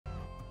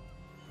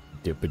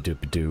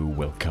Doop-a-doop-a-doo,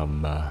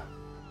 welcome.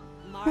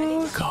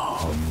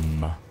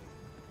 Welcome.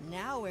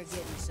 Now we're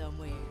getting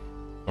somewhere.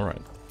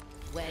 Alright.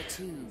 Where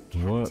to,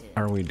 What Captain?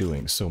 are we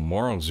doing? So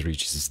Morals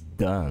Reach is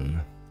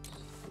done.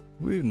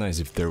 It would be nice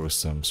if there was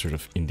some sort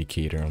of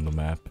indicator on the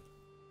map.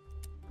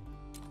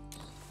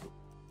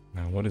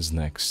 Now what is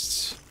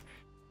next?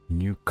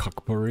 New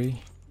Cockbury?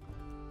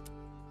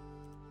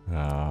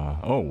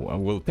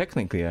 Well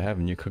technically I have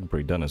New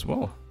Cockbury done as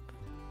well.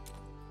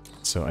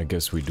 So I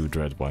guess we do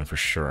Dreadwine for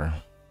sure.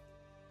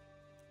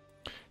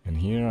 And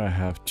here I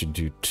have to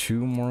do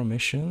 2 more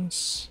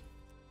missions.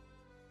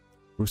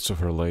 Roots of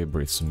Her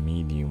Labor, it's a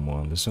medium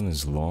one. This one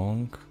is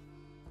long.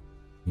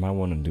 Might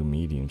want to do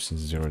medium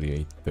since it's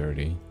already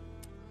 8:30.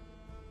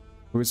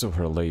 Roots of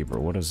Her Labor,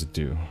 what does it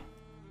do?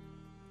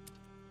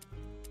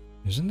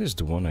 Isn't this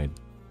the one I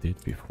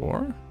did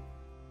before?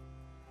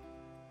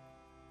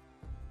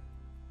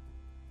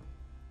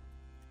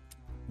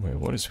 Wait,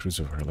 what is Roots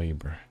of Her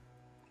Labor?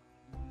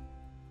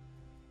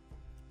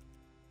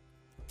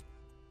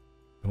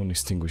 Don't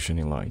extinguish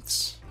any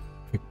lights.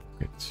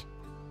 Pickpocket.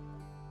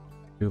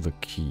 Fill the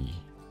key.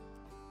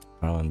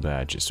 Island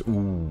badges.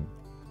 Ooh.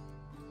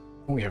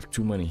 We have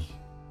too many.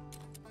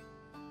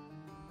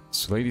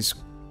 So Lady's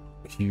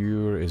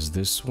Cure is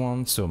this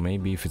one, so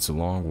maybe if it's a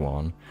long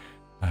one,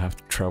 I have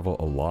to travel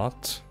a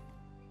lot.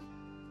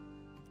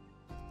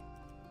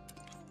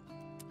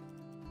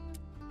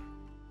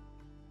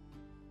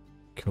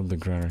 Kill the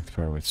Granite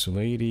Fire with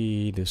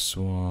Lady, this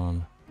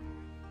one.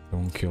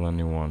 Don't kill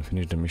anyone.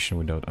 Finish the mission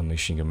without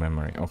unleashing a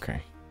memory.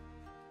 Okay.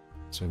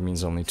 So it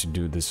means I'll need to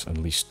do this at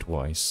least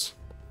twice.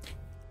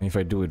 And if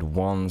I do it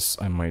once,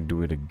 I might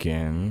do it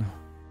again.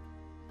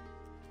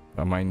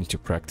 I might need to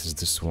practice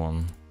this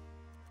one.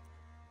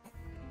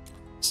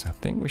 So I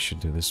think we should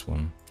do this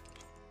one.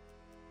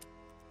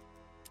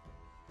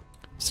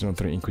 Stand on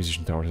 3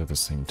 Inquisition towers at the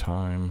same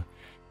time.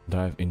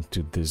 Dive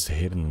into this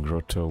hidden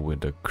grotto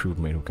with a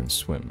crewmate who can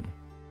swim.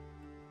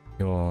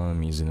 Kill all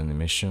enemies in an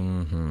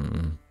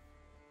mission.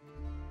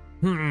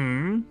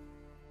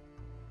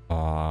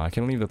 I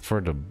can leave that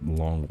for the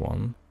long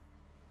one.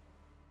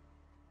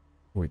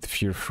 Wait,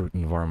 Fear Fruit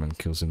environment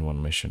kills in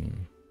 1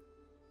 mission.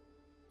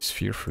 Is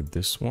Fear Fruit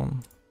this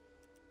one?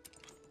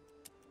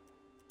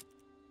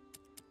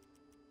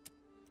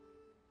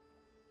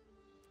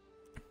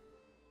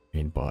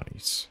 Eight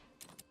bodies.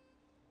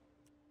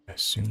 I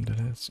assume that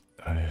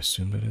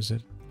is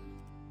it.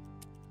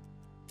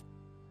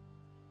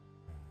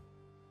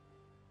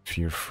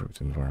 Fear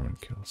Fruit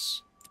environment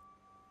kills.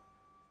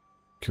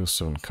 Kill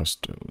 7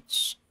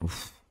 Custodes.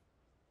 Oof.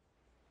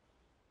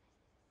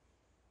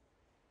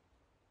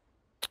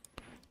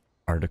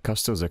 Are the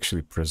Custodes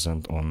actually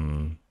present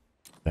on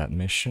that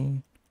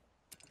mission?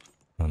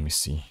 Let me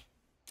see.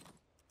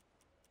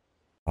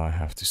 I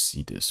have to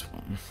see this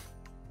one.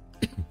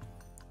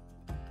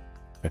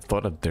 I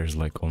thought that there's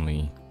like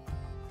only...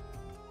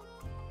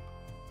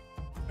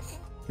 I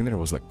think there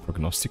was like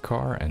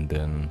Prognosticar and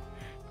then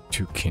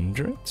 2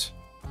 Kindred?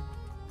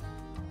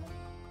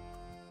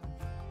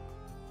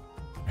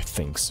 I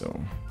think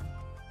so.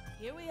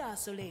 Here we are,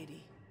 so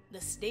lady.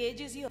 The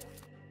stage is yours.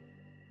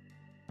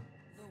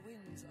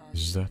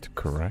 Is that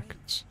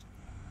correct?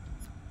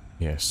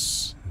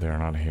 Yes, they're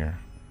not here.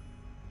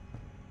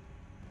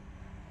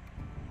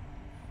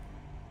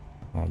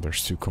 Oh,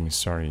 there's 2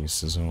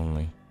 commissariuses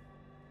only.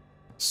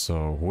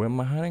 So, who am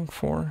I hunting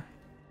for?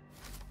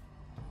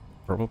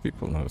 Purple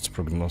people? No, it's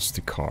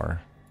Prognosticar.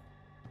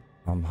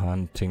 I'm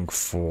hunting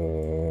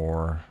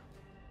for...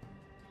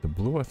 The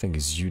blue, I think,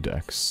 is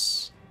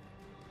Udex.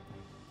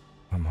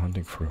 I'm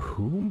hunting for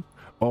whom?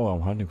 Oh,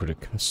 I'm hunting for the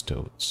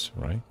Custodes,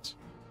 right?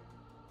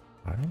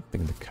 I don't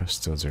think the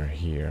Custodes are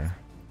here.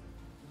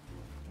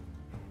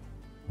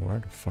 Where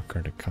the fuck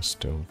are the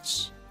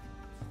Custodes?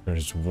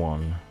 There's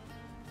one.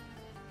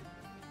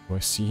 Do I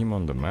see him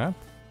on the map?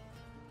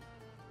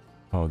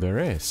 Oh, there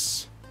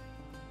is.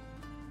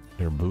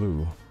 They're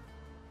blue.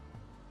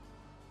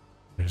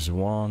 There's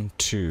 1,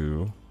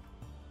 2.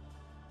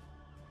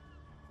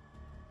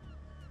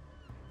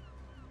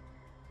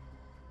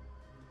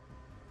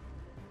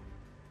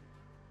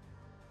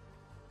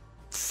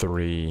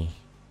 Three.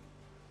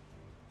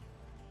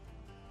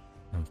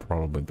 And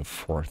probably the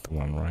 4th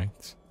one,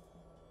 right?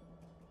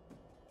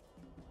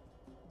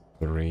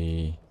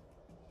 3.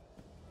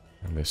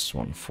 And this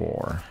one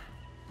 4.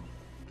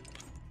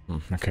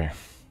 Okay.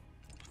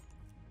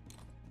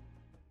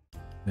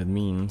 That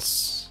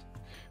means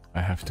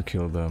I have to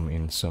kill them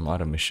in some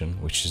other mission,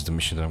 which is the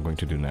mission that I'm going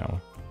to do now.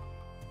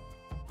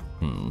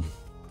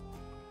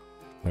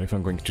 But if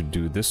I'm going to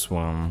do this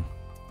one,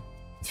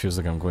 it feels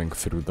like I'm going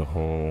through the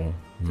whole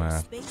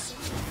map.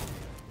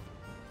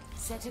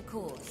 Set a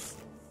course,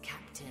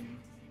 Captain.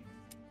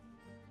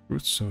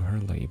 Roots of Her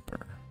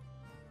Labor.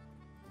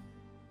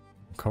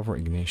 Cover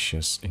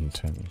Ignatius'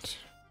 intent.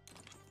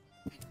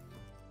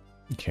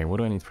 Okay, what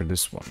do I need for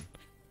this one?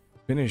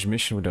 Finish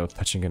mission without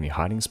touching any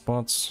hiding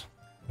spots.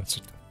 That's a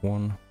tough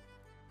one.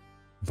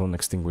 Don't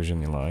extinguish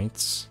any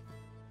lights.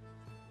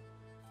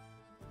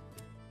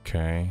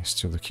 Okay,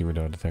 steal the key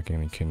without attacking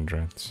any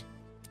kindred.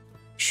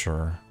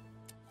 Sure.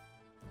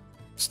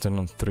 Stand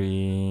on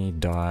 3,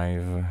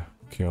 dive,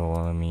 kill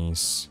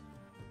enemies.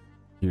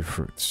 Fear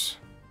fruits.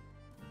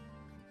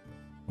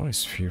 What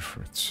is fear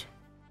fruits?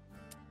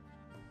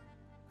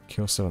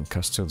 Kill 7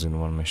 Custodes in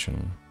 1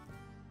 mission.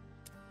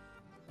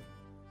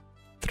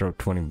 Throw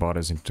 20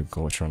 bodies into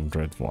culture on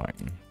red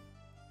wine.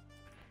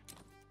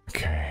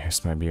 Okay,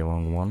 this might be a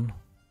long one.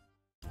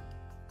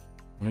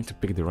 I need to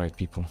pick the right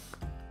people.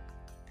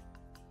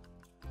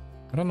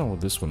 I don't know what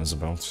this one is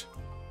about.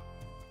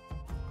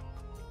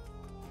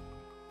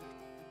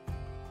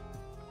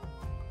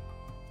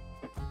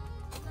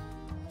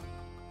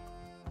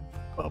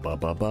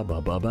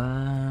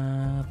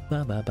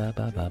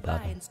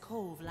 Lion's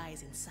Cove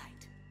lies in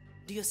sight.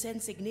 Do you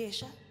sense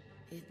Ignatia?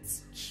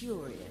 It's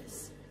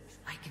curious.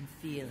 I can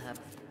feel her.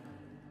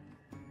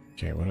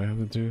 Okay, what do I have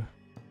to do?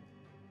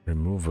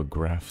 Remove a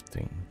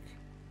grafting.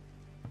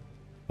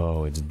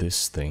 Oh, it's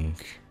this thing.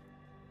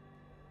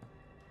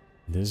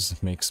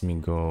 This makes me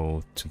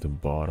go to the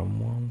bottom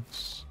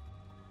ones.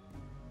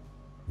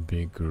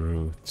 Big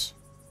root.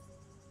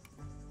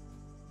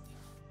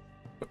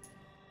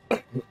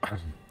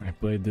 I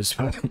played this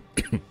I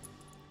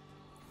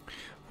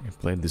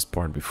played this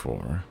part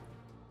before.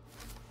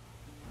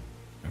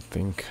 I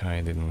think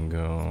I didn't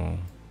go.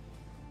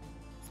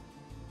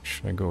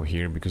 Should I go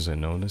here because I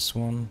know this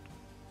one?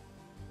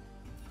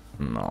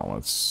 No,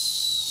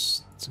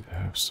 let's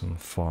have some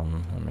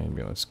fun.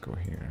 Maybe let's go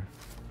here.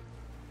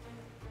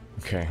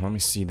 Okay, let me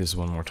see this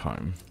one more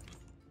time.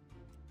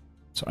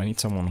 So I need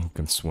someone who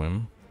can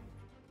swim.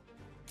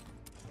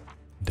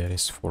 That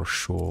is for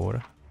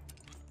sure.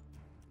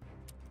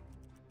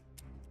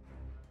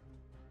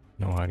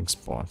 No hiding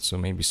spot, so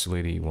maybe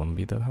Solidity won't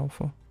be that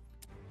helpful.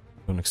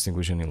 Don't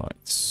extinguish any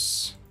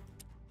lights.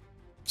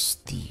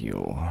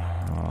 Steel.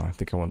 I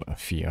think I want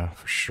Afia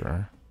for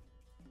sure.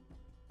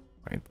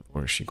 Right,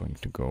 where is she going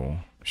to go?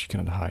 She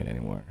cannot hide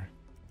anywhere.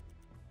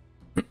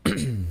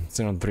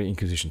 Stand on 3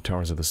 Inquisition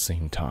towers at the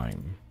same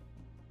time.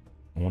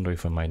 I wonder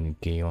if I might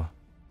need Gale.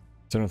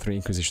 Stand on 3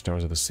 Inquisition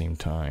towers at the same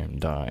time.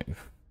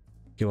 Dive.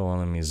 Kill all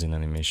enemies in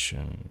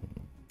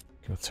animation.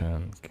 Kill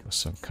 10. Kill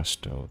some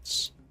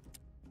Custodes.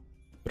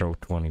 Throw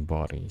 20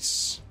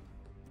 bodies.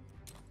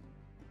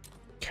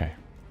 Okay.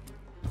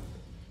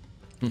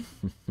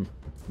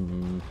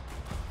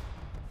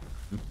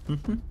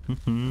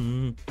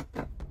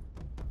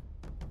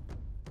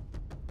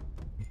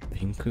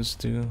 Pinkus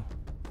do?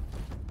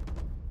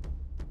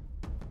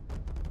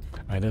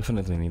 I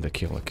definitely need a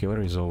killer.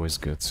 Killer is always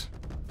good.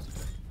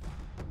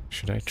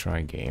 Should I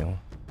try Gale?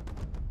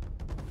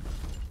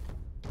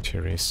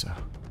 Teresa.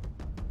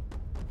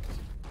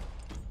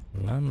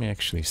 Let me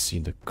actually see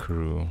the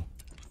crew.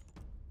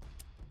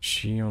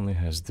 She only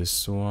has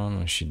this one,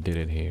 and she did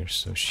it here,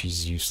 so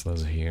she's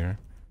useless here.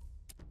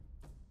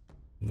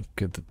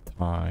 Look at the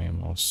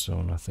time,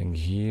 also nothing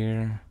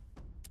here.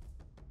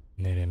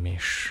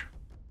 Neremish.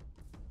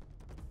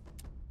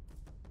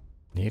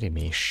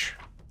 Neremish.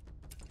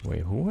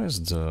 Wait, who has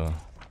the...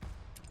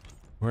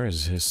 Where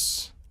is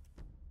his...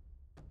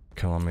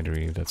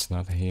 Kilometry? That's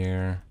not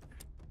here.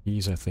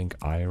 He's, I think,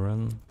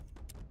 iron.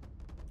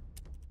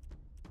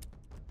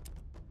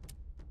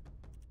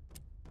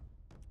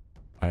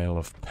 Isle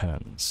of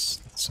Pens.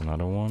 That's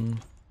another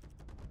one.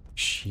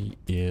 She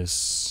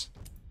is...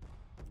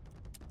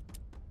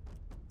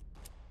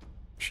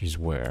 She's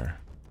where?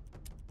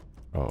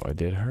 Oh, I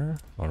did her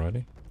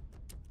already?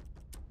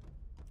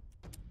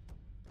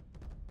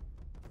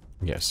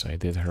 Yes, I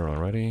did her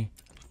already.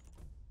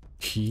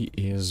 He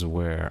is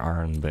where?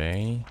 Iron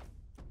Bay.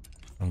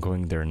 I'm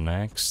going there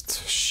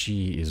next.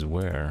 She is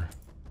where?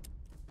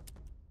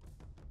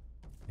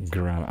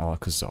 Gran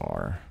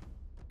Alcazar.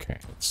 Okay,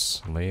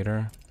 it's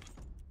later.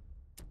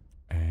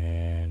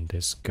 And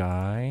this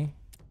guy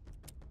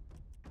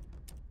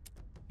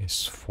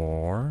is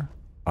for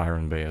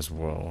Iron Bay as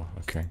well.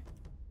 Okay.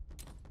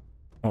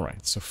 All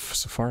right. So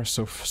far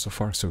so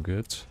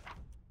good.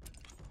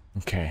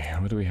 Okay.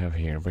 What do we have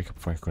here? Break up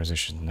for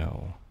acquisition.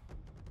 No.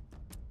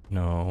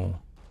 No.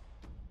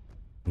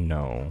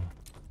 No.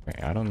 Okay.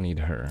 I don't need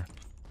her.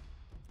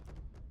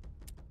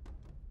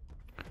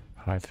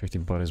 Hide 50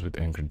 bodies with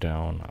anchor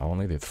down. I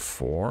only did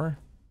 4.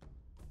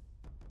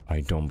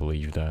 I don't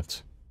believe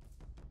that.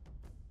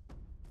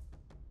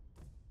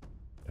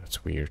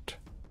 That's weird.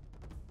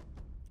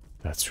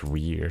 That's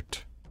weird.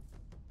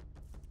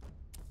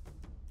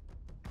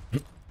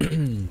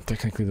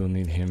 Technically don't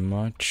need him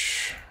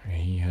much.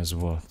 He has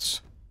what?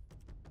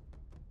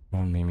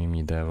 One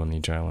Mimimi Dev on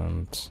each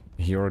island.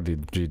 He already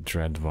did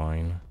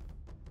Dreadvine.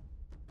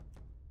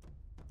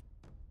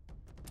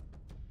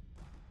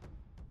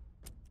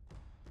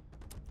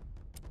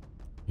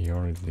 He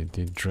already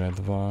did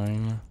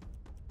Dreadvine.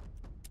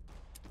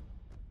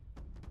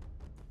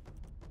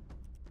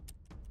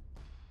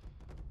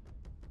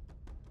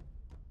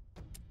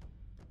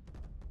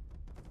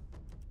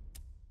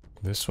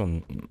 This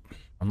one,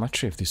 I'm not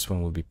sure if this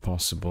one will be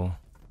possible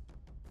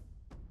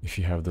if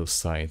you have those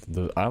sites.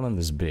 The island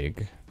is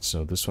big,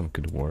 so this one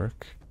could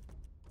work.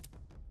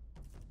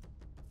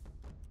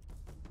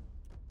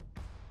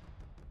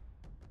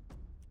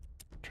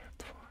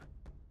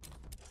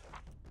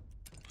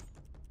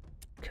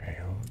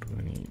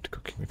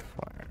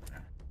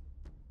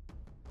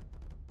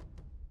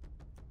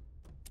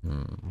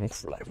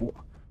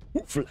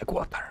 Move like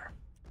water.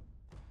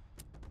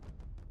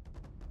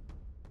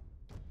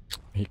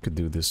 He could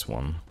do this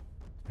one,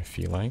 I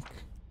feel like.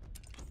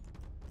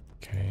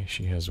 Okay,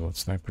 she has what?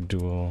 Sniper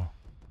Duel.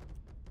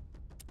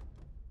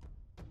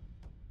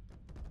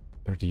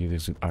 30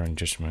 units with Iron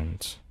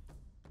Judgment.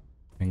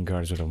 And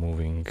guards that are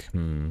moving.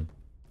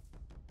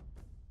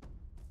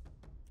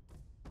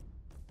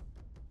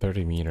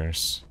 30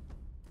 meters.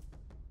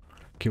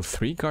 Kill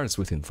 3 guards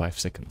within 5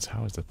 seconds.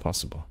 How is that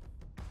possible?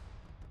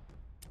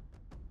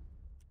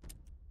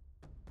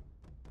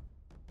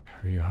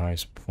 Are your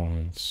highest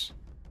points?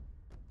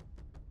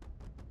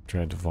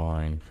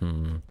 Dreadvine.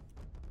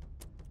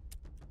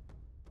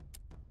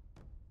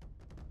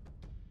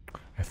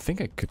 I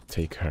think I could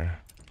take her.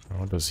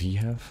 What does he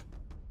have?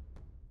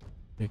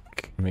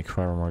 Make 5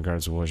 or more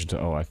guards watch the...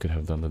 Oh, I could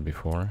have done that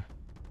before.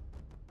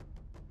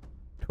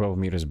 12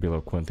 meters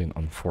below Quentin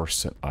on 4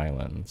 set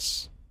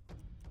islands.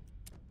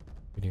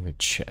 Getting the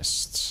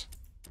chests.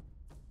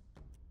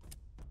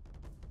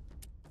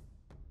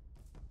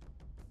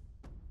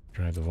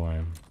 Try the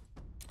vine.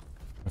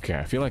 Okay,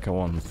 I feel like I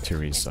want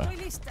Teresa.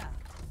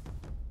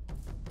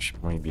 She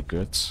might be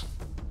good.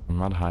 I'm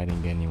not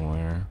hiding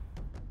anywhere.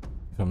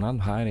 If I'm not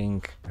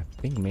hiding, I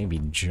think maybe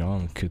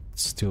John could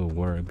still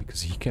work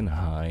because he can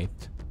hide.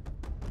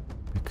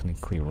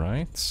 Technically,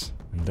 right?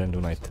 And then do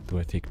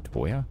I take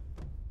Toya?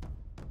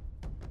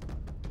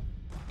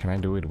 Can I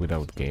do it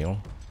without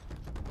Gale?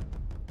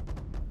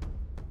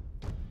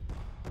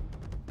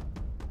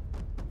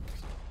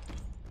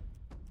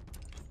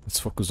 Let's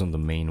focus on the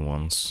main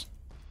ones.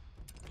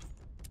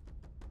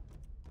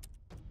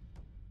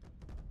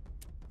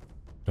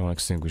 Don't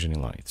extinguish any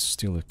lights.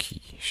 Steal a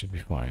key. Should be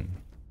fine.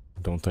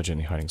 Don't touch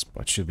any hiding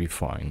spots. Should be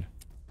fine.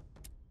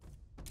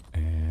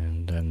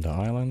 And then the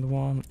island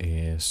one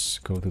is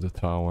go to the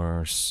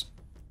towers.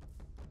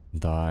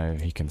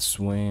 Dive. He can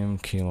swim.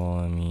 Kill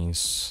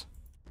enemies.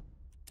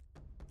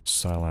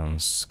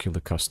 Silence. Kill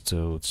the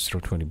Custodes.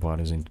 Throw 20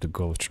 bodies into the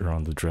gulch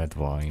around the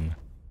Dreadvine.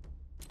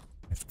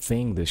 I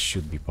think this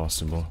should be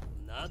possible.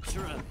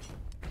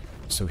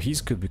 So he's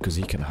good because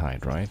he can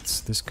hide, right?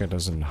 This guy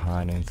doesn't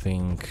hide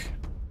anything.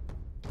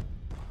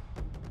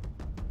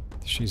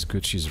 She's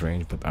good, she's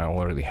ranged, but I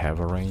already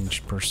have a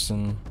ranged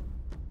person.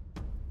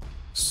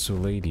 So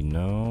Lady,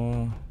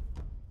 no.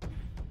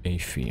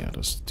 Aphia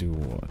does do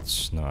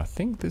what? No, I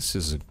think this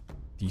is a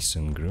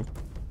decent group.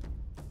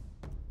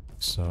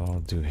 So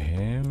I'll do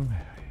him,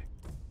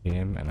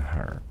 and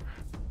her.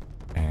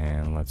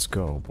 And let's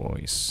go,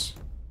 boys.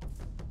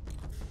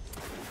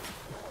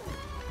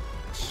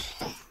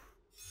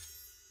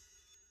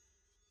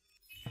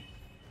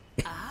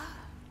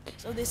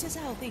 So this is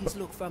how things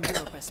look from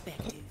your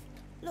perspective.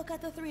 Look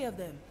at the 3 of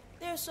them.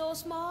 They're so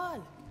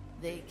small.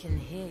 They can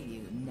hear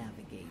you,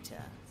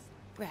 Navigator.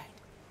 Right.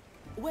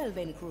 Well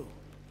then, crew.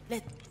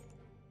 Let's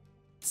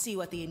see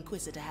what the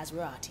Inquisitor has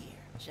wrought here,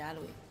 shall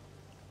we?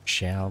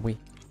 Shall we?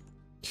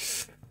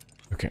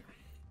 Okay.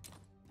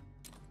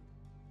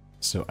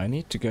 So I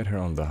need to get her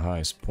on the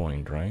highest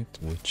point, right?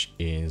 Which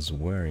is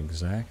where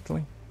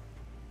exactly?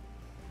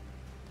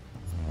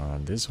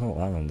 This whole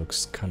island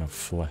looks kind of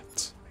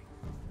flat.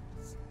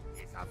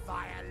 It's a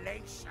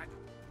violation.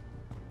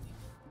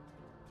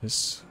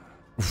 This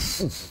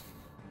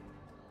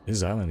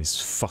this island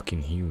is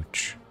fucking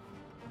huge.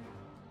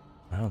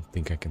 I don't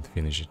think I can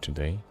finish it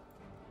today.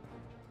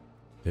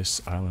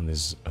 This island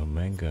is a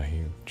mega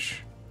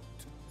huge.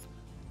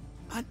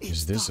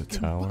 Is this a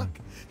tower?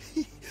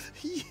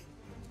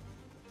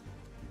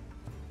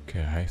 Okay,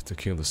 I have to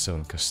kill the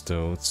 7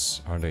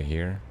 Custodes. Are they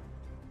here?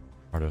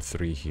 Are there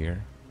 3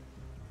 here?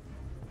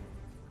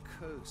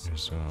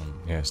 There's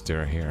yes,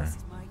 they're here.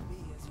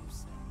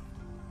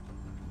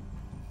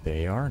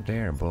 They are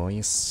there,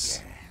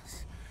 boys.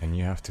 And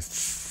you have to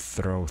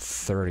throw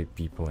 30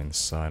 people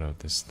inside of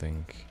this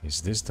thing.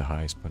 Is this the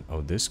highest point?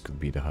 Oh, this could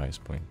be the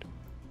highest point.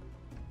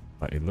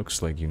 But it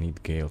looks like you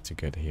need Gale to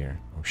get here.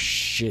 Oh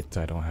shit,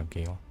 I don't have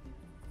Gale.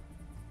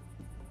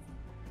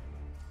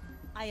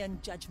 Iron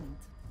Judgment.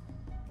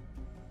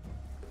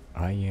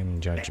 I am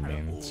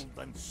Judgment.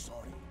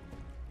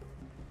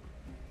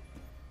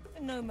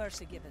 No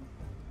mercy given.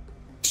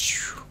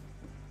 She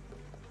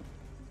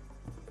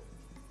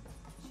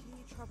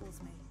troubles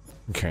me.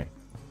 Okay.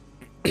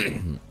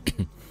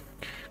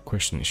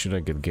 Question is, should I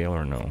get Gale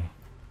or no?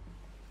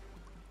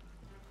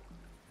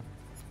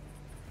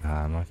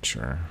 I'm not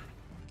sure.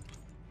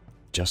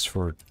 Just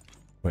for...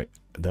 Wait,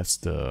 that's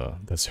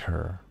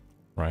her,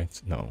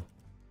 right? No.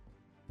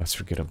 Let's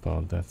forget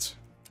about that.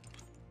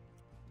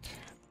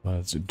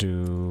 Let's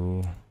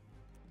do...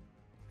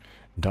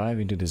 Dive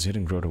into this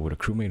hidden grotto with a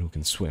crewmate who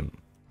can swim.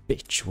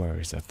 Bitch, where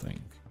is that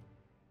thing?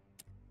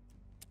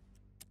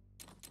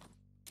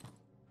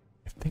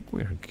 I think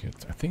we are good.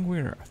 I think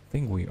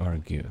we are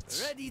good.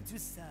 Ready to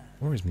serve.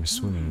 Where is my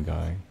swimming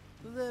guy?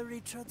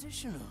 Very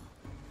traditional.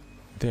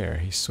 There,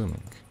 he's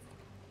swimming.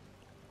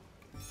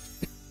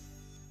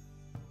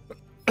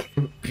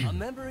 A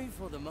memory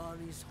for the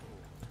Mari's Hall.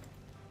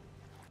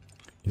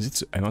 Is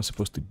it? Am I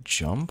supposed to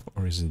jump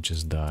or is it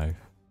just dive?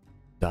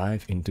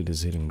 Dive into the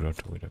Zillion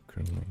Grotto with a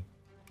crewmate.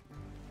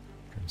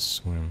 Can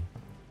swim.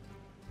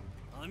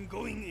 I'm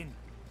going in.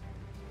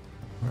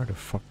 Where the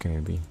fuck can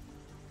it be?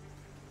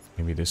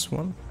 Maybe this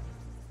one?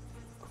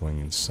 Going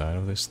inside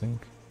of this thing?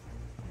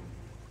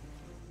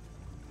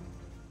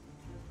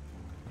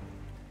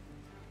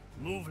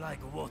 Move like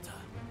water.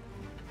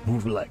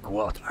 Move like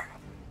water.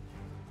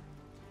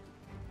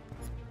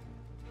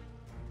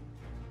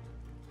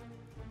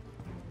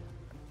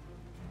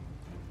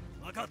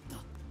 Wagatta.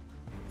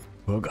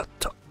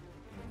 Bogota.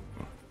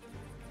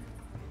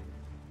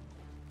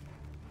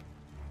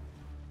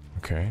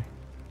 Okay.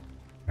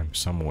 I'm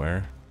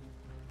somewhere.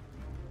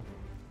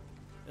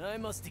 I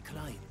must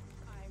decline.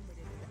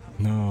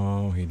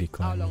 No, he How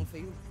declined. long for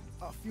you?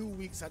 A few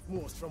weeks at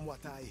most from what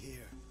I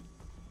hear.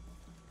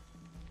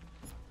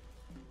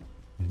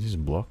 Is this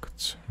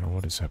blocked? Or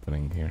what is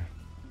happening here?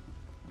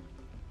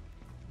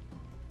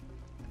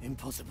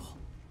 Impossible.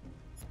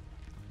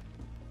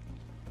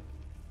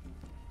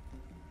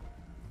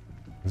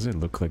 Does it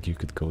look like you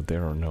could go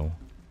there or no?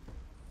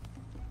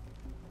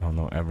 Oh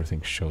no,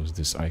 everything shows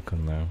this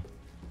icon now.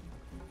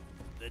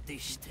 The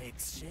dish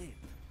takes shape.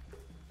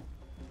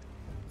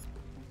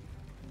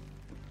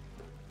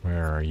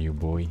 Where are you,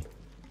 boy?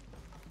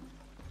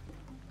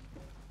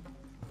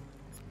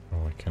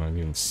 Oh, I cannot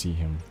even see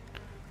him.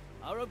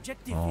 Our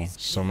objective Oh, is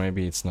so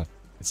maybe it's not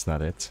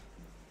it.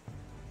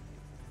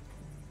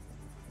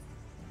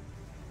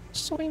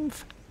 Swim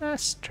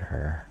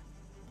faster.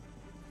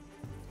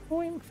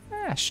 Swim in a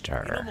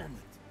faster. moment.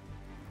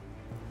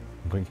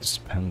 I'm going to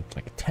spend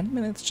like 10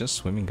 minutes just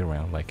swimming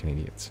around like an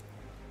idiot.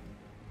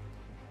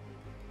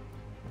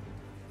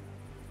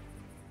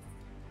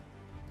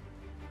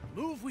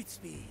 Move with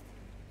speed.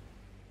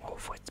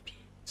 Move with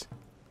speed.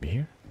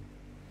 Here?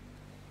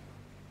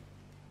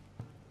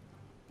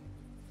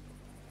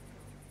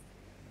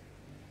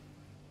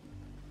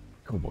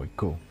 Go, boy,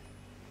 go.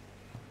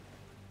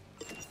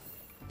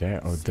 There,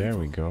 oh, there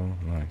we go.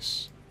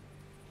 Nice.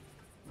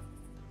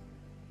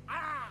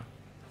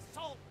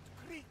 Salt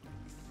Creek.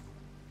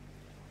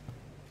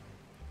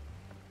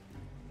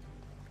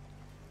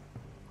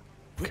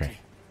 Okay.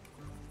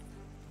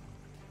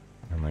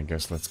 And I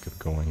guess let's get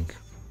going.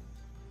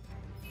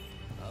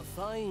 A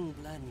fine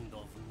blend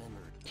of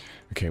memory.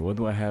 Okay, what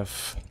do I have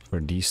for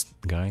these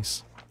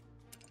guys?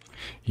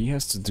 He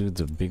has to do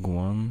the big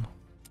one.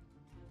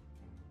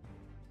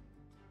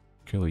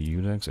 Kill a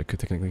Udex. I could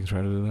technically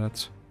try to do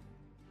that.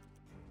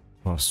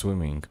 While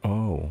swimming.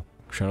 Oh,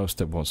 Shadow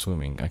Step while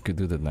swimming. I could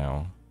do that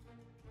now.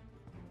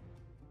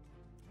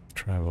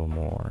 Travel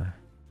more.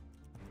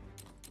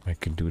 I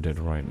could do that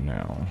right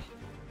now.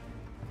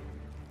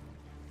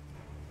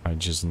 I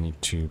just need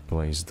to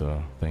place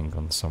the thing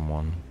on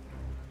someone.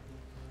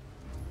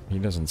 He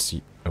doesn't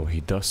see... Oh,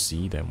 he does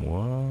see them.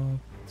 What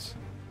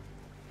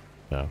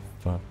the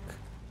fuck?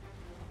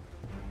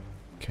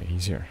 Okay,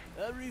 he's here.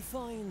 A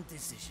refined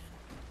decision.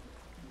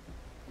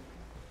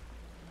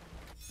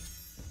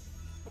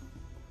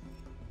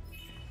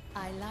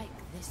 I like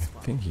this I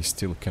one. think he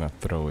still cannot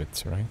throw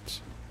it,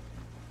 right?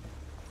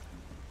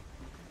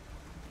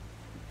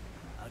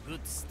 A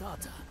good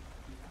starter.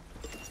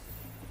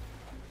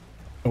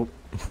 Oh.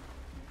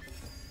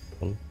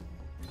 Lol.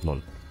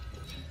 Lol.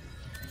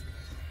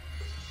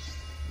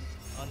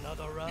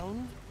 Another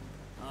round?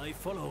 I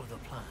follow the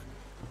plan.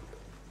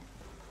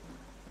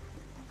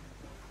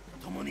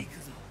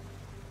 Tomonikuzo.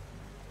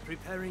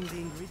 Preparing the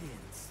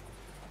ingredients.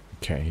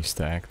 Okay, he's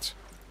stacked.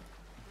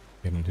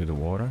 Get into the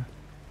water.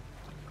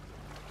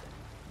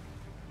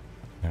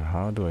 Now,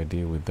 how do I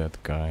deal with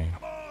that guy?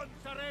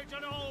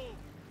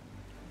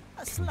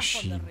 A slap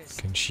on the wrist.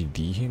 Can she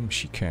D him?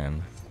 She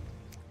can.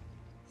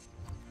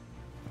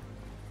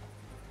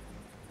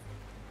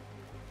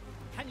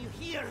 Can you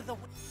hear the...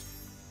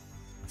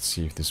 Let's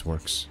see if this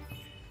works.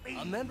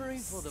 A memory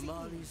for the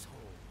Mali's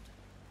hold.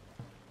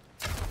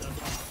 The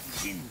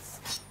fight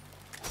begins.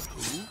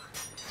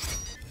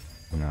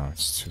 Who? No,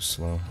 it's too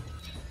slow.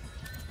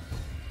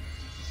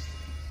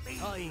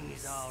 Tying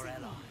is our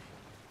ally.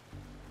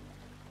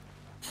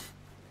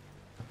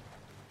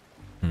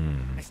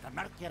 Mr.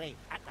 Mercury,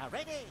 at the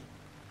ready.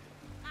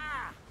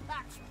 Ah,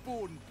 that's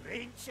bone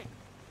drenching.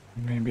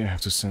 Maybe I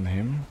have to send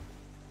him.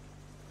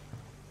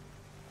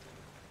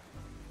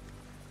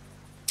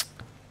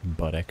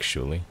 But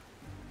actually,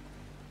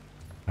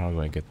 how do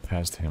I get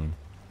past him?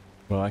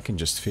 Well, I can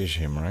just fish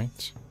him,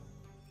 right?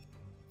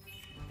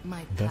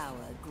 My That, power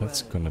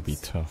that's grows. gonna be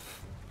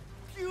tough.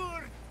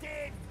 Pure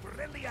dead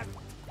brilliant.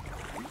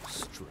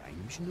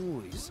 Strange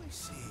noise. I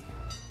see.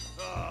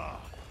 Ah,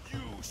 you.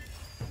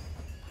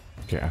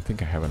 Okay, I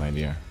think I have an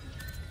idea.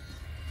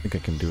 I think I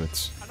can do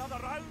it. Another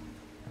round.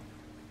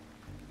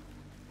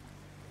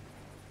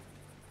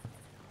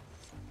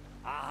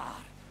 Ah,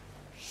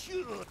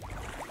 sure.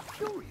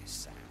 Curious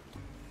sound.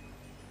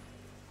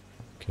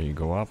 Okay, you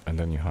go up and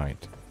then you hide.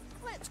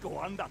 Let's go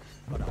under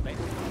for a bit.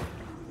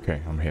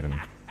 Okay, I'm hidden.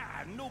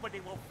 Nobody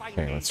will find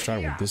Okay, me let's try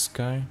here. with this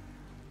guy.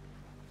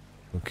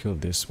 We'll kill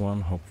this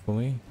one,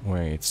 hopefully.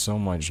 Wait, so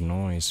much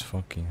noise,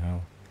 fucking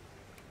hell.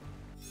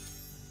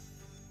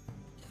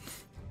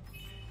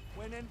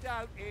 When in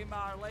doubt, eh,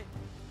 Marley?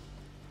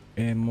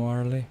 Eh,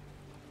 Marley?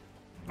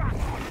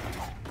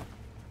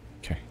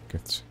 Okay,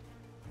 good.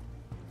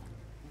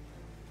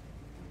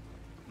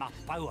 My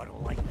power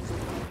lights.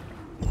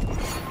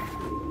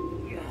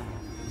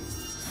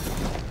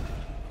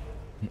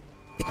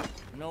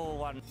 No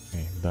one.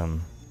 Okay,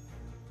 done.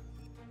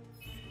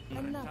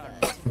 Another.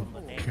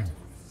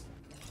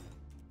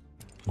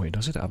 Wait,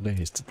 does it update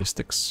his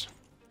statistics?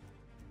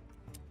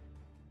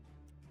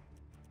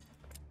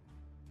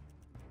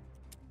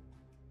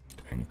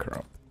 Anchor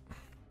up.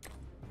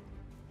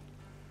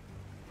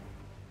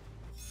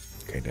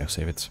 Okay, there,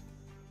 save it.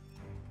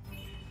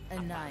 A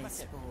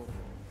nice ball.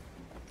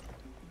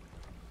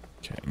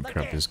 Okay, anchor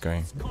up this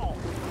guy.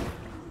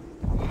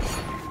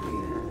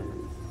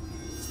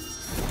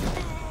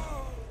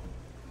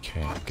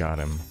 Okay, got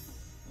him.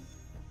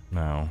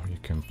 Now you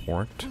can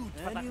port.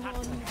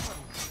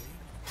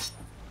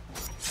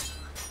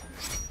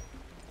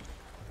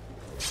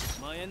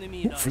 My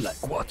enemy Move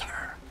like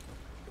water.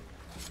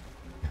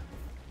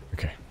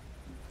 Okay,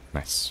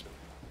 nice.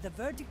 The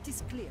verdict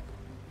is clear.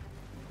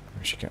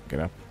 She can't get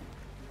up.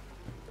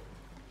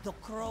 The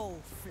crow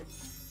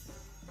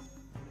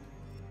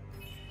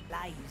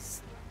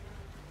lies.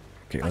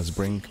 Okay, let's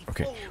bring.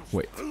 Okay,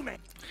 wait.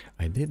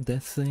 I did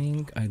that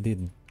thing. I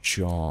did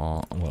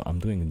John. Well, I'm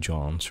doing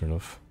John, sort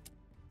of.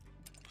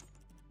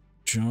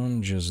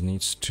 John just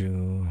needs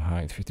to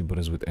hide 50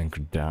 bullets with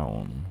anchor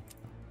down.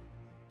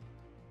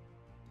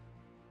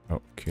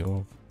 Oh,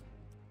 kill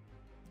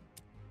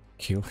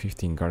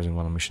 15 guards in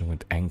one mission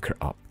with anchor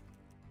up.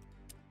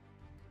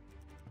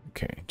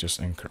 Okay,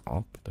 just anchor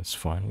up. That's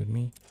fine with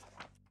me.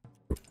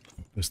 What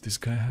does this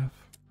guy have?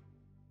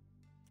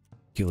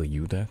 Kill a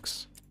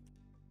Udex.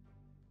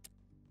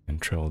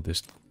 And travel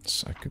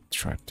distance. I could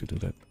try to do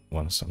that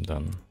once I'm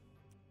done.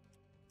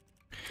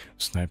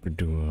 Sniper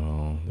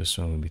duel. This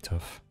one will be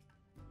tough.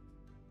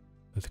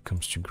 But it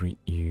comes to greet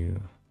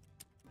you.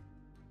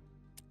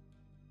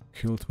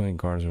 Kill 20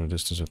 guards over a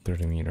distance of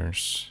 30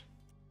 meters.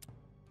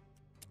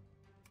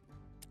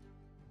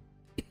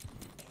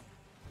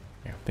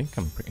 Yeah, I think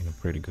I'm in a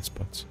pretty good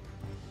spot.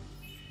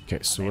 Okay,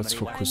 so let's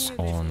focus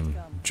on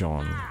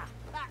John.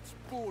 That's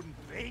bone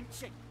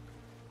drenching.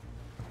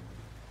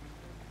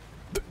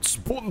 That's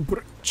bone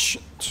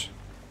drenching.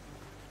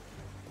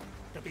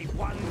 To be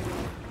one.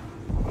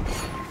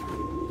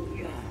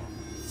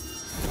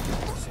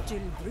 Still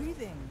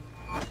breathing.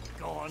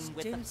 Gone with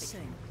Still the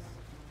sing.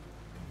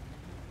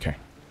 Okay.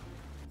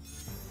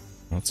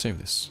 Let's save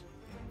this.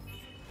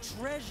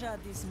 Treasure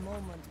this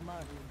moment,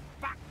 Marley.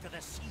 back to the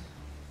sea.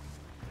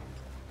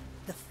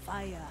 The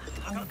fire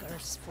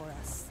hungers for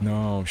us.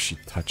 No, she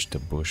touched the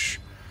bush.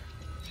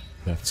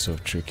 That's so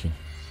tricky.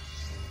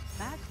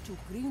 Back to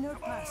greener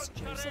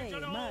pastures, eh,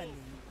 Marley?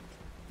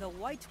 The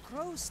white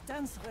crow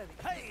stands ready.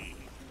 Hey!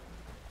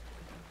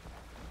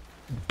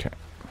 Okay.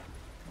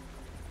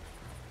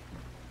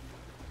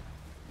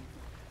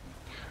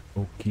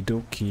 Okie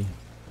dokie.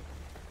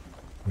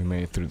 We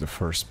made it through the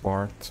first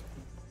part.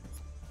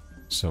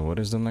 So what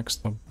is the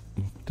next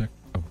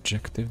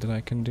objective that I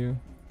can do?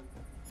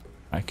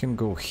 I can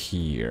go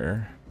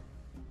here.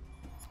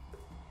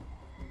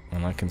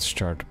 And I can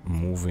start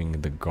moving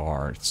the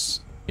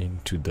guards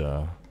into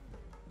the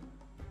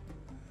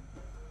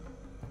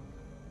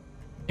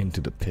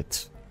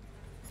pit.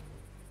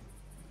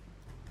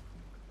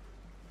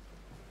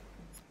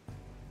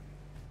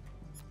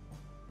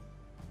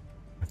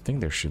 I think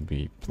there should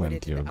be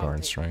plenty of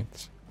guards,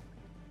 right?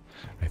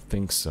 I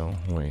think so.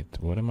 Wait,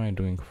 what am I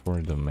doing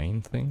for the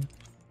main thing?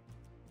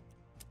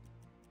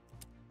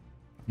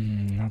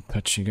 Not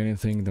touching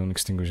anything, don't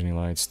extinguish any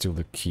lights, steal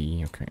the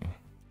key, okay.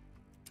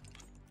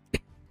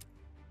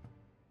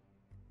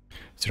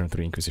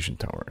 03 Inquisition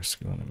Towers,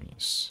 kill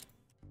enemies.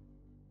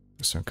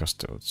 Some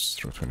Custodes,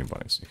 throw 20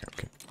 bodies,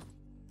 okay.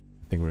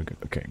 I think we're good,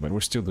 okay, but we're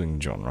still doing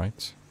John,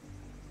 right?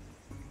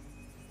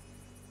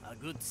 A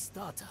good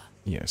starter.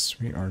 Yes,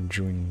 we are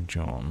doing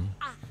John.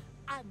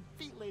 I'm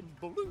feeling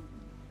blue.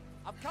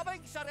 I'm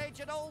coming, Sir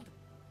Reginald.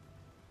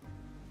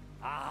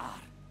 Ah,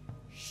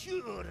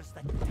 sure as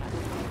the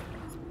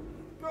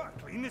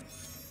clean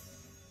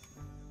this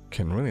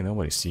Can really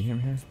nobody see him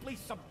here? place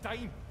some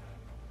time.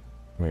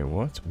 Wait,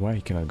 what? Why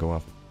he cannot go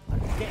up?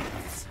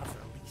 Deaths have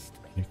released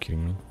me. You're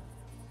kidding me?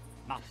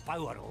 My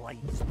power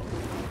lights.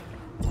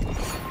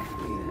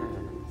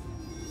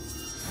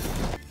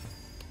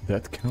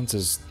 That counts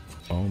as...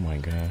 Oh my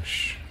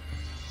gosh.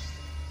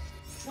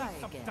 Try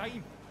Some again.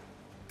 time.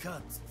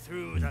 Cut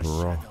through the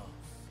Bro.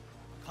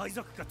 shadows.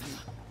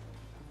 Kaizakatana.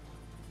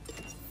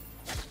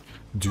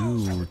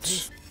 Dude.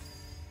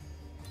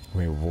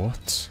 Wait,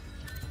 what?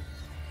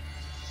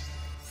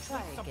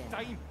 Try Some again.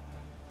 time.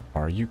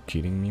 Are you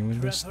kidding me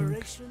with this thing?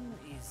 Preparation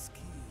is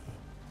key.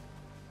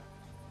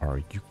 Are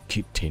you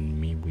kidding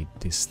me with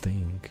this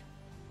thing?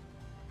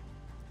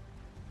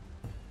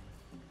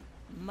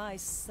 My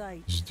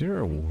sight. Is there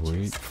a way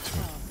reaches to...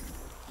 far.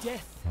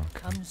 Death Okay.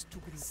 comes to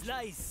grief.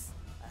 Slice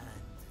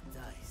and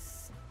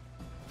dice.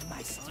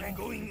 My strength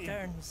going in.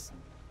 returns.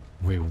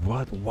 Wait,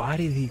 what? Why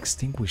did he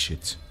extinguish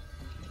it?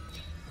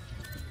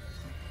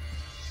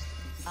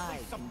 I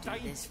can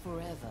do this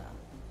forever.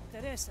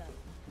 Teresa,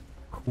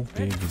 Who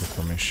gave you the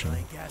permission?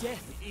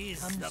 Death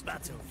is the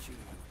battlefield.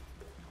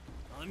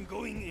 I'm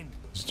going in.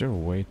 Is there a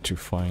way to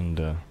find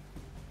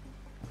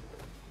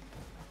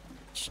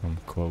some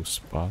close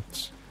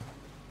spots?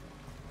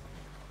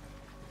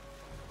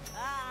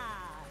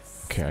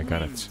 Okay, I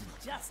got it.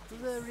 Just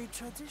very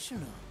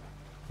traditional.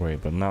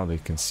 Wait, but now they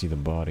can see the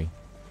body.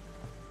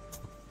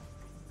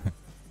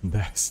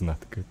 That's not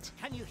good.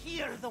 Can you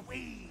hear the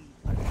wave?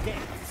 The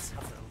depths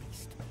have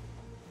released me.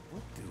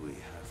 What do we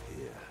have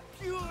here?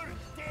 Pure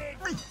dead.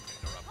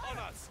 They're upon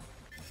us.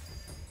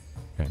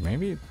 Okay,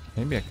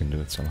 maybe I can do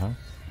it somehow.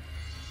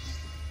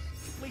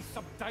 Waste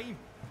some time.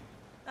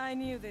 I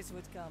knew this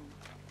would come.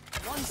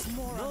 Once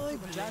more My unto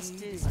blade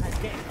justice The has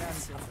been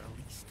depths granted. have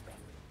released me.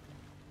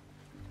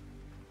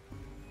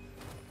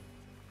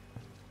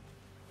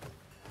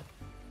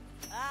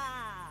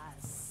 Ah,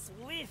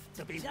 swift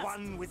To be justice.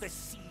 one with the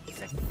seas.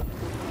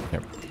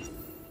 Yep.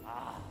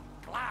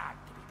 Glad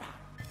to be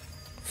back.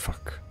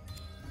 Fuck.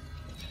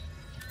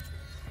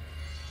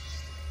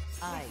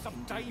 I some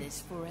can time. do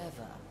this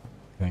forever.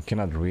 I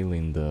cannot reel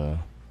in the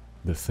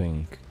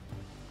thing.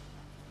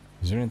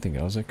 Is there anything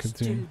else I could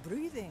Still do?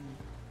 breathing.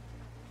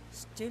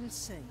 Still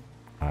sane.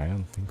 I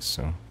don't think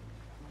so.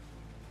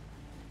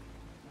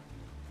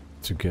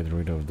 To get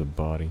rid of the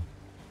body.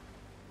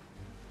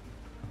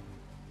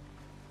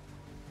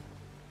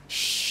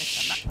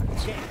 Shh. The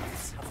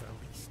depths have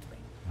released me.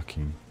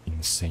 Fucking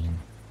insane.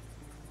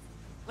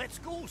 Let's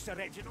go, Sir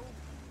Reginald.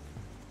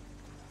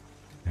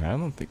 I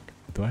don't think.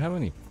 Do I have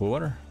any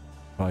puller?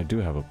 Oh, I do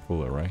have a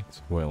puller,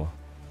 right? Well,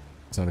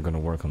 it's not gonna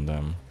work on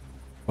them.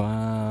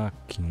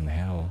 Fucking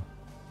hell.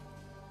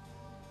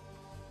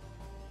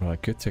 Well, I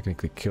could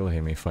technically kill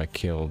him if I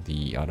kill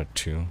the other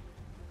two.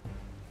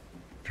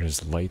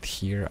 There's light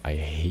here. I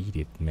hate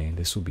it, man.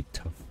 This will be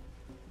tough.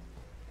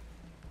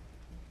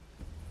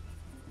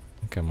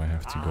 I think I might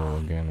have to go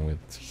again with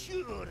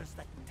Sure as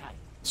the time.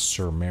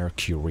 Sir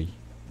Mercury.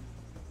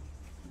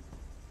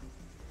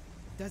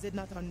 Does it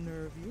not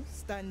unnerve you,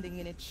 standing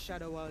in its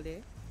shadow all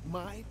day?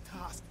 My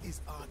task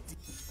is arty.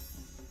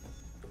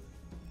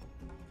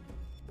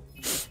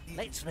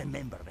 Let's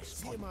remember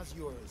this one. Same as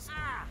yours.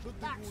 Should the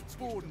That's roots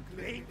bone get to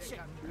claim, brains. they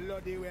can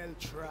bloody well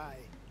try.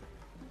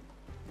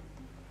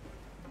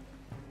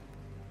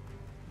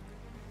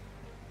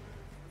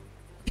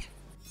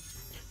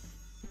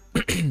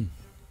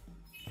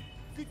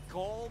 Good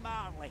call,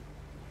 Marley.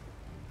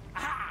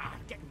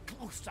 Getting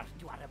closer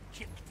to our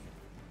objective.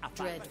 A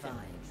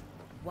Dreadvine,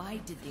 why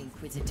did the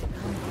Inquisitor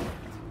come here?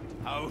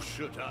 How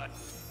should I?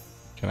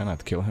 Can I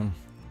not kill him?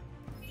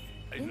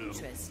 I know.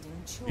 Interesting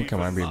I choice. think I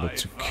might be able My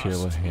to vast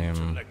kill him.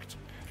 intellect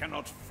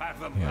cannot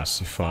fathom Yes,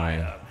 that if I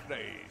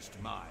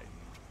fire-crazed mind.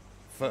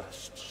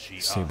 First, she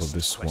disable asked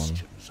this one.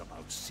 questions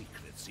about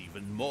secrets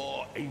even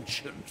more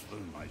ancient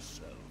than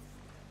myself.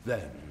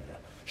 Then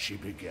she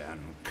began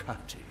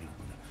cutting,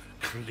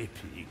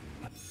 clipping,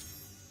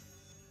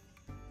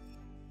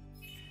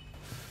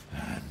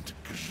 and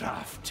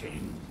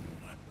grafting.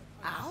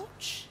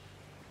 Ouch!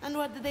 And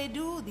what do they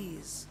do,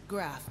 these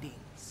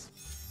graftings?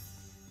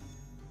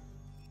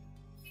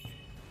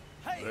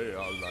 They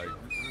are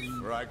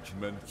like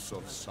fragments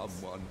of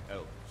someone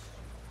else.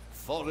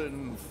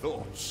 Foreign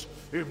thoughts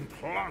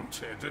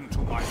implanted into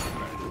my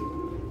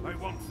brain. I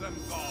want them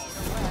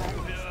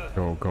gone.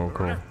 Go, go,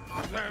 go. Rip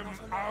them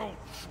out.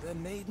 The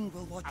maiden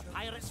will watch A over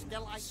pirate us.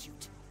 still I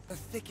shoot. The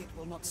thicket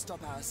will not stop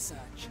our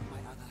search, my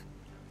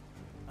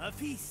other. A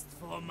feast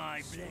for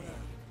my blade.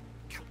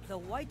 The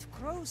White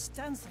Crow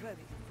stands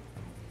ready.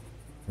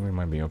 We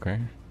might be okay.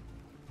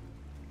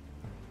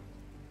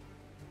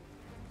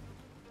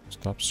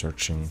 Stop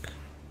searching.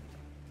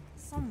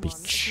 Someone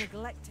Bitch. is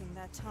neglecting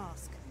their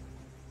task.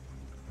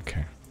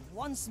 Okay.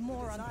 Once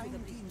more unto the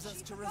Design deems us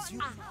beach. to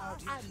resume our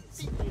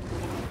duties.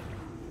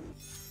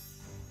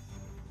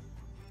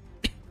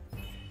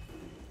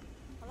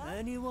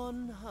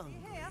 Anyone hungry?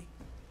 Here.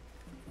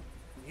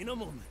 In a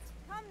moment.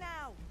 Come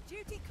now.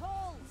 Duty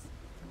calls.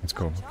 Let's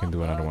go. We can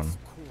do another one.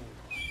 Cool.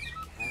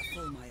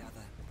 Careful, my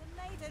other.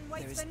 The maiden There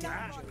waits is for no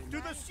danger one. in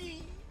To the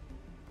sea.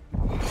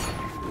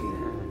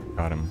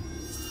 Got him.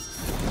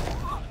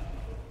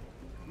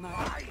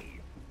 my.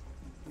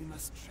 We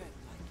must tread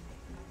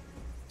lightly.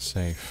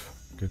 Safe.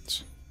 Good.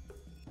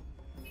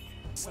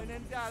 When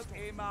in doubt,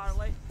 eh,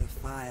 Marley? The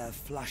fire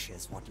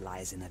flushes what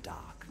lies in the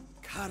dark.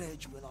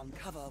 Courage will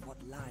uncover what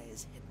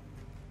lies hidden.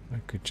 I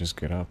could just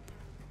get up.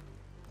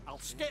 I'll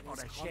step on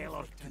a shell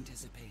or Conflict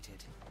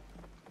anticipated.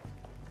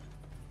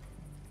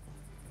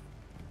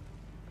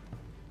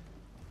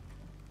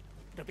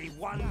 to be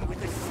one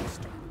with the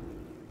system.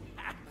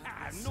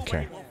 Nobody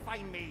Okay. will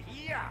find me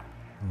here.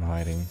 I'm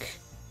hiding.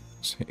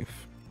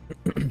 Safe.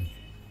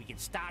 We can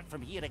start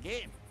from here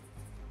again.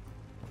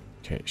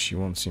 Okay, she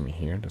won't see me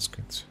here. That's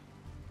good.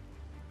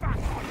 Back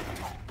on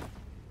top.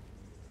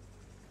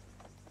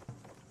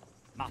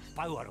 My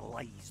power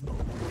lies below.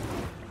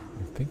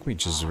 I think we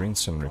just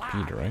rinse and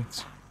repeat,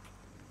 right?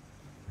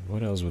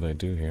 What else would I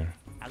do here?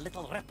 A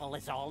little ripple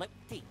is all it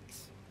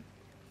takes.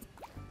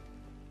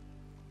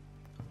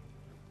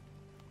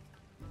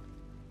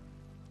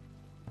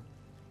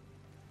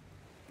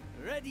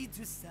 Ready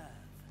to serve.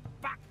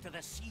 Back to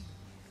the sea.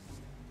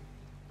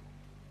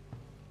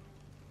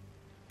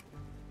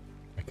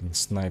 I can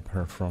snipe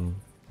her from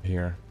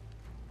here.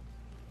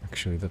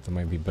 Actually, that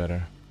might be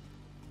better.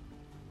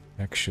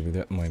 Actually,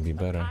 that might be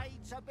better.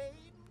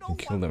 And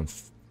kill them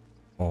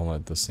all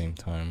at the same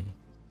time.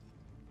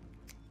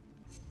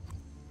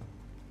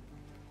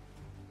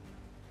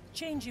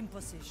 Change in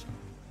position.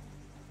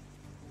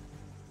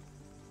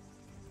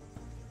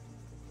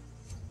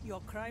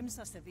 Your crimes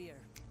are severe.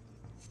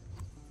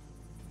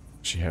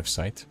 She have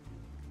sight?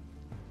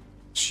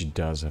 She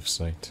does have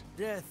sight.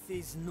 Death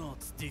is not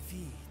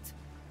defeat.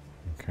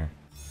 Okay.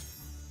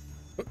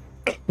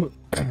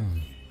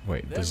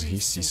 Wait, does he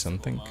see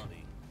something?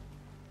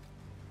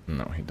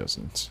 No, he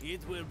doesn't.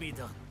 It will be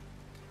done.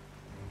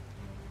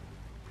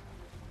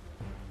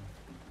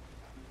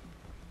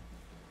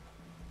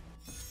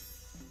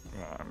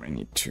 I may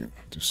need to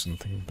do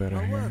something better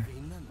here.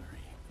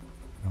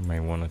 I may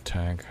want to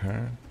tag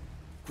her.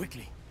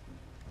 Quickly.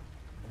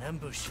 An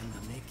ambush in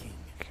the making.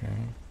 Okay.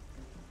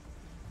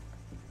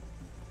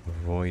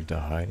 Avoid the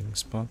hiding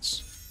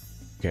spots.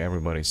 Okay,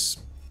 everybody's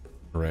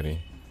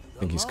ready. I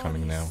think he's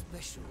coming now.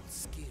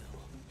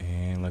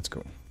 And let's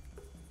go.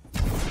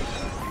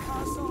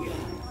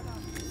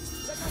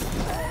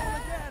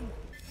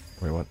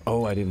 Wait, what?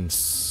 Oh, I didn't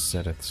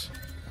set it.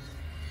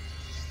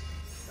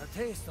 The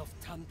taste of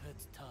tempered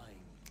time.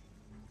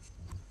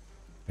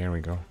 There we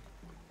go.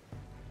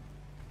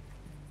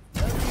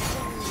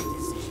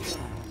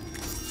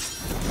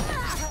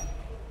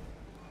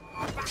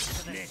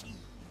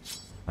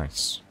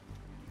 Nice.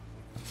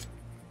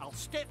 I'll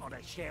step on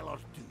a shell or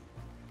two.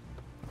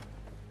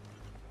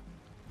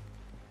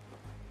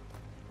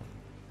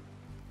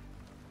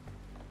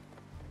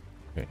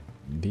 Okay,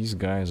 these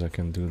guys I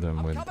can do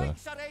them with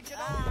this.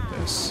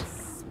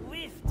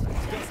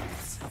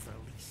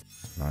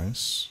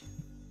 Nice.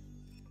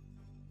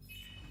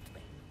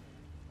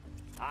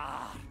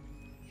 Ah,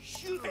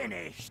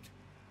 finished.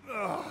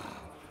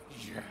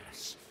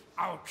 Yes,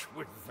 out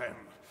with them.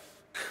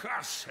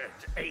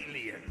 Cursed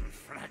alien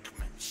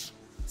fragments.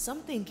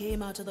 Something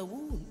came out of the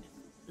wound.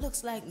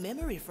 Looks like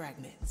memory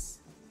fragments.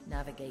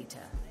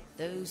 Navigator,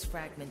 those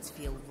fragments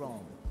feel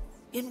wrong.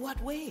 In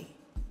what way?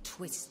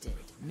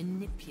 Twisted,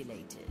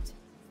 manipulated.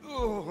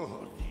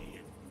 Oh, the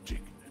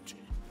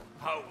indignity.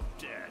 How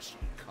dare she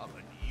come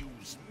and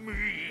use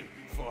me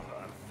for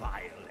her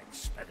vile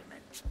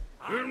experiment?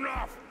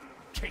 Enough!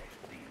 Take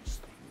these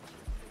things.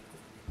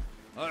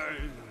 I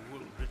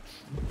will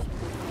retreat.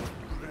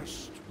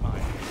 Rest my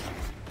head.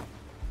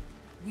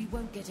 We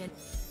won't get any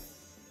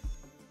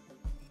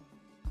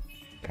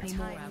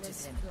more out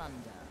of them.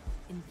 Plunder.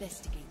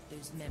 Investigate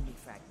those memory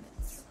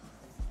fragments.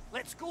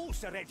 Let's go,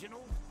 Sir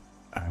Reginald.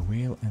 I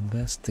will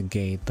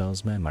investigate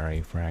those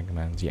memory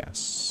fragments,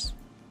 yes.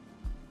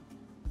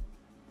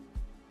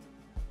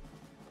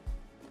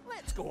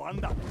 Let's go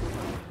under.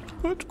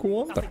 Let's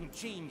go under. Nothing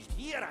changed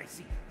here, I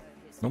see.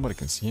 Nobody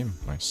can see him.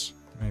 Nice.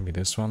 Maybe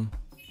this one.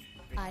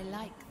 I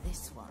like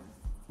this one.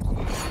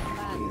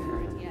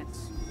 Yet.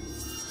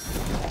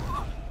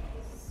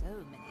 So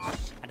many.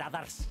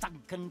 Another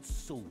sunken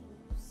soul.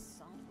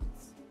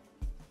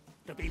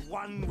 To be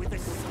one with the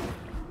sea.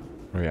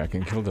 Oh yeah, I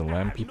can kill the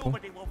lamb people.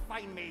 Nobody will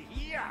find me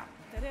here.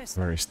 Teresa,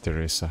 Where is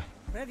Teresa?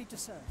 ready to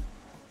serve.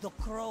 The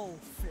crow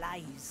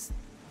flies.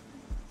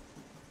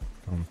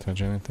 Don't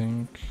touch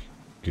anything.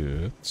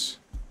 Good.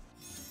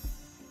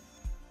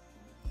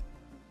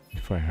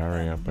 If I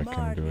hurry up, I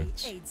can do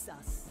it. Aids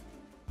us.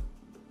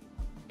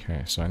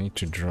 Okay, so I need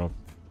to drop...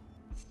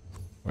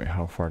 Wait,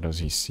 how far does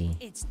he see?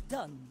 It's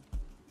done.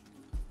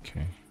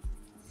 Okay.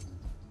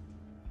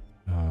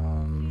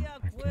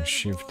 I can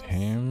shift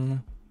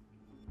him.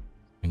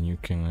 And you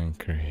can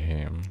anchor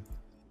him.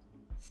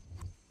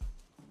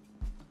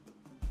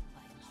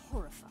 I'm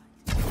horrified.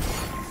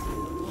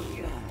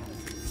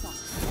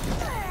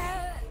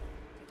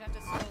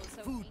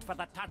 Food for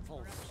the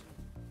turtles.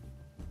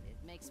 It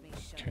makes me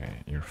shudder. Okay,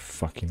 you're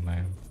fucking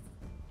lamb.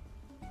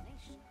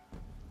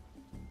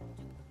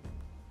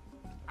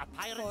 A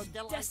pirate For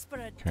still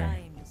desperate Okay.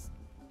 times.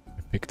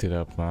 I picked it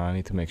up. I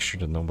need to make sure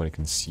that nobody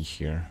can see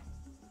here.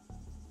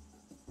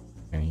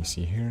 Can he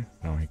see here?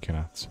 No, he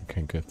cannot.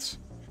 Okay, good.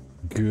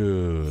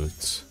 Good.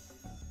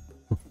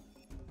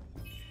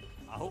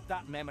 I hope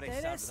that memory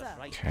serves us Teresa.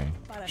 right.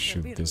 Okay,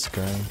 shoot this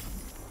guy.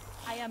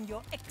 I am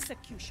your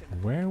executioner.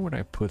 Where would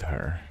I put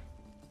her?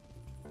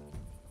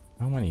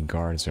 How many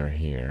guards are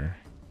here?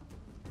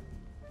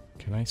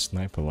 Can I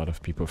snipe a lot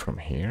of people from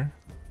here?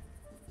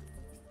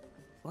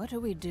 What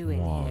are we doing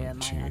here, One,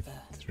 my two,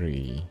 other?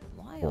 three,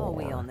 Why are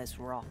we four, on this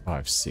rock?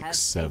 5, 6, Have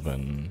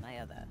 7, faith, my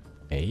other.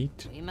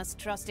 8. We must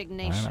trust And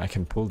Ignatius. I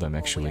can pull them or we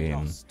actually are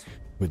in lost.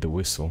 with the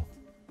whistle.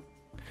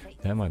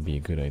 That might be a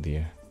good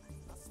idea.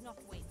 Must not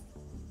wait.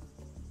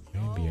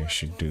 Maybe I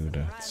should do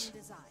that. Grand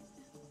design.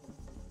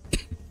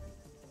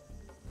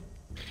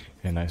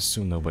 And I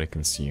assume nobody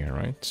can see her,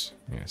 right?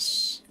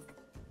 Yes.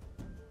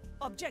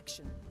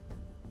 Objection.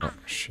 Oh,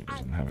 she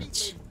doesn't have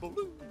it.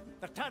 Balloon.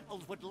 The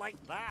turtles would like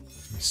that.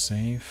 We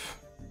save.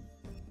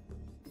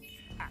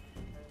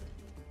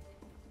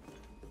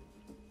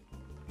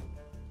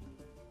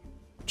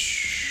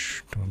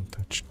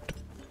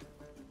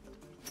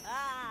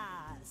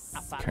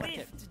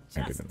 Okay.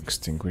 I didn't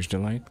extinguish the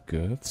light.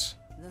 Good.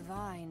 The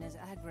vine is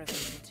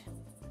aggravated.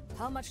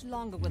 How much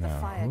longer will Now,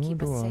 the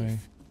Firekeeper who do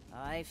safe?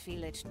 I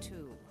feel it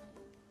too.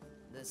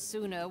 The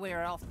sooner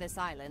we're off this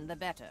island, the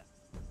better.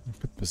 I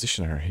could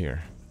position her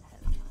here.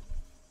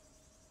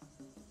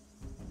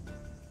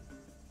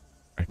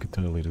 I could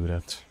totally do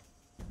that.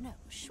 No,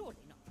 surely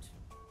not.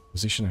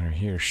 Position her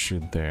here,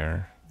 shoot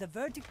there. The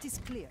verdict is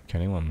clear.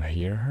 Can anyone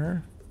hear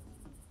her?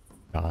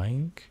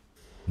 Dying?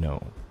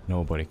 No,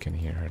 nobody can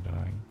hear her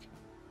dying.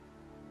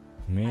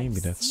 Maybe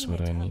I've that's seen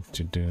what it I need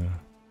to do.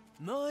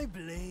 My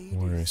blade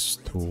Where is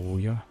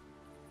Toya?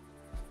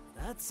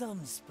 That's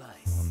some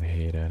spice. Don't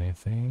hit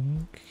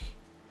anything.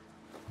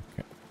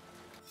 Okay.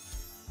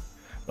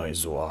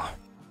 Nice one.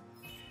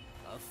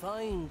 A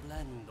fine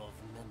blend of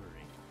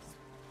memories.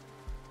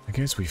 I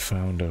guess we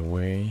found a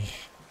way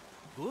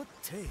Good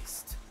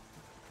taste.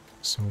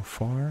 so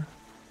far.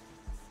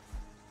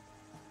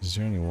 Is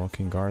there any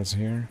walking guards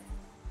here?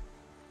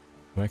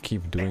 Do I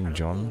keep doing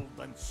John?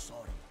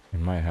 I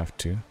might have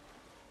to.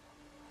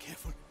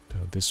 Careful.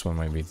 Though this one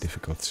might be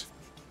difficult.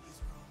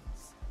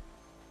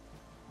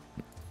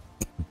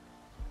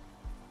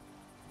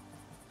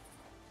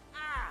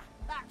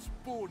 That's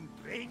bone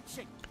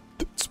branching.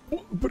 That's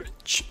one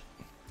bridge.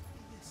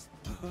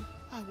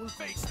 I will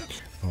face them.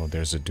 Oh,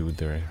 there's a dude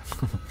there.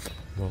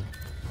 Well,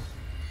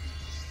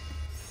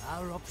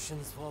 Our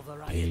options for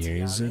variety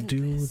here's are a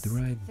endless. dude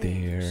right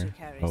Thing there. she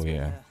carries Oh with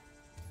yeah. her.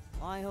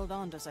 Why hold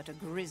on to such a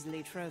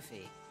grisly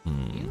trophy?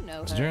 You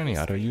know Is her there any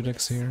other history with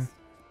Udex here?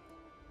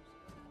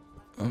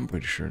 I'm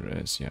pretty sure there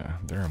is, yeah.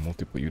 There are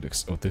multiple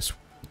Udex. Oh,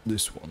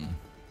 this one.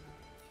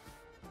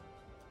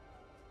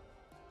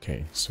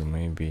 Okay, so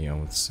maybe I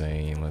would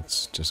say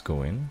let's just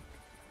go in.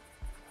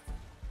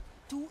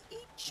 To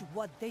each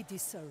what they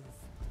deserve.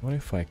 What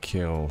if I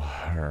kill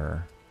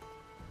her?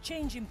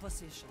 Change in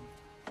position.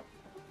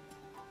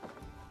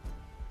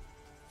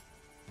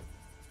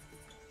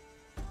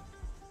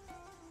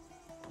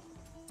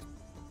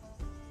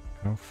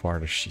 How far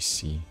does she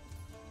see?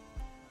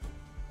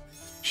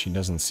 She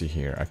doesn't see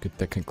here. I could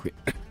technically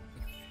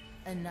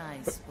A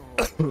nice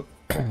ball.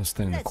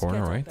 stand in the Let's corner,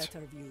 get a right?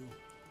 better view.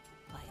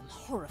 I am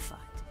horrified.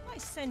 I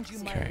send you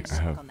my Okay,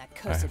 result. on that I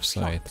cursed have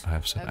sight. plot. I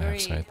have sight. I have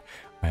Agreed. sight.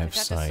 I have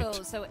Got a sight. soul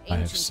so I have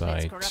ancient for its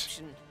sight.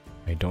 corruption.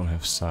 I don't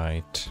have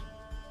sight.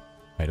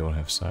 I don't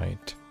have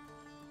sight.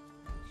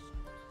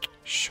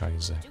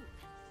 Scheiße.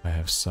 I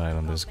have sight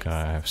on this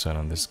guy. I have sight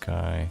on this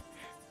guy.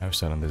 I have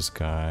sight on this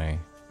guy.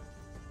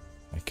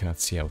 I cannot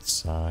see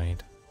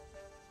outside.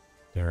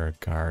 There are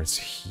guards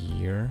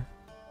here.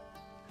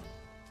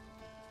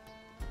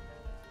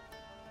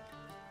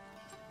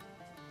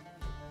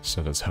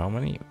 So that's how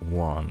many?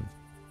 1,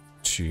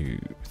 2,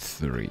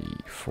 3,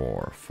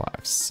 4, 5,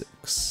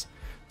 6,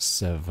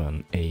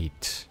 7,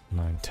 8,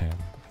 9, 10.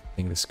 I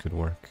think this could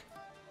work.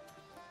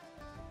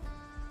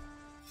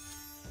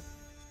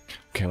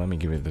 Okay, let me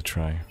give it a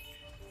try.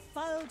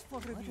 Filed for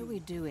What are review. we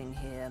doing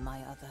here, my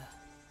other?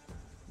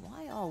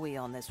 Why are we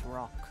on this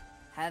rock?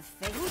 Have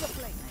faith in the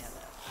flame, my other.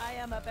 I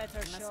am a better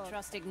Must shot.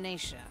 trust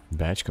Ignatia.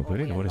 Badge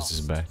completed? we are What is this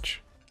lost.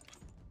 badge?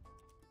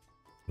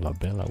 La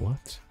Bella,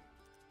 what?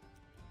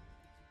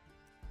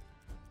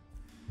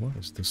 What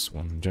is this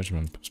one?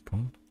 Judgment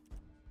postponed?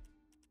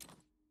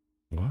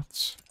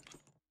 What?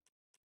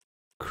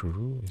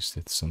 Crew? Is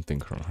it something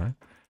from her?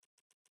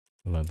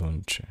 La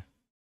Donce.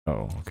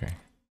 Oh, okay.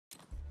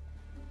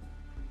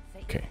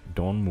 Faith. Okay,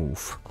 don't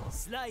move.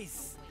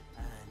 Slice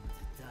and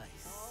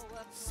dice.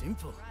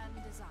 Simple.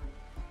 Grand design.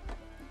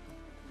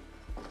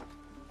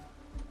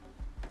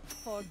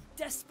 For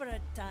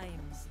desperate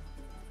times.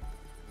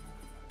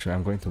 Actually,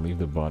 I'm going to leave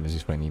the bodies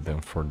if I need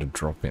them for the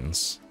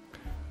drop-ins.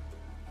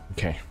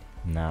 Okay,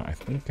 now I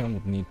think I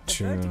would need The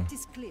to... verdict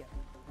is clear.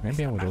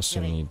 Maybe I would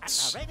also need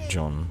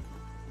John.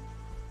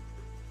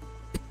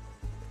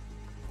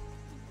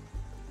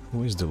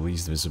 Who is the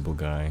least visible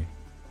guy?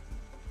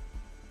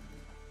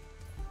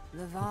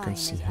 The vine can is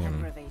see him.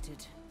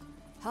 aggravated.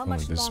 How Oh,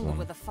 much this longer one.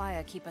 will the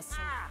Firekeeper safe?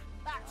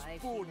 That's I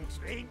feel bone it.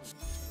 branching.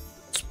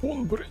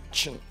 Spawn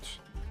Bridgent.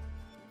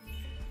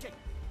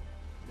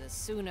 The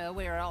sooner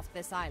we're off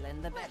this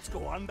island, the Let's better.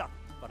 go under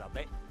for a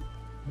bit.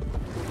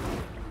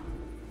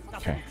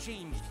 Okay. Nothing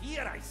changed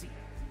here, I see.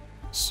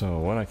 So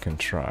what I can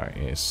try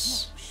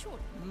is Sure.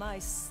 My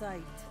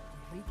sight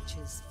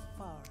reaches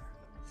far.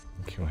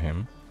 kill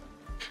him.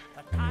 The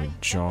And time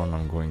with John,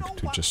 I'm going no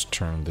to one just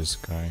turn this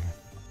guy.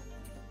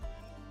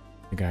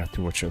 I think I have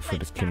to watch out for the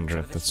Let's capture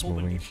kindred this that's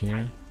moment moving in here.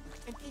 time,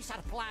 in case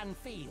our plan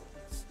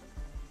fails.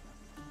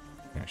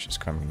 Yeah, she's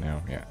coming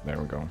now. Yeah, there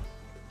we go.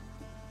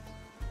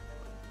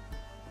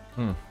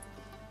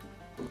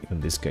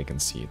 Even this guy can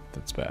see it.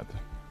 That's bad.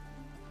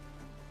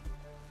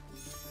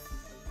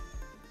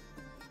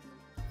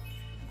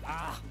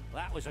 Ah,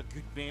 that was a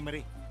good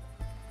memory.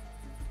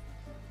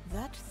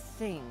 That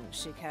thing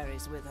she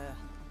carries with her.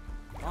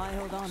 Why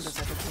hold on to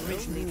such a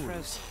grisly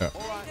trophy?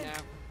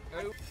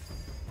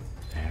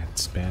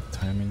 That's bad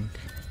timing.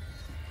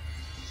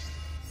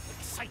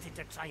 Excited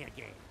to try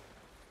again.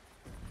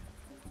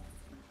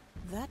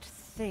 That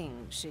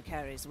thing she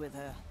carries with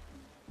her.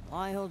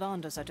 Why hold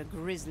on to such a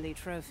grisly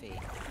trophy?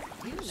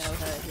 You know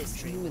her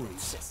history with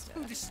its sister.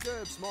 Who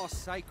disturbs my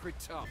sacred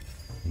tongue?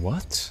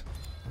 What?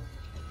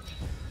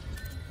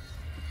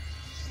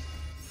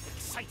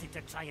 Excited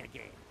to try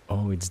again.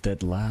 Oh, it's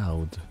that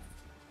loud.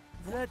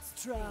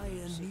 Let's try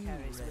a new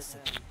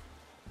recipe.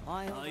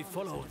 Why hold I on to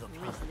follow such a the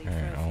grisly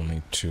Okay, I'll trophy?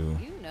 need to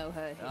You know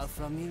her A history.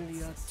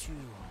 familiar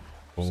tune.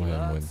 pull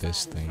him with this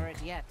Stand thing. for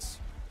it yet.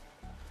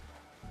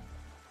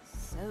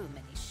 So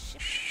many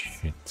ships,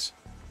 Shit.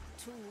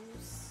 tools,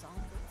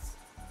 samples.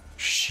 Hard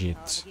to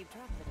Shit. keep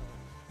track of it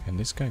all. Can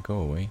this guy go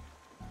away?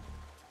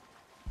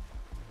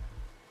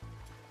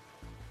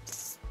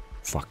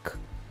 Fuck.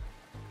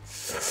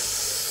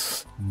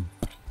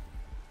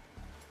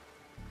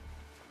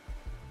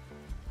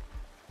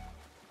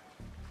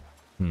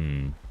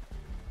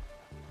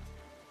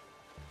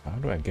 How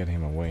do I get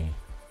him away?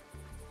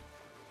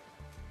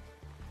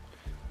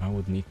 I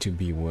would need to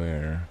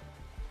beware.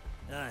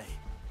 Aye,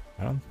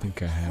 I don't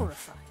think I have.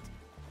 Horrified.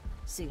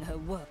 Seeing her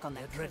work on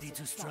that get ready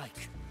to cursed strike.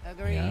 site.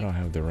 Agreed. Yeah, I don't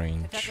have the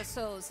range. Attack a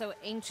soul so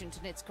ancient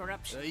in its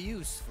corruption. A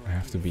useful. I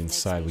have to be Makes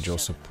inside, me which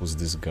also shudder. pulls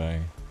this guy.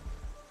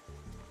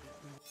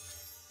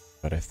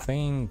 But I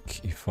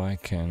think if I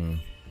can...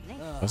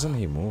 Doesn't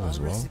he move as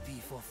A well?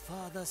 recipe for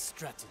further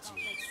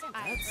strategy.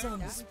 Add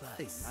some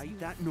spice. Made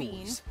that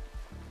noise.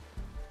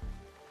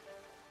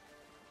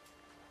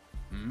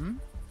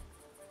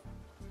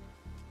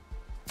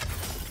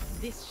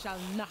 This shall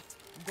not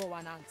go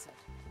unanswered.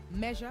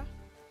 Measure,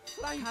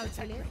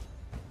 calculate,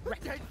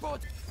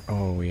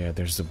 Oh yeah,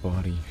 there's the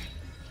body.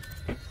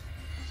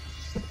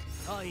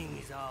 Time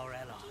is our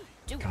ally.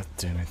 Do God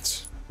damn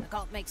it. I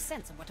can't make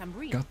sense of what I'm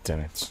reading. God damn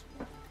it.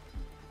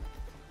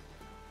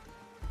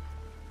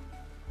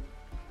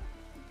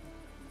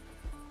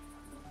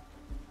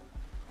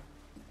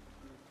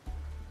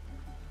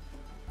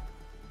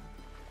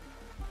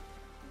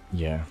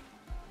 Yeah,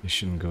 he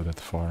shouldn't go that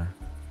far.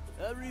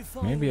 A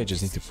refined Maybe I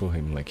just need to decision. pull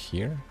him like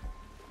here.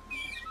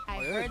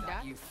 I heard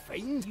that. You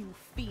fiend. You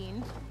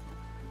fiend.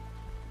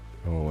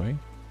 Go away.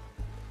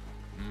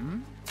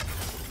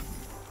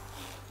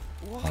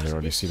 Oh, they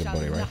already see the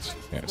body, right?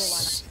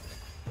 Yes.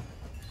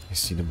 You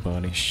see the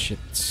body, shit.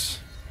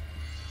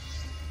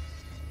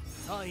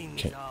 Time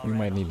Okay, is our we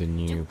might ally. need a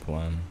new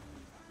plan.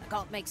 I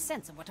can't make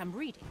sense of what I'm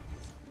reading.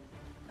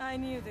 I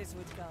knew this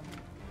would come.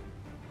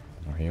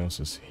 Oh, he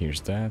also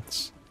hears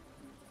that.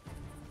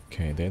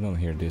 Okay, they don't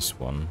hear this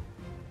one.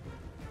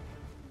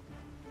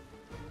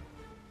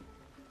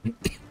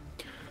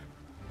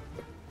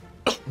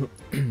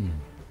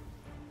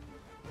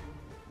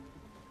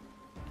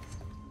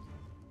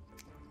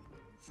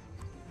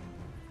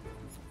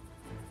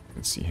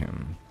 Let's see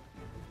him.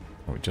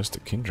 Oh, just a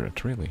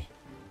kindred, really.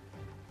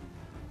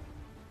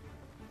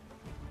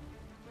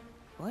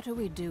 What are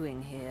we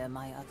doing here,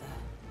 my other?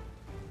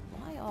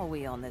 Why are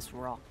we on this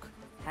rock?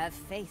 Have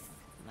faith,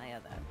 my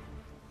other.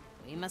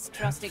 We must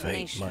trust Fate,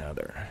 Ignition, my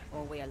other.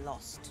 or we are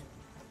lost.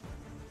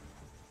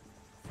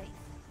 Faith.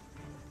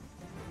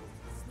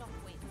 It's not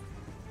waiting.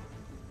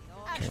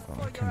 Okay, well,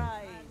 I For your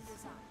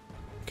eyes.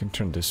 can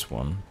turn this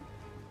one.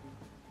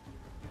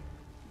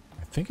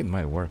 I think it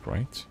might work,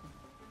 right?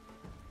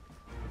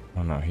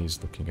 Oh no, he's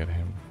looking at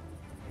him.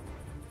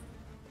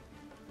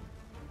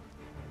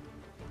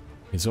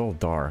 It's all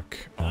dark.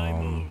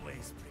 I'm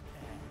always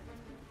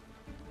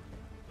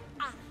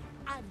prepared.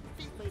 I'm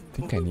feeling I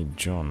think I need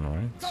John,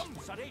 right? Come,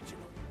 Sir Reginald.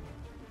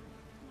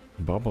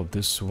 Bubble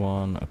this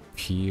one up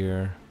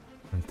here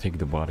and take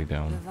the body The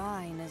down.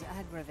 vine is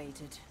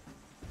aggravated.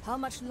 How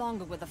much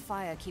longer will the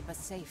fire keep us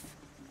safe?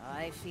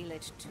 I feel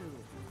it too.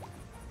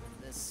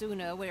 The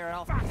sooner we're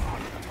off, the better.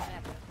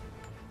 Have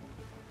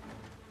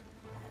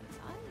I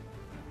forgotten?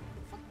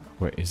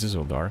 Wait, is this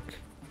all dark?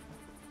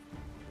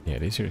 Yeah,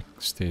 this here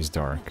stays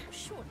dark.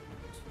 Surely not.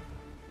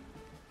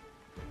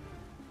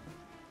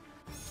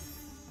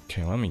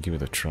 Okay, let me give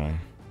it a try.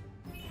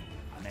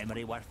 A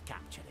memory worth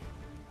capturing.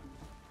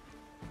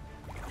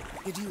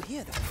 Did you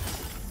hear that?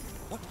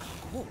 What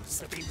was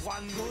To be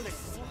one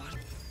less.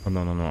 Oh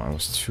no, no, no, I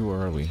was too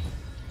early.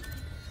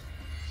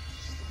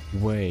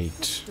 Wait.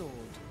 Stored.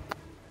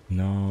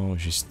 No,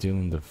 she's still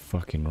in the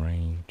fucking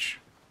range.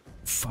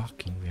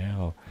 Fucking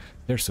hell.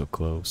 They're so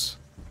close.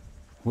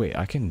 Wait,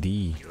 I can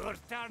D. Your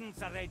turn,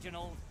 Sir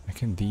Reginald. I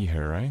can D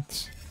her,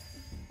 right?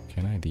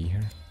 Can I D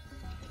her?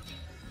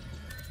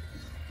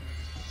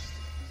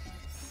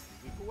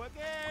 We go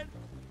again.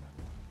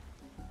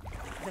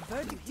 The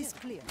verdict is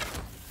clear.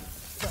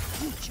 The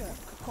future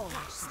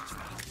calls.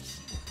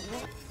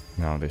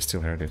 No, they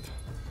still heard it.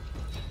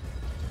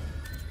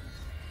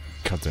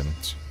 God damn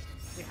it.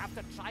 We have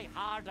to try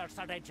harder,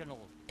 Sir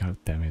Reginald. God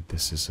damn it,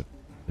 this is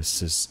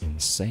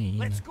insane.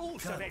 Let's go,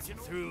 Sir cut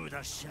Reginald. through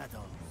the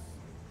shadows?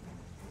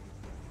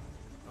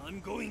 I'm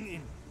going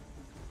in.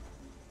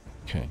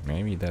 Okay,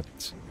 maybe that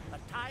The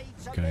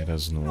tides are guy in.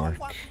 doesn't No work.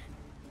 one-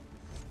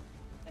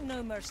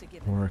 No mercy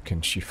given. Where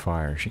can she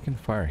fire? She can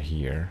fire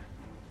here.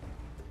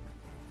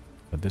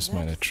 But this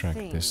might That attract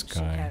thing this she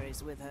guy.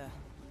 carries with her.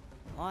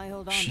 Why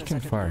hold on She to can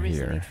such a fire grisly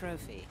here.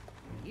 trophy?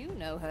 You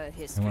know her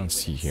history wanna with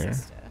see its here.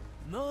 sister.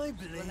 My We'll have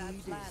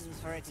blade plans is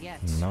for it yet.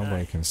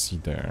 Nobody can see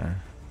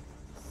there.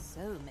 So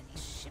many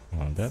ships.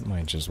 Well, that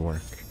might just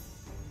work.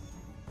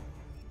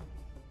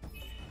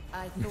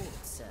 I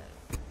thought so.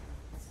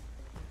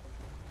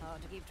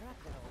 Hard to keep track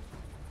of it all.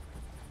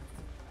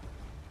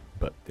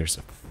 But there's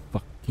a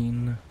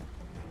fucking...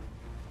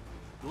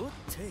 good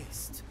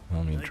taste.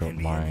 Let me I drop can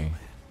be my anywhere.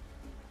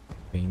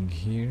 thing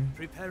here.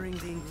 Preparing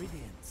the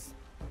ingredients.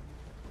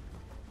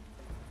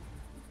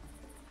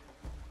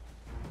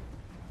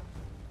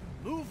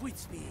 Move with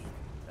speed.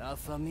 A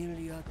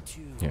familiar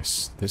tune.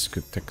 Yes, this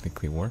could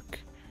technically work.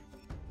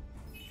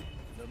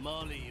 The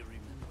Mali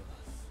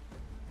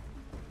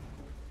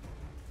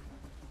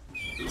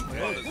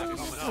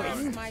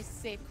Where's my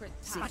sacred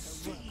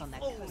task? Work on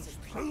that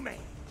cursed Plumey!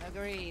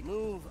 Agreed.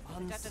 move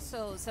on. Got a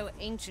soul so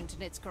ancient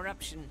in its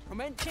corruption.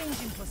 Comment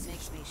changing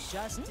position.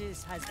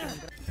 Justice has been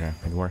Yeah,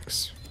 it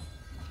works.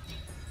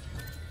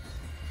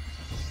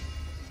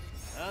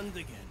 And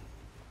again.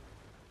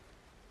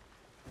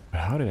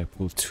 But how did I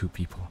pull two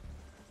people?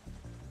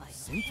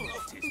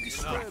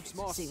 Disturbs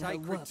my Seeing her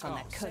work on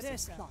that cursed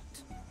Teresa.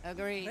 plot.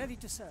 Agreed. ready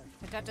to serve.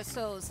 Got a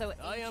soul so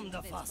I am ancient the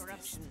in its fastest.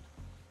 corruption.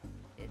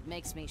 It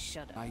makes me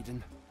shudder.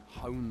 Maiden,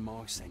 hone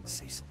my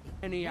senses.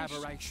 Any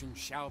aberration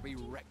shall be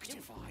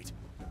rectified.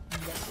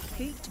 Let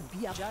fate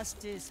be a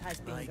justice has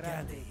been My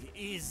granted. galley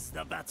is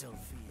the battlefield.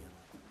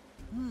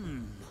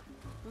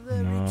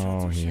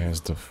 No, he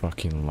has the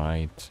fucking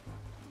light.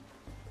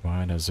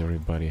 Why does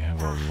everybody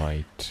have a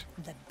light?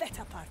 The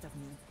better part of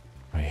me.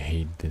 I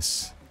hate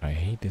this. I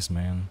hate this,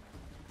 man.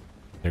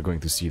 They're going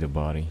to see the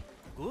body.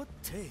 Good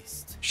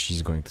taste.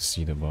 She's going to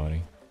see the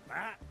body.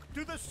 Back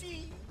to the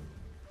sea!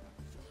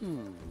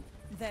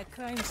 Their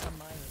crimes are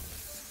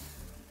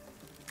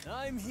mine.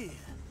 I'm here.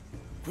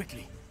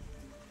 Quickly.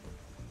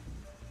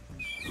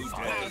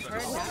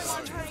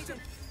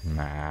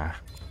 Nah.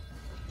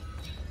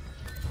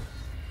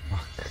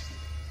 Fuck.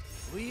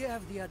 We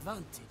have the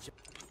advantage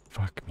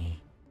Fuck me.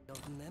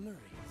 of memories.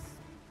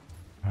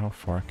 How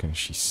far can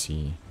she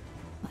see?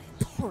 I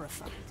am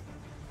horrified.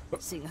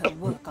 Seeing her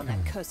work on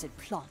that cursed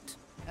plot.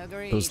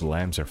 Agreed. Those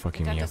lambs are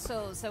fucking Got me a up.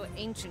 soul so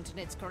ancient in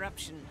its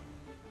corruption.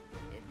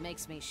 It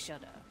makes me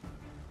shudder.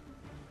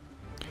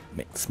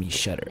 Makes me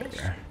shudder. What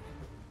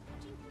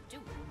do you do?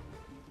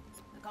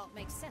 I can't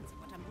make sense of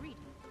what I'm reading.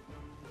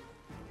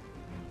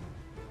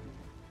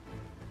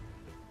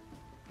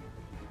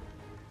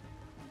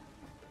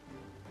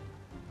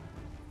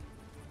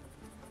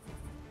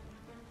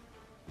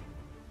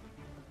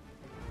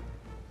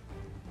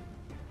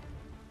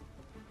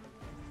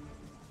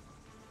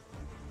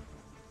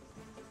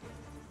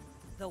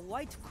 The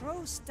white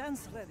crow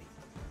stands ready.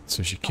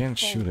 So she can't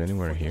shoot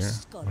anywhere here,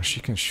 or she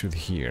can shoot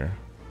here.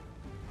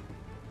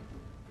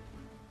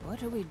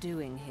 What are we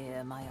doing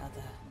here, my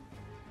other?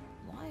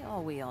 Why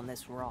are we on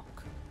this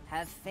rock?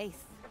 Have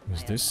faith,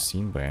 Was my this other.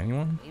 seen by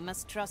anyone? We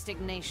must trust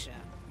Ignatia,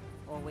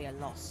 or we are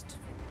lost.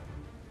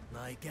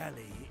 My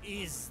galley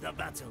is the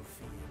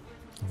battlefield.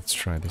 Let's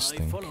try this I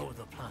thing. follow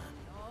the plan.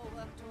 All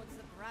work towards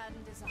the grand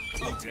design.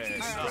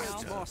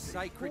 That's my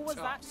sacred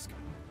task.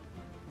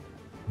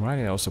 Why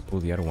did I also pull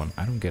the other one?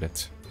 I don't get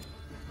it.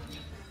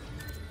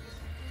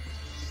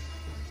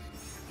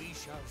 We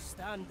shall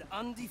stand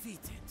undefeated.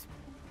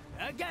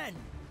 Again!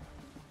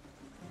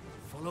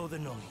 Follow the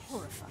noise.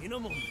 In a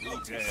moment.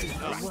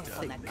 Work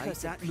on that Make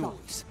cursed that plot.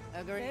 noise.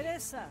 Agreed.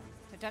 Teresa,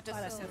 Tata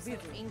Para soul so servirle.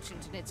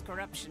 ancient in its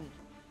corruption.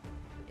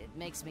 It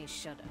makes me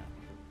shudder.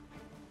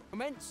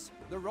 Commence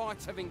the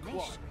right of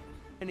inquiry.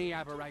 Any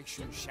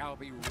aberration shall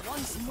be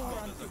once more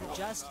unto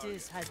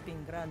justice has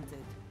been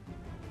granted.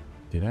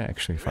 Did I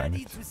actually find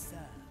Ready it? to serve.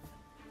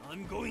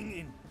 I'm going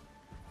in.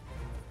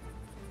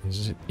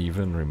 Is it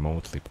even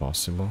remotely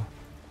possible?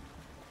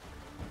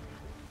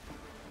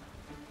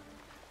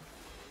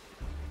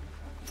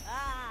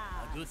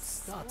 A good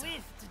start.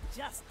 Swift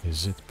justice.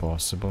 Is it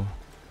possible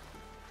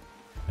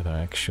that I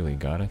actually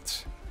got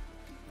it?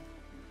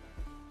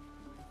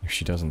 If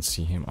she doesn't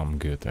see him, I'm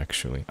good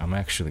actually. I'm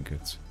actually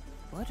good.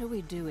 What are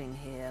we doing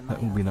here, my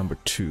That will be other? number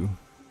 2.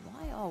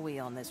 Why are we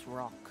on this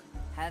rock?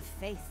 Have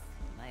faith,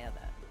 my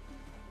other.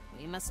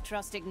 We must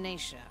trust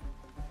Ignatia,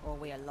 or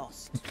we are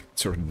lost.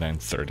 It's already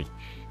 9:30.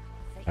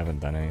 Haven't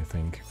done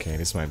anything. Okay,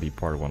 this might be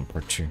part 1,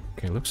 part 2.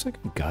 Okay, looks like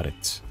I got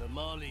it. The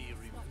Mali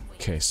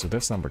Okay, so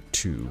that's number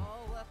 2.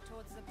 All work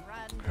towards the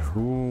grand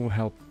Who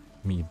helped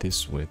me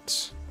this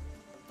with?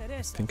 I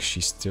Teresa, think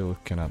she still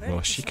cannot.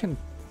 Well, she can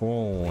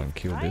pull and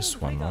kill this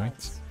kind one, right?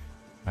 regards.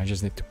 I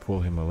just need to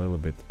pull him a little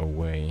bit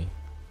away.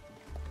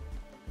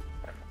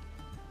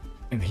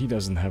 And he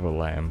doesn't have a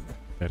lamp.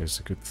 That is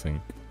a good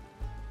thing.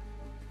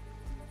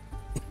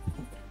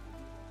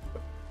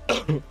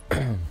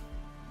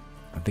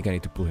 I think I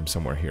need to pull him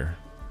somewhere here.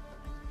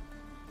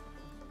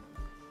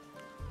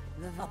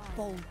 A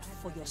bolt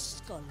for your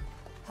skull.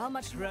 How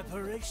much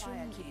Preparation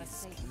Firekeeper is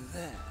say?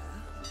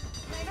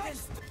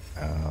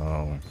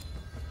 Oh.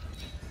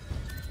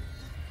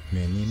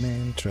 Many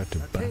men try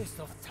to A taste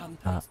of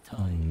Tampa's time.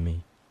 on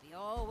me. We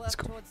all Let's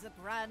work go. towards the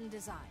grand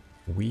design.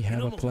 We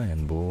have a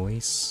plan,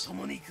 boys.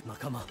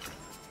 Nakama.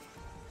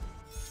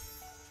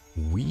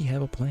 We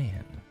have a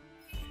plan.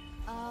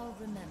 I'll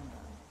remember.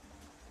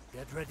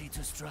 Get ready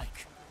to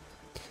strike.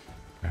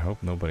 I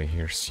hope nobody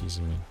here sees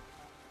me.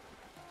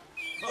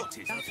 What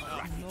is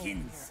it?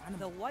 Begins.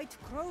 The White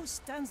Crow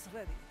stands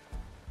ready.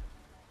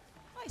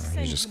 I He's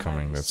send just you my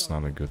coming, that's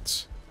result. not a good...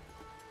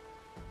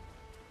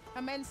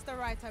 Commence the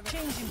right of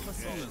Changing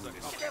position.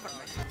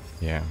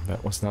 Yeah,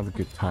 that was not a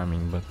good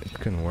timing, but it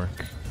can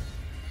work.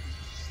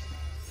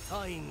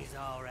 Tying is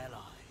our ally.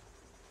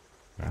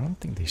 I don't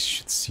think they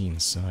should see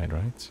inside,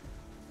 right?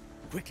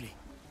 Quickly.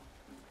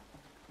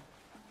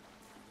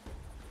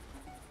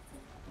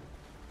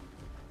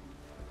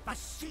 The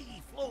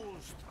sea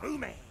flows through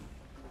me.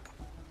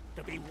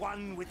 To be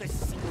one with the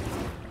sea.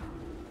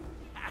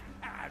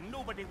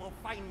 Nobody will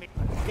find me.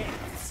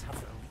 Deaths have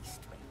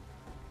released me.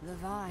 The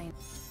vine.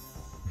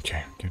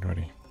 Okay, get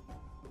ready.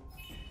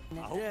 I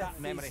hope that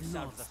memory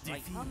serves us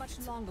right. How much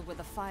longer will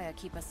the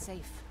Firekeeper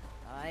safe?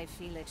 I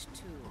feel it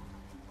too.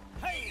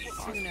 Hey! The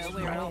sooner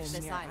we're off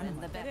this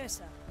island, the better.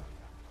 Teresa,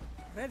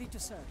 ready to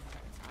serve.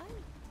 I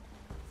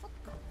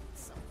forgot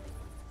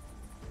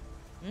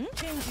something.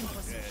 Changing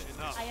position.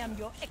 I am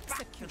your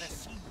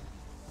executioner.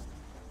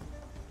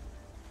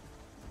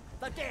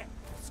 The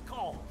death's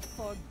call.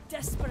 For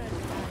desperate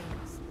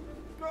times.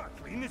 Gotta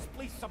clean this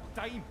place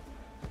sometime.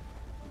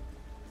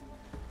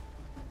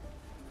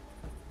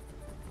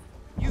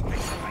 You make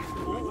a nice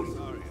boat.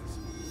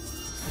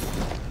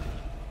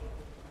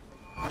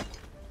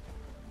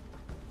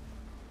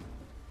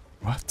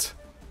 What?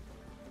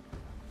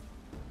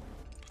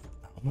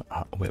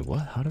 Wait, what?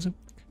 How does it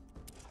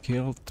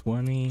kill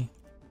 20?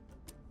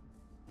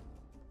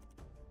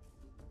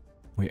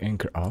 We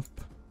anchor up.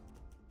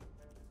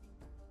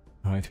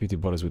 High 50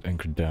 bodies with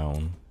anchor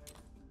down.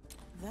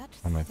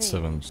 I'm at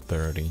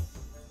 730.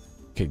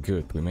 Okay,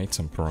 good. We made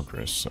some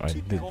progress. So I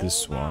did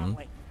this one,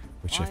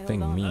 which I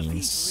think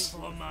means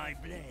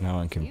now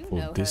I can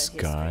pull this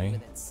guy.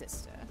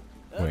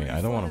 Wait,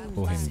 I don't want to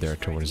pull him there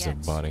towards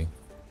that body.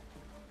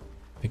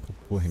 I think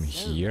we'll pull him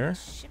here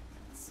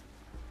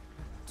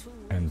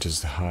and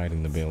just hide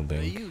in the A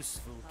building.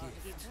 useful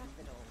gift.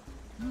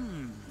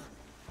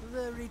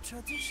 Very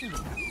traditional.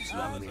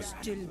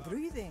 Still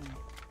breathing.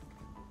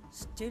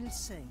 Still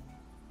sane.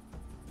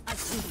 I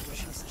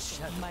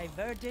think my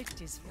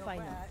verdict is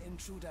final.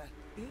 Intruder.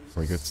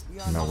 We're good.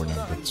 No, we're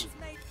not good.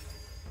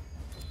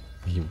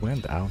 He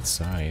went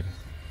outside.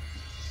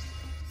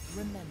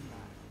 Remember,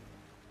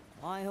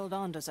 why hold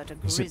on to such a Is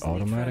grisly it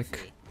automatic?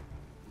 trophy?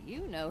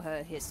 You know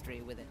her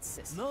history with its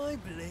sister. My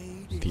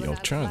blade. The We'll have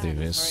alternative plans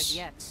for it is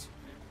yet.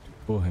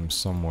 pull him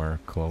somewhere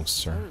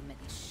closer, So many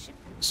shipments,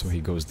 so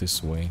he goes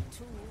this way.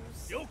 tools.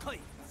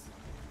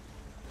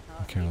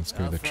 Okay, let's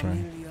give it a try.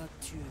 Familiar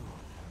tune.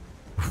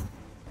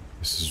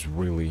 This is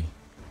really,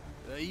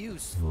 A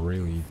useful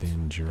really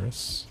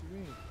dangerous.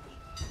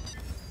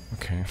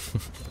 Okay.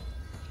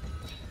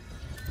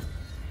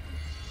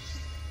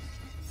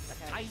 The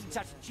tides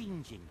are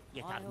changing,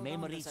 yet Why our hold on to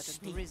memories such a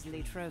stay.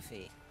 grisly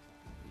trophy?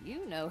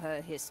 You know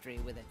her history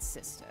with its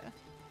sister.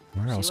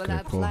 Where else She will could I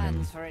have pull him?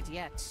 plans for it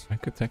yet. I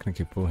could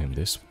technically pull him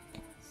this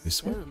way.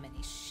 So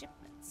many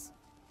shipments.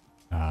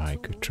 I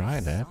could try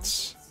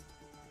that.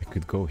 I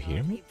could go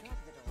here, maybe?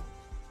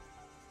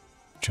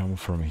 Jump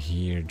from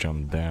here,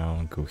 jump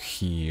down, go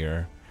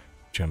here,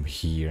 jump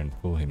here and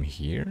pull him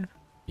here?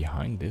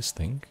 Behind this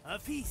thing? A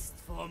feast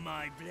for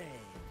my blade.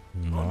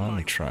 No, I'm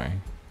gonna try.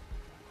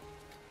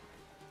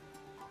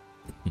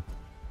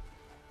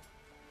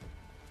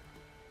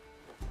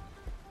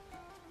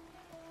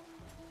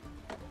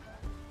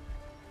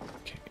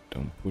 Okay,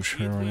 don't push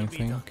her or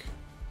anything.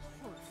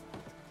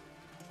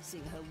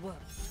 Seeing her work.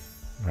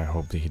 I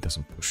hope that he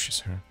doesn't push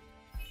her.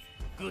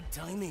 Good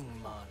timing,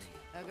 Marty.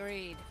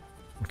 Agreed.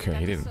 Okay, he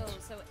That didn't. soul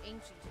so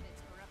ancient in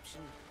its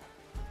corruption.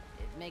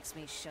 It makes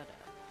me shudder.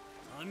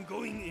 I'm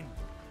going in.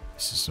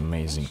 This is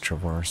amazing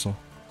traversal.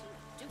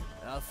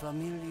 A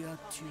familiar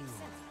tune.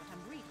 What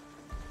I'm reading.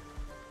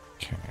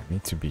 Okay, I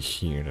need to be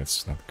here,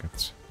 that's not good.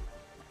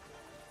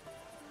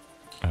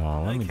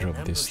 Let me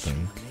drop this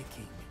thing.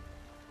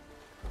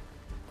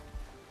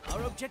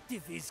 Our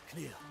objective is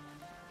clear.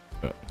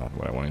 Not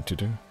what I wanted to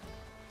do.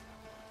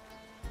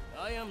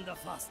 I am the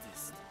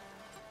fastest.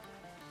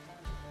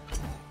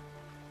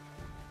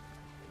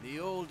 The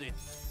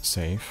oldest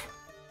Safe.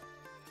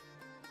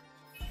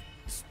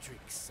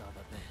 tricks are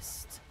the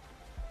best.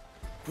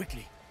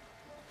 Quickly.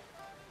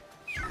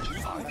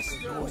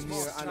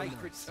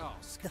 Sacred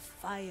task. The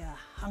fire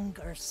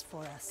hungers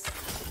for us.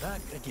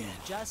 Back again.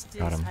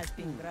 Justice Got him. has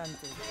been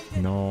granted.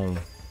 No.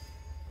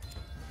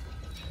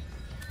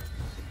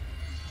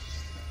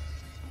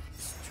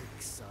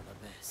 Tricks are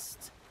the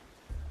best.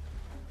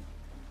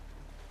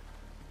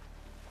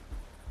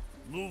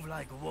 Move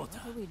like water.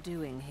 What are we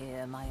doing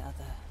here, my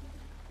other?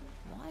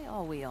 Why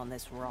are we on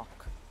this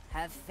rock?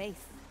 Have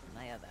faith,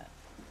 my other.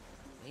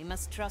 We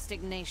must trust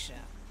Ignatia,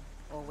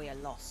 or we are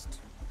lost.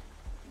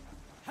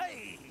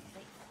 Hey!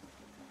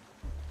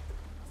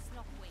 Must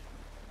not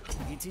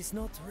wait. It is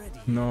not ready.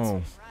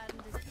 No. Brand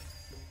is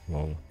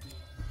Whoa.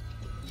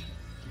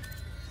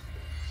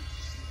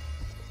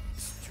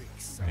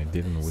 Tricks I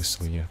didn't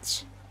whistle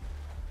yet.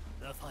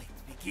 The fight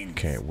begins.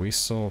 Okay,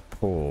 whistle,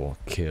 pull,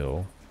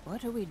 kill.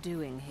 What are we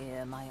doing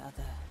here, my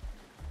other?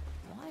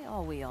 Why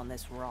are we on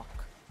this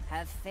rock?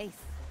 Have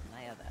faith,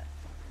 my other.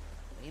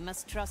 We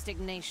must trust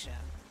Ignatia,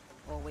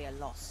 or we are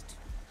lost.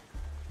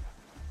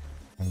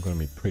 I'm gonna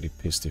be pretty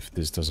pissed if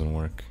this doesn't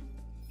work.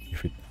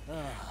 If it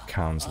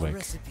counts like...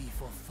 Recipe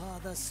for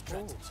further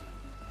strategy.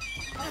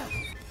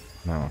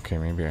 No, okay,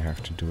 maybe I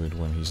have to do it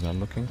when he's not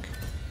looking.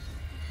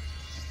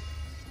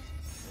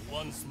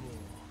 Once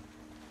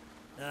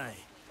more. Aye.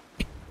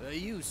 A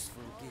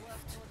useful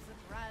gift.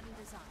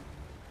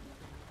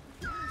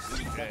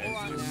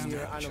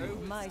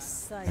 My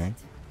sight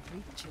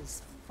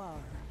reaches far.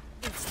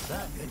 It's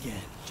back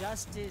again.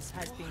 Justice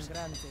has been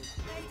granted.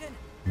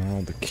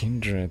 No, the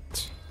kindred.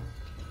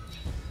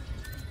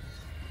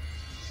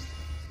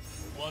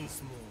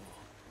 Once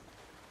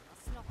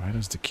more. Why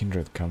does the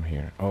kindred come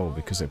here? Oh,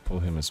 because I pull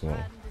him as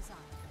well.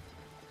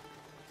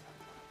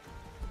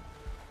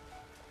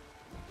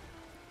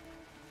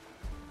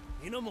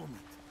 In a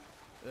moment.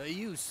 A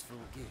useful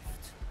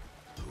gift.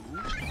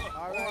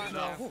 Alright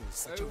now.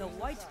 The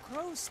White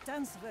Crow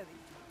stands ready.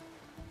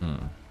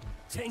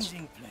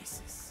 Changing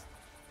places.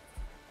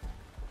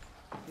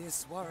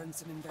 This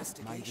warrants an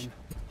investigation.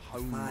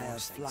 Fire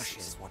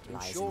flushes what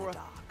lies in the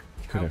dark.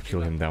 Could have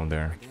killed him down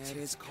there. There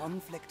is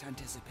conflict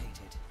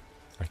anticipated.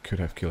 I could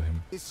have killed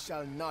him. This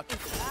shall not.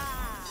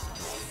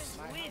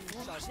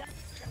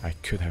 I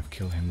could have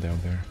killed him down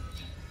there.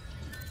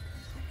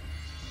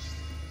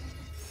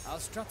 Our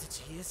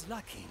strategy is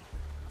lacking.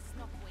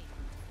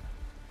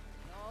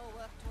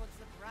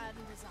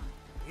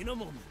 In a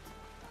moment.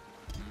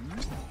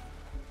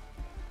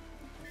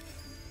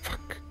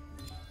 Fuck.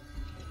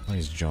 Where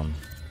is John?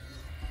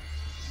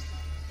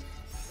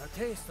 A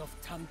taste of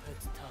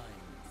tempered time.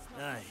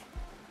 Aye.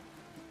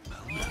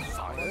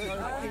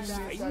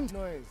 That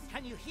noise.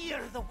 Can you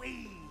hear the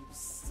waves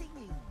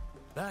singing?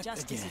 Back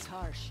Justice again. is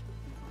harsh.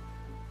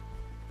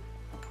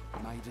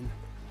 Maiden,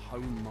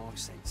 hone my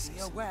senses. Be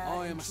aware,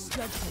 I am a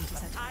judgment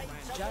is at hand.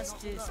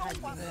 Justice has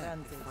been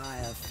granted.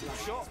 Fire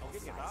flushes.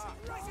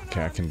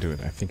 Okay, I can do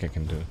it. I think I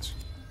can do it.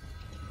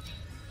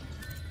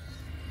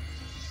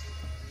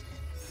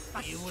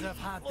 You would have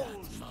had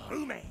that.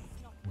 Through me.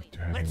 To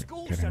have him,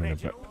 get him in a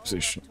better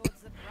position.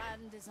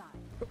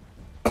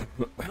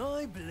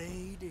 My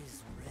blade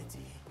is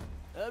ready.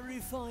 A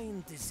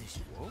refined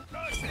decision.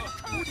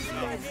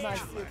 My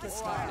future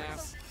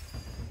stars.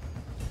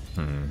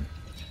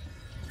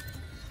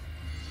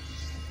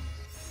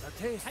 A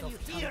taste Can you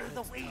of hear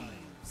the tempered waves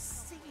time.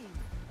 singing?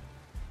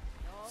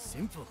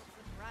 Simple.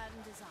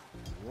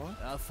 What?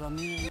 A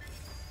familiar.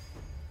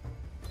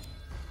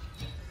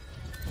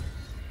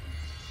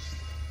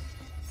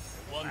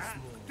 Once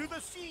more. To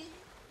the sea.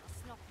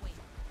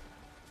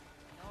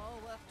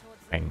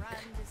 Bank.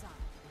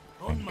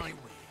 On my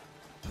way.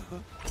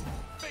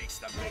 Face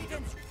the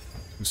maiden.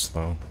 Too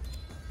slow.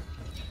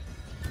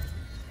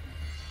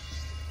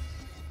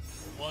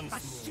 The Once more.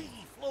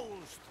 sea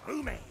flows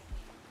through me.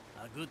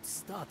 A good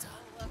starter.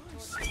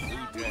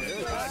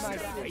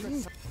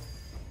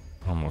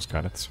 Almost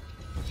got it.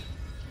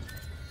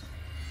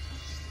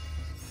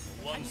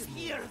 Can Once you more.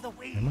 hear the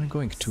waves? Am I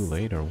going too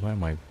late or why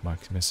am I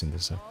messing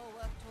this up?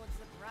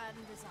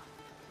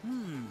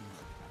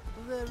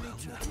 Very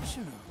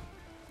traditional.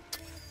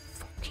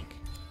 Fucking.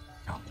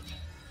 No.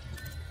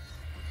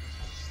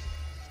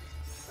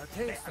 A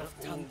taste of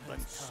tempered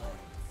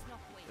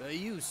time. A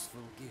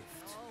useful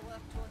gift.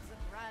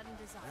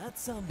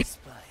 That's some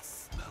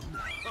spice.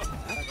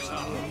 I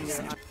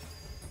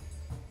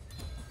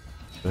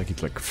like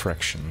it like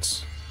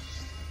fractions.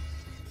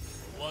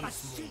 The Once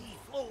sea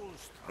more.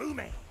 flows through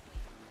me.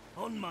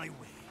 On my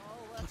way.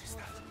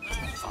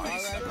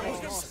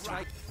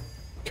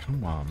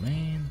 Come on,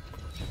 man.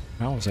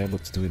 How was I able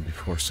to do it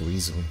before so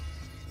easily?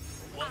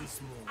 Once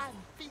more. I'm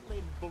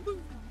feeling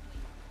blue.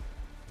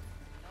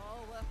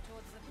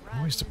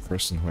 Who is the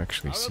person who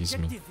actually Our sees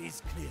me? objective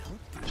is clear.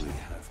 What do we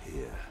have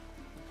here?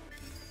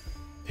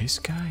 This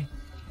guy?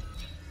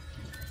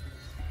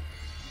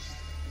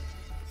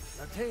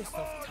 A taste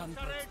of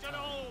tempered time.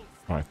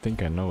 Oh, I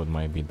think I know what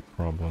might be the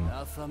problem.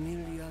 A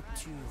familiar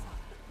tune.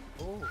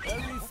 Oh, a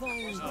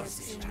refined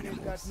decision.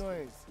 That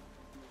noise.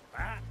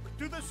 Back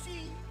to the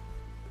sea.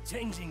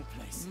 Changing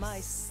places. My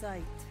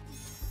sight.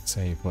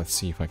 Save, let's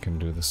see if I can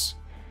do this.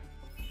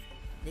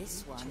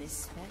 This one is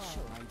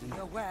special.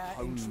 Beware,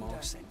 hone my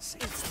intruder. senses.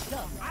 It's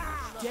done.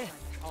 Death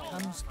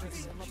comes to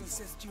thee. Not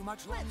assist you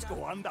much longer.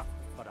 Go under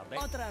for a bit.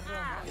 Otra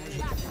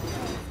ronda.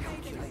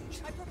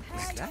 Calculate.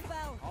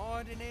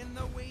 Hiding in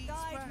the weeds,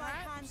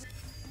 perhaps?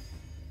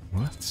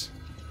 What?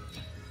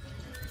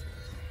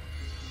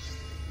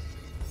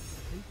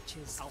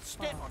 Reaches I'll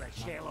step on a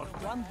shell or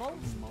one bolt,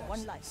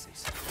 one life.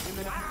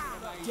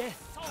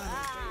 Death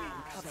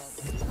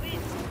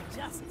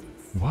justice.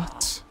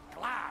 What?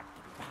 glad.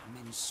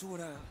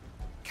 Mensura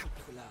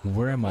calcula.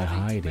 Where am I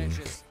hiding?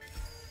 Measures.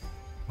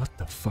 What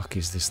the fuck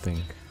is this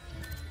thing?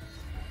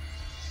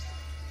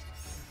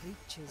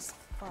 Reaches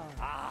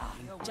far.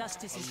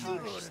 Justice is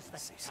harsh.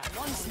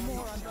 Once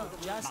more under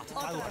justice.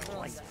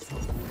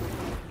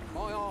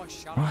 My eyes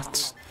shut.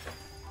 What?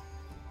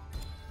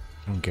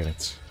 I don't get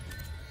it.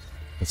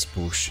 That's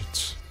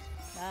bullshit.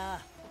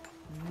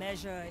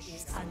 Measure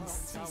is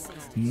unceasing.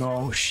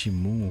 No, she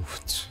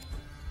moved.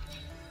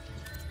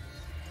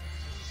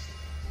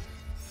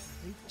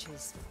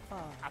 Reaches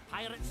far. A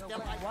pirate still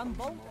alive. One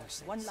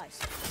bolt, one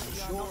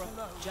life. Sure,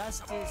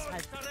 justice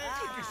has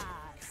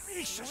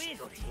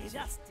swift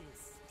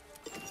justice.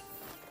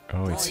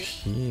 Oh, it's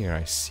here,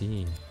 I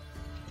see.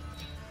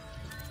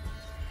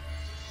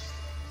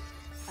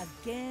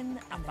 Again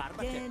and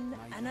again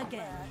and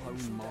again.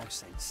 Hone my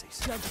senses.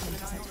 Judgment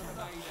is at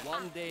hand.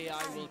 One day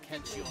I will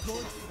catch you.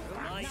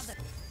 Nice.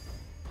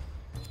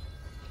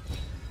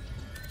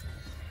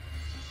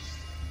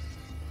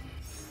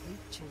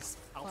 Reaches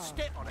I'll far.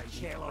 step on a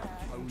shell or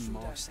Hone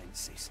my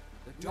senses.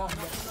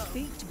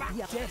 Feet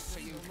beyond.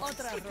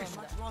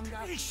 Otra ronda.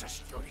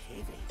 Jesus, you're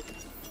heavy.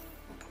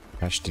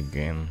 Catched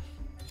again.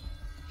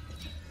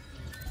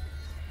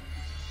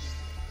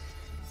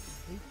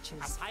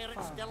 Reaches A pirate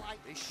far. still alive.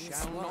 This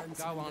shall not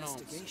go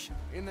unanswered.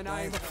 In the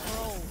name of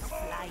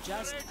Fly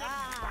just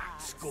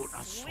It's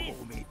gonna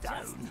slow me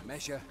down.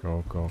 measure.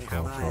 Go, go,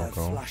 go, go,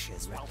 go.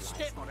 Flashes I'll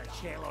step on a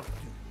shell or two.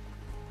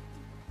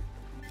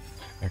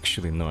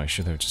 Actually, no, I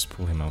should have just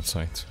pulled him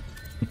outside.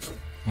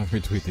 I'll do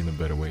it in a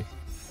better way.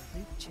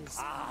 reaches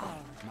far.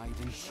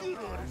 Maiden,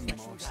 hone my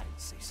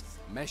senses.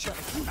 Measure.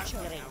 It's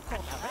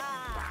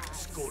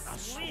gonna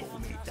slow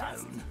me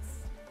down.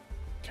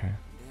 Okay.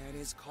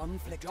 There is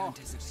conflict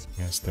anticipated.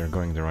 Yes, they're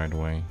going the right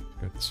way.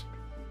 Good.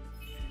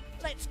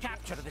 Let's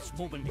capture this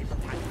moment in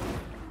time.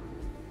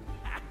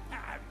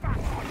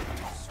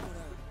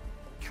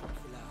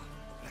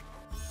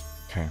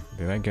 Okay,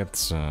 did I get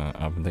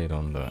update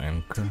on the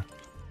anchor?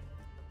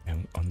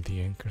 And on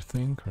the anchor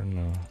thing or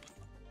no?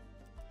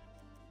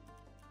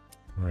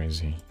 Where is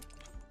he?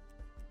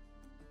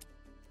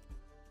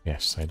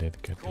 Yes, I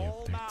did get the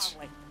update.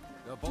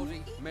 The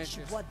body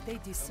measures. What they The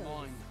deserve.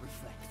 mind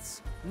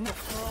reflects. No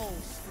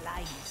crows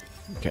flying.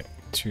 Okay,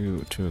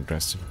 too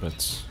aggressive,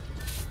 but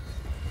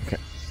okay.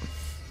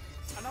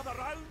 Another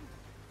round?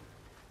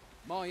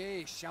 My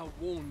ears shall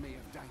warn me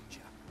of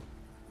danger.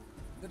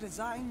 The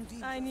design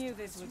I knew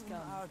this would come.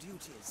 our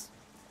duties.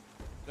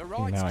 The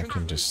rights Now I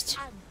can just.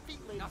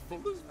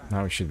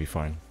 Now it should be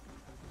fine.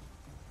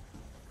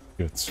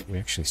 Good. We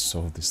actually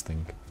solved this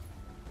thing.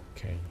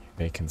 Okay,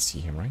 they can see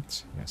him,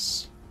 right?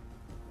 Yes.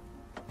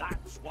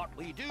 That's what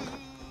we do.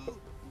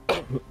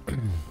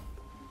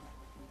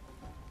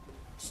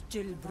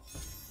 Still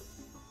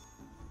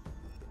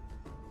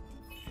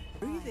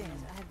breathing.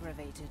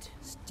 Aggravated.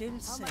 Still How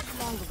safe. much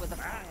longer with the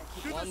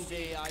Firekeeper? One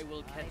day I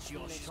will catch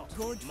your shot.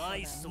 Good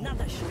My for soul.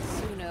 another shot.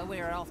 Sooner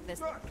we're off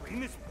this. In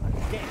this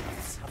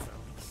depths have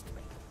released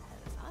me.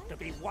 To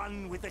be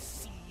one with the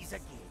seas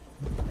again.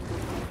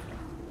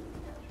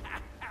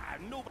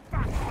 No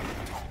back on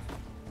top.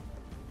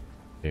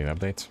 Did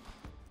update?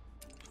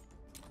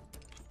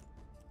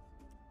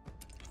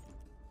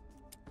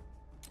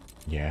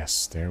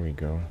 Yes, there we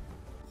go.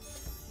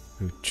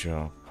 Good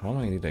job. How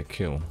many did I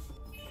kill?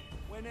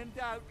 When in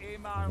doubt,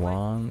 aim our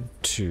 1,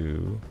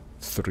 2,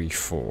 3,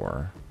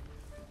 4.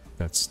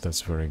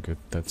 That's very good.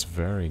 That's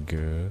very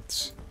good.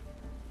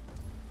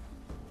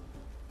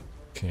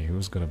 Okay,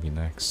 who's gonna be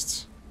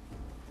next?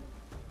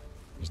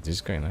 Is this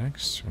guy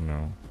next or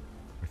no?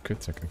 I could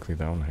technically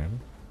down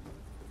him.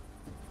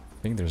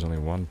 I think there's only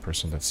one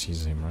person that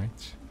sees him,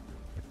 right?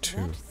 Or two.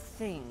 That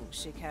thing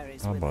she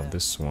carries How with about her.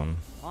 this one?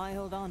 Why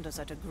hold on to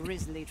such a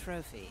grisly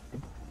trophy?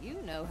 You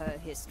know her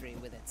history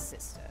with its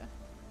sister.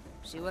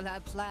 She will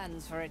have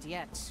plans for it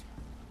yet.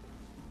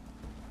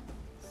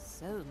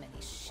 So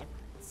many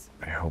shipments.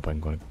 I hope I'm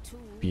gonna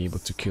be able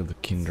to kill the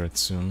kindred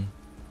soon.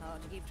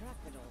 Hard to keep track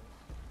of it all.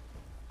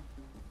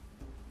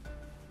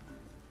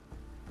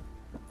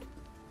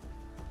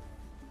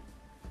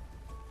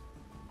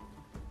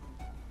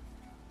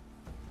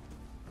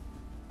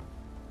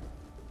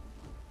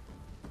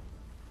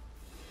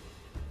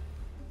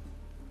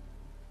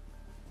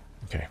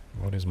 Okay,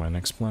 what is my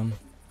next plan?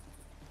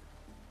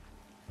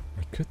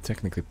 I could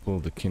technically pull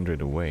the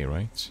kindred away,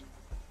 right?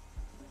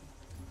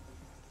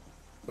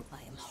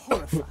 I am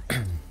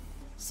horrified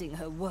seeing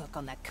her work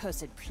on that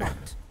cursed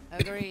plot.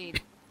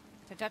 Agreed.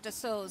 To touch a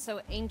soul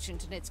so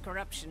ancient in its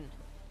corruption,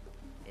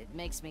 it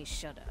makes me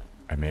shudder.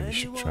 I maybe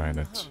should try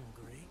that.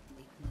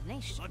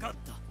 Nation. What do?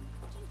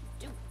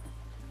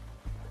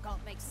 I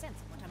can't make sense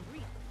of what I'm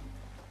reading.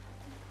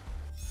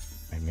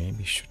 I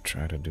maybe should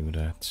try to do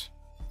that.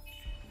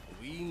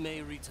 We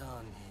may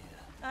return here.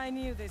 I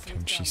knew this Can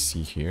would she come.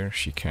 see here?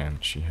 She can.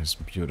 She has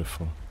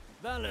beautiful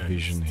Balanced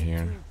vision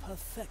here. to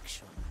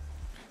perfection.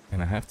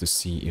 And I have to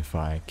see if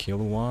I kill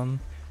one,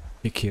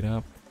 pick it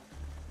up,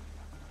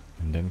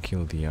 and then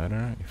kill the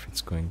other, if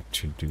it's going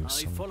to do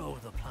I follow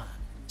the plan.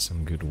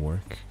 some good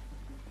work.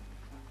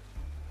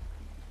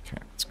 Okay,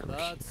 let's go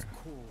That's here.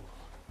 cool.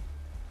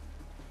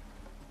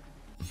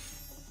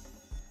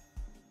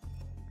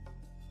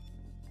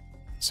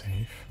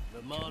 Save.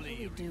 The What are Mali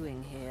we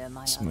doing here,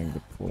 my Let's other? make the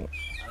Cool.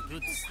 A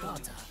good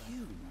starter.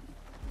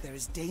 There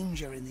is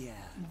danger in the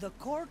air. The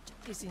court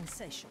is in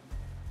session.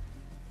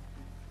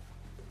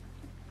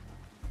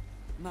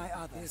 My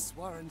other. This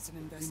warrants an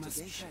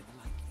investigation.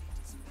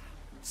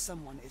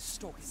 Someone is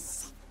stalking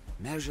us.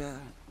 Measure,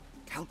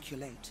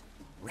 calculate,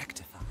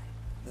 rectify.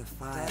 The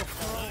fire.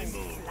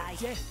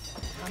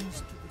 Death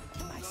comes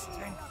to my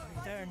strength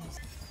returns.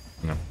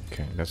 No,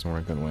 okay, doesn't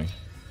work that way.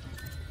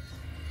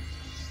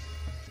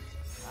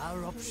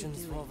 Our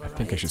options for I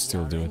think I should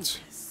still do it.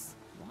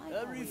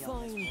 a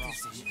refined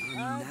decision.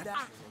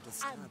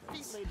 I'm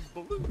feeling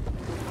blue.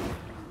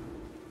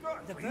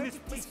 The Bring this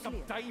verdict place is some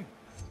clear. time.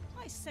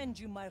 I send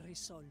you my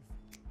resolve.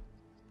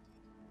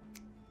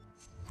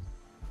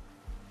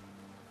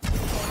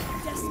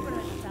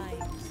 Desperate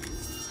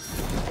times.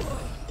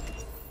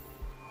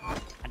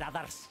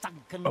 Another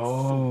sunken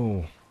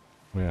Oh,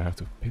 wait, I have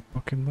to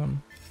pickpocket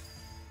them?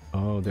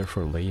 Oh, they're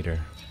for later.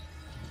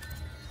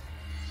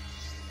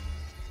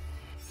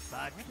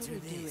 Back What to are we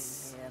doing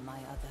this. here, my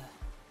other?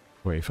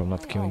 Wait, if I'm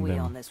not Why killing are we on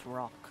them, this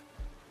rock?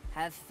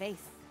 Have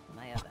faith,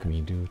 my fuck other.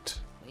 me, dude.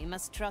 We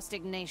must trust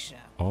Ignatia.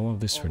 All of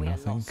this or for we are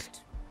nothing?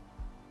 lost.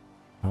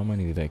 How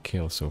many did I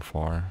kill so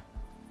far?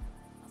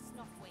 Must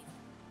not wait.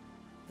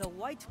 The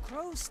white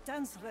crow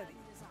stands ready.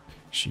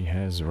 She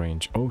has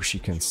range. Oh, she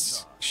can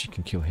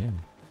kill him.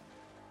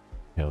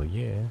 Hell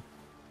yeah.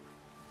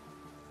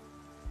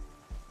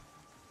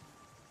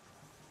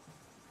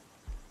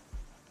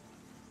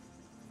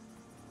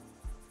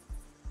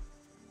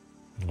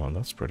 Well,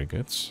 that's pretty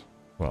good.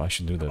 Well, I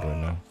should do that right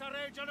now.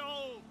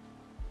 Original.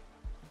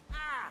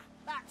 Ah,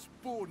 that's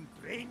bone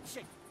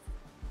drenching.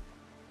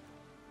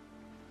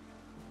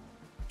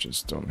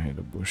 Just don't hit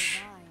a bush.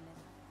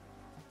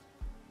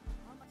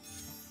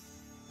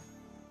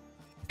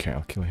 Okay,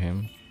 I'll kill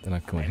him. Then I'll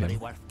kill Memory him.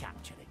 worth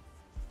capturing.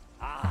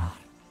 Ah,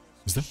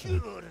 Is that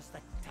sure as the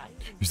time.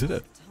 Is that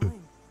a...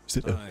 Is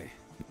it a... Aye.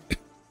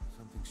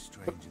 Something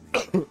strange in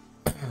the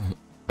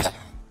air.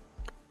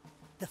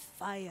 The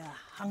fire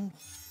hungers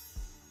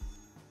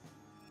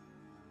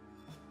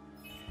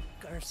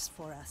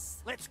for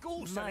us. Let's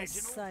go, Sir My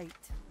Reginald. sight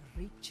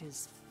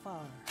reaches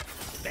far.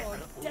 Better For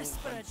old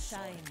desperate than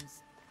sorry.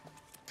 times.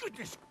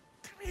 Goodness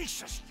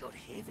gracious, you're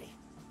heavy.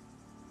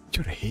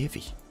 You're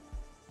heavy.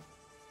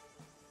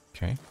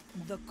 Okay,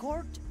 The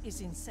court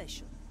is in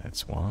session.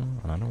 that's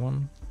one. Another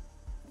one.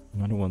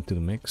 Another one to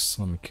the mix.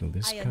 Let me kill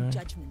this I am guy.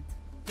 judgment.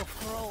 The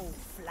crow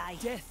fly.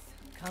 Death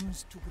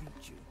comes to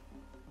greet you.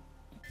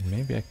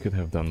 Maybe I could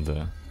have done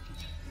the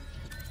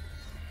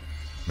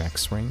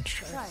max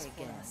range. Try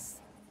again.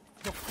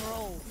 The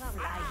crow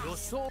fly. Your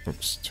sword.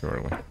 Oops, too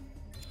early.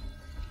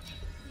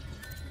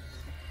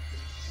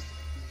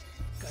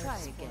 Try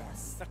again.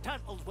 The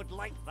turtles would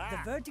like The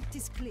that. verdict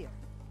is clear.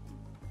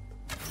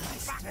 My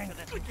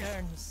strength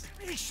returns.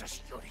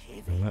 Gracious, you're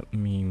heavy. Let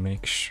me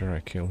make sure I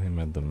kill him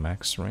at the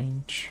max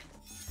range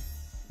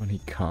when he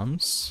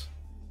comes.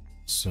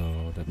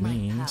 So that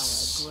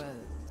means Power grows.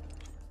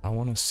 I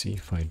want to see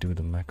if I do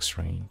the max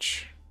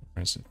range.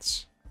 Where is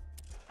it?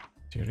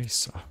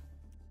 Teresa.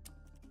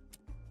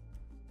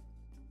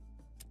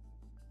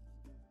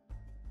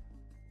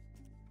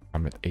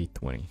 I'm at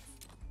 820.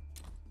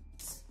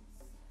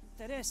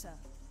 Teresa,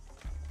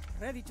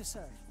 ready to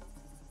serve.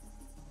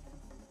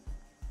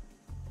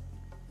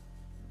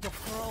 The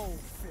crow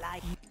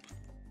fly.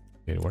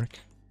 Did it work?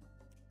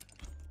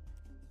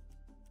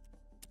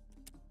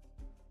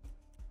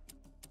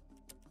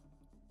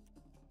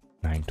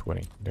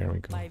 $9.20. There we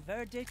go. My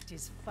verdict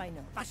is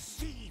final. The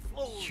sea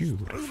flows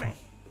Beautiful. through me.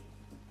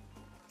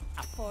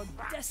 For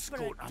That's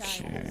desperate gonna times.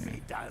 slow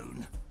me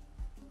down.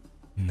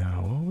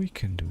 Now what we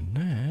can do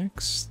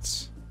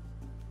next...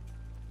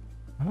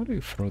 How do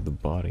you throw the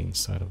body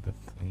inside of that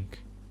thing?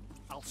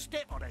 I'll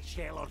step on a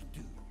shell or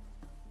two.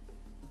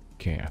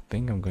 Okay, I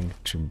think I'm going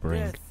to bring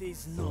Death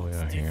is the not way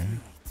out here.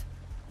 defeat.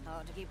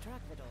 Hard to keep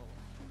track of it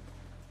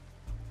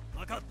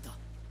all. Agatta.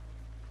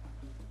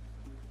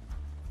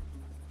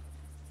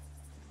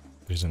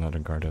 There's another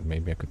guard that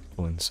maybe I could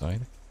pull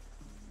inside.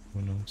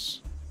 Who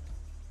knows?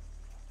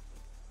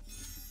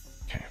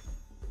 Okay.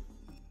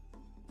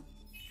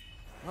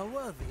 A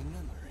worthy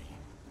memory.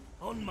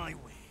 On my way.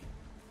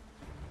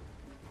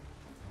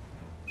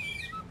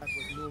 That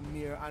was no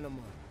mere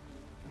animal.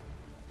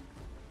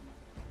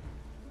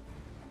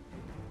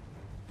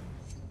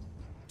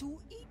 To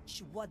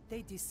each what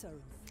they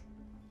deserve.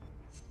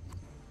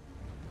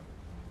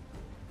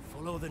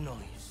 Follow the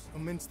noise.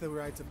 Commence the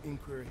right of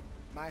inquiry.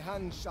 My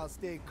hand shall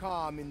stay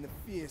calm in the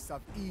face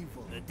of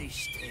evil. The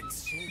dish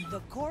takes shape. The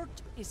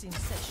court is in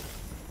session.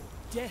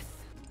 Death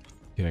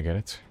Did I get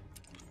it?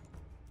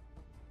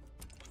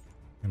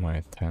 Am I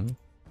at 10?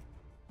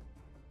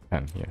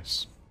 10,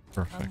 yes.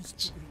 comes Perfect.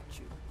 to greet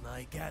you.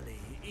 My galley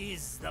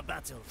is the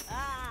battle.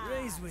 Ah,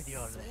 Raise with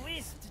your leg.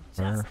 swift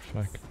justice.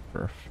 Perfect,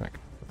 perfect,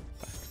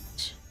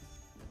 perfect.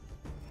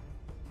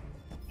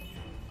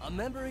 A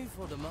memory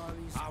for the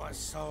Maris. Our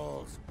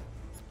souls.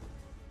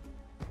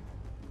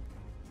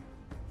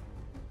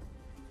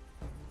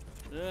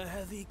 A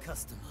heavy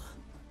customer.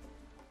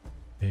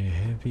 A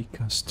heavy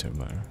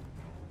customer.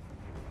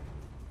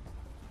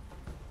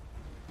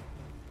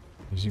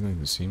 Is he going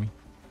to see me?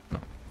 No.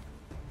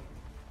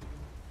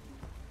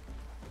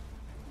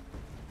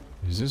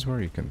 Is this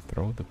where you can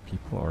throw the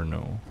people or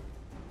no?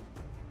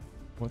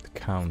 What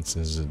counts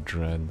as a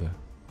dread?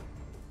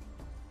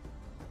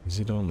 Is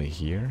it only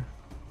here?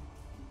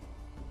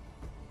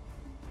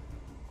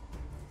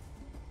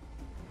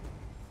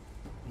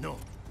 No.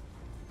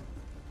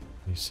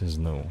 He says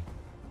no.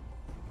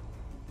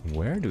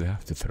 Where do we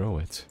have to throw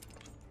it?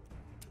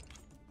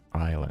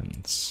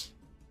 Islands.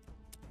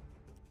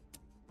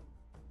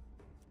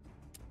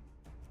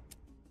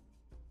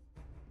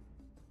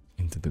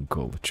 Into the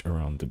gulch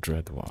around the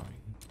Dreadwine.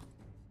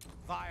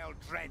 Vile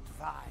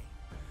Dreadvine,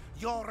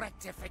 your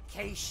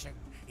rectification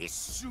is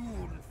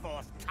soon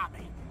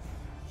forthcoming.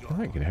 I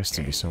think it has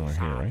to be somewhere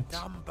here, right?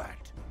 Numbered.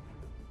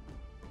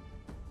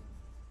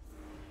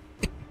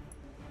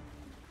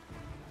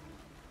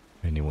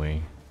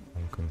 Anyway,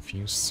 I'm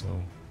confused, so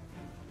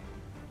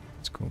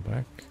let's go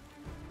back.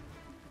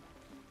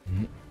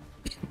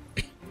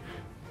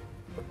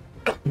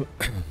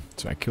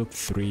 So I killed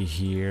 3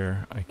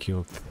 here, I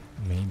killed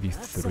maybe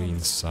 3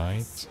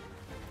 inside.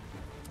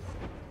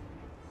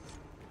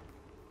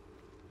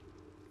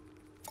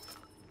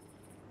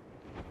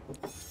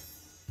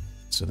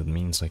 So that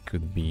means I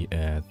could be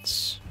at...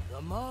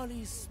 The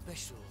Mali's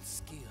special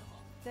skill.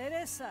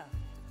 Teresa,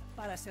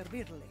 para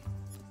servirle.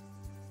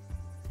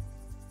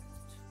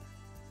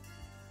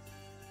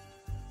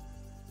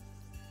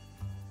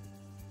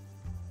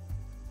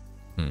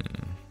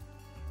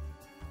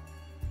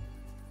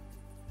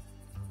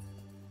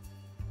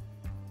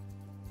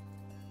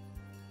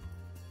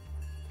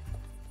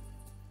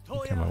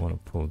 Okay, I want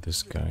to pull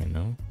this guy,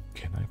 no?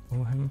 Can I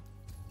pull him?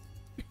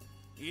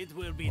 It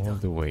will be All done.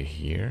 the way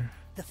here?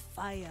 The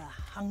fire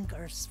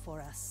hungers for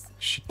us.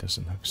 She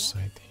doesn't have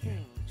sight here.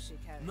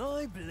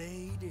 My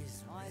blade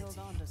is ready.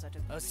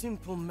 A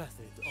simple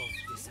method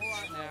of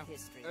deception.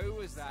 Now, who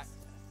was that?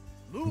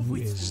 Move Who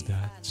with is me.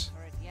 that?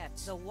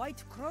 The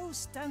white crow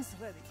stands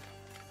ready.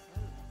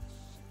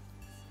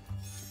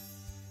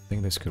 I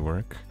think this could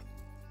work.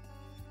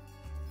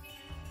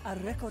 A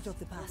record of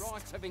the The past.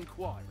 right of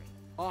inquiry.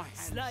 I have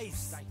stay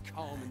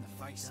calm in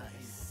the face of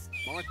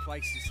him. My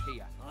place is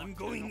here. I'm I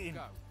going cannot in.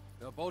 go.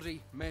 The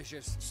body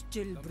measures.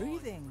 Still the mind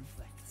breathing.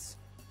 reflects.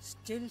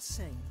 Still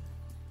sane.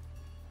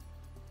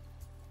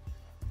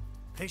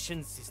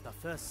 Patience is the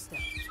first step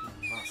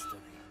to mastery.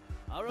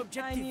 Our I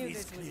objective knew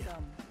is this would clear.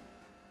 come.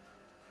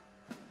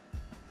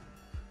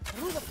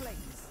 Through the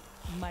flames.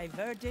 My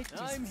verdict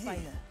I'm is here.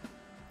 final.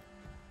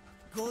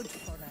 Good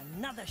for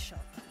another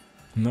shot.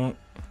 No.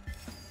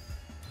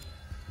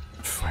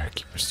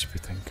 Firekeeper,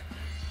 stupid thing.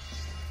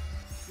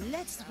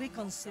 Let's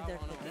reconsider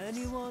the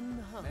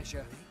Anyone hungry?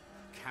 Measure,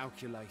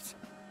 calculate,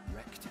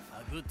 rectify.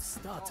 A good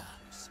starter.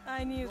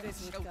 I knew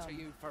this would Shelter come.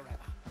 you forever.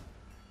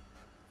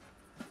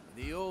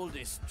 The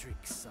oldest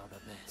tricks are the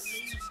best.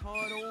 Please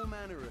hide all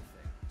manner of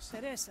things.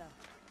 Teresa,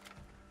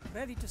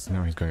 ready to serve.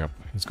 No, he's going up.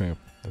 He's going up.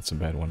 That's a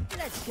bad one.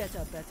 Let's get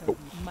a better view.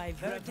 My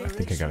verdict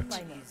think I got is it.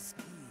 final.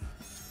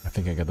 I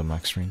think I got the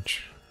max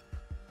range.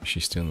 Is she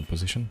still in the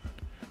position?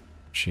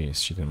 She is.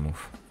 She didn't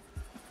move.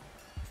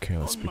 Okay,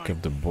 let's pick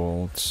up the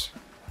bolts.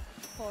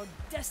 For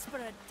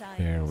desperate times.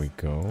 There we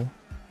go.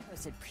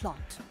 Cursed plot.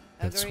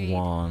 That's Agreed.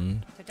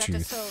 1, To touch 2, a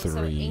soul so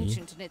 3,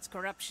 ancient in its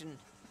corruption,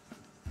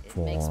 it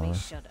makes me 4,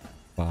 shudder.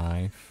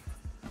 5,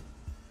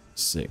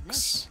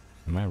 6.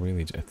 Am I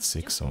really at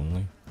 6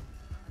 only?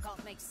 I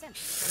can't make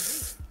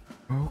sense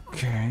of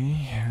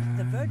Okay,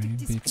 The verdict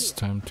maybe is it's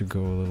clear. time to go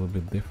a little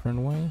bit different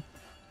way.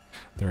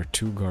 There are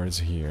 2 guards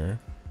here.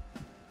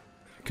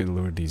 I could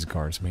lure these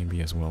guards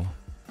maybe as well.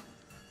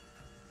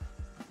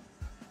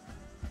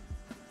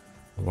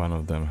 One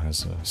of them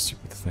has a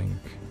stupid thing.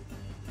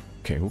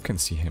 Okay, who can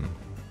see him?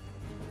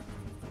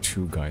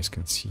 2 guys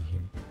can see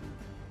him.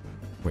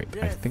 Wait,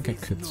 I think I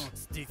could. I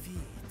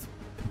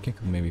think I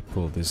could maybe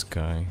pull this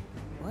guy.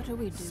 What do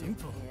we do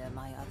Simple. here,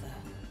 my other?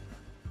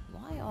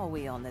 Why are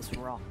we on this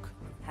rock?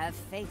 Have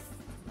faith,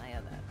 my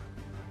other.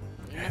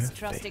 We Have must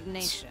trust faith.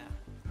 Ignatia,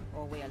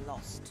 or we are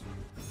lost.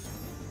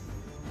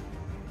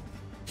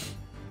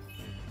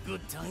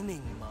 Good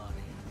timing,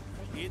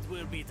 Mari. It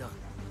will be done.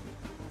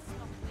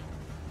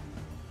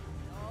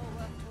 All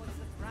work towards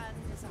the grand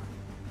design.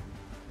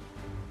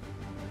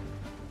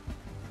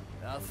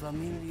 A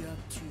familiar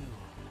tune.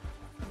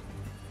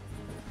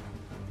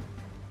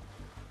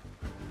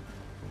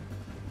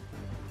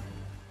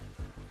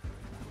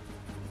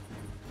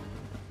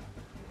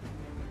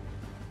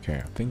 Okay,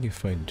 I think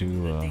if I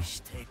do Dish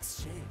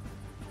takes shape.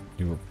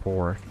 do a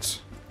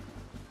port,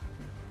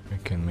 I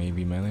can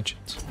maybe manage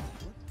it.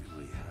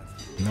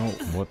 No,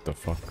 what the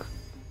fuck?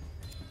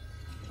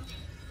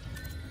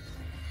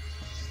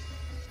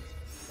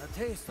 The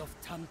taste of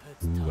tempered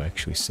Ooh, I time.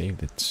 actually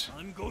saved it.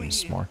 I'm going I'm in.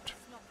 smart.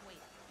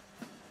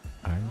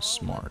 I'm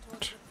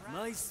smart.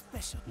 My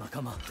special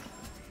Nakama.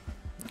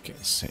 Okay,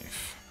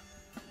 safe.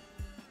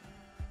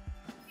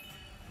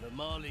 The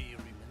Mali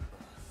remembers.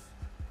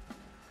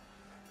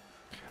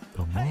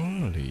 The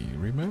Mali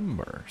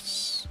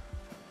remembers.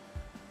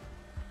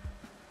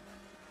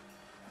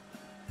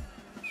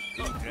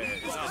 Okay,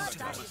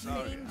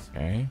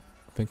 Okay,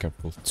 I think I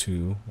pulled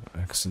 2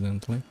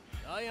 accidentally.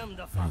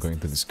 I'm going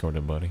to discard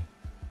a body.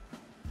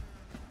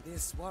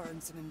 This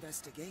warrants an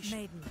investigation.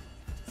 Maiden,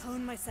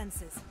 hone my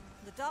senses.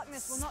 The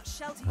darkness will not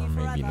shelter Or you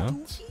maybe forever.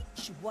 not. To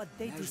each what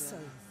they deserve.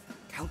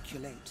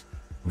 Calculate.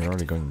 We're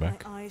already going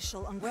back. My eyes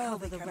shall Well, uncover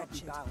they the cannot be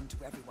wretched. bound to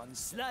everyone's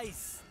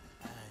Slice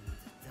and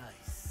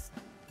dice.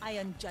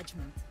 Iron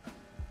judgment.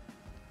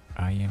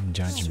 I am Soon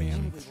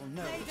judgment. we will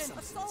know if Maiden,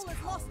 a something soul is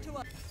is lost to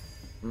us.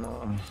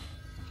 No.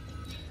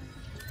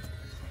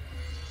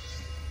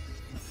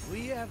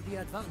 We have the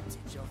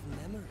advantage of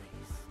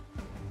memories.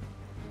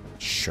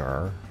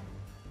 Sure.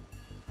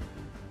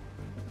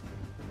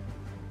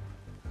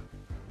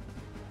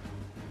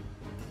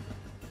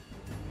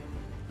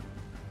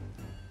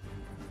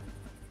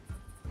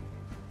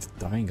 The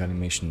dying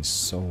animation is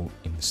so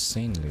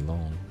insanely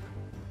long.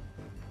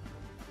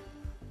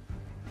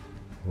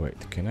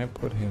 Wait, can I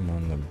put him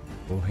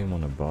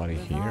on a body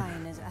The here?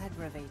 vine is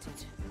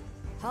aggravated.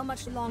 How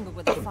much longer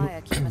will the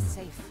fire keep us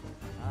safe?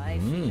 I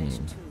feel it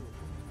too.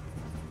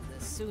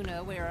 The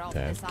sooner we're off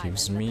this That island,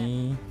 gives the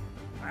me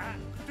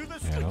To the an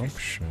slickest.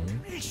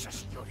 option.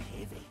 Jesus, you're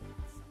heavy.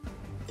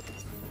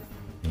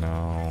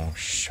 No,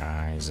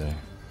 scheiße. better.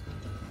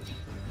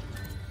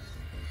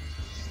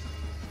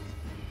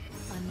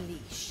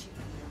 Unleash.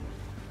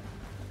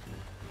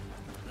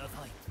 The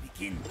fight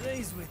begins.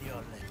 Raise with your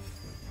leg.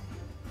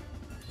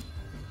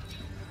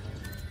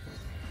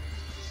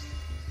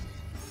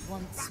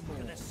 Once more.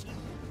 Goodness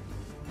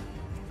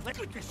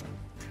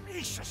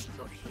gracious,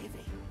 you're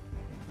heavy.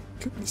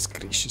 Goodness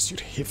gracious, you're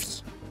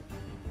heavy.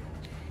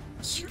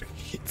 You're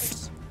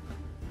heavy.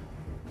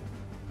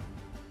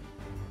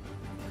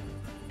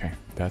 Okay,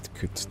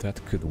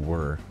 that could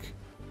work.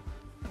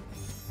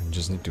 I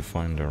just need to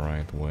find the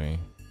right way.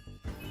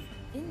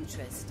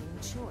 Interesting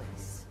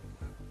choice.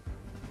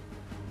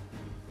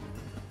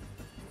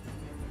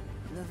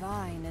 The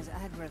vine is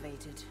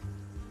aggravated.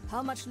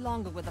 How much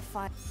longer will the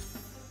fire...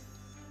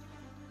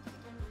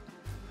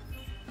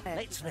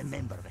 Let's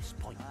remember this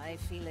point. I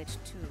feel it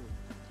too.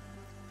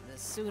 The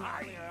sooner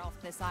we're off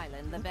this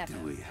island, the better. Do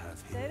we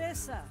have here?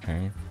 Teresa,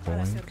 Okay, para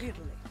boink.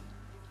 servirle.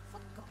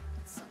 Forgot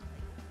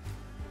something.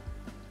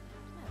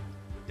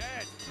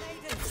 Dead.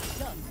 Maiden,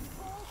 done.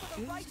 Call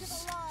for the right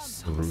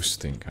of alarm.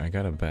 Roosting. I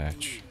got a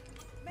badge.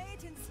 May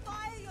it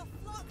inspire your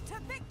flock to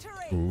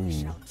victory. Ooh.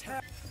 We shall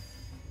tear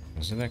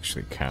Does it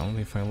actually count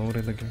if I load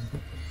it again?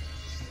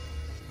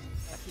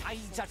 The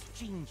tides are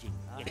changing,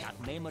 yet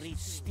our memories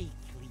stay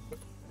clean.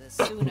 The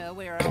sooner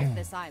we're off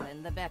this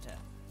island, the better.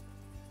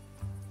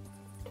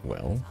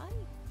 Well, I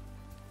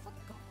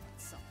forgot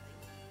something.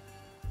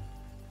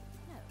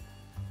 No.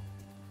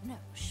 No,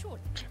 surely.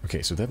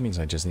 okay, so that means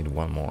I just need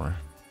one more.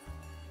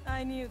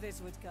 I knew this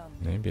would come.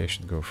 Maybe I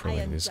should go for like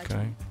Iron this guy.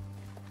 judgment.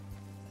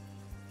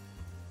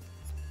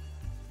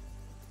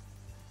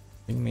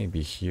 I think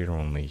maybe here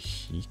only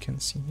he can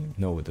see him.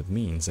 No, that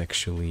means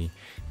actually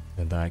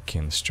that I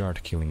can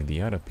start killing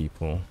the other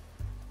people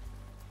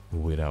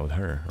without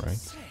her,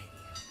 right?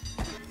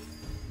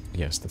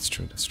 Yes, that's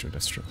true, that's true,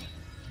 that's true.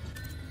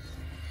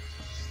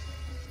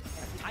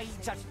 The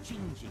tides are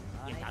changing,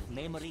 yet our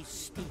memories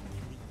stay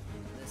clean.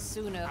 The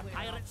sooner The we're off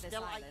pirates this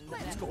still like, island, the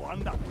let's better. go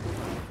under.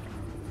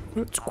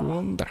 Let's go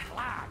under.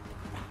 Flag.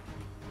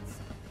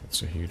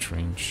 That's a huge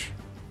range.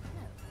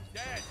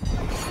 Dead.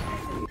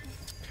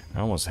 I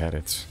almost had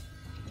it.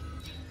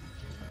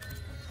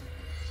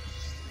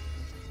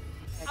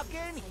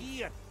 Again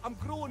here. I'm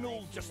growing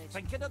old just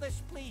thinking of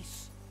this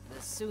place.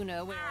 The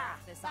sooner we're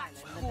off this island,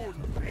 the better.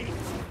 Bone great.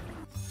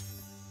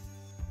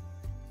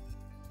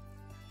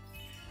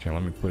 Okay,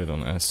 let me put it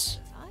on S.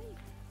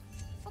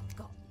 I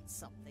forgot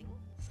something.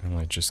 And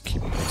I just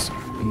keep pressing.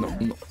 No,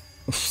 no.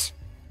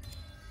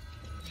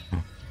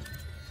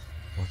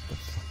 What the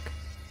fuck?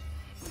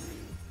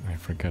 I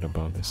forgot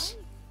about this.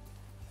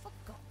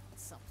 Forgot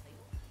something.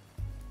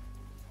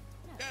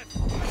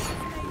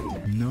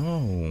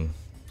 No.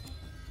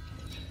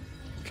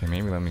 Okay,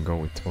 maybe let me go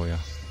with Toya.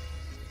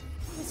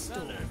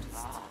 Restored.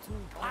 To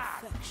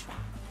perfection.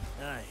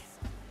 Aye.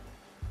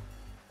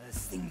 A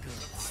single.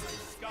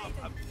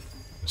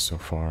 So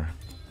far.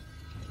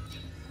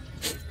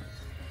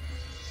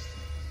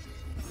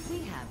 We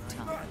have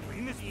time.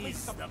 Clean this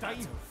place up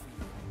time.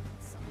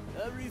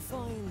 A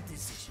refined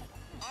decision.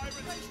 I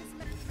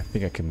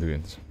think I can do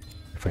it.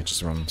 If I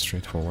just run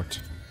straight forward.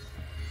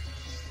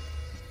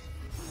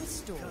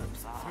 Restored.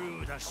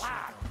 Through the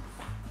shadow.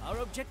 Our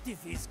objective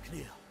is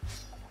clear.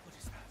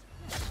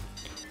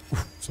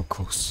 So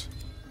close.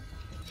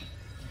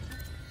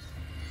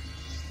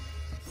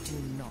 Do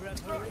not.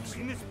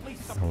 Clean this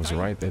place up I was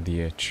right at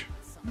the edge.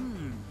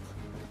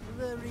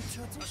 Very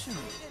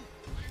traditional.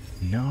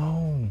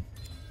 No.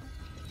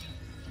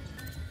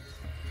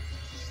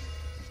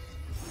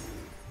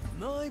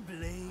 My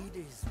blade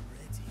is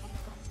ready.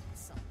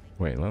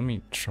 Wait, let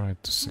me try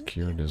to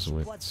secure this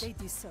with. what they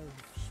deserve.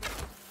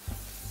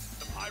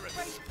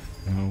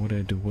 No, what did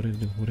I do? What did I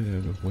do? What did I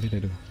do? What did I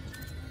do?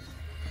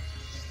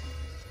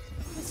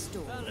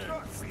 Restored.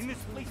 Clean this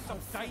place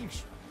up time.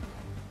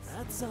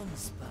 That's some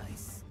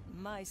spice.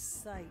 My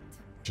sight.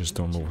 Just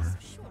don't move her.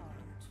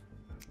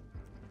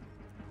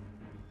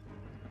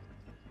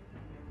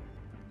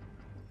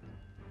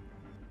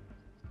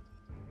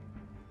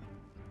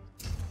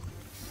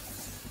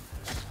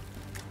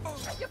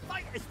 You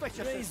fight as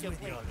vicious as you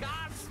play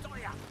guards, do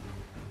ya?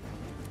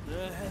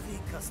 The heavy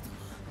customer.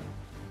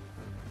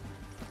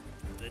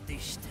 The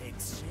dish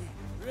takes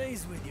shape.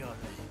 Raise with your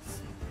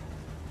legs.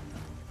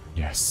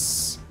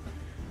 Yes.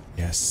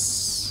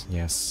 Yes.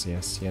 Yes,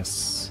 yes,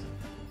 yes.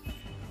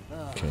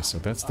 Okay, so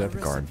that's that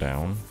guard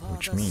down,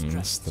 which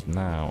means that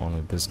now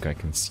only this guy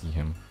can see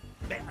him.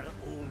 Better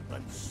old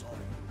than sorry.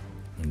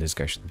 And this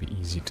guy should be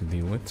easy to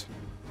deal with.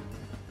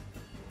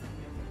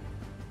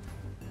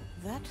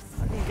 That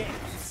thing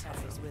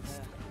suffers with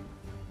her.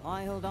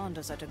 I hold on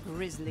to such a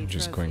grisly I'm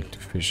just trophy. going to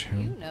fish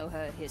him. You know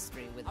her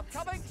history with I'm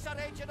coming, Sir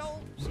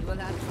Reginald. She will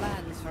have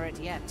plans for it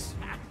yet.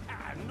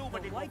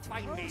 Nobody will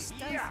find me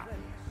here.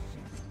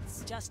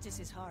 Justice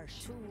is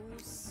harsh. 2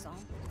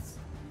 samples.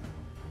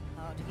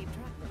 Hard to keep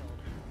track with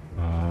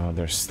all.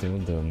 There's still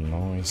the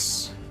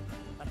noise.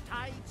 The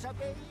tides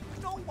obey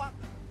no one.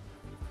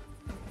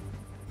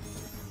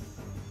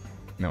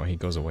 No, he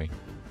goes away.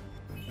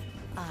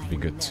 Be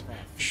good.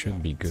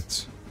 Should be good.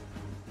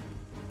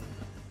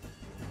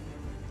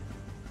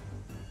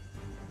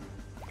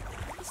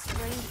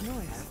 Strange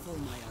noise.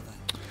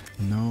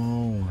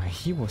 No,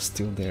 he was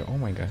still there. Oh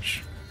my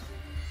gosh.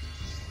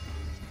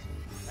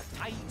 The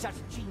tides are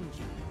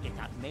changing, yet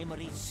our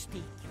memories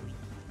stay clean.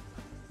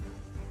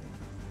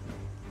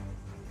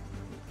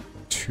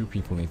 2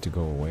 people need to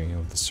go away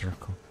of the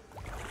circle.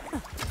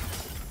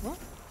 What?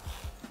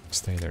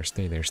 Stay there,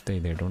 stay there, stay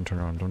there. Don't turn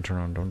around, don't turn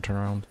around, don't turn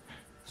around.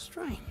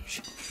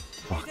 Strange.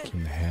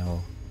 Fucking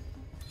hell.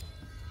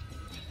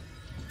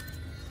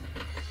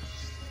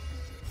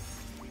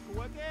 We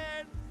go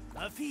again.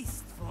 A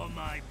feast for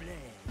my blade.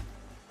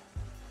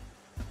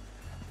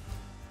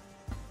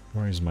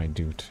 Where is my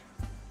dude?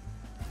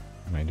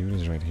 My dude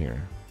is right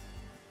here.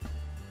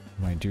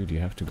 My dude, you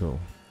have to go.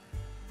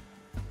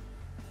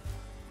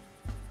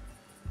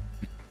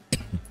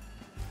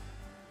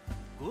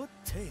 Good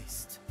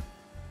taste.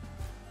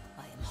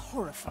 I am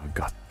horrified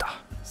Agata.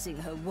 seeing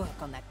her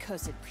work on that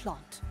cursed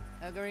plant.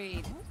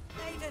 Agreed.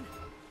 Maiden.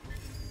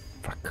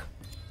 Fuck.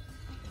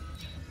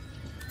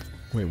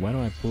 Wait, why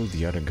don't I pull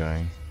the other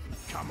guy?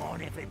 Come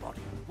on,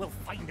 everybody. We'll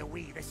find a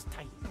way this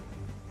time.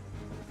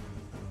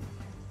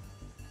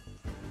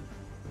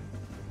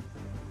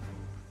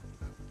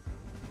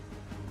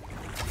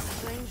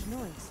 Strange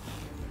noise.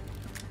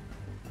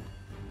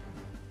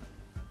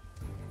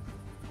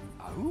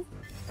 Oh?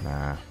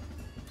 Nah.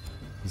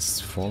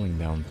 He's falling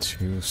down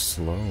too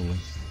slowly.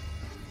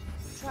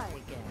 Try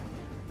again.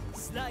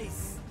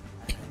 Slice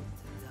and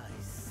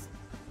dice.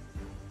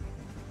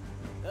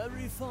 A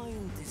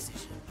refined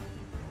decision.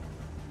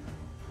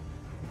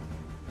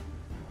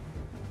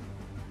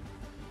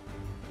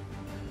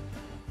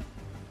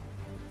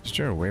 Is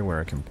there a way where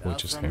I can pull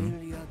just him?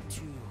 Familiar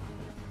tune.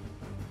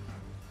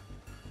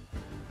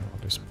 I'll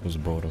just push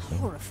both of them.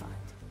 Horrified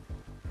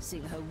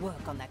seeing her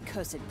work on that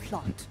cursed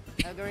plant.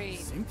 Agreed.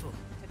 Simple.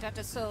 To touch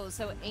a soul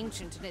so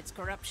ancient in its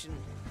corruption,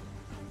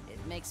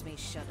 it makes me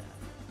shudder.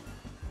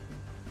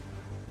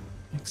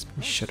 Makes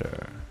me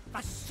shudder.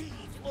 The sea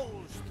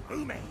flows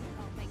through me.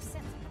 All makes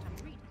sense what I'm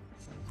reading.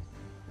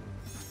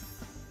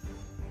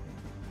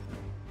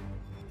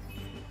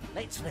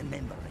 Let's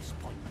remember this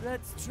point.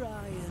 Let's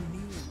try a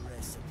new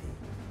recipe.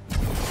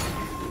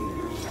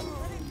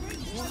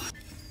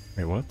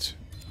 Wait, what?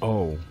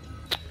 Oh.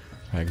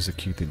 I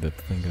executed that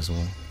thing as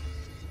well.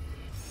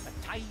 The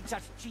tides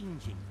are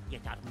changing,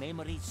 yet our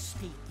memories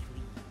stay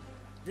clean.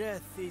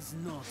 Death is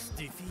not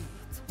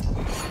defeat.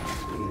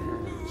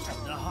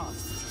 The heart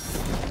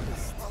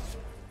is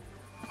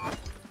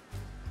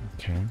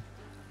Okay.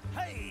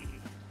 Hey!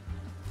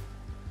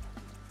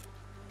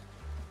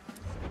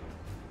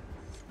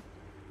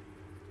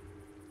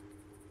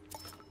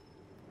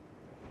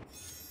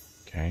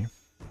 Okay.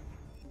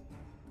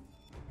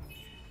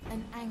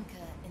 An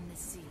anchor in the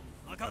sea.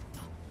 Agata.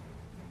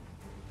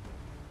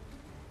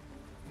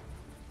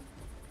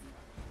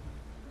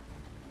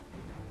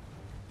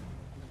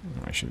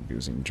 I should be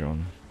using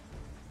John.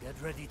 Get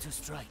ready to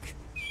strike.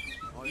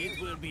 Or it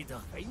will be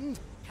done. Friend,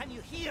 can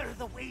you hear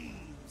the waves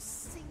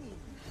singing?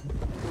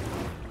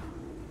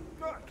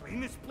 Gotta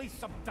clean this place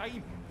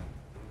sometime.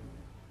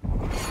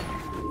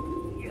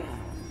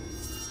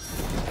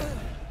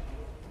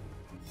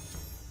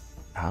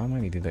 How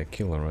many did I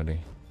kill already?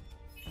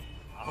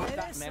 I hope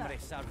that memory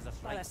serves us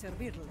Para right.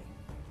 servirle.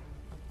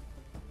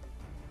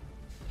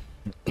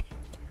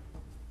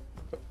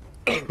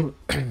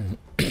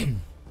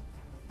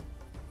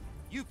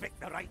 You picked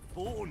the right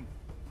bone.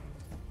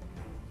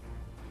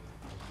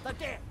 The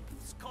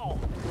depths call.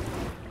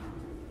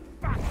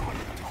 Back on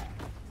top.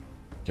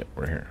 Yeah,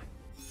 we're here.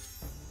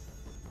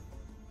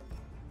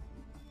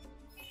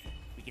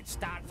 We can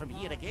start from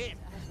here again.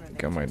 I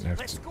think I might have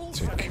Let's to go,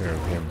 take Sir care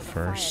of him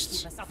Reginald.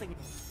 first. Nothing.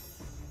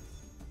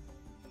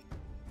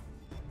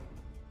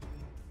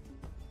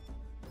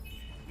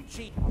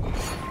 Cheap.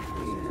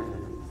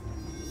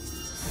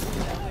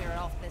 We're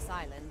this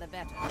island, the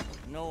better.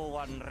 No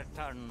one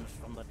returns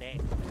from the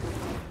dead.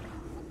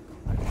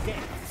 The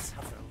deaths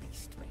have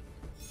released me.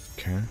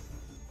 Okay.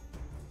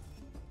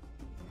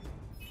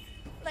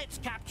 Let's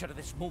capture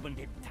this moment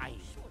in time,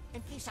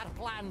 in case our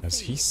plan Does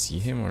he fails. see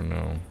him or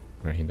no?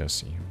 No, he does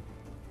see him.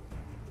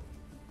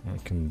 I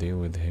can deal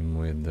with him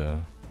with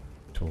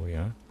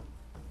Tulia.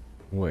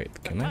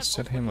 Wait, can I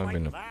set him up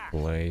in a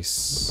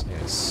place?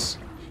 Yes.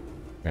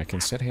 I can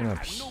set him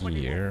up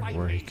here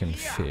where he can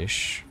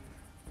fish.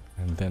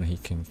 And then he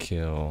can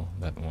kill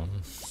that one.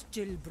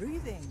 Still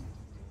breathing.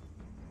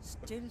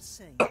 Still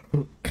sane.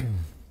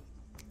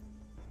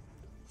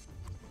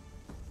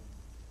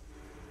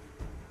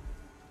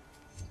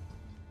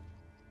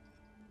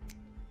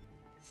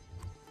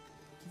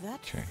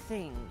 That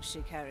thing she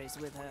carries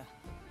with her.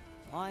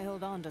 Why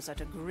hold on to such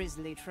a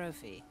grisly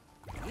trophy?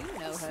 You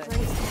know her sister.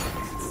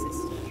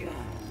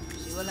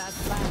 She will have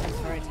plans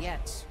for it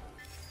yet.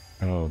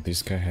 Oh,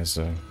 this guy has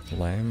a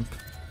lamp.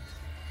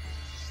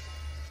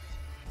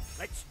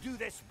 Let's do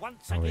this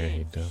once Oh again. yeah,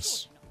 he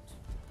does.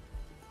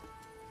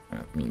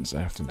 That means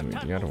I have to do it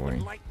the other way.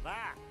 Like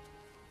that.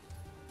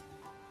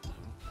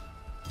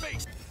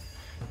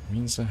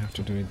 Means I have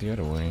to do it the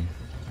other way.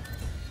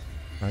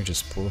 I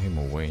just pull him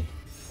away.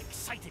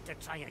 Excited to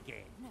try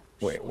again.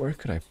 Wait, where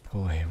could I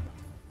pull him?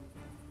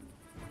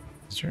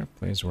 Is there a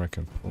place where I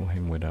can pull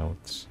him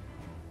without...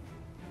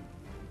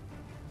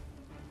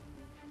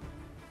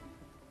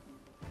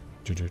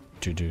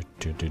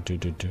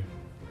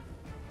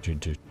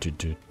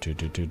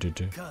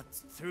 Cut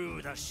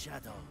through the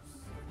shadows.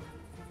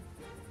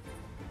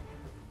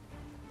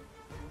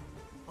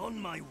 On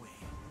my way.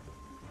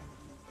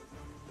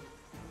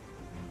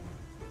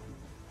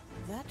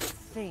 That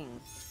thing.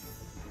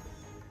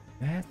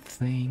 That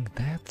thing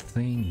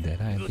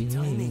that I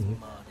believe.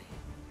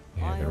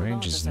 Yeah, the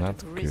range is not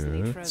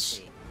good.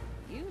 Trophy.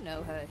 You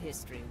know her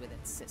history with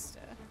its sister.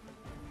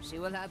 She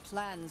will have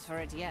plans for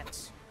it yet.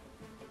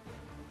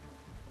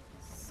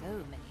 So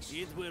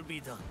many. It will be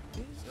done.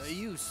 A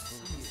useful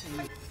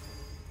gift.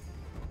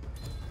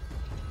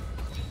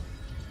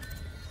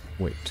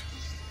 Wait,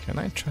 can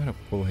I try to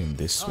pull him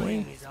this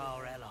way? Time is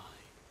our ally.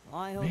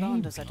 Why hold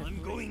on to such a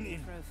I'm going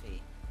in.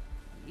 trophy?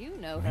 You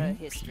know her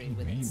history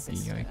with its Maybe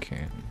sister. I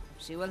can.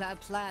 She will have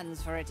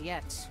plans for it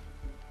yet.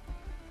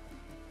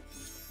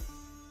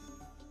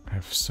 I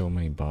have so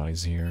many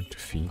bodies here to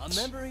feed. A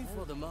memory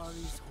for the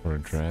Mari's For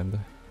dread.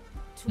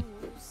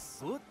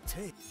 Good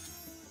take.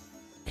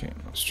 Okay,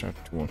 let's try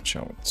to watch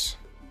out.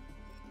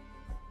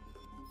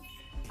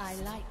 I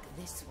like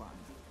this one.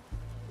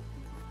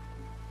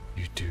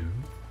 You do?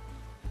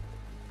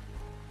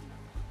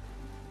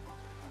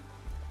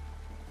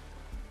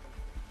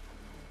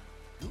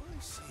 Do I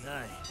see?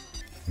 Aye.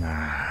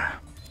 Nah.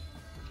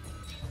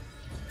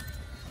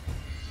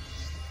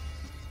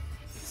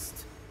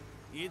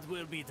 It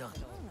will be done.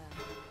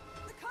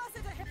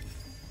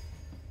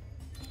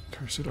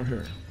 Curse it or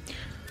here.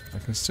 I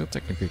can still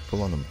technically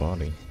pull on a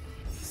body.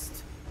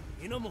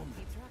 In a moment.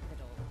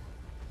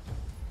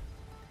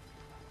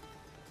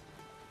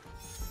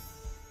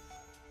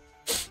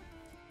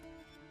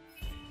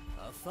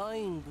 A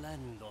fine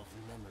blend of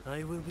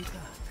memory. I will be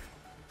back.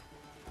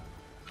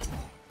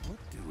 What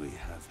do we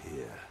have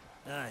here?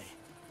 Aye.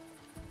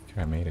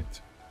 Okay, I made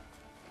it.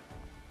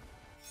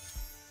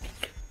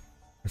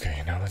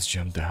 Okay, now let's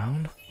jump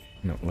down.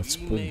 No, let's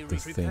put the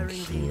thing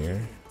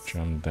here.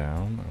 Jump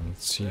down and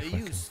let's see if I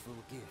can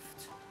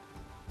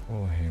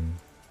pull him.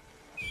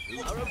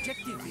 Our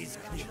objective is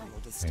clear.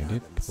 I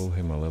did pull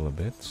him a little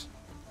bit.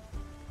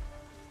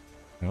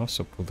 I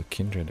also pulled the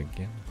kindred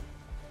again.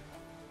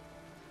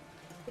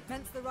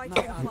 Hence the right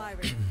of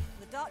firing.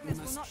 The darkness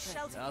will not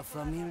shelter. A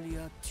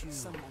familiar tune.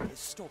 Someone is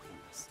stalking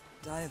us.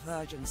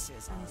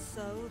 Divergences And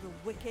so the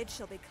wicked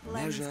shall be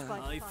cleansed Measure. by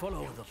I fire.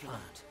 follow the plan.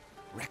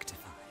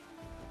 rectify.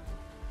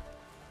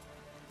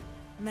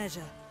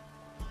 Measure.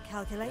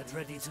 Calculate. Get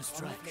ready to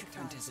strike.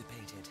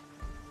 Anticipated.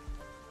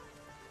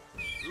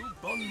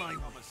 On my way.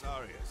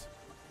 Commissarius.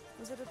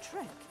 Was it a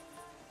trick?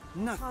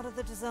 Nothing. Part of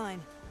the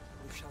design.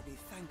 We shall be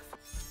thankful.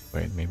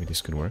 Wait, maybe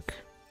this could work.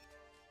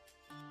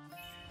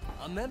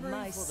 A memory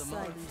My for the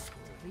sight Mari's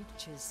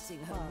Reaches seeing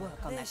her Well,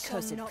 work on that this shall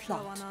cursed not go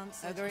plot.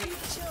 unanswered. Agreed.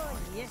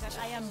 Yes,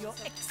 I am your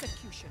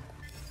executioner.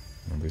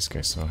 Oh, this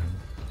guy saw him.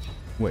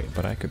 Wait,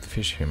 but I could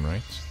fish him,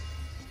 right?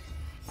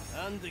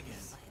 And again.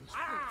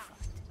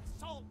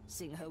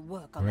 Seeing her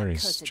work on Where that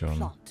is cursed John?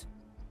 plot.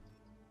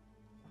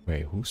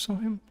 Wait, who saw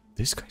him?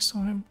 This guy saw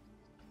him?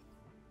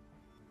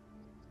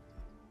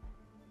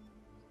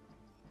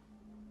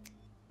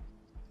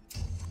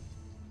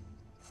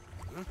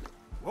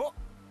 What?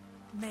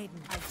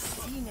 Maiden, I've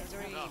seen it.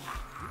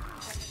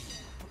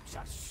 Puts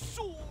a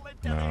soul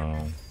into them.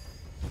 No.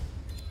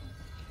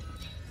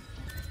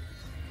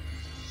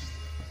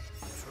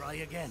 Try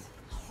again.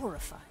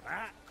 Horrified.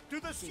 Back to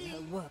the Seeing sea.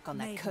 her work on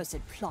that Maiden.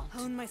 cursed plot.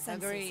 Hone my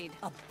senses. Agreed.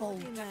 A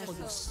bolt That for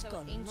your soul skull.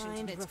 so ancient in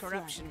Mind its reflect.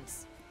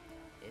 corruptions.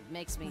 It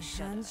makes me My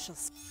shudder. hands shall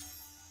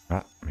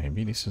Ah,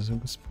 maybe this is a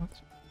good spot.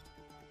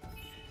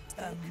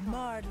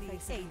 Marley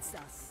aids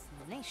us.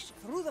 nation.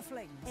 Through the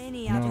flames.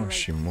 Any No, adoration.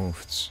 she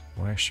moved.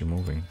 Why is she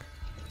moving?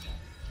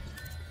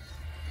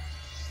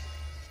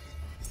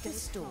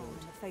 Restored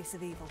in the face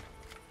of evil.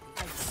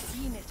 I've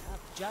seen it happen.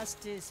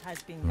 Justice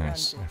has been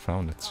Nice, granted. I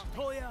found it.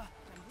 Toya.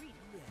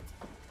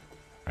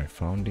 I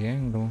found the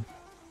angle.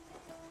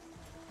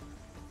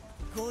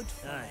 Good.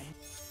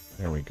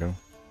 There we go.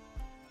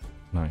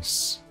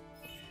 Nice.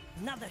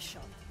 Another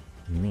shot.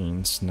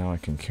 Means now I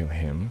can kill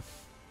him.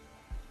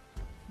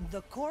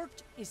 The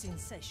court is in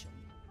session.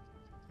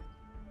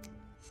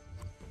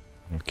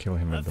 I'll kill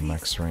him at the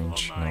max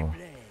range. Now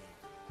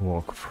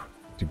walk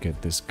to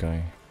get this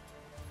guy.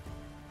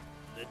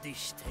 The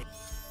dish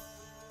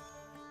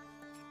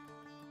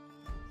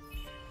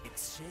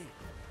its shape.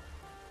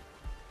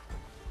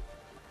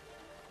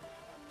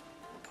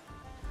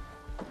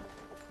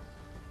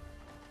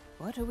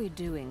 What are we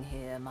doing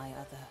here, my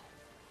other?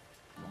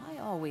 Why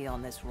are we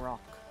on this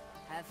rock?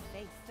 Have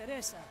faith.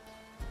 Teresa,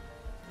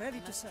 ready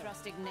to serve.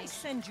 Trust I Ignition.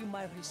 send you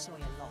my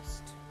resource.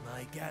 Lost.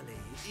 My galley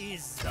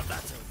is the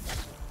battle.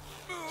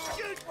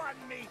 Good one,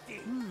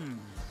 matey.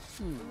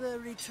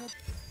 Very trouble.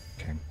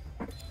 Okay.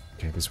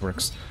 Okay, this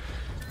works.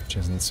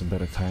 Just needs some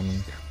better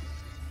timing.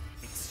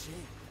 Its shape.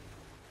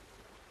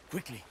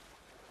 Quickly.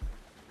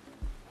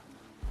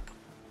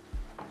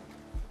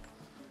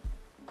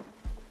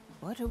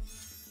 What are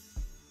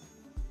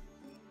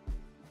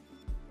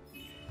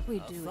we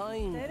doing?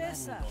 Fine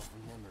Teresa, land of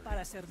memory.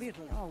 para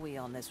servirle. Why are we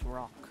on this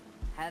rock?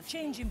 Have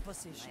Change in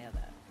position. my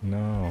other.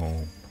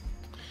 No.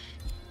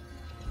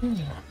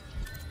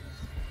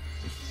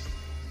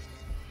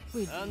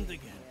 We And do again.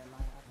 here, my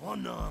other.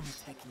 One arm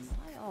technique.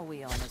 Why are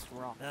we on this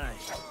rock? Aye.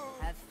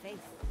 Have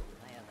faith,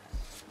 my other.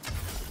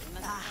 We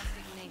must trust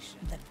Ignition.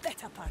 The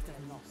better part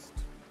of lost.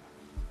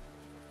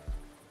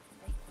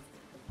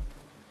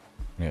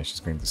 Yeah, she's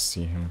going to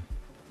see him.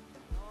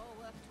 All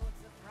work towards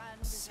the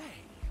grand Say.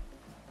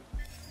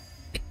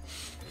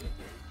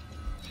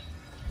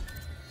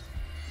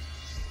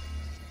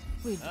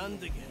 We do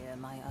And again. here,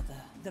 my other.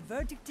 The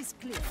verdict is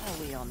clear. Why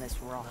are we on this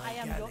rock? I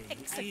am your galley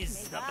executioner.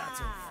 is the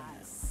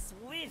battlefield.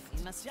 Swift.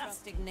 We must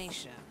trust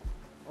Ignition,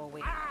 or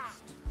we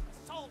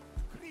Salt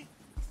Creek.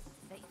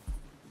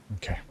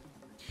 Okay.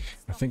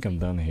 I think I'm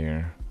done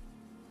here.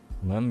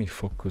 Let me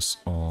focus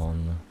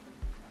on...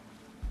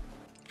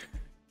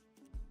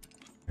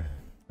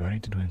 Do I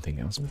need to do anything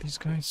else with these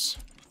guys?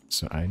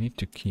 So I need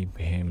to keep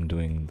him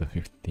doing the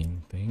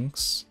 15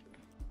 things.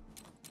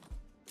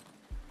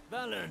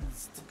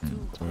 Balanced.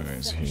 Toya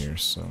is here,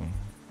 so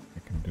I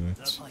can do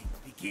The it. fight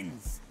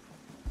begins.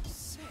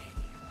 Say.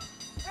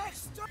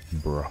 Extra.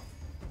 Bro.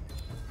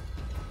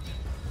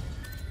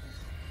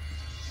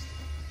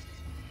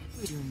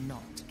 do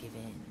not give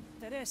in.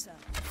 Teresa,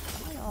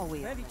 Why are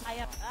we? ready to... I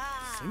am...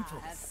 Simple.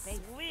 Have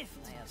faith.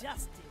 Swift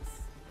justice.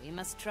 We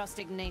must trust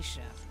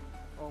Ignition,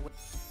 or we...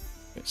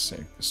 Let's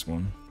save this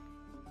one.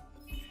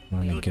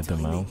 Let me get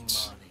them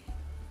out.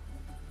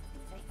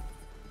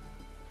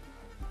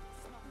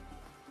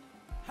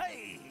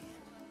 Hey!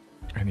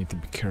 I need to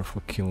be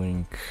careful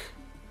killing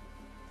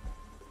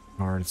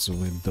cards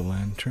with the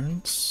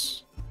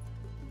lanterns.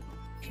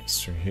 Okay,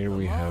 so here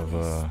we have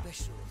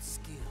Special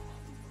skill.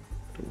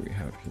 what do we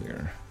have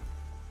here?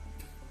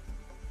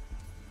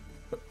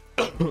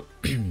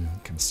 You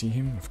can see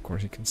him, of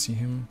course you can see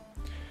him.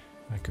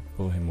 I could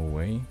pull him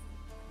away.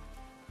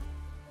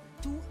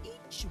 To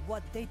each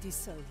what they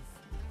deserve.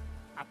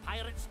 A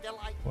pirate's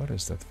delight. What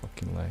is that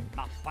fucking leg?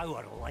 My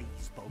power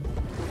lies below.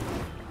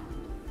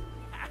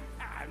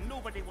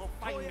 Nobody will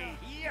find me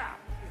here.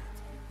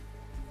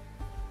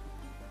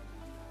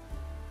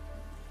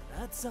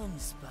 That's some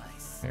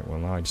spice. Okay, well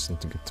now I just need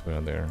to get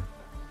to there.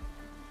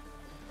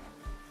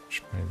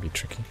 Which might be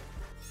tricky.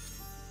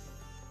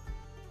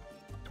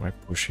 Do I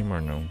push him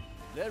or no?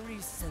 Very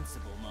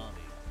sensible, Mommy.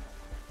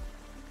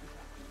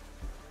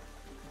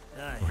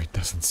 Oh, he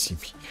doesn't see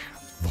me.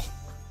 No.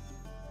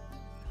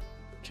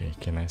 Okay,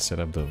 can I set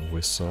up the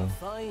whistle?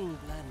 Fine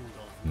blend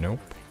of Nope.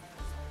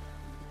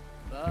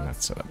 memory.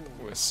 Cannot set up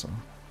the whistle.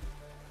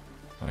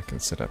 I can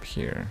set up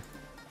here.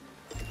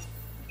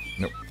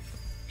 Nope.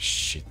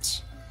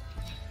 Shit.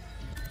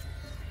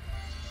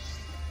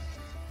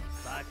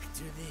 Back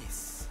to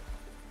this.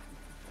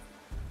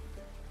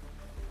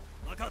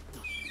 Magatta.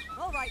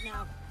 All right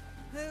now.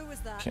 Who was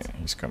that? Okay,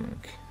 he's coming.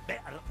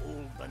 Better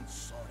old than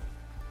sorry.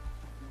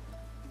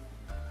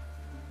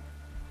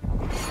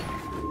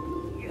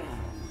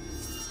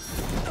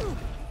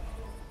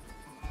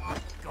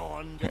 Go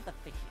on, get the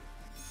fish.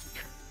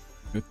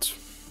 Good.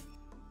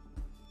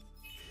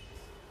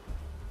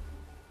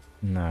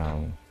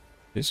 Now,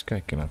 this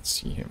guy cannot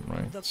see him,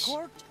 right? The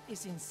court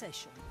is in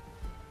session.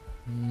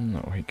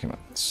 No, he cannot.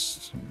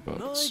 But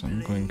My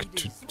I'm going blade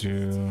to is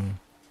do...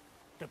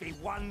 To be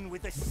one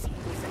with the seas.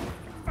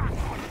 Back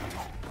on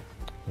top.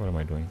 What am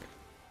I doing?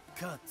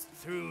 Cut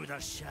through the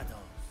shadows.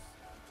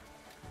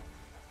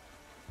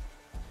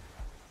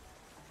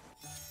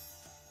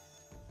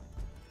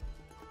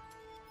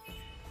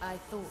 I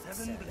thought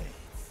so. 7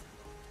 blades.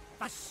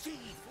 The sea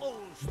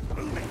flows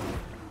through me.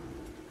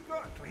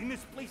 Got to clean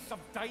this place some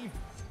time.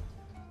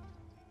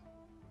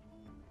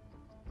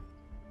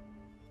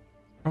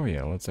 Oh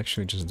yeah, let's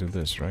actually just do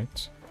this,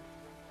 right?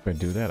 If I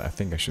do that, I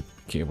think I should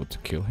be able to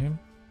kill him.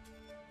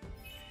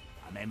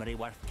 A memory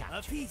worth capturing.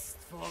 A feast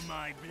for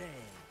my blade.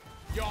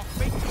 Your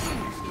fate is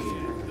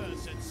here,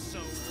 cursed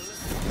soul.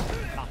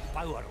 The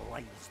power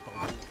lies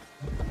below.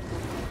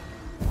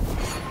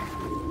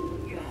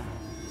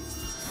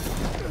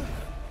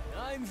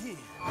 I'm here.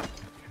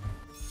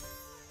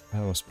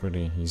 That was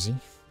pretty easy.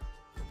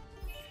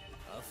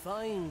 A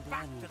fine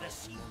Back to the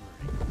sea.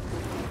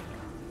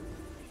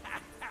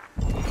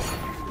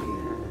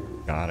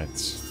 Got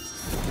it.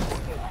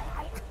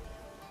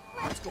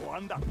 Let's go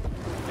under.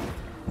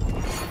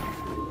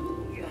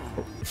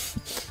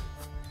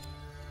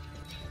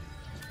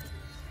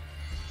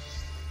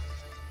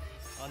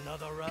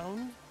 Another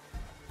round?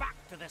 Back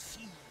to the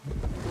sea.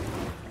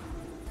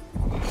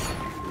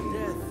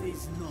 Death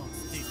is not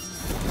defeat.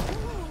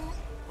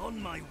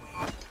 On my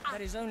way.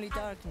 There is only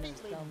darkness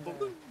down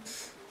there.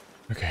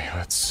 Okay,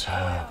 let's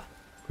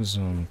focus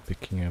on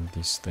picking up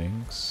these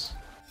things.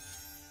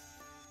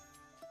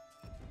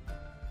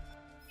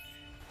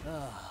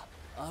 Ah,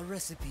 a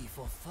recipe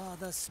for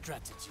further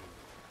strategy.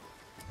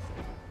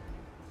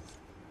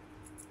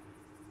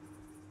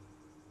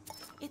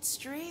 It's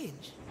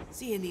strange,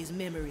 seeing these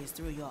memories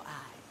through your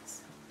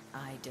eyes.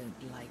 I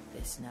don't like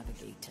this,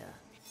 Navigator.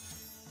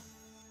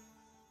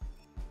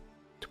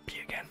 To be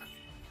again.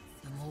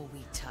 The more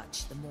we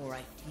touch, the more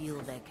I feel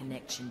their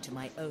connection to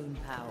my own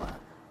power.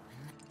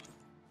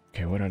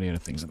 Okay, what are the other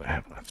things that I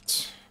have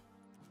left?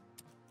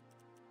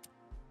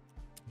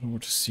 Lower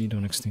to sea,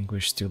 don't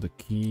extinguish, steal the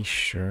key,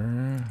 sure.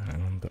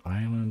 And on the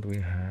island we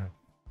have...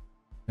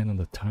 And on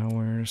the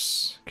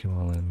towers, kill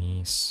all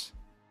enemies.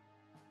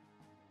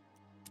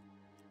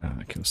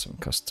 Kill some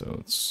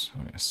custodes,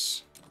 oh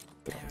yes.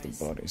 There The is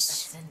bodies.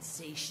 a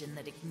sensation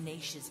that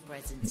Ignatia's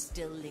presence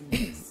still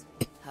lingers.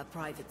 Her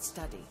private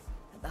study,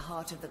 at the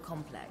heart of the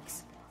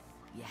complex.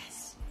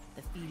 Yes,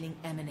 the feeling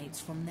emanates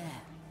from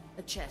there.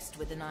 A chest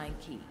with an iron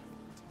key.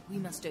 We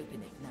must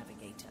open it,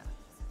 Navigator.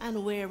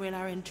 And where will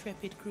our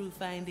intrepid crew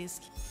find this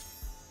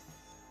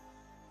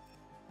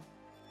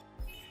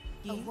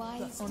key? A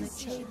wise on a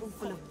table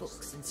full of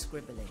books and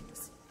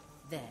scribblings.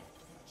 There,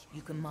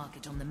 you can mark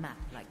it on the map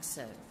like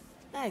so.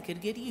 I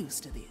could get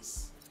used to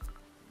this.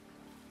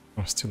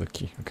 Oh, still the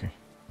key, okay.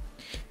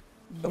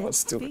 That was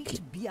still the key.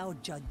 Fate be our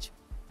judge.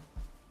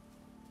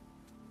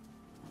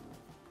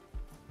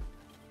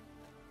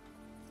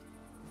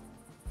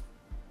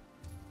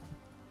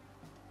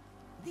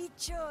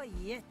 Dicho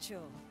y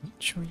hecho.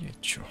 Hecho y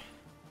hecho.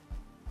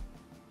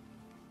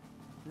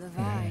 The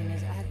vine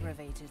is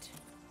aggravated.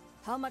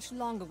 How much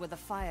longer will the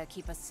fire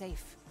keep us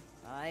safe?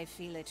 I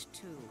feel it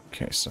too.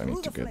 Okay, so I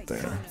need to get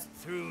there.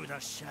 Through the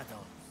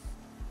shadows.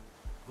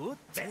 Good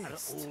Better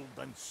taste. old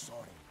than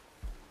sorry.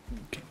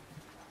 Okay.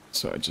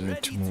 So I just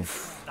need to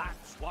move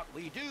That's what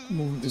we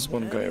do. this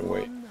one guy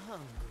away. Anyone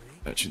hungry?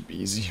 That should be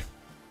easy.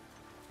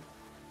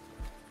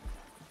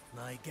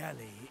 My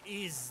galley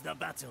is the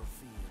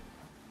battlefield.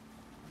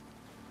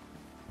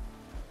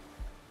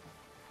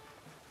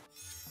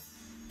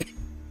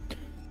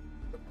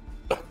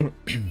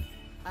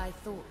 I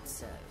thought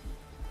so.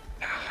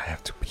 I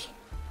have to pee.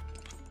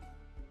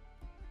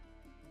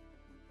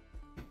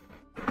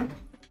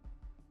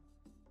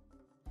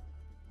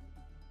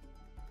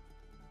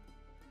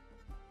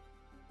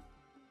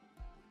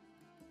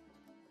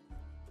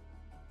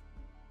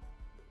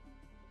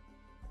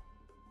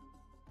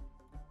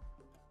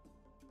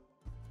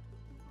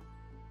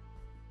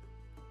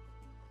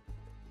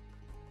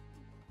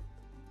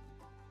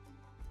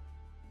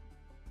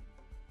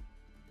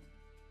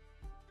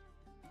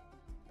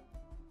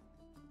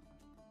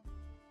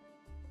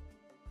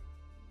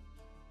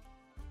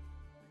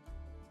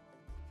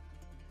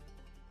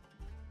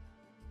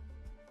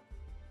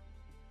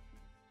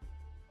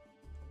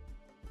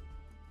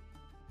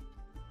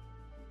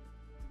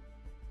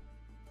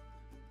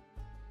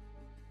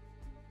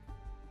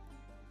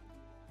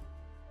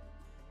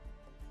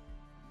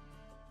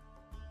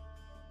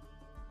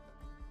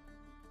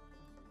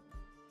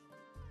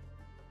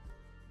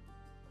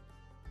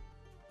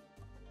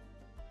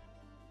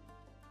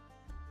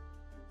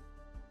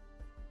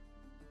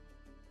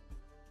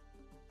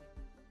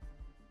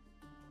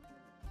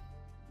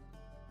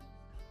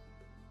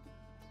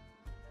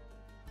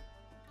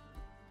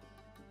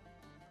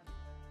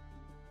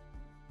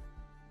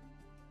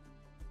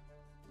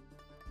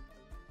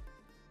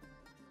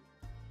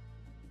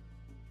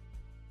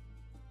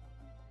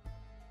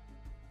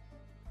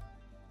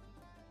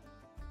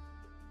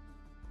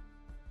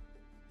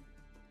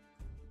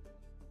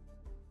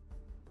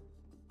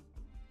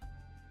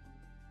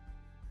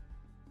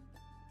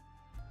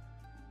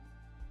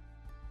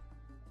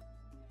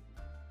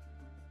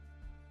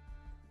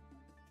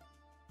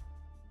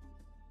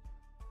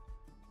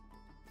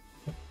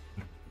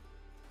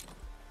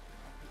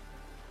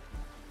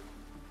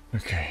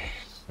 Okay,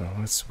 so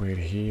let's wait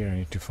here. I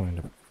need to find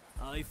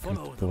a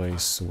good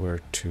place where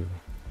to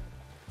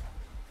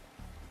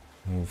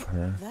move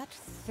her. That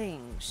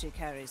thing she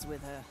carries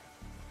with her.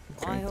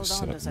 Okay, Why to hold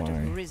set on to up such a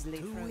my grisly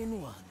Two trophy?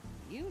 in one.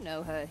 You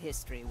know her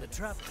history with The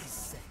trap is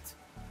set.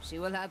 She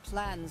will have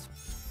plans.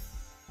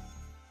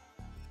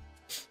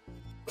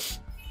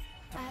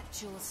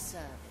 At your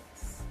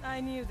service.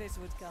 I knew this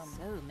would come.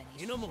 So many.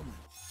 In a moment.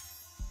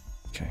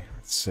 Okay,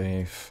 let's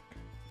save.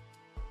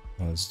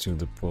 Let's do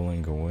the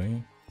pulling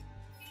away.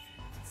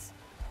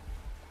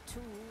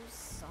 Tools,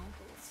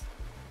 samples.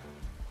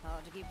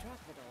 Hard to keep track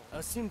of it all.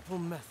 A simple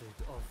method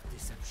of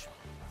deception.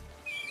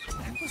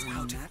 That was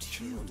out of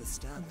tune.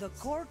 The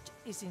court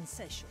is in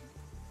session.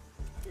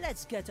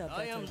 Let's get up.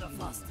 I am the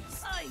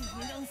fastest.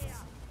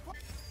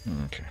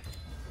 Okay.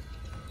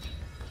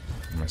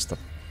 Messed up.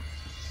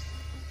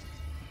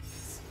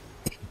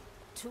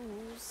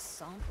 Tools,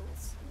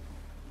 samples.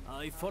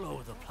 I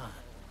follow the plan.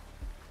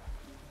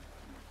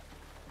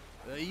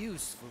 A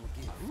useful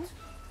gift.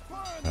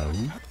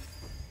 Oh.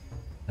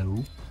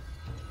 Oh.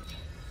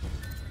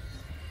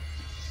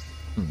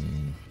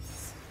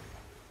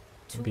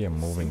 Maybe I'm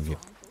moving it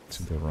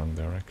to the wrong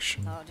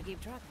direction. Hard to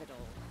keep track of it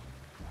all.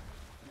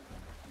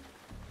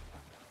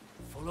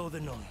 Follow the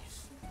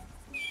noise.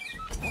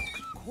 What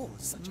could cause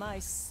such My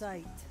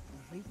sight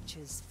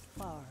reaches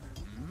far.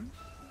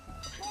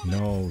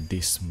 No,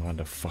 this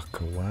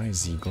motherfucker. Why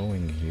is he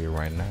going here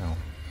right now?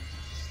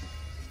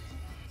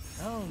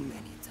 How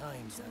many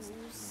times has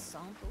Tools,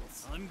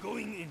 samples. I'm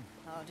going in.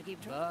 Hard to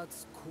keep track.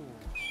 That's cool.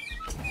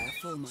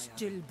 Careful, Maya.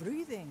 Still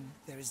breathing.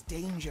 There is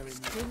danger in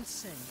Still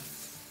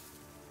safe.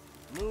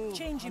 Move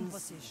Change in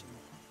unseen. position.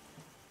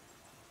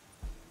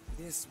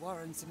 This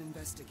warrants an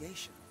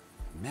investigation.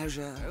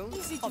 Measure.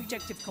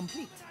 Objective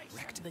complete.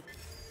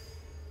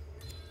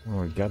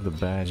 Oh, we got the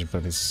badge,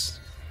 but it's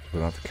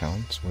will not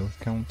count. Will it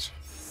count?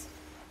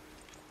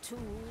 Tools,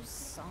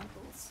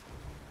 samples.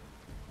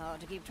 Hard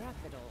to keep track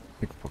of it all.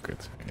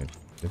 Pickpocket.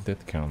 It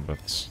did count,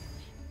 but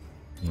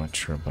I'm not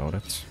sure about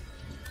it.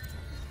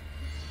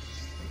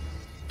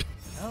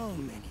 How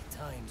many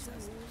times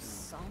has Tools,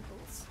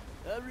 samples.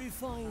 a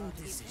refined Hard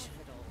to keep decision?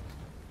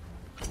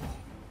 track of it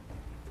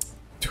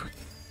all. Dude.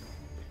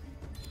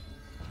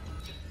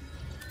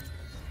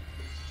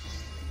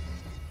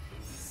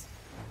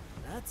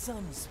 That's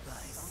some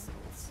spice.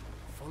 Samples.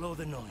 Follow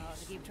the Hard to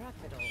noise. keep track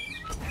of it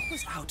all. That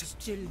was out of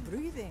still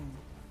breathing.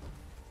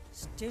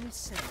 Still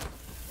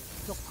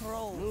safe. The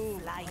crow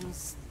Move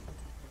flies.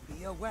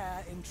 Be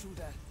aware,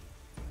 intruder.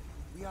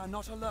 We are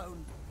not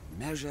alone.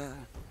 Measure.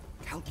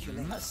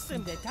 Calculate.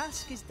 The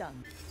task is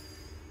done.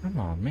 Come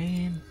on,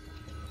 man.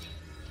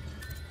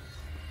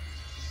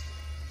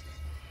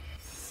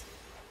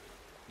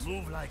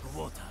 Move like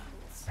water.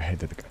 I hate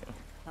that guy.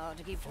 Hard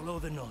to keep track. Follow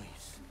the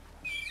noise.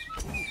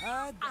 We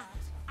heard that.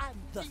 And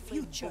the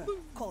future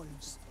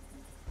calls.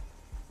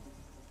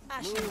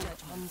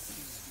 Move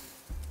unseen.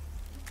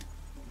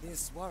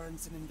 This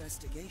warrants an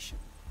investigation.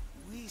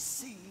 We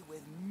see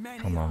with many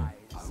Come on.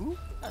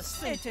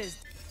 eyes. It is.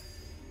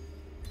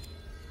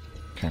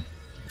 Okay.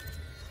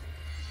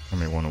 I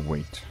may want to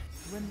wait.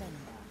 Remember.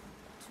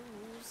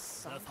 Tools, The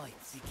samples.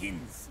 fight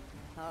begins.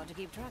 Hard to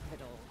keep track of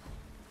it all.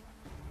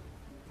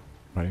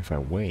 But if I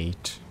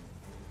wait...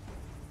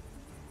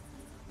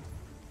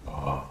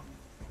 Oh,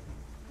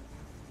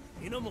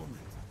 In a moment.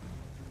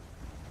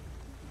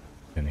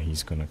 then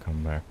he's gonna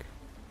come back.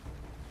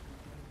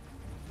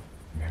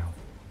 Now.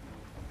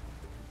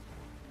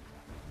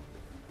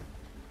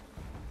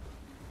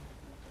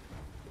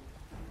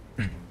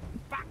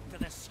 Back to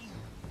the sea.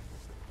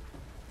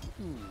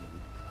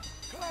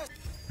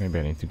 Maybe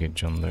I need to get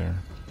John there.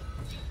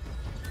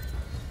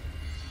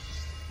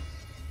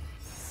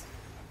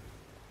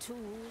 Tools,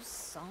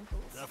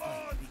 samples. The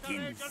fight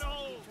begins. Keep track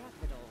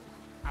of it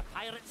all. A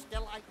pirate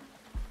still like.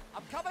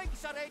 I'm coming,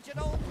 Sir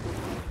Reginald.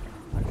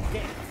 The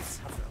depths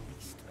have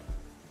released me.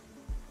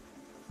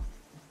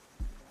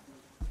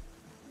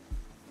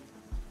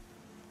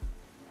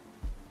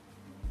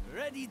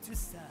 Ready to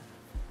serve.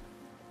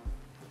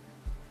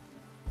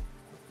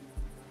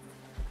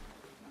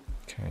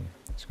 Okay.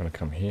 He's gonna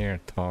come here,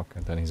 talk,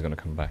 and then he's gonna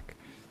come back.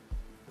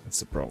 That's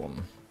the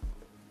problem.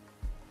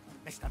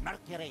 Mr.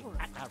 Mercury,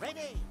 at the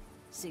ready.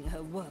 Seeing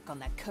her work on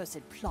that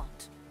cursed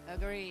plot.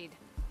 Agreed.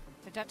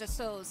 To touch a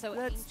soul so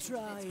Let's ancient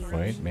try it's it. great.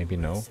 Wait, maybe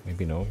no,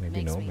 maybe no, maybe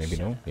Makes no, me maybe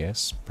no. shudder.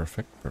 Yes,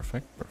 perfect,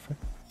 perfect,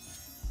 perfect.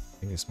 I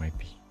think this might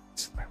be.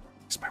 It's my work.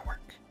 It's my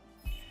work.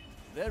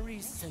 Very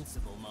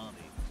sensible, Mommy.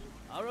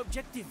 Our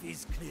objective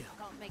is clear.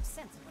 Can't make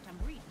sense of what I'm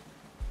reading.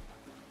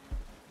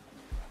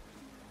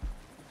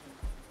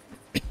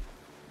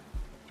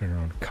 Turn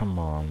around. Come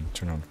on.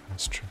 Turn around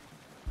faster.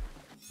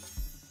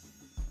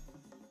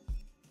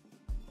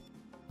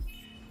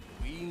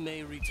 We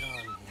may return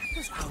here. That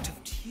was out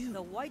of tune.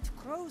 The white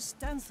crow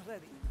stands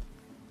ready.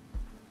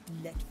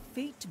 Let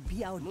fate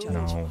be our judge.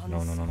 No,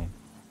 no, no, no, no.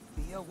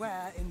 Be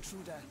aware,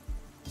 intruder.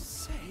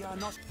 We are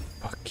not.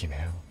 Fucking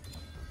hell.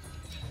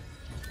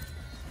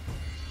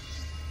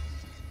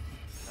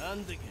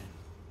 And again.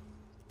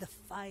 The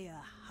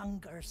fire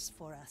hungers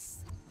for us.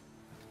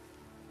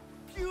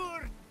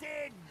 Pure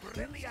dead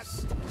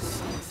brilliance.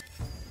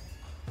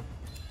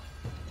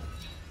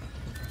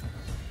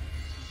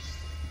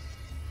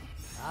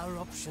 Our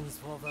options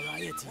for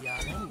variety are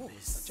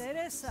endless.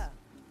 Teresa,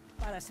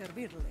 Para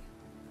servirle.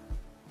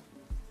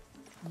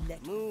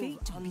 Let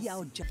fate be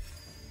our judge.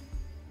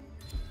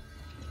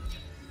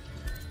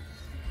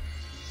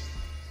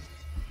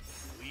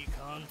 We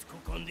can't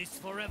cook on this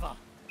forever.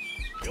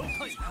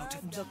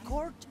 The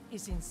court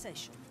is in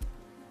session.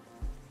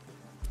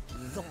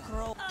 The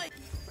crow.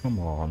 Come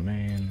on,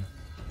 man.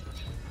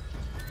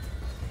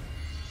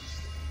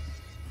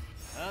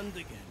 And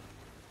again.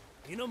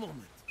 In a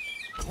moment.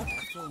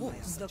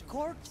 The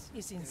court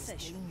is in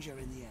session. Danger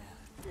in the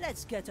air.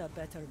 Let's get a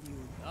better view.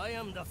 I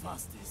am the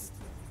fastest.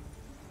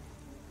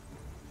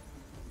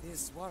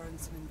 This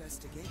warrants an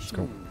investigation.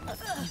 Go.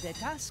 The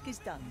task is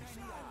done.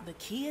 The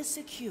key is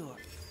secure.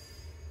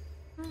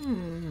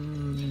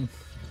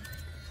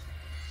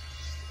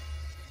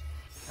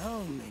 How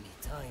many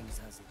times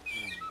has it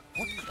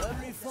been?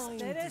 Every fine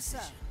Teresa,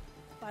 decision.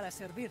 para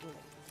servirle.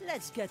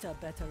 Let's get a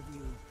better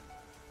view.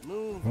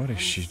 Move. What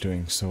is she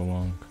doing so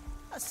long?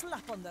 A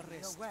slap on the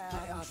wrist. Beware,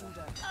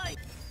 intruder.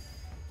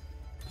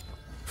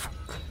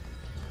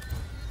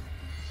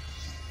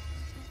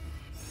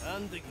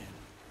 And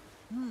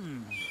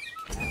again.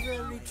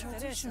 Very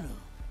traditional.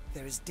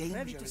 There is Ready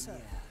danger to in the serve.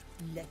 air.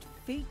 Let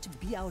fate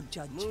be our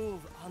judge.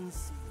 Move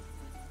unseen.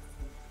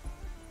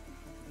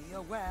 Be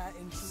aware,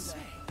 intruder.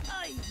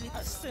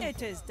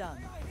 It is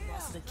done.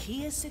 The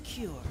key is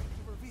secure.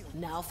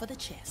 Now for the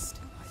chest.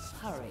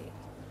 Hurry.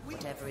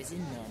 Whatever is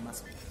in there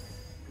must be.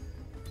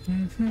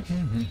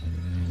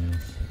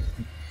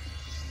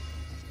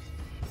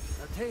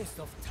 A taste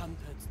of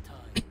tampered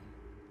time.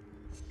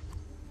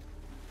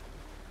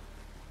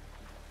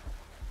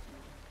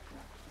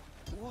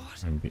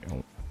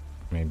 What?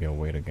 Maybe I'll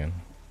wait again.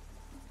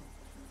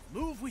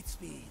 Move with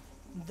speed.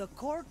 The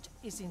court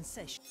is in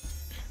session.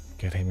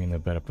 Get him in a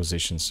better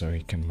position so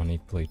he can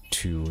manipulate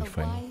two if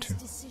A I need wise to.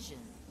 decision.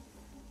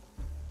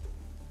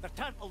 The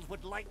turtles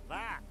would like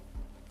that.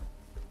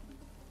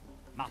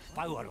 My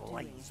power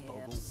lies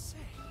below.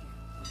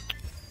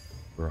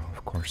 Bro,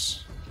 of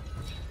course.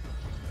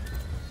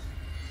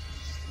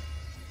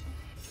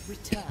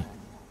 Return.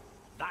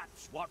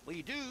 That's what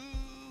we do.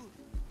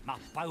 My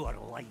power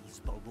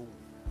lies below.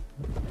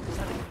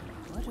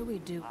 What do we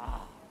do?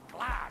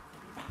 Glad.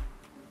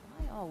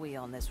 Why are we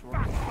on this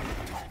road?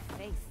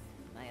 Faith,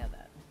 may have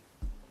that.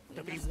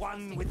 To be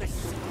one with the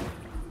sea.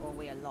 Or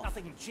we are lost.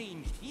 Nothing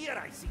changed here,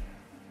 I see.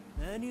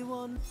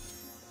 Anyone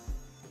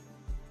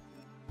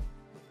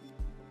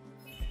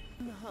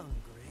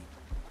hungry?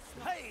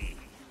 Hey!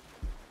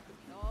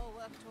 We all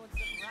work towards the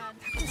grand.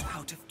 That was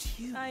out of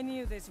tune. I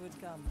knew this would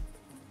come.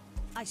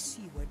 I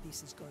see where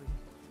this is going.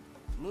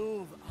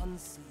 Move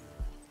unseen.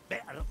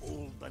 Better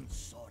old than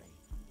sorry.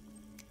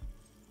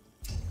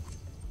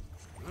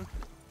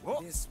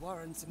 This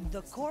warrants an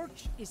The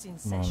court is in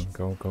Come on, session.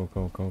 go, go,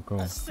 go, go, go.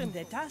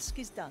 The task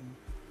is done.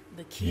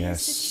 The key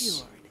Yes. is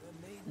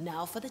secured.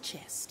 Now for the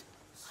chest.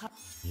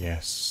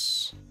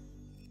 Yes.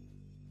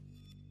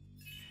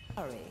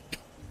 Hurry.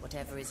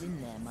 Whatever is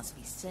in there must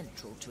be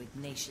central to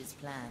Ignatius'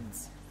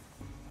 plans.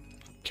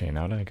 Okay,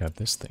 now that I got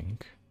this thing,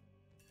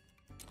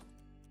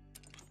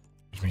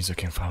 it means I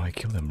can finally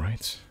kill them,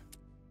 right?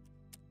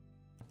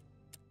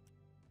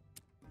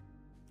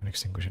 And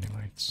extinguish any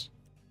lights.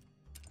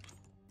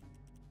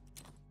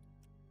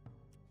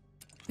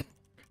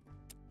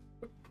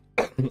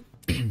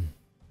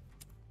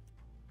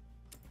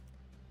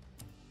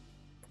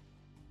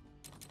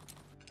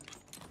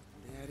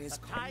 There is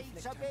The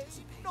tides conflict obey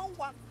no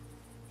one.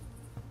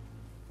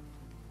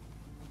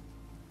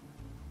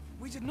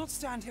 We did not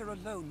stand here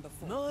alone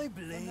before. My For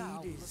blade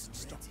now, we is must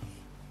stop. ready.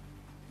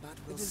 But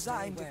The the design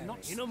design did did not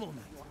not. In a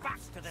moment. Back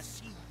to the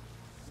sea.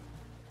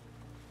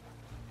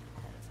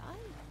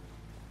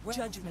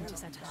 Judgment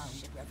is at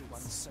hand. To everyone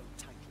so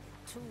tightly.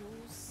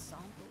 Tools,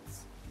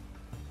 samples.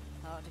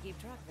 Hard to keep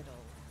track of it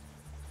all.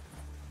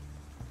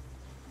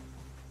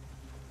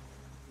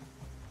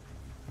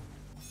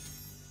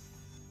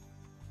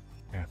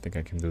 Yeah, I think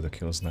I can do the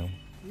kills now.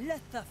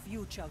 Let the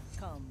future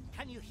come.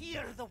 Can you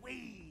hear the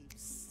waves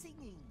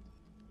singing?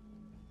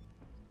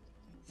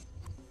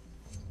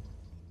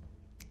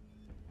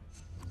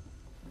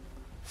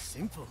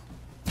 Simple.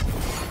 Meditation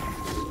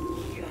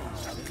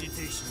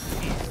is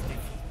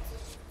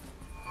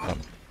defeat.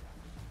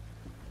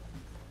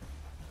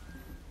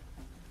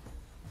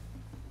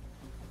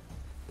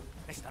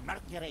 Mr.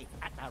 Mercury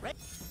at the red.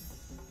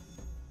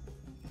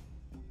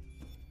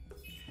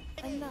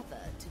 Another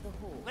to the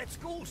hall. Let's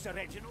go, Sir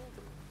Reginald.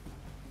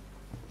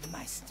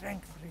 My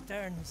strength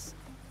returns.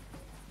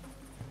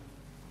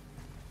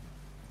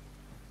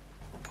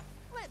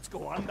 Let's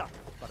go under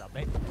for a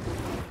bit.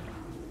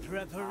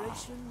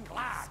 Preparation.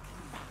 Glad.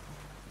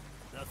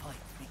 The fight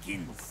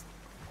begins.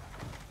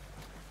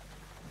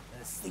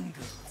 A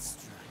single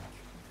strike.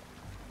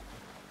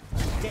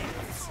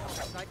 Death.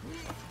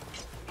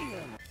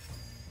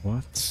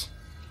 What?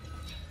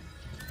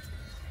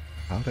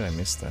 How did I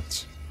miss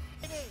that?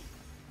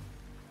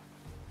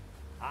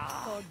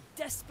 For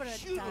desperate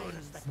Sure times.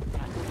 as the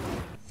cat.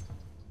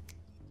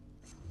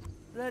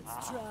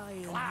 Let's try a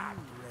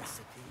new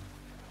recipe.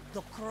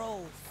 The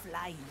crow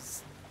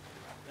flies.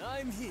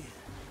 I'm here.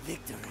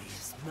 Victory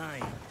is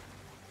mine.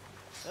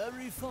 A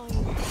refined.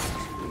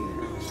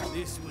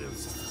 This will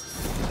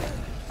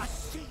satisfy. A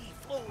sea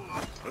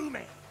flows through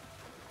me.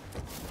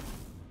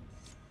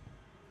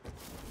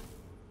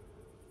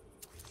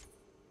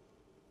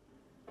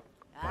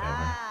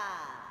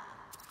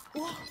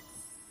 Whoa!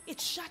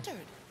 It's shattered.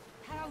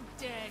 How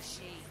dare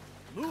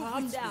she?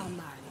 Calm down,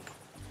 Marley.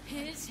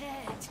 His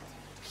head.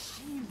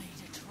 She made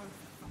a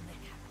trophy from the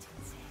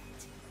captain's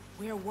head.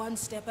 We're one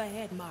step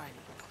ahead, Marley.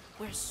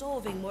 We're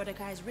solving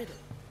Mordecai's riddle.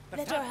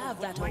 Let her have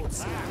that old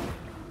scene.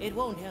 It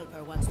won't help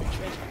her once the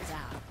treasure is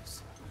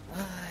ours.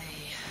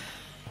 Aye,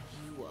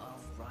 you are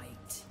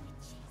right.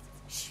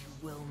 She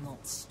will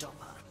not stop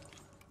her.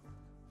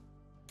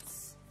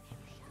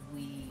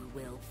 We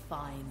will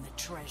find the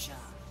treasure.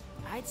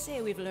 I'd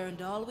say we've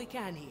learned all we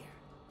can here.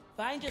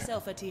 Find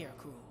yourself a tier,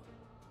 crew.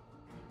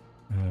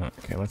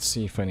 Okay, let's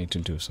see if I need to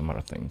do some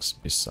other things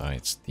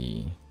besides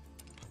the...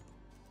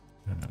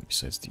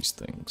 besides these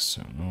things.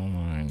 So,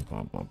 online,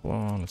 blah blah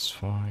blah, that's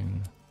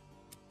fine.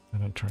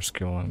 Another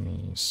skill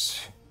enemies.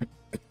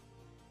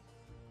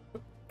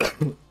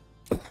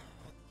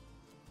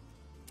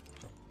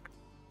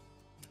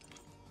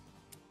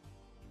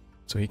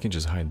 So he can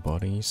just hide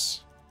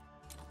bodies.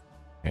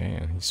 Okay,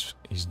 and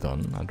he's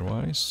done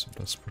otherwise, so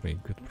that's pretty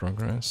good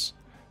progress.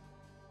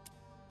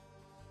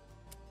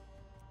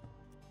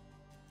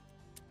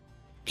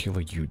 Kill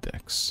a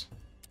Udex.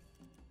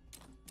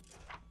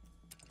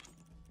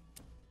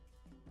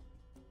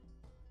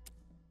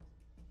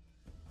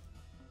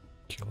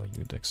 Kill a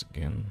Udex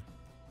again.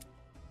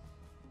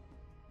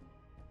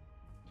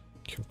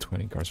 Kill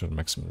 20 guards with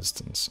maximum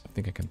distance. I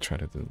think I can try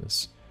to do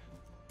this.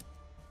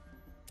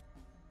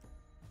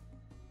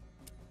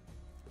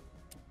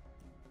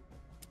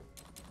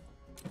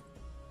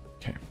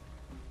 Okay.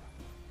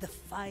 The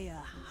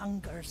fire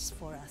hungers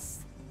for us.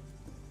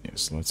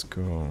 Yes, let's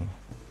go.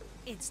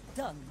 It's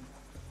done.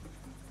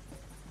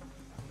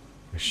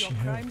 Does she Your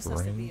have crimes are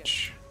severe.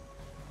 range?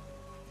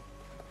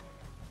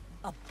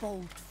 A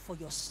bolt for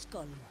your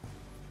skull.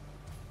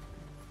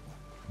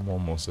 I'm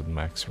almost at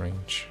max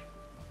range.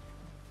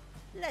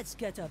 Let's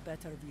get a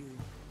better view.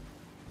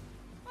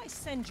 I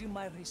send you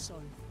my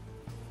resolve.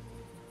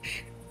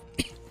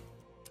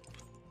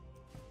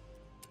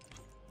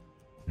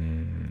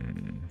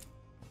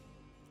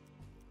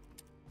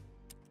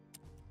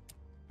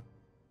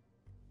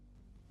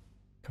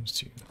 Comes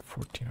to you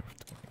 14 out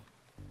of 20.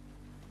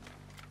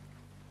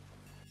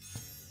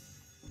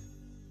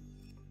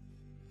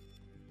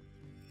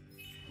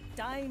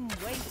 Time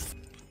waits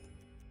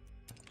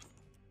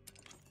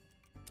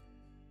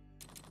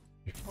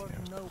for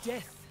no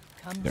death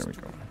comes There we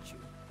to go. reach you.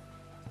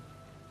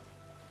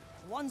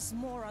 Once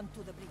more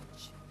onto the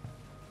breach.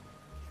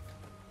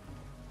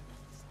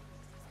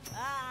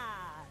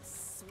 Ah,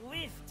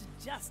 swift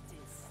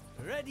justice.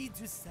 Ready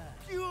to serve.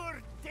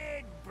 Pure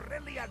dead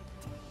brilliant.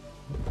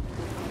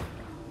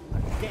 The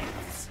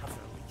depths have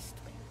released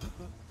me.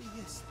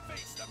 Yes,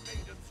 face the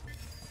maidens.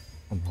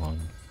 Come on.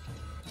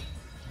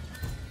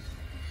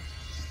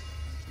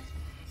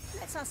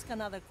 Let's ask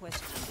another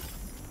question.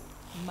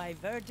 My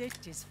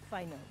verdict is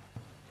final.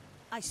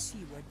 I see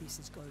where this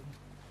is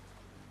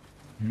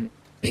going.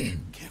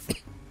 Careful.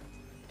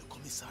 The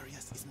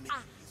commissariat is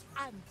making his...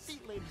 I'm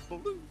feeling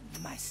blue.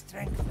 My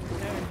strength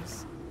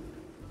returns.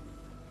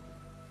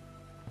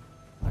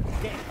 The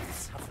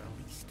depths have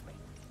released me.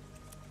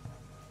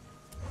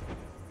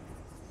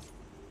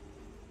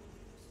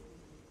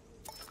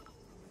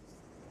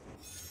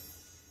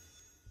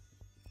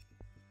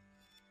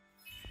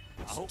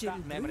 I hope Still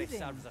that memory breathing.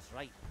 serves us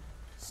right.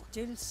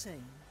 Still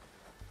sane.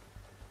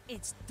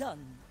 It's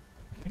done.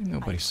 I think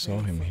nobody I saw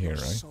pray him for here, your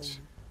right? soul.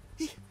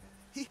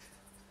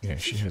 Yeah,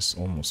 she has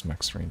almost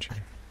max range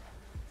here.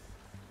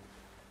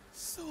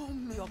 So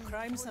many Your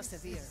crimes are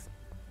voices. severe.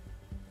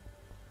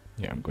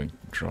 Yeah, I'm going to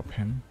drop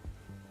him.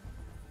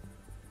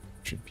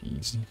 Should be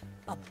easy.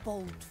 A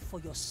bolt for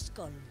your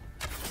skull.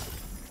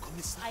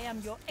 I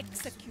am your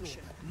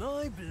executioner.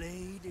 My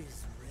blade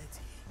is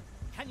ready.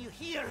 Can you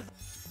hear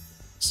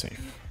Safe.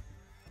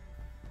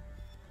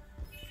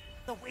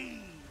 the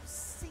waves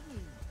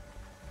singing?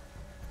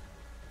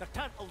 The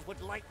turtles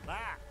would like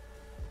that.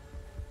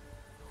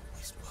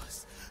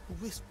 Whispers.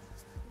 Whispers.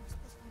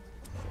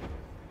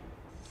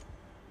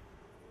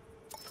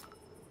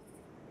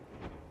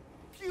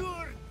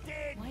 Pure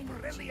dead Why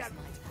not choose brilliant.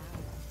 my town?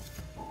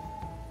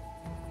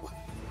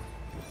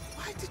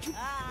 Why did you...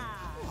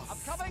 Ah, I'm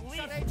coming,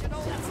 Sir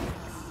Reginald.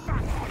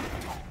 Back on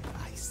top.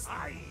 I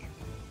see.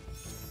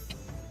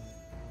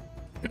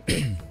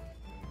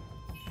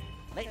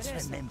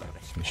 Let's remember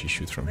this. Can she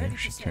shoot from here?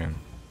 She can.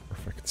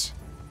 Perfect.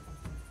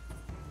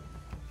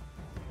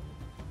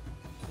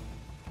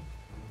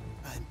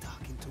 I'm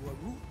talking to a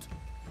root.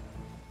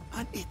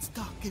 And it's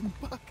talking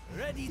back.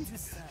 Ready to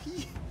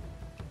serve.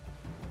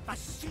 The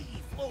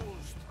sea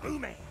flows through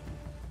me.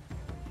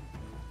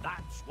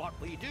 That's what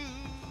we do.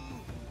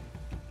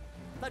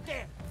 The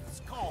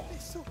depths call. I'm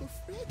so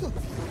afraid of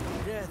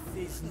you. Death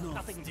is not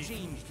Nothing defeat.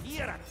 changed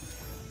here.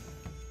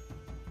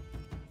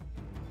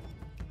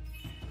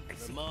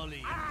 The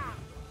Mali. Ah,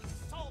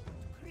 Salt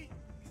Creek.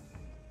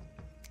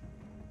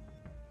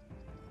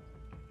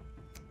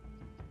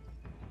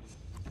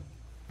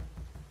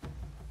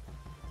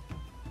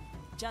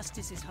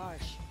 Justice is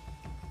harsh.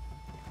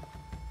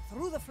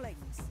 Through the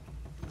flames.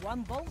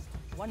 One bolt,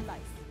 one life.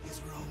 His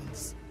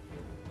rounds.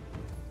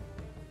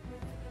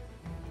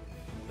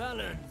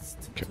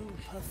 Balanced to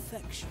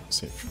perfection.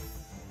 Safe.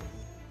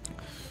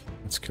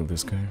 Let's kill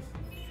this guy.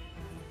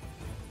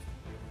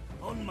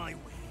 On my way.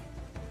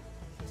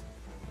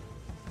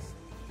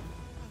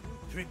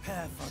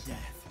 Prepare for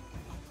death.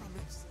 I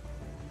promise.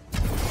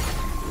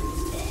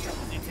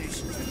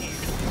 Meditations here.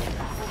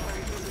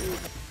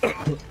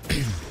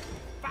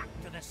 Back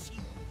to the sea.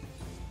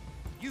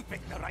 You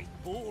picked the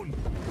right bone.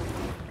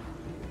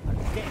 Our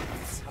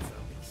deaths have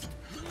released.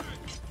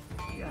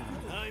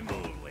 I'm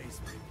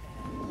always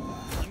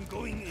prepared. I'm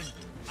going in.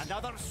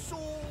 Another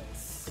soul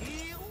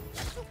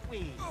sails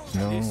away.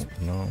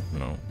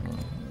 No.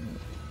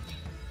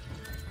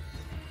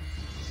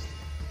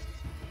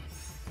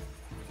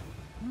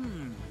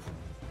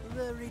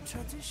 Very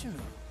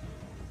traditional.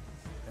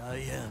 I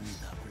am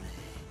the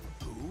blade.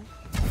 Who?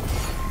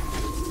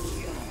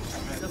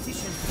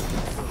 Sufficient.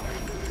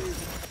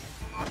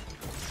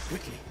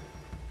 Quickly.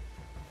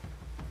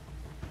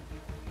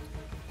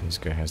 This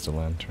guy has the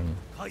lantern.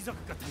 Come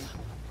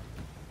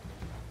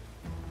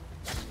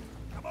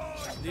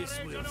on, this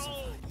will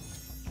suffice.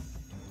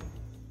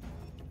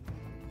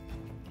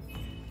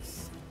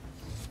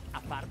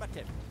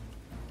 Affirmative.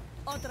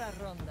 Otra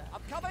ronda.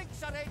 I'm coming,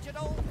 Sir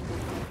Reginald.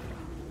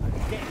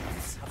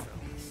 Deaths have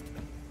released.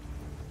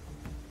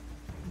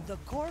 The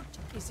court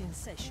is in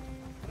session.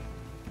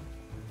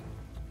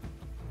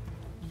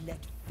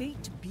 Let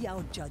fate be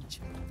our judge.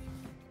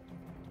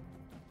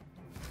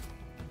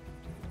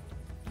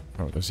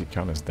 Oh, does he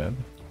count as dead?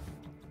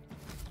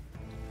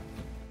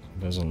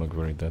 Doesn't look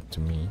very dead to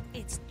me.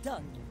 It's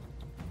done.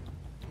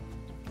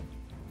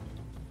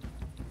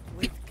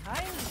 With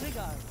kind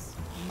regards,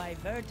 my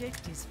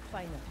verdict is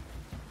final.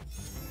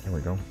 There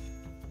we go.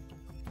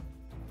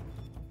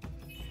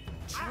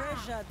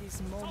 Treasure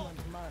this moment,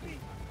 Murray.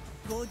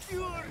 Good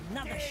for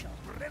another shot.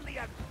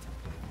 Brilliant.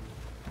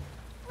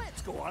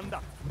 Let's go under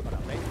for a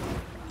bit.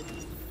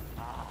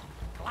 Ah,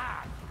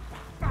 glad.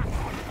 Back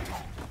on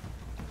top.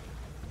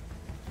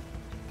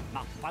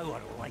 My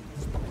power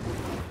lines.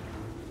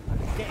 Our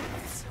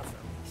deaths have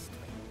released.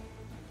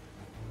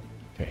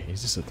 Okay,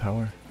 is this a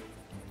tower?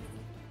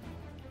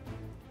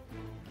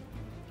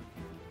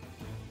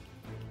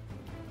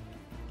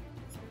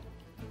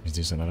 Is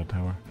this another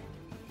tower?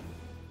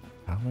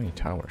 How many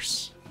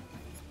towers?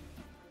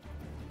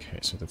 Okay,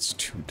 so that's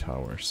 2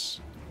 towers.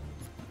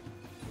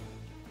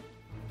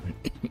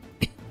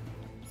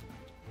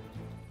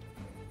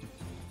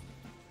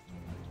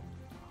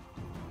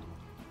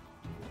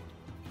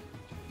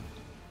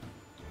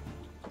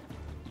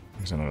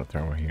 There's another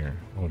tower here.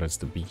 Oh, that's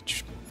the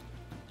beach.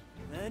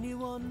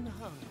 Anyone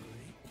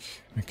hungry?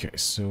 Okay,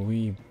 so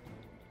we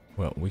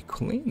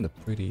cleaned a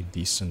pretty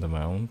decent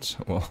amount.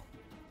 Well,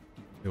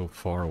 still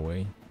far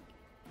away.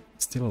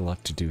 Still a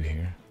lot to do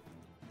here.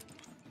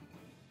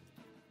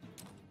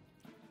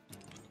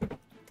 I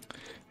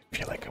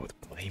feel like I would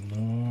play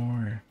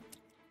more.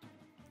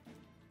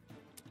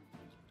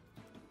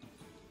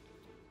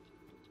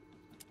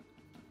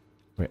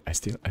 Wait,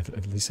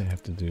 at least I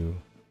have to do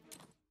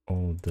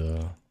all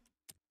the...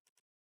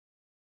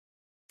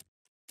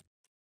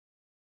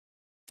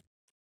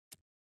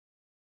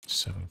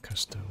 Seven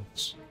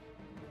Custodes.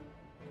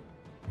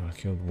 Well, I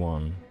killed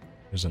one.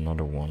 There's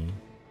another one.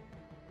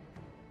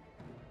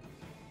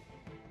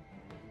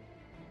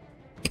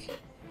 Okay,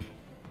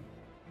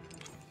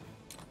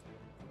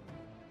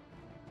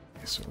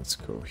 so let's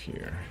go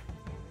here.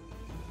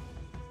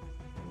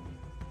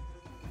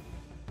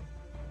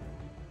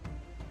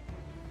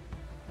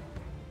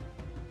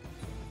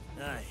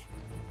 Aye.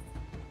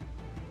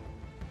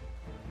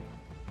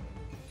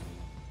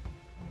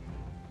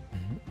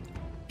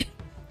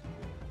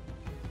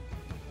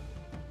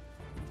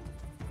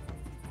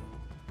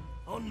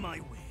 On my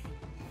way.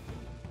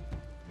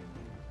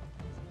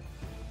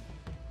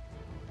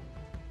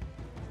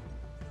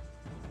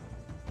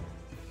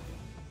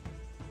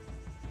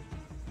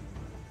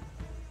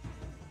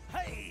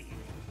 Hey!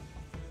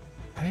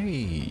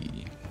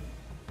 Hey!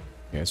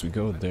 As we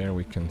go there,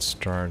 we can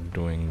start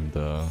doing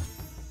the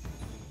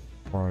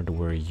part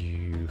where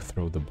you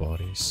throw the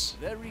bodies.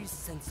 Very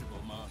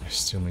sensible, Mom. I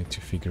still need to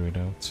figure it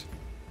out.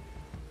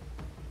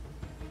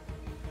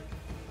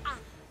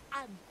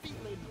 I'm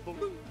feeling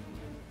blue.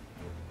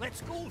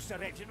 Let's go, Sir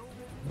Reginald.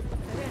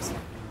 Teresa,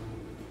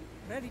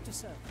 ready to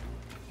serve.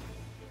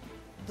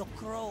 The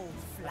crow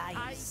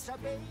I flies.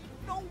 obey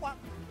no one.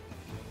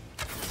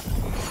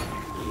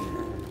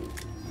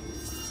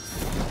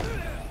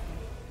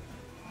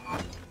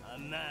 A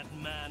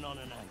madman on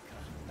an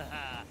anchor.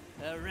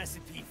 A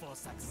recipe for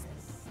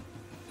success.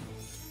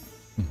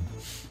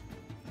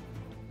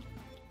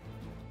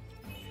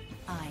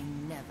 I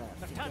never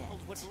The forget.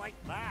 temples would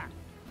like that.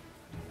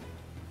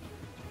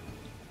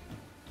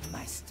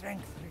 My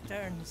strength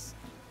returns.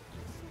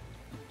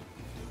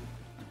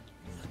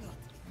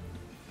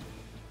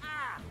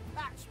 Ah,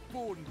 that's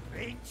bone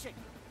wrenching.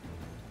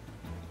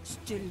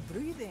 Still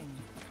breathing.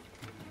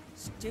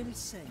 Still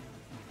sane.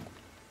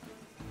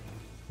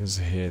 This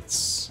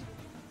hits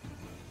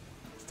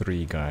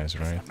 3 guys,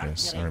 right?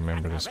 Yes, I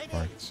remember this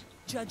part.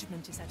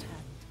 Judgment is at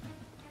hand.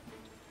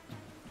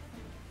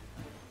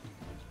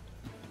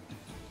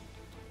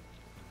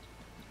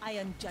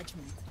 Iron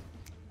judgment.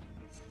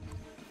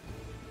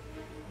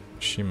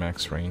 Is she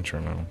max range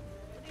or no?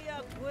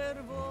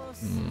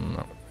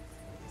 No.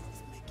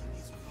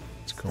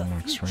 Let's go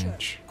max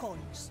range.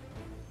 Calls.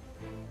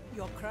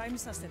 Your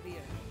crimes are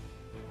severe.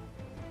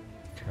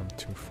 Okay, I'm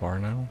too far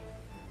now.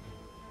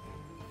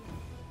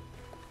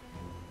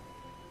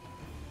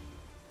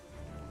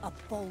 A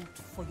bolt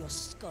for your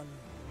skull.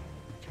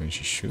 Can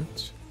she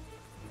shoot?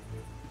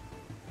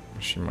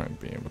 She might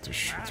be able to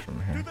shoot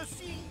from here.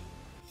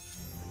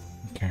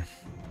 Okay.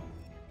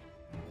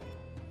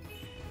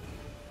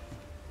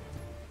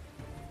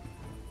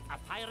 A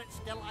pirate's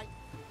delight.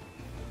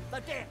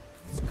 The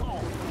depths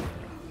call.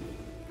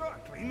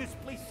 Gotta clean this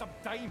place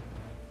sometime.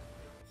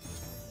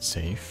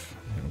 Safe.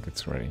 I think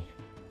it's ready.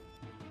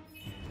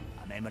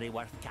 A memory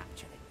worth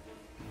capturing.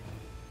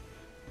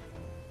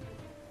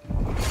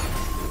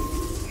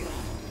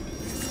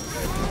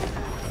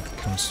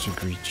 Comes to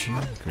greet you.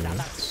 Good.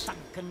 Another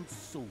sunken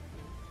soul.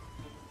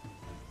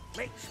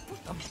 Let's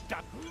put them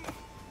down.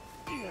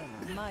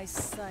 My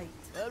sight.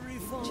 Every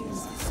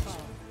Jesus.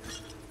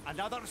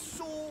 Another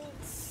soul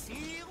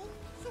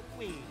sails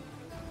away.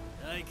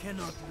 I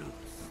cannot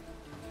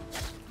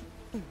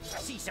lose.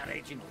 Caesar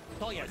Reginald,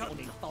 Toya's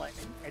only thought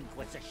in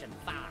Inquisition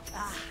fast.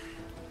 Ah,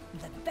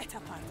 the better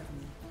part of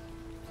me.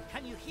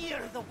 Can you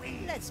hear the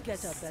waves? Let's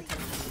get a better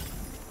view.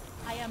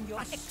 I am your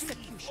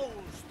executioner.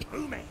 Flows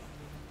through me.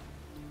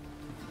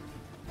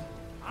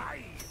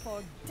 Aye.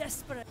 For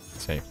desperate.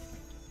 Safe.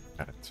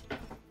 Got it.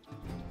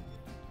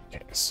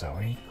 Okay, so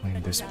we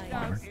clean this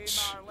part.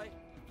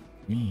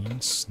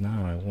 Means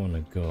now I want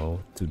to go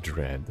to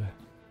Dread,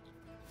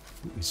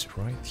 who is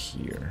right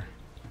here.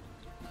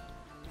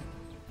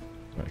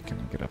 But I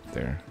can get up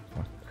there.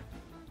 Fuck.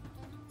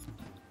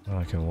 Well,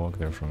 I can walk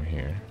there from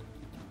here.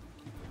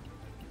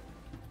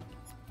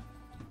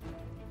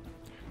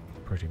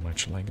 Pretty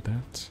much like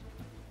that.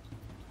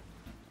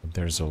 But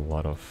there's a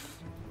lot of...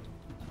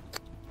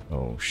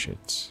 Oh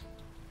shit.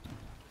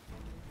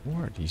 Who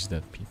are these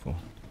dead people?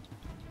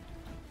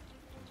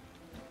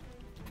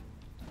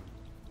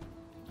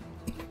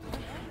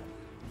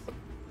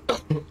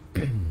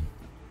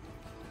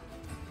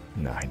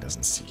 Nah, he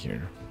doesn't see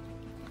here.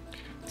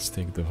 Let's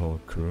take the whole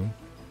crew.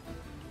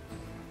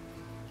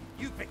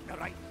 You picked the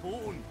right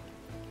bone.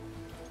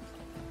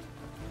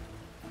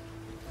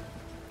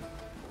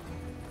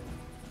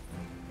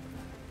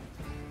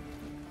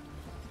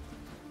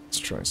 Let's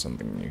try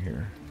something new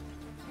here.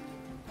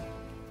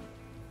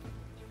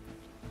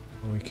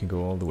 We can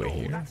go all the way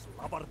here. That's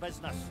lubber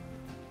business.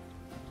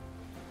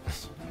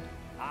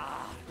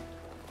 Ah,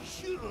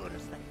 sure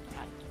as the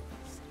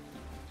tides.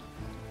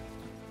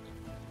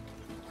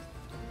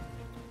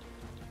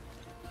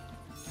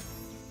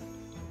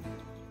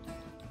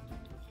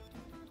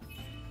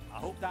 I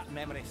hope that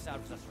memory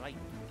serves us right.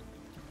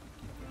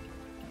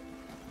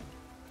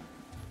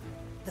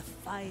 The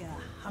fire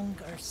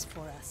hungers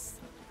for us.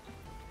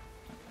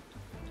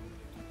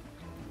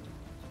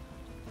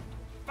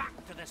 Back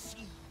to the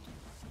sea.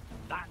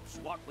 That's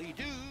what we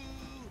do.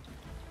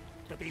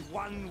 To be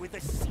one with the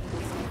sea.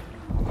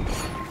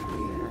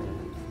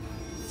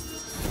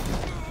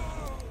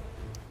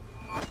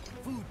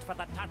 Food for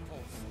the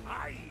turtles.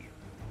 Aye.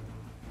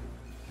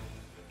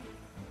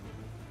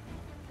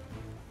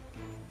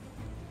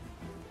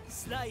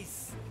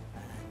 Slice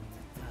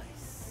and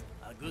dice.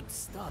 A good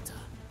starter.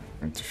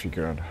 I have to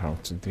figure out how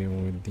to deal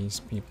with these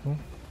people.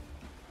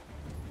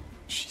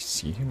 Does she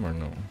see him or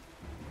no?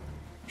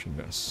 She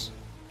does.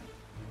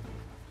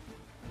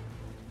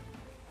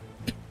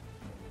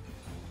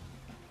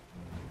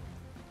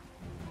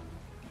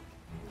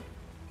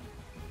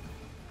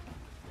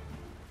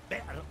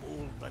 Better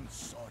old than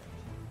sorry.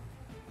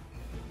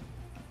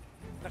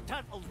 The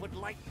turtles would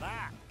like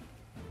that.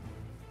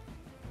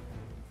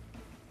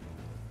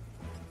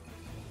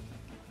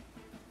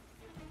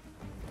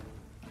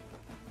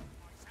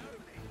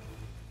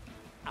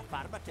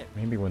 Affirmative.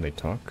 Maybe when they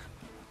talk.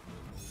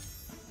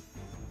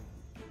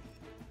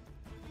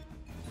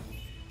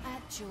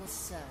 At your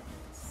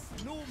service.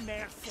 No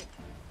mercy.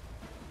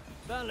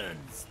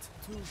 Balanced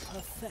to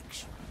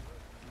perfection.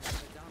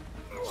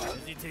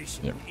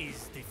 Hesitation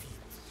is defeat.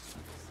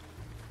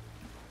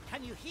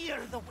 Can you hear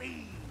the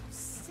waves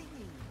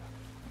singing?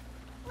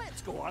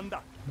 Let's go under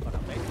for a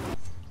bit.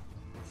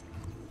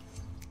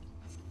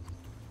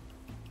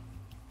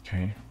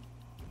 Okay.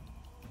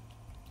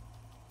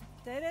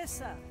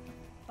 Teresa,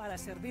 para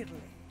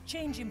servirle.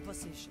 Change in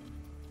position.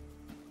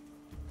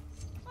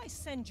 I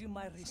send you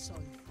my resolve.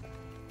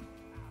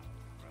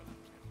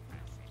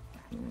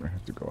 I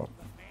have to go up.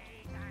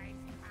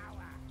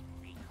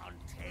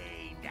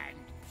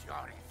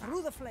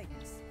 Through the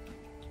flames.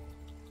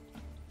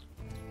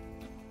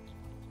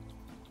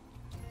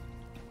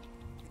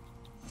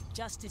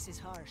 Justice is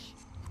harsh.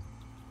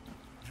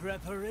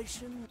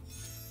 Preparation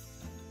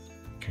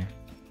Okay.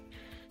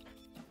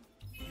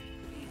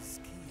 is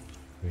key.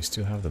 We we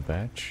still have the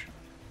badge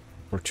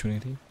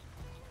opportunity?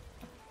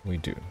 We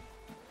do.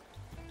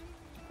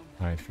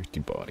 950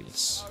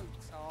 bodies. So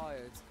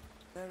tired.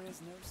 There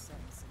is no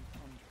sense in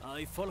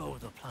pondering. I follow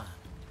the plan.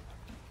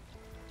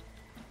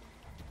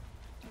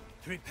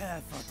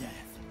 Prepare for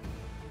death.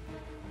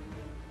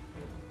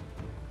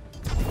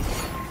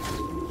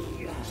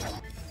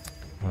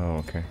 Oh,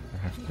 okay. I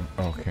have to.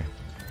 Oh, okay.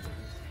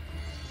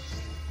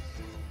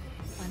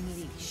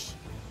 Unleash.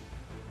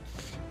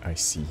 I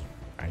see.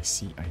 I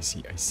see. I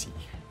see. I see.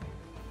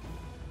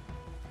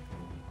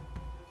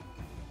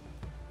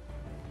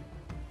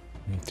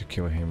 Need to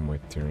kill him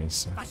with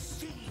Teresa. A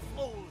sea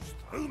flows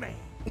through me.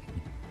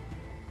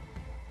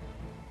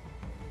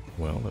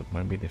 Well, that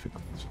might be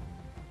difficult.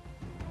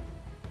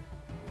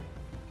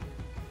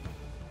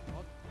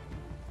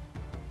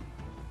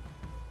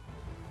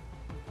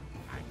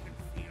 I can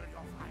feel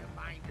your fire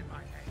mind in my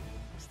head.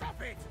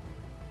 Stop it!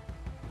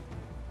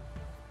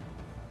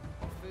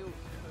 I feel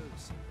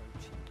curse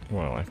approaching.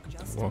 Well, I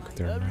could walk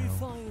there A now.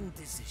 refined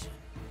decision.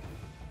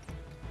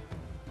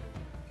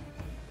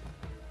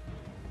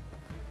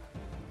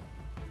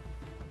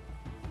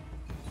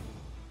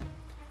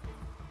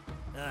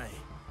 Aye.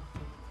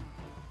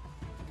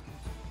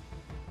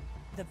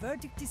 The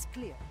verdict is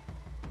clear.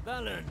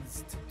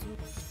 Balanced to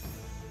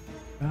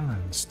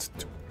Balanced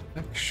to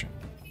perfection.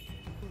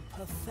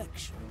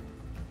 perfection.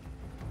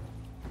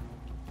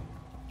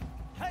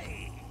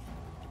 Hey!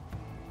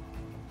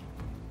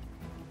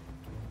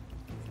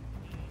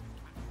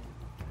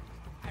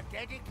 Have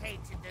dedicated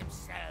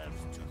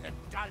themselves to the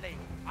dulling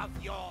of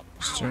your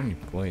Is there any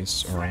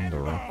place around the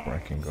rock where I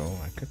can go?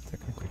 I could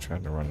technically try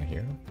to run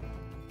here.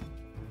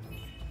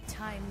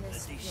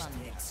 Timeless plunder.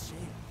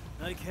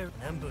 I care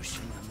ambush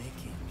in the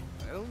making.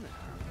 Well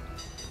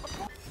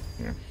now.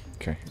 Yeah,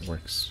 okay, it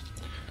works.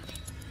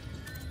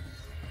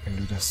 I can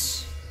do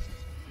this.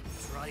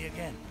 Try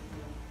again.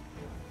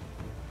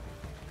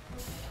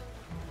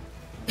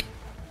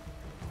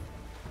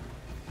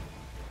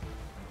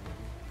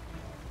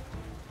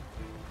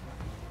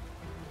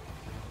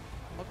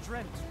 I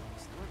dreamt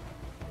last night.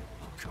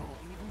 I can't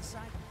even say.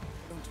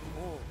 Don't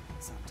all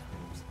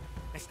sometimes.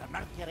 Mr.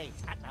 Mercury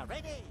at the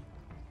ready.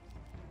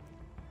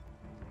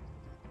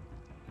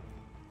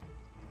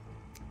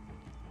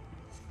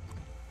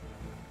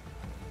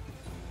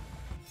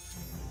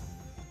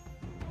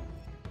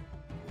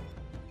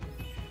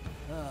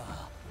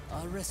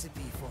 A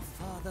recipe for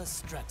further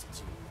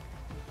strategy.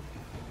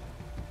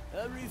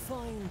 A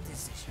refined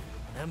decision.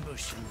 An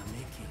ambush in the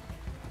making.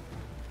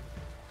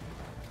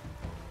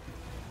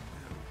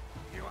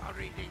 You are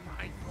reading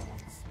my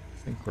thoughts. I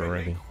think we're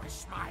ready.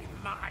 Relinquish my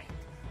mind,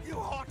 you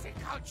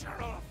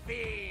horticultural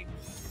fiend!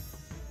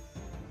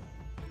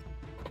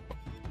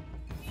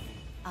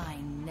 I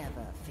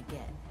never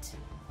forget.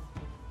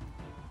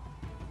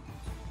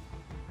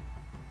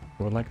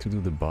 I would like to do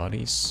the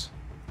bodies.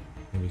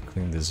 Maybe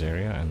clean this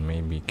area and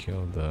maybe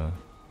kill the...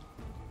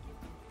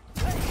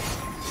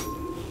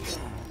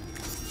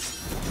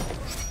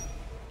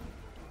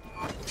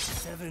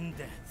 Seven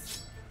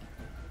deaths.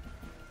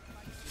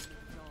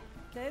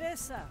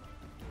 Teresa,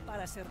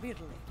 para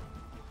servirle.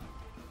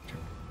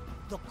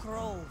 The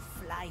crow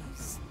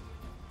flies.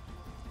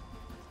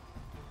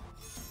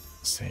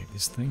 Save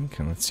this thing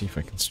and let's see if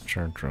I can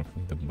start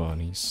dropping the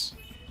bodies.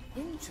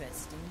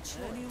 Interesting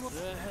choice.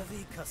 The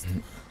heavy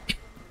customer.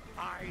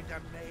 By the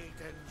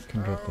maiden's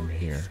Can drop them holy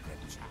here.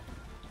 scripture.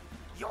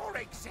 Your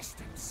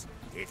existence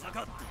is a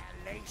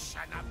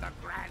violation of the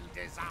grand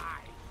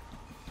design.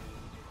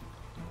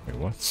 Wait,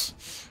 what?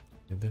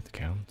 Did that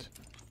count?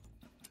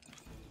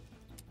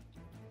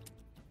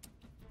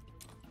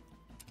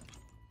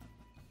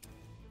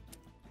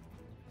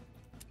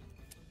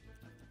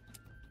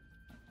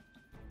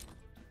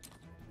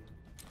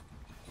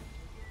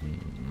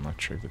 Not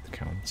sure if it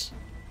counts.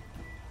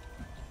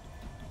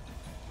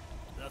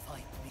 The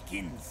fight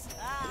begins.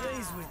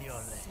 Raise with your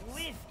legs.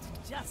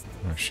 Swift justice.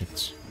 Oh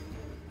shit.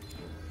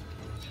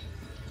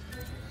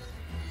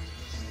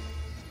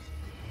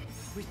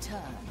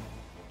 Return.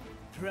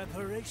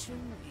 Preparation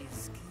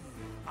is key.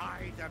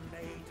 By the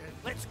maiden.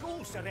 Let's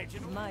go, Sir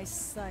Reginald. My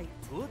sight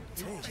Good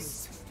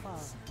reaches taste. far.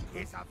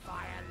 Is a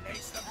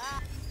violation.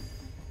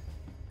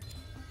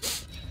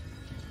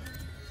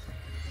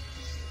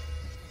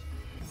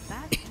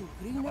 Back to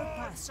greener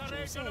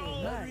pastures, eh, A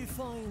man?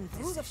 refined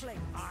Through the decision.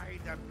 flames. By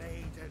the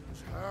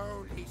maiden's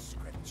holy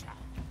scripture.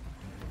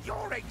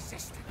 Your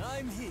existence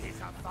I'm here. is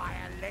a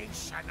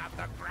violation of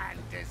the grand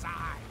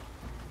design.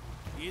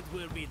 It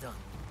will be done.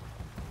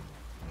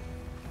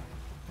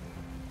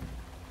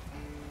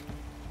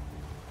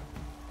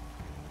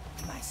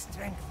 My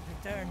strength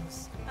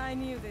returns. I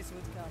knew this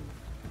would come.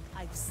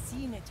 I've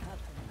seen it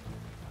happen.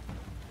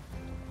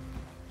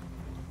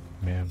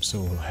 Man, I'm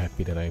so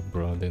happy that I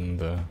brought in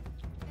the...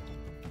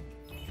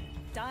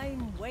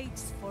 Time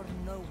waits for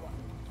no one,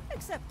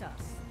 except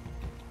us.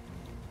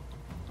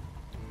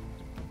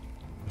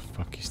 The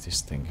fuck is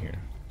this thing here?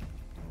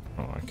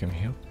 Oh, I can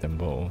help them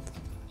both.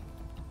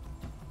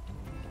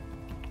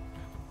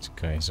 This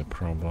guy is a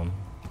problem.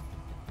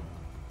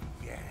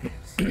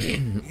 Yes,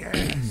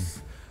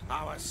 yes.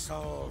 Our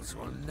souls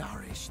will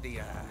nourish the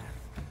earth.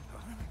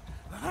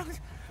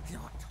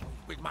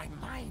 With my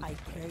mind. I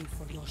pray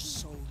for your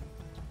soul.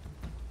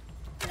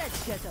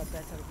 Let's get a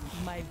better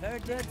one. My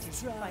verdict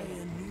is Try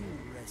final. a new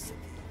recipe.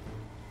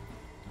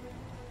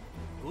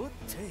 Good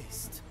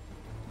taste.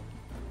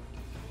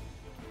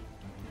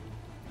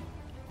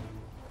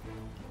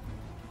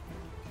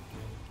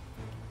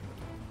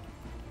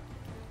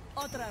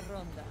 Otra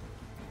ronda.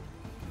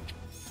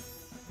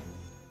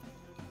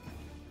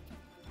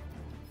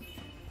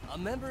 A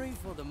memory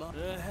for the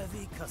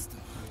heavy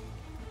customer.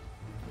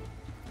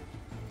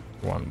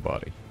 One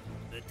body.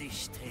 The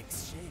dish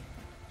takes shape.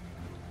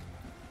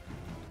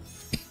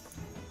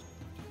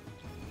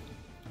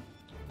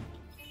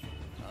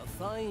 A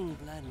fine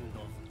blend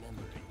of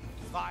memory.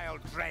 Vile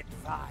dread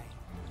vine.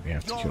 We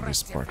have to Your kill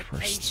this part first.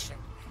 rectification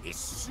is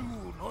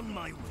soon on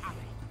my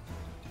way.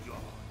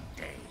 Your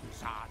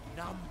days are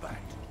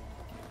numbered.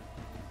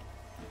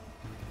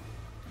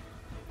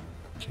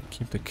 Okay,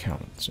 keep the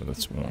count, so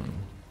that's 1.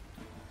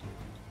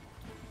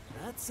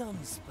 That's some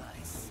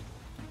spice.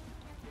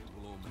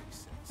 Will all make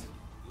sense.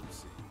 You'll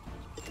see.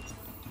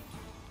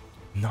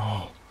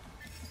 No.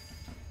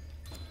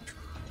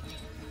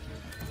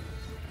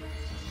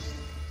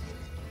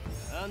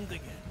 And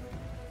again.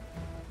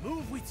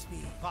 Move with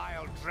me.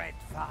 Vile dread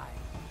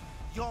vine.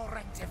 Your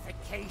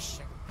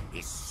rectification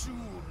is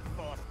soon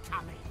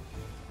forthcoming.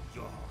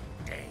 Your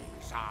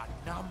days are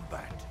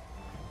numbered.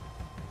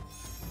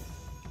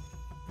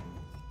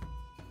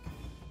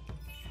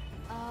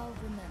 I'll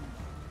remember.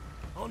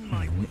 On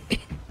my way.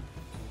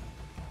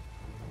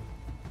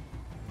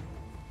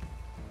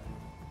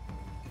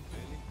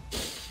 Really?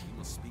 You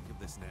must speak of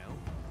this now?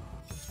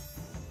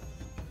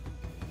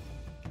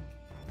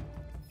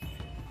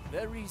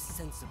 Very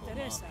sensible.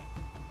 Teresa,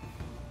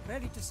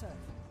 ready to serve.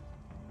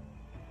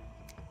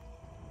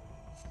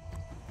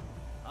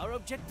 Our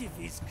objective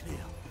is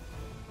clear.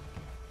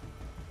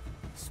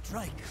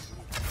 Strike.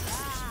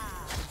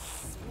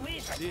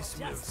 Sweet. This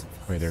will suffice.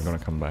 Wait, they're gonna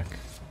come back.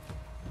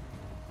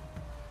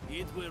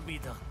 It will be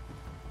done.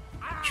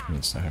 Which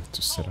means I have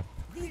to set up.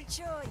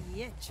 Dicho y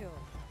hecho.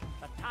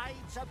 The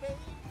tides obey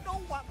no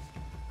one.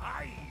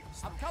 Aye,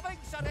 I'm coming,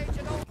 Sir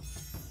Reginald.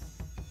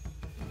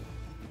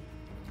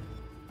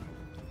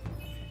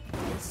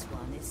 This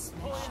one is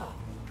special.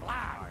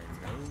 Glad.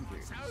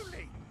 It's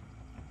only.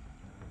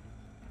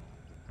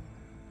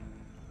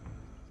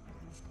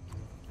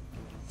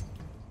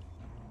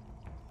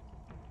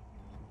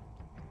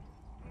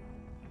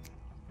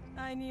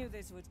 I knew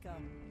this would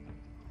come.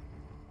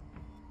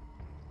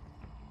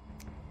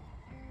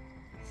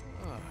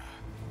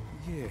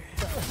 Yeah.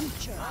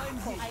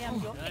 I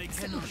am your I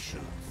cannot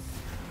shoot.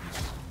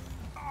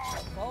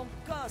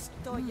 Focus,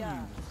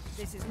 Toya.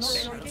 This is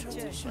not your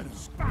kitchen.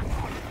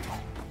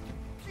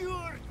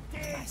 Pure My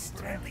day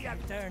strength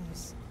brilliant.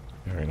 returns.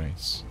 Very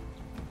nice.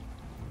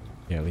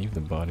 Yeah, leave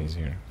the bodies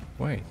here.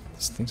 Wait,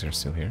 these things are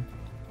still here.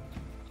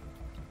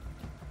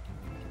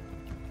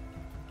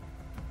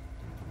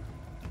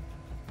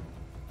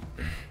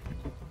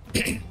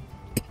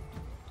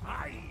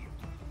 Aye.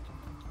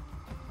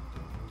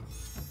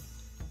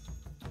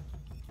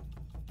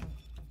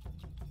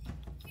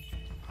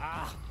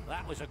 Ah,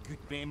 that was a good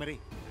memory.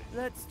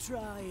 Let's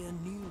try a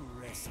new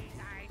recipe.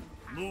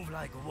 Move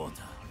like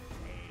water.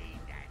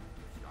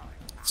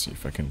 Let's see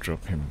if I can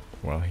drop him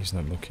while he's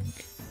not looking.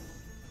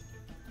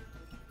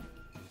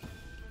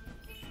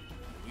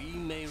 We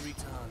may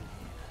return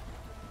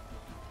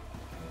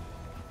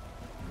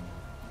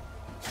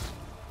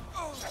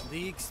here.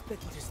 The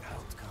expected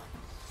outcome.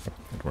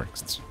 It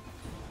works.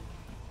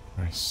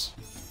 Nice.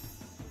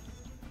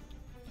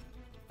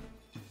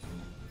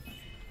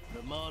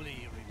 The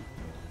Mali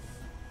removes.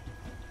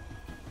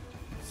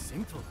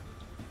 Simple.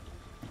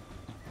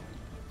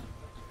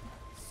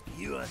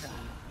 Skewer the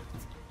heart.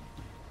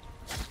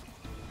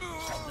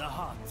 The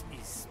heart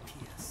is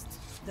pierced.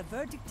 The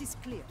verdict is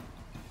clear.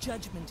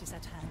 Judgment is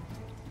at hand.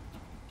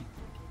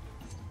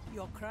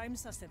 Your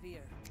crimes are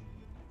severe.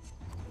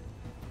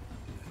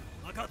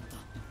 Magatta.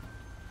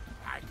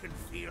 I can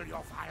feel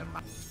your vile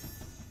mind.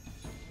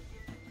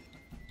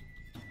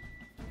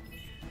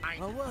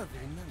 A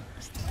worthy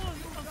memory.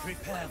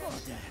 Prepare for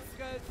death.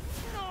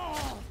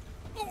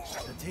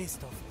 The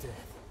taste of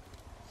death.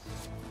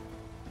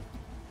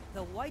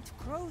 The White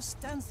Crow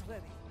stands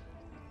ready.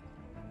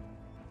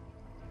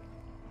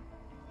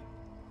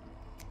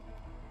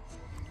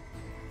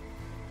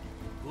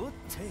 Good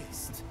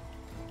taste.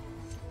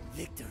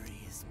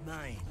 Victory is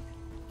mine.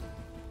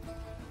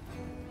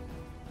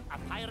 A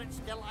pirate's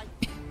delight.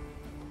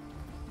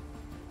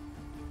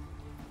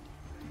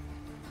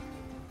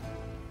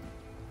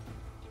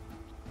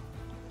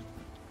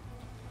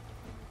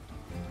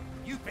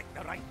 You picked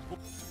the right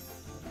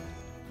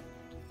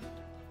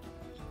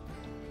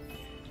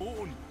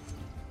bone.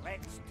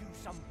 Let's do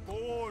some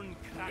bone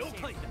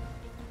crashing.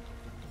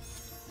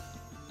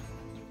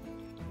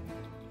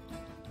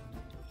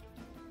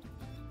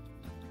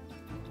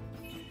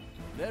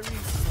 Very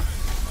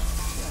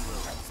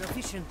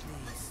sufficiently.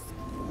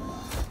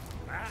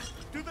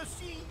 To the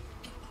sea.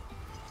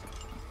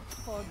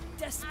 For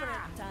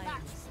desperate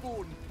times.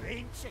 Bone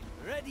wrenching.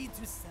 Ready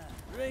to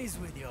serve. Raise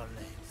with your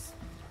legs.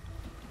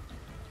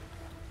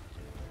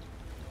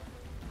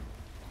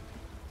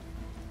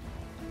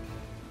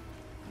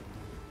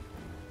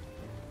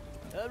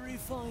 A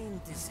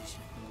refined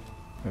decision.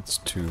 That's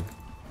 2.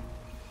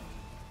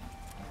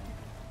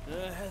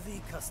 A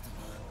heavy customer.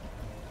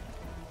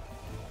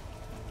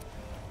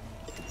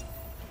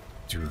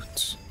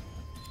 Dudes.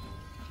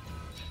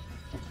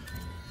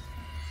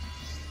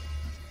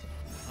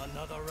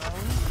 Another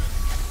round.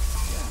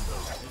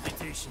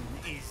 Invitation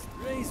is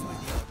raise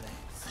with your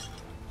legs.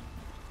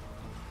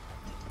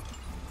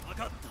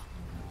 Agata.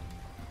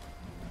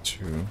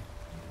 2.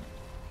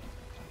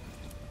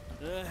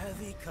 A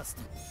heavy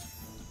customer.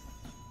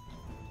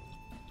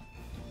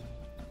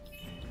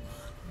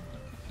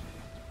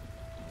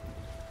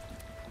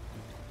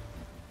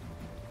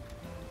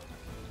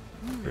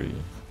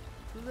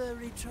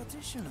 Very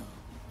traditional.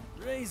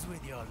 Raise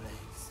with your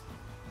legs.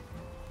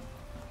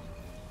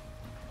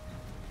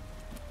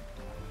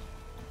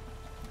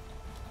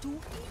 To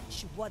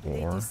each what Four.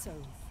 they deserve.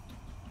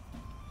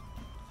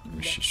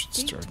 Maybe she should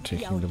Fate start be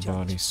taking our the judge.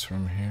 bodies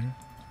from here.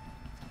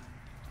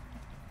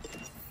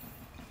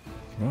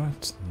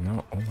 What?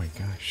 No, oh my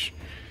gosh.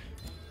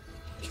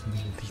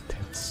 Killing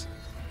details.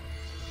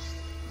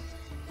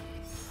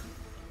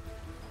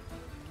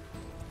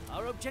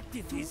 Our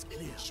objective is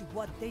clear. Each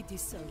what they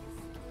deserve.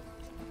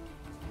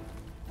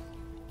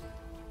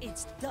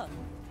 It's done.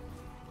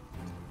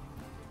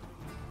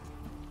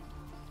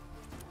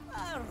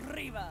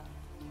 Arriba!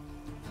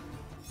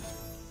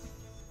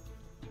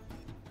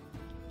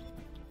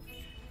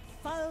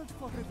 Filed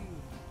for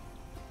review.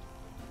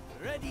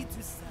 Ready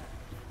to serve.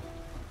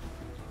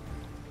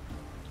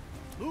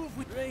 Move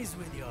with raise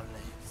with your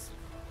legs.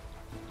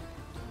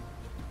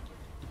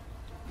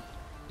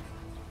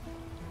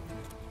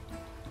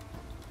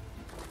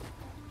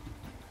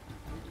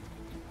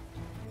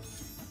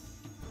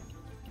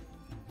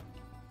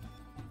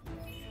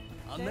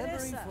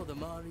 Remembering Teresa, for the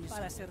Maris.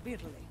 para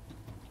servirle.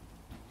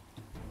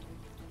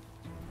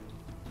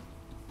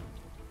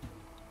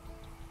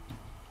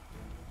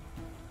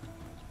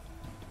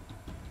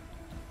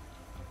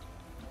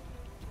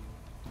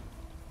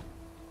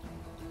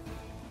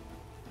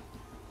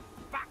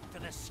 Back to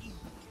the sea.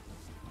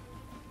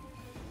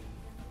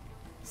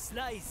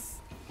 Slice.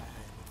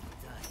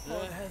 For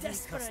A heavy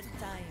desperate customer.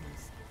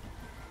 times.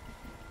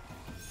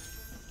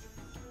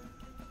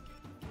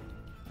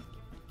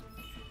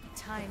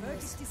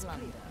 Timeless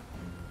plunder.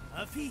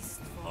 A feast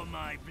for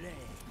my blade.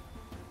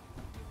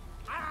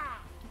 Ah!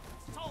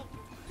 Salt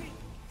beaks.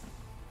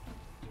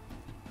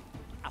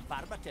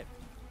 Affirmative.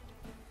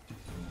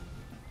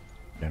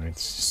 Damn,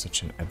 it's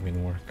such an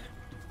admin work.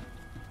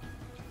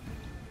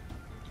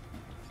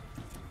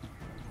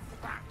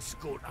 That's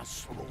gonna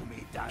slow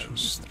me down.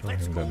 Just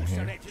Let's throwing go, them Sir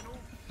here. Reginald.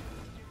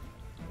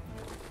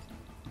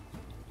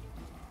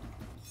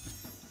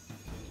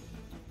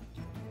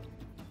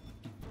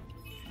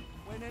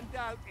 When in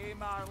doubt, eh,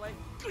 Marley?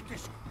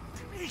 Goodness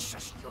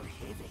gracious, you're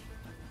heavy.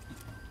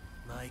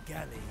 My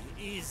galley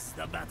is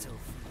the battlefield.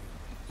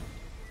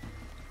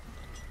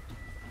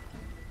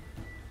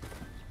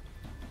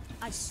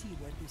 I see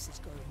where this is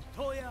going.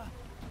 Toya.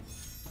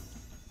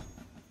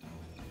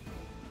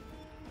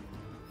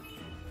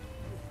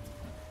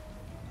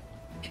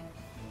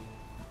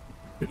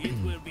 It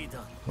will be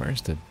done.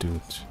 Where's the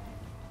dude?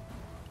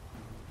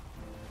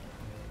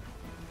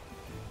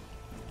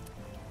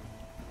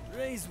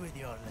 Raise with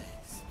your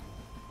legs.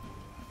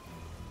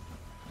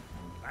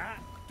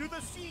 Back to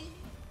the sea.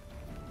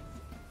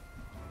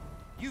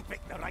 You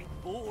picked the right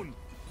bone.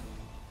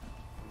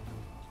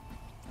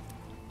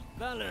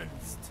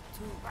 Balanced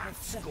to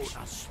That's perfection.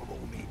 gonna slow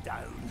me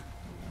down.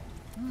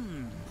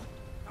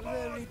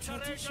 Very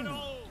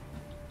traditional.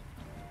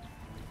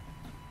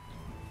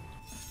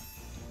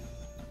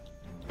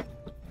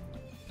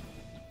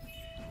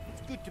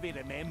 It's good to be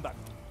remembered.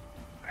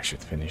 I should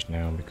finish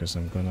now because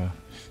I'm gonna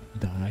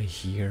die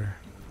here.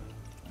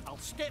 I'll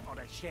step on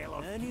a shell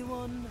or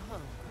Anyone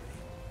hungry?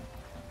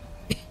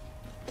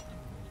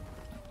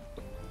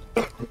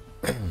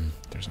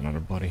 There's another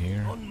body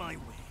here. On my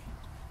way.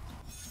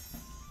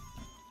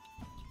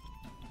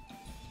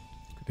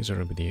 Could this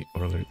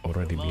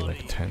already be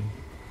like 10?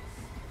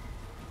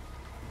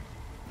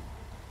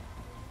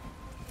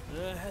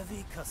 A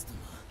heavy customer.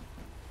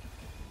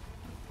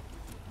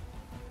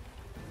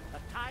 the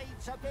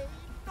tides obey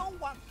no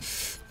one.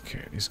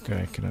 Okay, this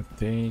guy cannot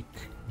take.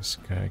 This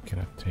guy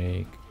cannot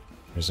take.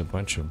 There's a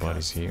bunch of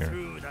bodies here.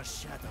 Through the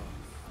shadow.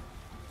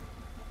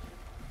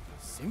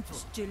 Simple.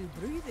 Still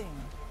breathing.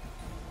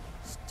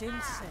 Still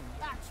sane.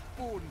 That's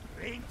bone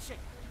wrenching.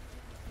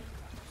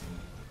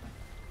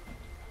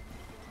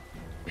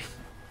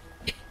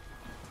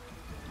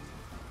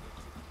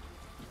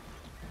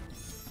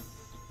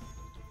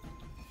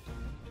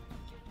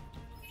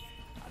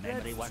 And Let's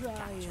everyone try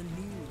catch a it.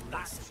 new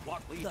That's recipe.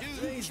 what we The do.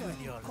 Raise future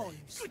with your calls.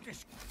 legs.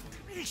 Goodness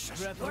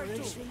gracious,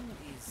 Preparation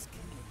is key.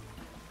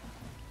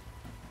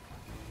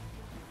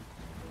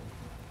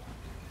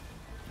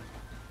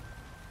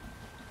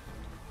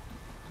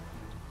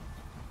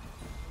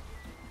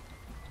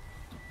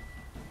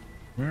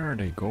 Where are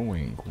they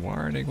going? Why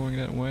are they going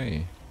that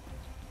way?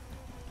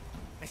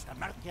 Mr.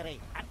 Mercury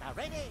at the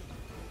ready.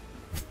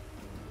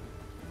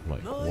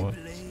 Like My what?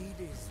 blade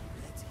is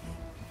ready.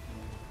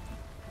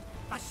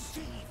 The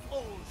sea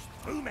flows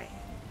through me.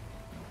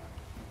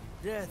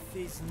 Death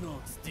is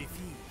not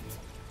defeat.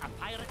 A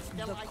pirate's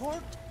The delight.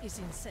 court is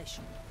in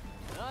session.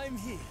 I'm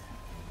here.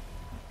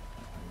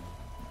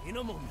 In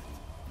a moment.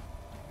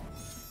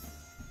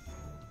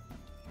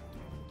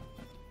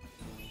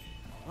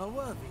 A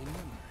worthy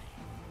memory.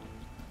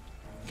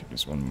 Okay,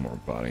 there's one more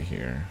body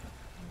here.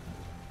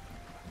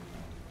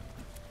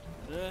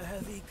 A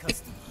heavy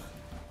customer.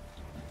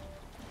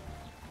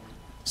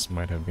 This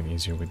might have been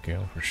easier with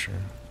Gale for sure.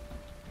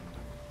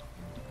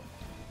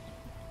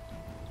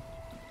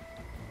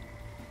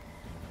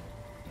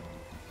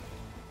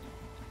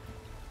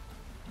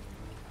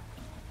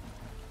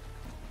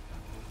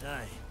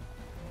 Die.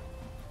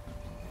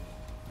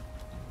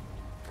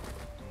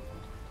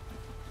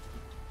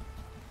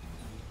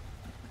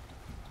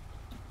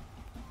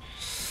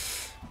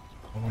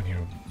 How many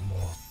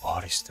more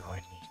bodies do I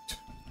need?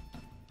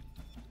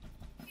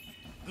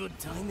 Good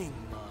timing,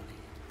 Marley.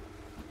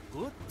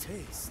 Good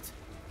taste.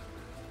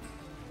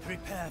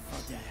 Prepare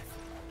for death.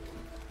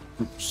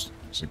 Oops,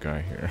 there's a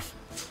guy here.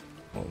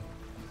 Oh,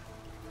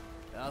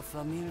 A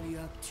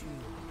familiar tune.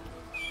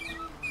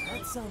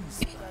 That sounds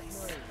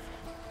spice.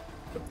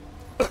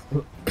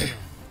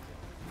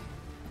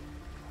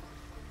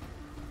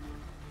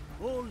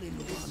 All in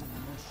one motion.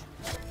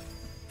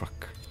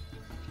 fuck.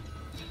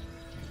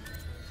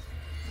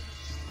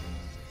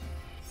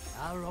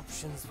 Our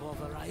options for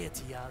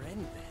variety are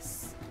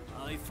endless.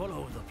 I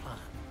follow the plan.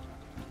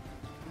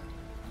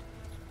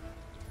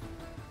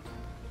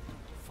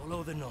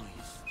 Follow the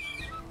noise.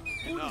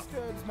 Who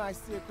disturbs my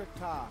sacred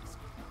task?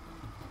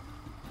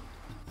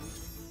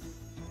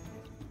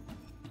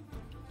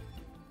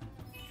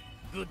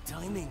 Good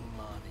timing,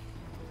 Marley.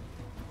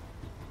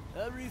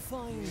 A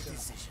refined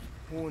decision.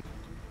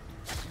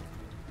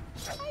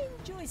 I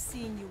enjoy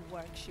seeing you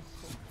work,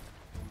 Shipco.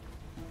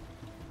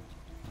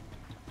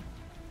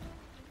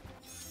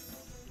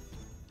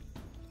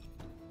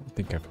 I don't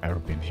think I've ever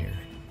been here.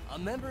 A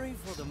memory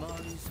for the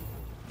Marley's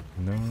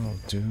home. No,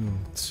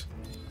 dude.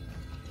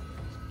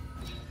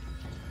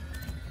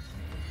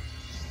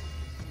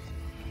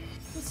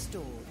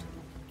 Restored.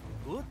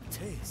 Good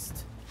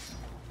taste.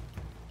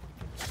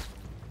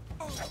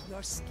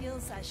 Your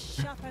skills as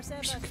sharp as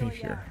There's a ever, cave Toya.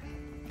 here.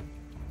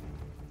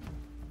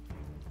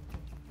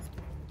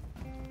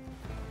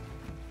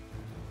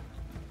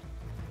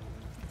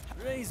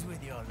 Raise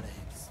with your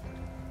legs.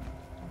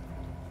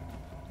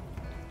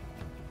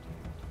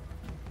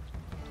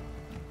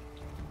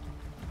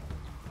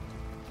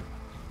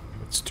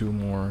 It's two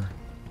more.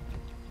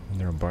 And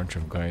there are a bunch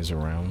of guys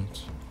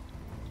around.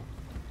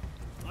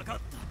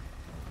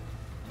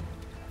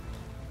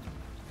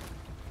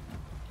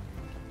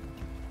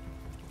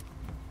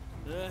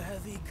 A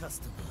heavy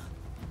customer.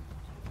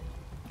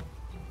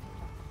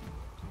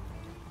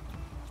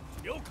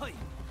 Yokai!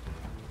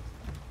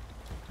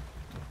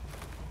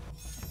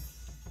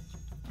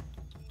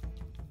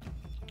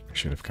 I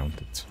should have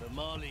counted. The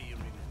Marley you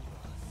remember.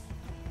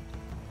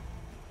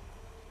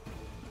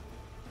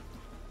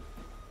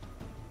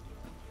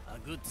 A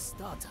good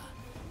starter.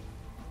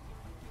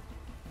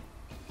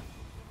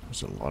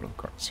 There's a lot of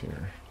guards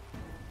here.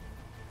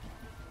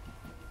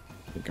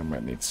 I think I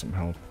might need some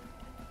help.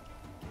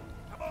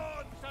 Come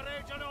on, Sir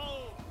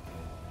Reginald.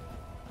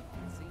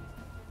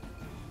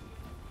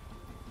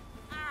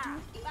 Do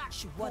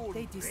each what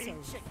they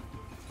deserve.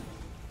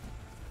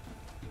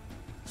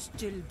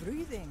 Still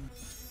breathing.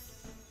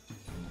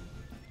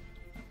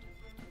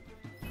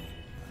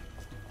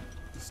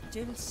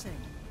 Still sane.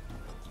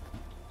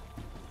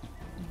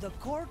 The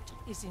court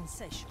is in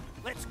session.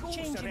 Let's go,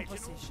 Changing Sir Reginald.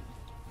 position.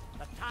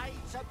 The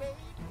tides obey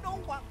no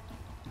one.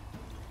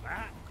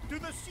 Back to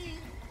the sea.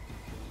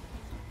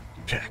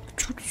 Back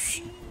to the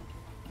sea.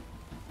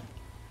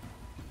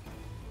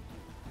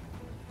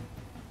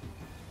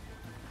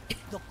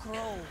 The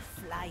crow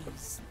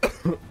flies.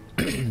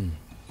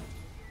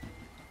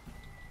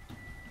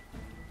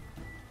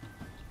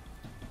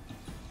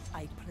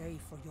 I pray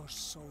for your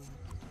soul.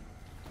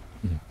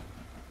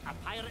 A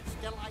pirate's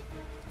delight.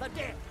 The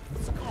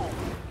death's call.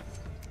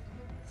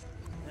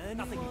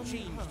 Nothing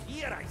changed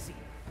here, I see.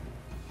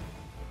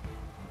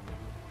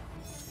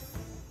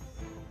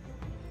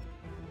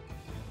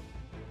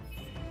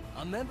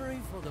 A memory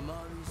for the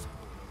Marley's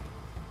home.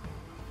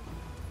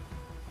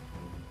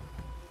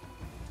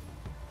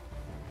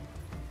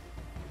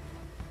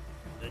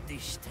 The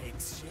dish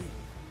takes shape.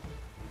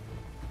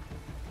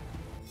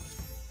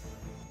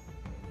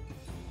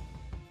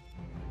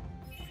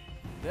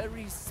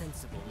 Very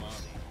sensible, Marley.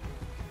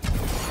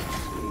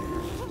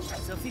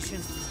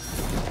 Sufficient.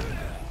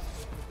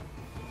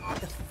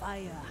 The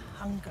fire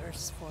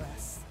hungers for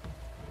us.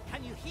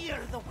 Can you hear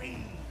the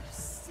waves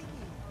sing?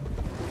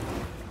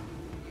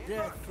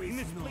 Death In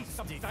this is place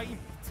not sometime. defeat.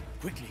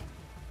 Quickly.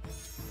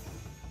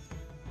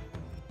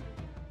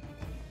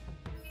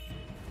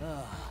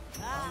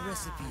 A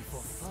recipe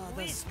for further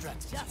Swift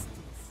strategy. justice.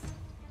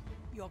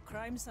 Your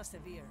crimes are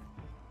severe.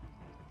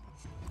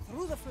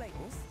 Through the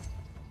flames.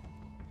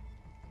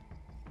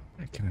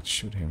 I cannot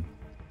shoot him.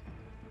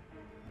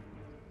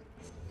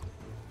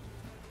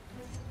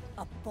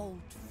 A bolt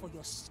for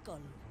your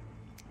skull.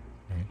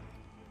 Okay.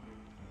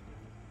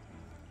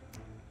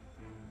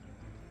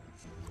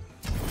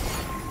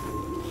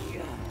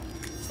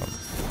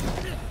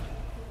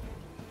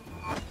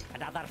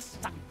 Another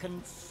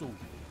sunken soul.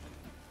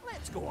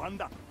 Let's go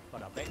under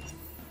for a bit.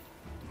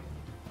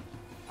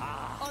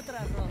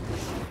 Otra ronda.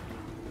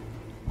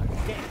 Our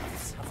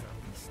depths have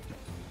released.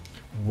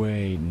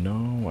 Wait,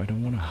 no, I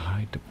don't want to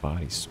hide the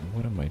bodies.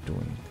 What am I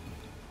doing?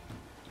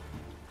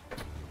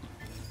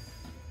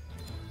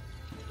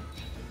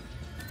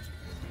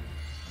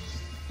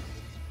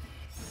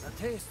 A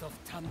taste of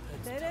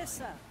tempered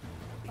Teresa,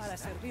 para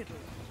servirle.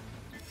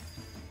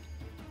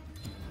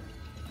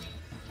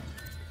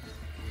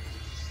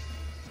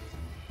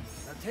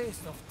 A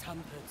taste of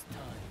tempered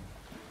time.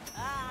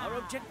 Our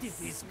objective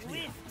is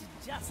clear.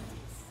 Swift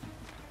justice.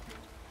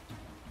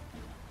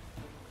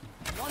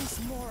 Once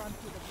more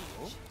onto the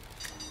beach.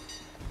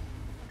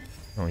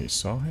 Oh, you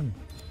saw him?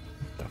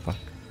 What the fuck?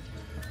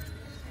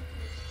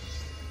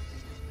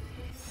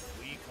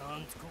 We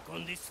can't cook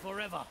on this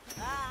forever.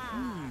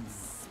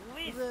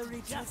 Swift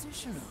Very justice.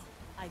 traditional.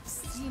 I've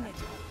seen it.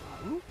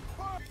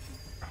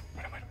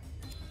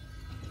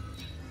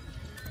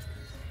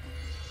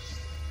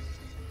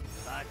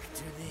 Back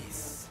to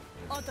this.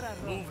 Otra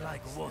ronda. Move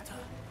like water.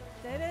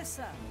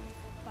 Teresa,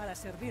 para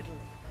servirle.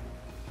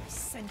 I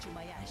sent you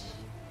my ash.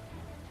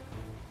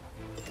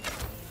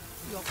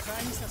 Your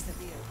crimes are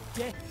severe.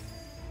 Death.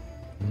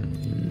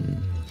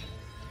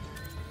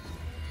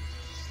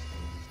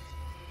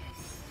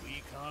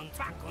 We can't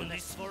cook on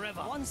this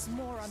forever. Once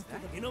more onto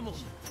the In a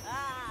moment.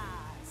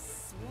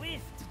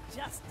 Swift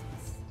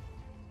justice.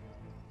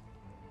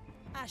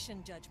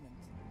 Ashen judgment.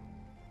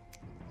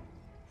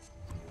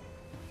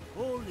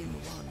 All in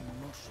one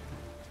motion.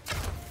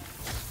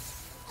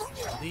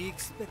 The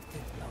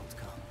expected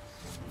outcome.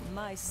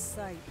 My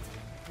sight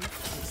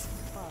reaches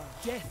far.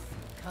 Death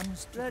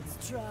comes to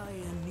Let's try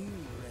a new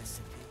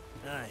recipe.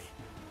 Aye.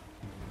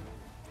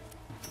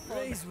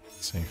 Raise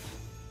Safe.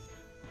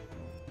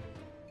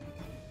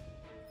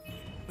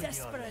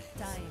 Desperate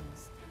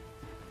times.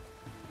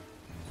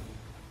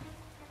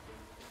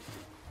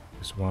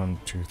 There's 1,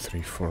 2,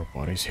 3, 4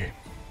 bodies here.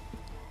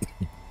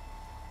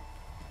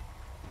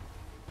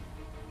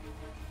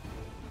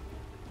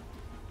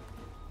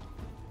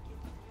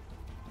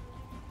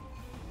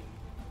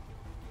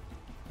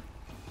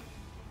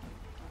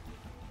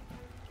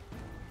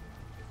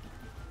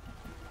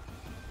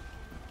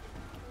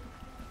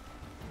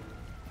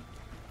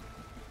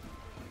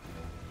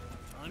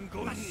 I'm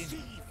going in. The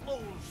sea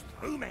flows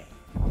through me.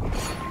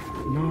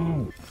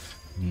 No!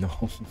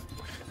 No.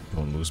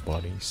 Don't lose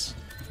bodies.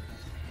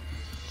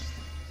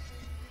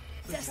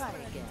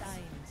 Desperate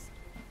times.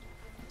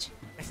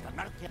 Mr.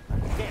 Merkel,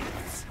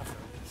 depths have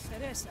released.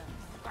 Teresa,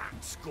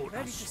 That's gonna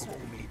Ready to slow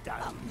serve. me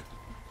down.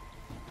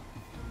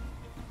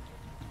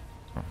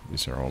 Oh,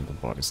 these are all the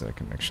bodies that I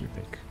can actually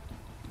take.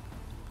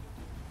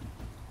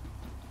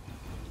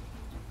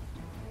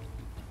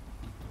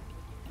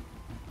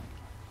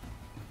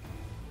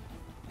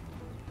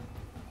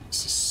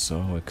 This is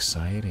so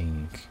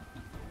exciting.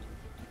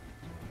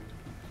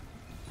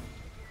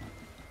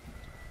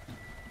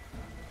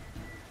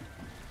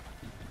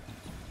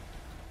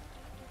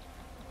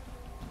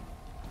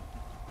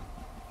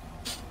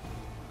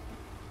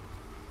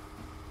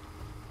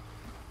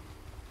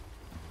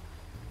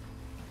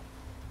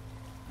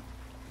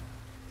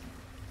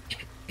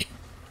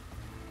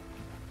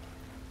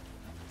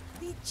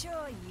 dicho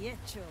y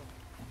hecho.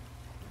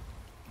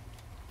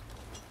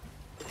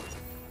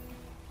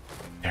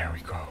 There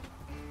we go.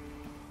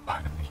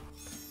 Finally.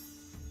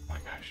 Oh my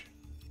gosh.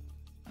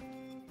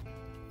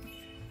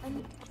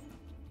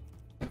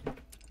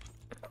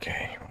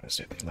 Okay, what is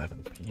it?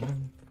 11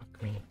 p.m.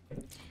 Fuck me.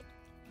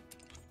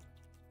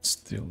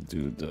 Still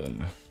do the...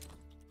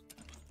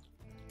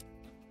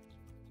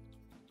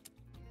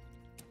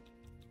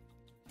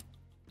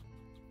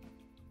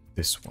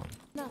 This one.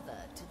 Another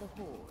to the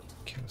horde.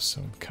 Kill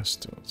some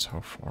Custodes.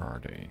 How far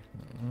are they?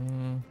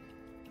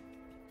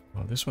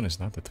 Well, this one is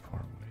not that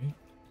far away.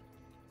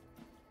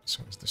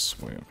 So it's this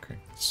way. Okay,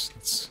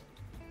 let's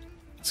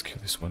kill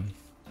this one.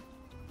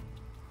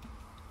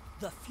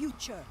 The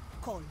future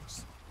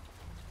calls.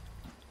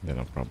 Then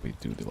I'll probably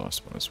do the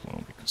last one as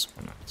well, because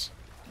why not?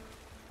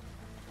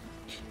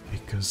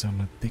 Because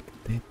I'm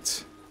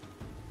addicted.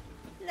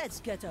 Let's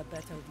get a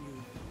better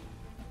view.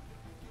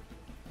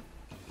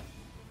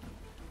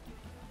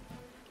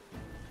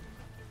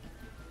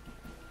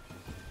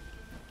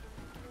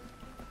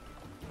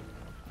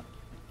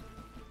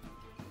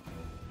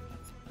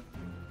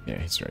 Yeah,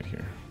 he's right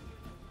here.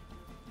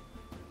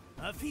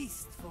 A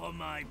feast for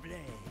my blade.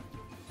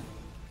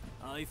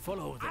 I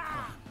follow the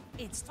plan.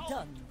 It's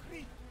done.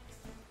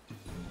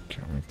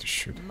 Okay, I'm going to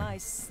shoot him. My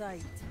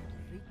sight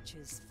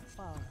reaches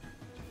far.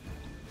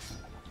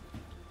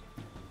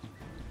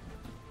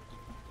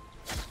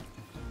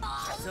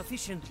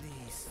 Sufficiently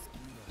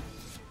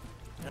skilled.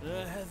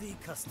 A heavy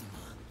customer.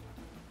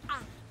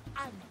 I'm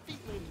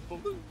feeling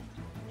blue.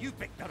 You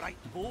picked the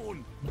right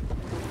bone.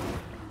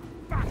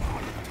 Back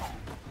on top.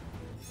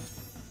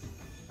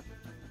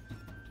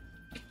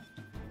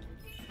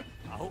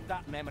 I hope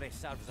that memory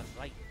serves us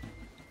right.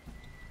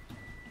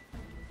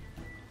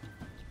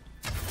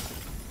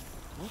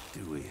 What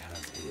do we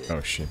have here?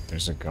 Oh shit,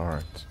 there's a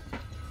guard.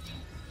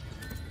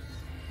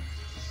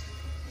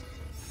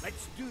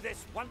 Let's do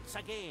this once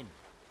again.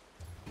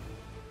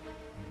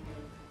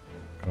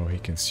 Oh, he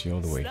can see all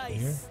the way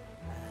here?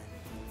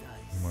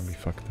 He might be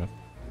fucked up.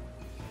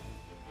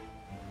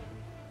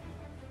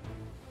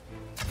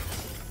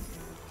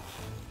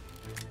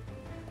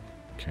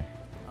 Okay.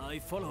 I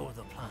follow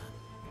the plan.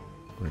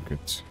 We're good.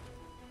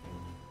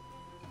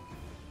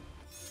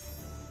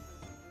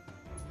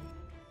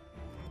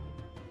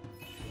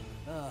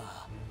 A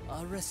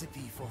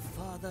recipe for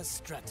further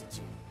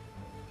strategy.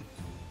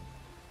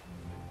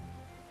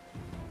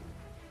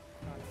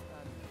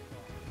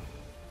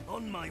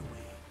 On my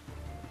way.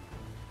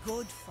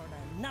 Good for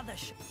another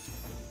shot.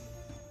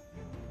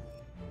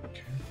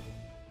 Okay.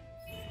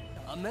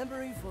 A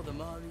memory for the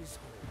Mari's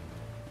home.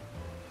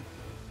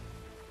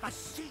 The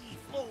sea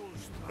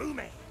flows through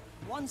me.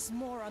 Once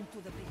more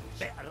onto the beach.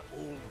 Better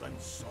old than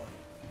sorry.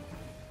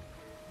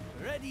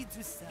 Ready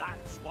to start.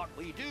 That's what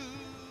we do.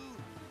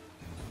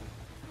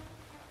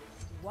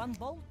 One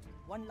bolt,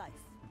 one life.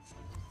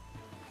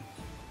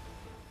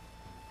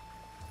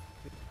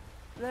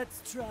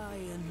 Let's try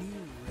a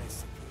new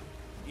recipe.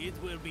 It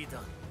will be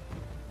done.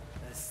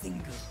 A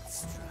single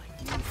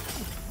strike.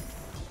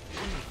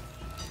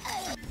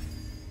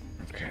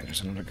 Okay,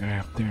 there's another guy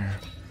up there.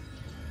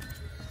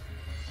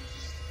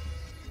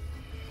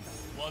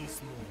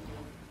 Once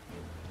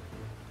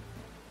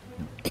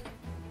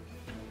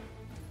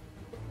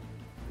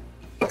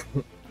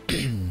more.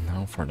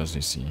 How far does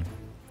he see?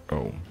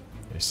 Oh,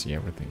 I see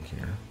everything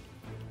here.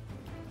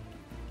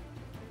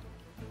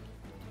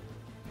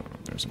 Oh,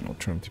 there's an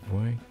alternative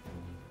way.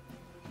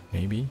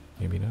 Maybe,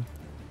 maybe not.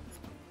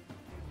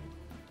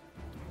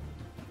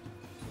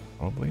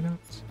 Probably not.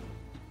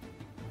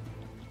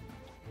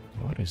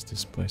 What is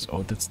this place?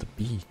 Oh, that's the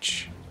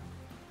beach.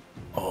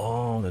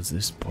 Oh, that's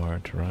this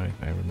part, right?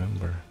 I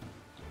remember.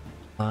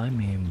 I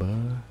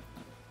remember.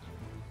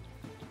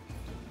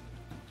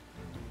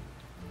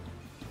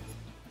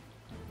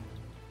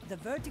 The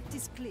verdict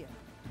is clear.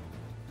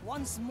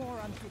 Once more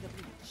onto the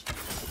beach.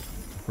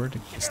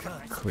 Verdict is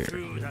not clear.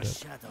 Through You're the dead.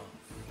 shadows.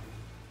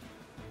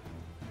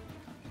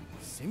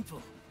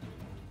 Simple.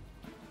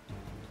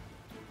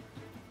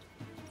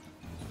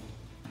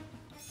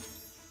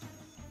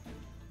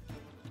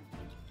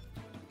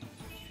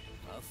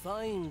 A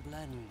fine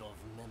blend of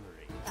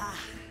memory. Ah,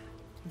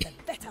 the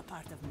better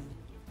part of me.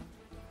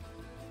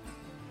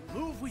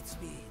 Move with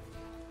speed.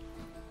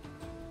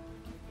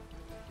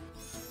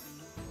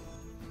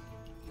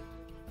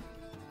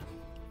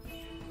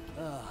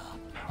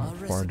 How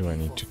far do I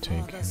need to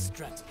take him?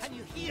 Can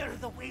you hear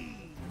the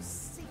waves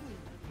sing?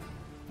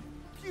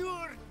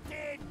 Pure,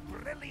 dead,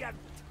 brilliant.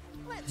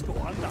 Let's go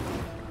under.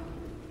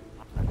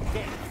 The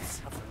depths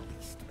have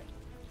released me.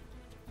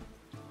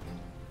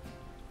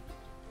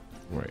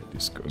 Right,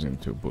 this goes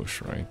into a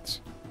bush,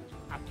 right?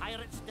 A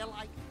pirate's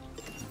delight.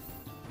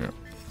 Yeah,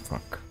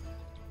 fuck.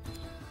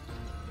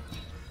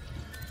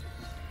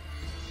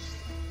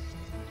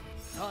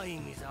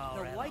 Time is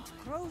our The ally. White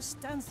Crow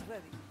stands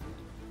ready.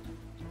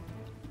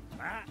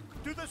 Back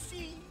to the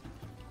sea.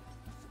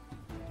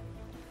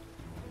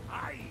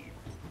 Aye.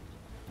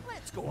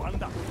 Let's go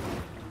under.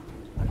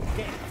 The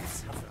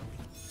depths have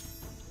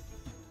released.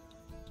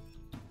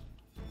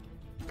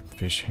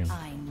 Fish him.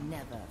 I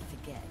never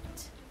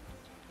forget.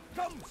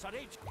 Come, Sir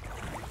H.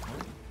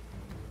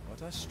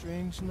 What a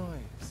strange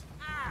noise.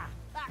 Ah,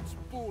 that's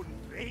bone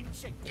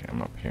wrenching. Okay,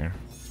 I'm up here.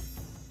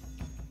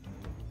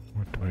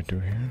 What do I do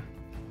here?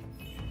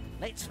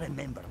 Let's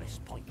remember this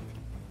point.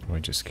 Do I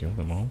just kill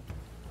them all?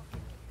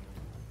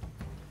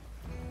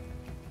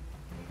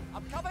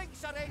 I'm coming,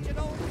 Sir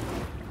Reginald.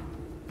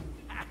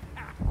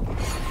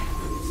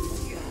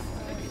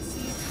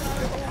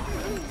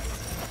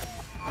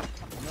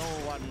 No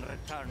one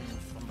returns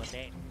from the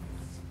depths.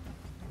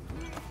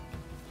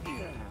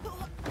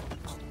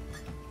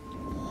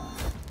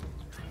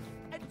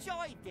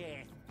 Enjoy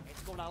death.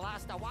 It's gonna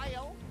last a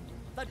while.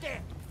 The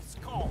depths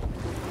call.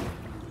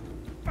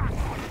 Back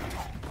on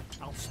top.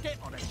 I'll step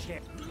on a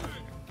ship.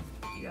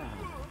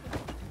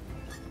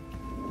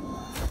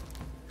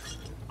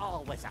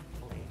 Always a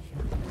pleasure.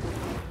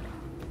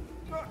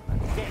 The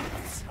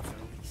depths have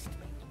released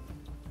me.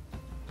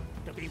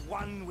 To be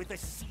one with the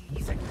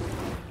seas and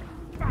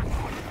back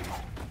on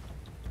top.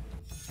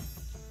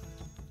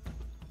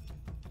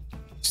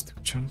 These two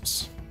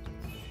chumps.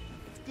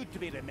 It's good to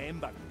be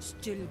remembered.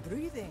 Still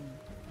breathing.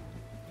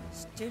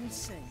 Still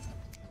sane.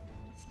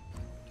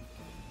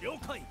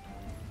 Yokai.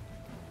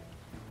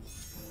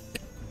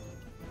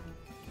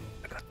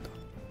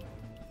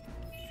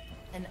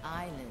 An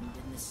island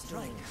in the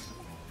storm.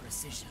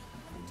 Precision.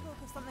 Talk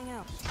of something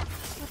else.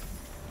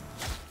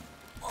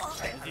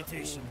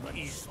 Meditation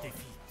is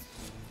defeat.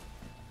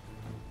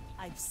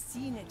 I've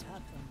seen it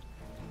happen.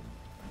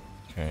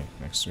 Okay,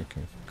 next we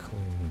can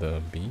clean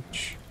the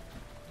beach.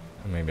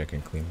 Or maybe I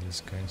can clean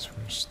these guys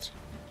first.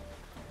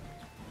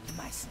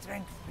 My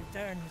strength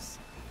returns.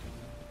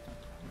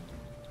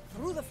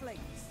 Through the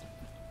flames.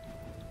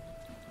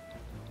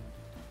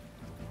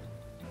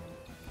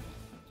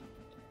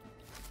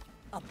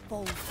 A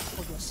bolt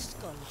for your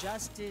skull.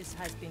 Justice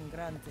has been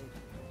granted.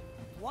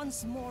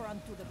 Once more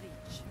onto the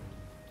breach.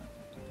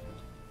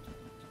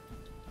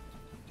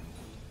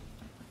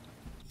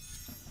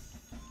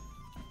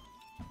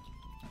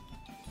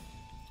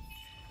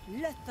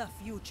 Let the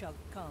future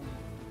come.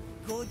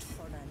 Good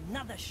for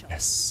another shot.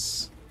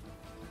 Yes.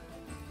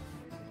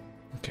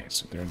 Okay,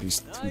 so there are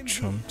these two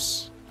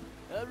chumps.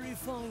 A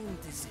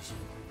refined decision.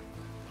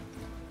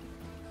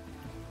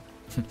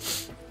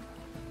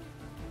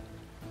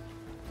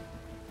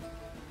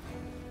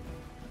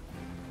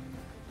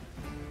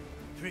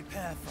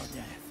 Prepare for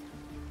death.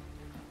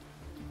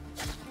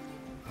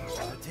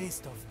 A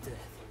taste of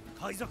death.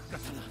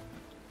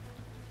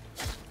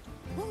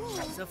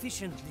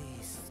 Sufficiently.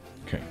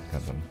 Okay,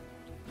 got them.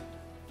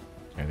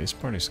 Okay, this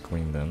part is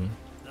clean then.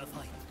 The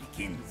fight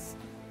begins.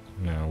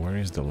 Now, where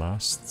is the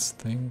last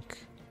thing?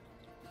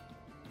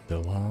 The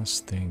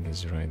last thing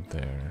is right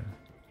there.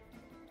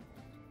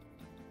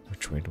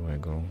 Which way do I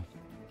go?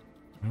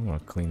 I want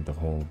to clean the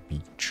whole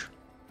beach.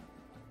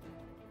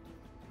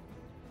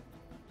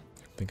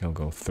 I think I'll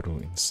go through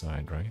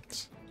inside,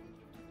 right?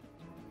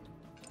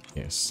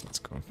 Yes, let's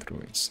go through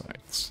inside.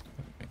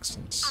 That makes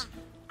sense.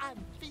 I'm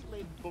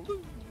feeling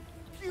blue.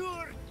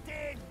 Pure,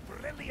 dead,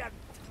 brilliant.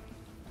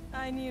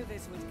 I knew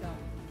this would come.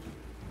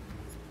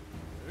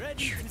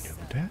 Ready You to know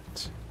serve.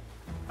 that?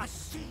 A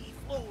sea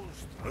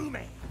flows through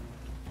me.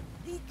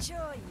 Dicho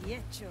y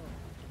hecho.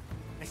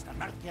 Mr.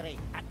 Mercury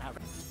at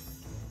the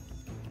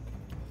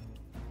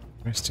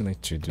I still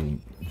need to do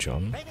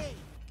John. ready.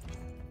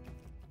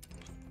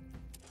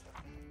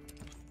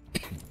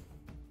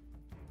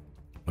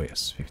 Oh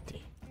yes,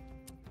 50.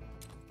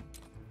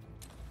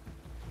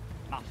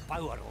 My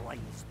power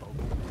lies below.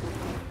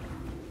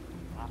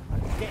 My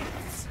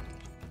depths.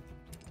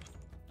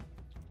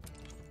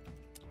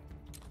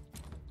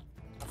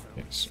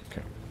 Yes,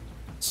 okay.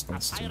 Let's do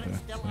pirate's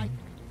that delight. thing.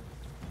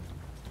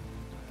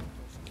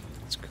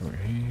 Let's go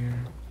here.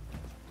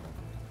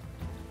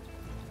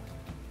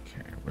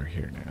 Okay, we're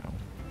here now.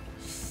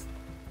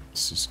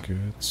 This is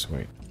good. So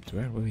wait, do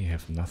I really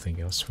have nothing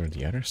else for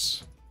the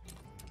others?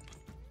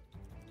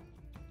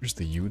 There's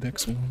the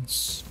Udex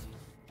ones.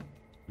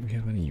 Do we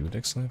have any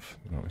Udex left?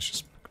 No, it's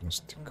just close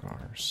to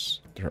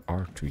cars. There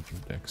are 2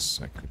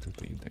 Udex. I could do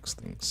the Udex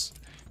things.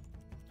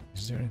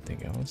 Is there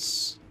anything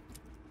else?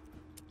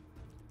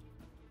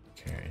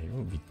 Okay, he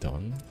will be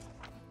done.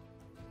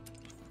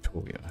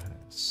 Toya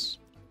has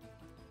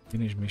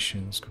finished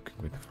missions,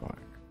 cooking with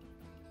fire.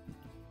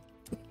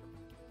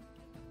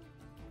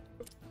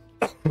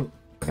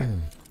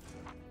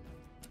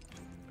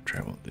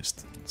 Travel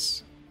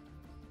distance.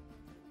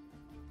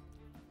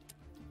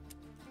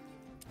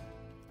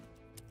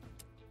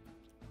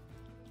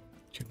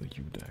 Kill the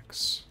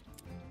Udex.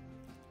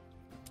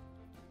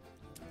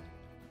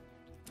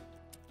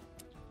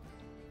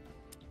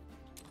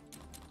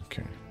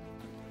 Okay.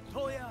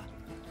 Toya.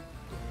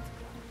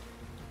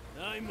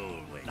 I'm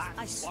always.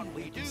 That's what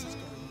we do.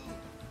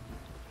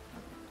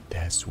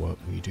 That's what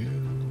we do.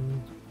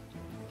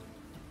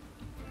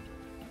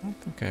 I don't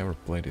think I ever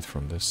played it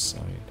from this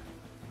side.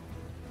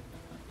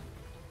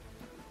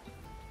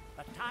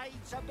 The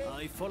tides have been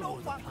I follow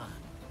the plan.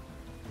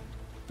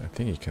 I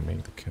think you can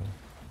make the kill.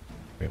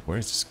 Wait, where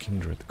is this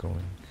kindred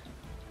going?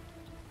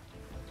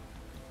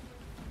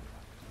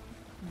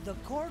 The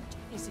court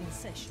is in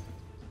session.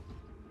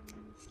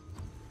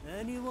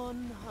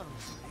 Anyone hungry?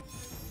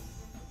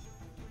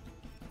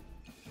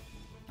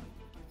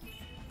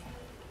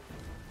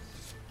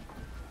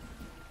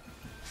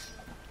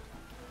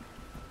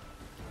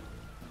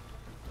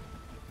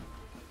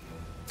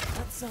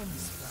 That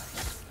sounds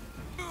right.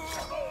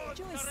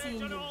 Enjoy seeing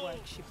your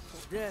worship.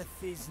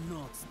 Death is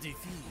not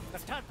defeat. The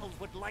turtles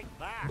would like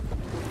that.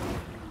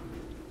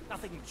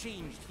 Nothing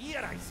changed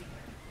here, I see.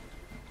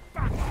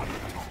 Back on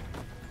top.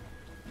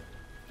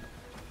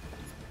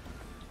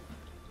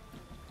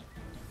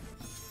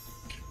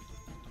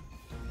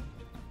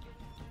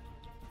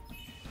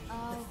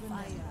 The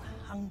fire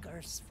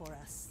hungers for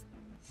us.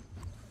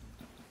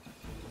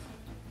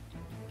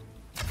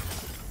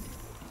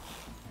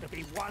 To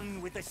be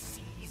one with the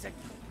seas again.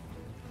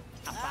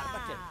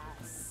 Affirmative. Ah,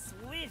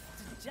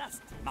 swift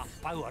justice. My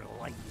power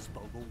lies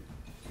below.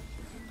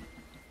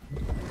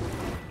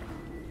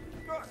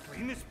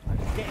 Cleanest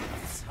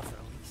depths have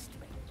released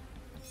me.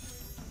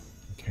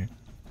 Okay.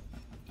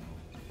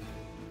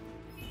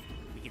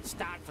 We can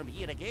start from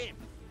here again.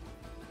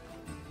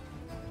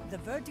 The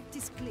verdict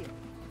is clear.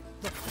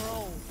 The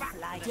crow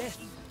flies. Death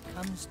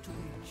comes to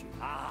reach you.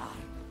 Ah,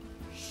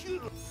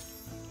 sure.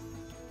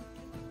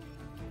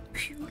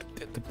 Pure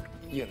dead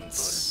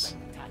brilliance.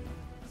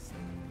 Times.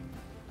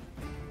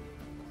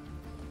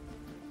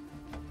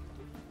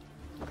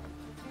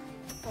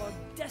 For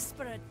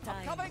desperate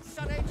times. Coming,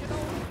 Sir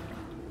Reginald.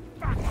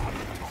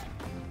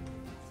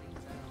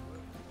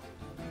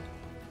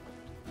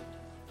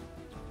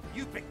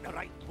 You picked the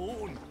right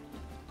bone.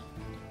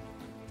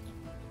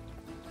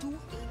 To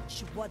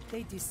each what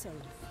they deserve.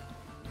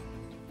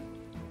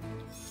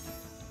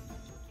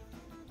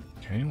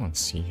 Can anyone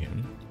see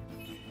him?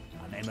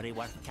 A memory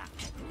worth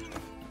capturing.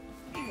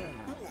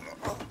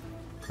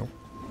 Nope.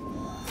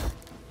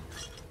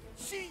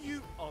 See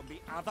you on the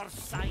other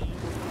side.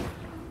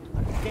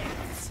 The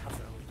depths have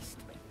released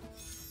me.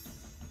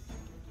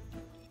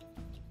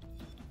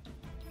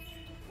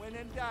 When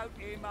in doubt,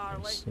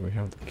 Marley? So we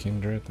have the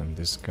Kindred and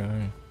this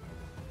guy.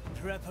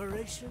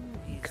 Preparation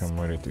is Come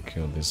ready to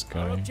kill this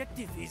Our guy.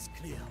 objective is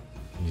clear.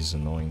 He's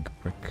an annoying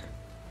prick.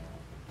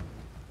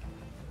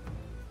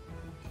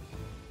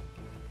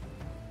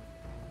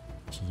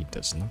 He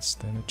does not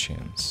stand a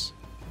chance.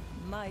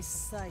 My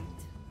sight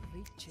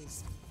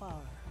reaches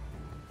far.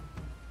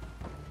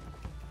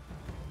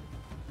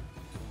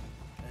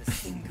 A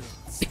single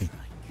strike.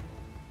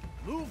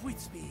 Move with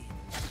speed.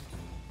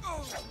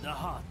 The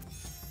heart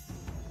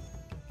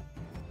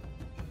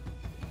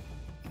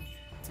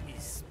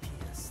is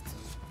pierced.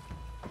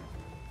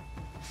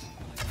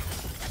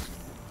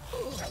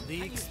 The Hear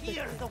the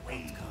expected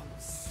waves outcome.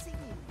 sing.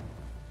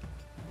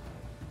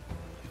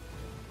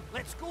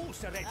 Let's go,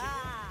 Serenity.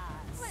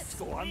 Let's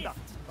go under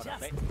for a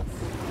bit.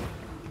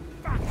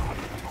 Back on top.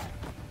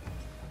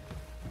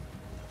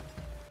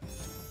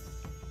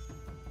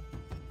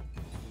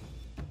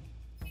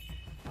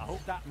 I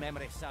hope that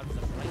memory serves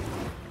us right.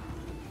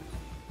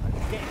 The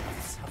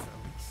depths have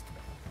released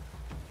me.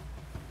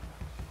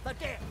 The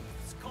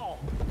depths call.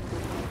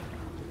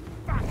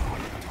 Back on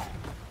top.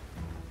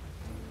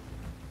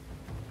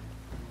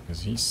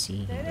 Does he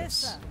see Teresa,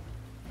 this?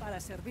 para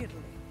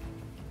servirle.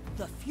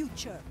 The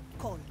future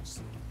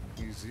calls.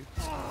 Is it?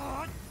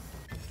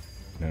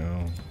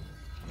 No.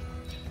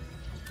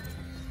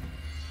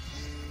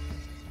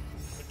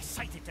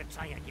 Excited to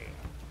try again.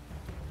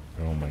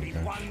 Oh my Be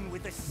gosh. one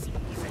with the seas.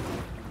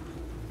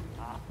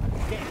 Ah,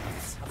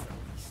 depths have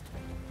released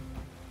me.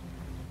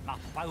 My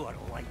power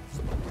lies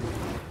below.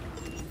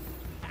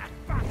 Back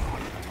on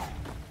top.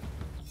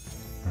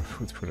 Our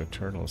food for the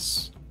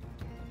turtles.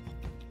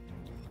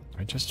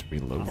 I just I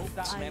reloaded. hope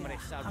that Fire memory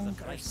serves us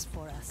hungers right.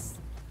 for us.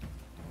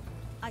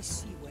 I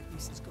see where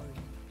this is going.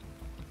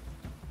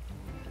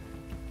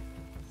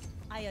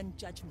 Iron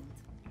judgment.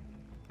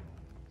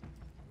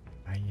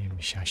 I am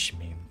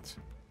judgment.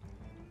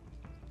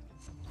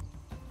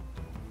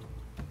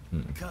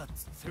 Cut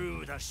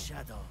through the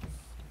shadows.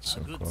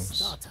 So A good close.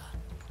 starter.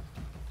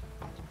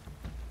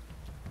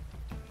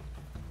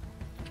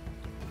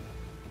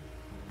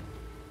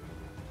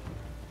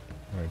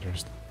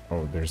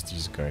 Right, there's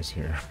these guys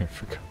here. I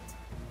forgot.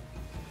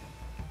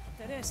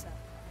 Teresa,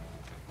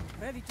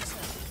 ready to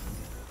serve.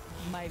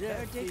 My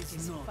Death verdict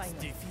is not final.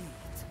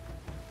 defeat.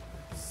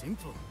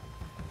 Simple.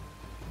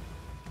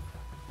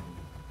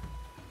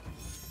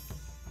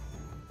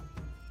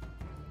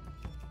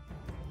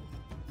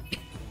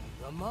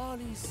 The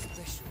Marley's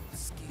special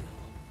skill.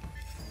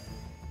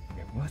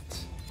 Wait,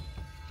 what?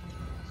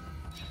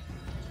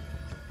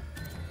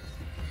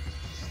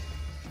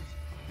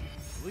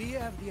 We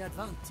have the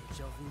advantage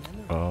of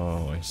memory.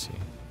 Oh, I see.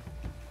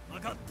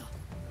 Magata.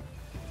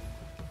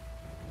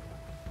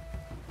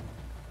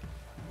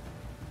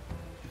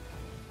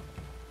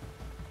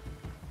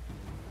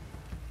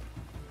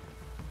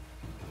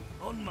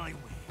 On my way.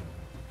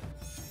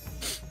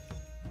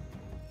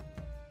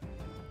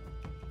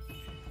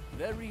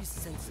 Very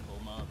sensible,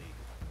 Marley.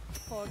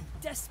 For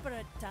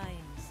desperate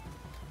times.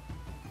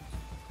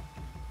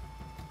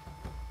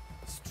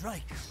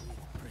 Strike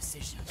with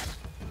precision.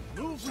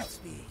 Move with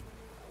speed.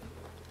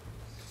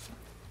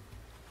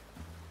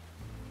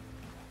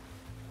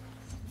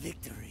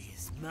 Victory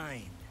is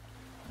mine.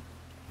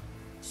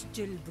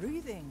 Still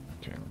breathing.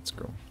 Okay, let's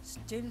go.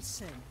 Still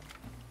sane.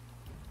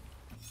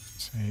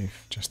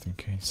 Save, just in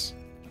case.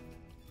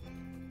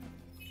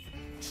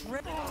 To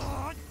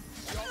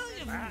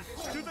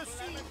the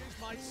sea.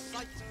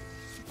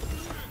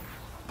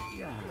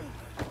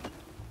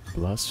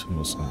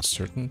 Blasphemous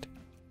uncertain.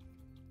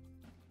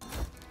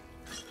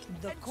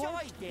 The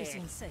court Enjoy is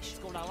in this. session. It's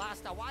gonna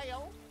last a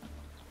while.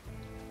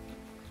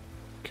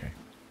 Okay.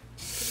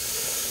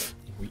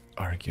 We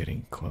are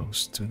getting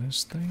close to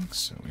this thing,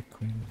 so we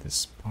clean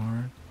this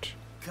part.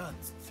 Cut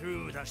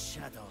through the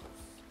shadows.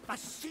 The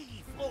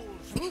sea flows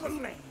through the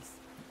flames.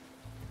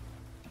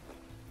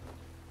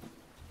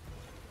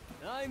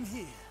 I'm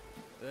here.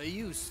 A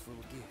useful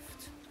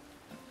gift.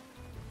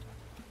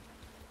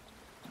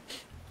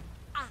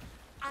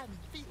 I'm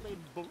feeling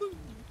blue.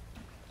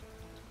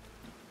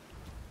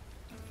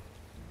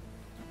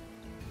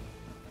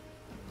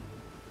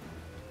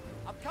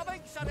 I'm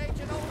coming, Sir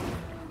Reginald.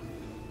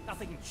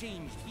 Nothing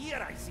changed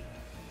here, I see.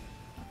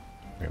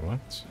 Wait,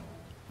 what?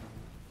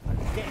 The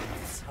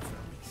depths have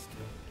released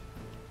me.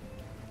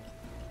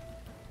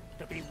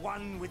 To be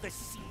one with the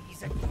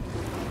seas again.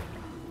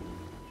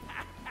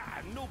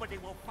 Nobody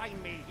will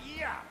find me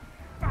here.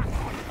 Back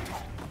on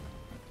top.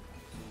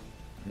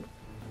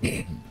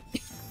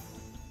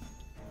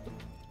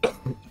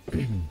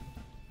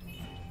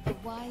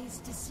 wise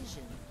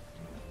decision.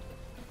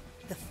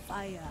 The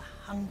fire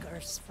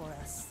hungers for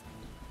us.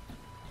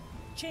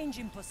 Change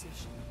in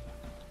position.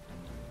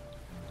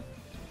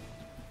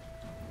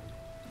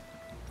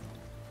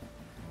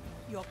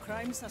 Your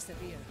crimes are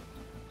severe.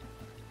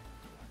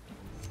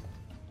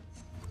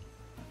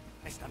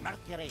 Mr.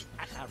 Mercury,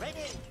 at the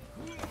ready.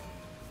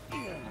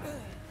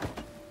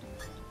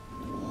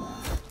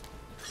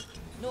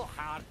 No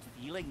hard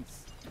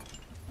feelings.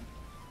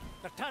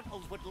 The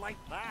turtles would like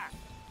that.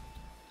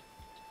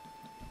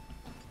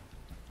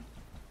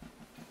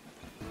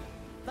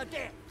 The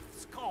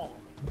depths call.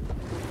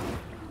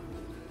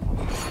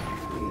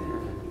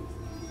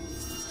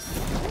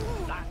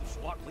 That's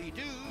what we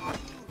do.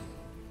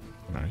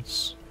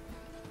 Nice.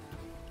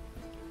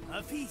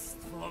 A feast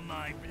for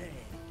my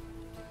blade.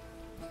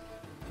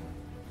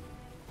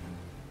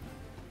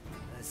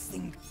 A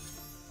sting.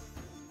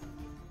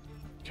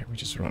 Can we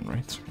just run,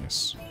 right?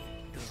 Yes.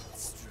 Don't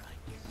strike.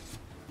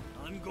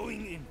 I'm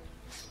going in.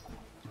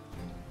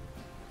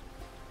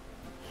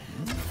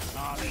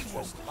 Knowledge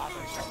was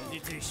father's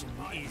meditation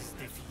is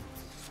defeat.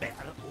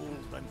 Better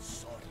old than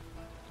sorry.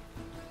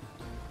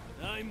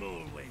 I'm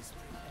always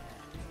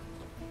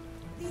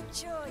prepared.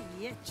 Dicho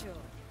y hecho.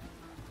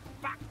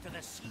 Back to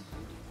the sea.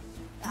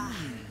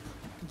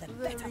 The better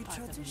Very part of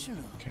me.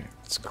 traditional. Okay,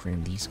 let's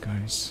clean these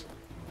guys.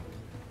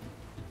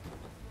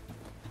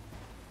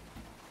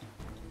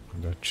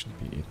 That should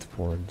be it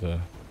for the...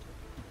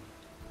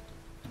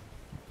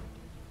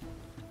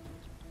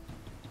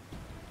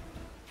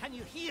 Can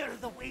you hear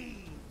the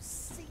waves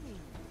singing?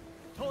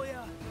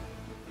 Toya,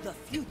 the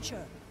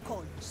future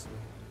calls.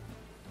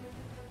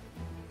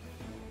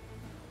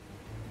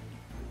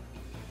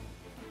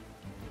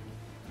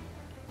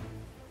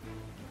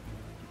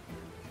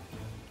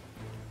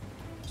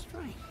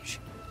 Strange.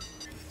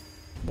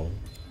 Ball.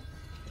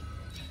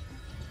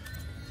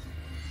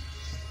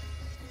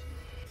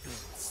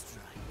 Don't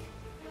strike.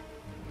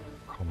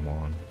 Come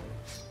on.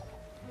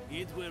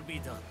 It will be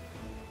done.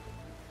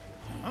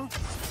 Huh?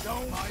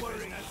 Don't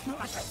worry.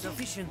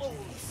 Sufficiently.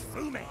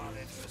 Through me.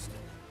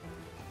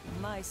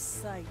 My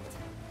sight.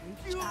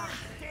 You're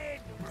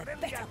dead. The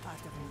better part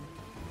of me.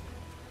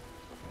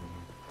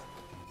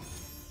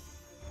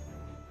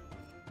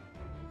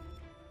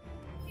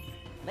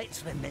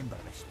 Let's remember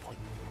this point.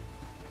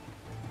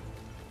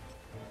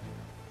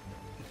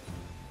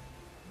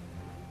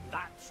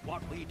 That's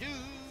what we do.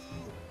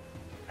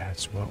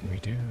 That's what we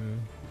do.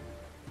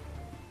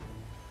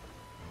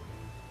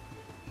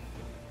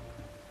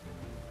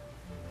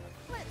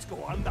 Let's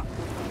go under.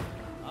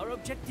 Our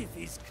objective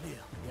is clear.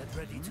 Get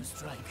ready to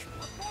strike.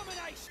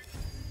 Abomination.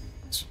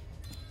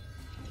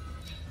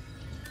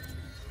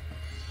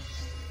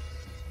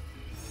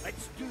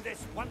 Let's do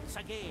this once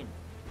again.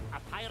 A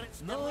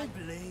pirate's My delight.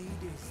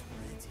 blade is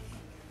ready.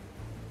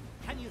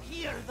 Can you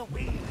hear the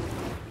wave?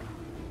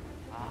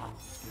 Ah,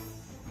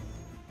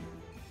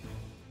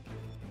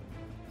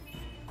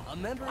 A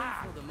memory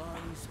for the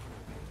mind's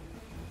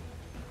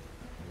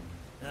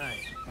Aye.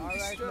 All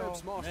right,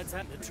 now. Let's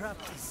have the trap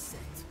is set.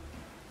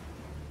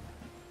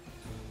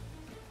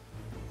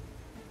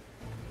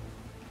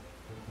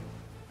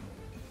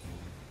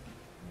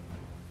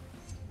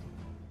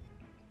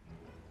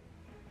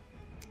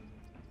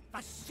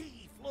 the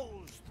sea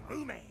flows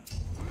through me.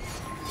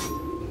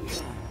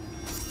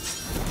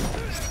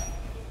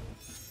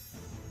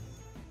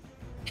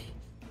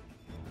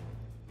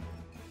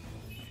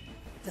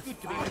 The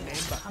Good to be fire remembered.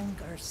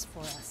 hungers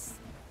for us.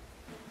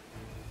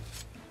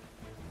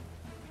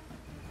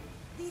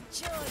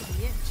 Dicho y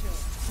hecho.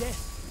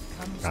 Death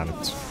comes Got to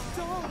it.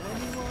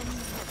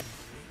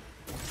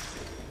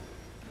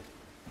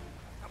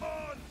 Come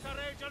on, Sir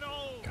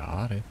Reginald.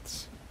 Got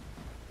it.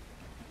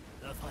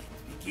 The fight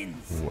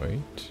begins.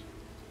 Wait.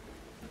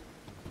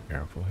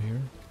 Careful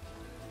here.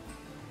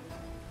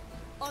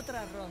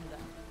 Otra ronda.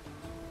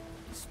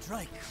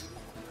 Strike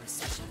with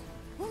precision.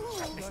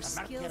 Your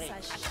skills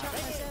as sharp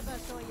as ever,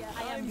 Toya.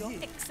 I am your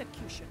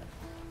executioner.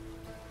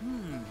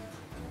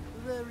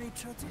 Very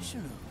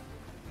traditional.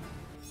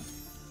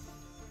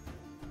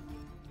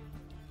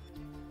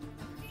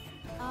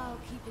 I'll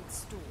keep it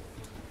stored.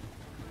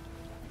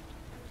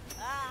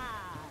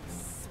 Ah,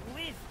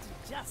 swift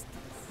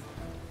justice.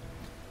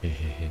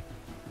 Hehehe.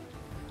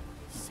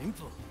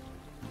 Simple.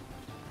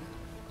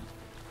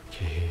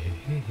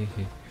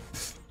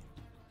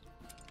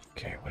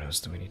 Okay, what else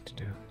do we need to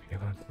do?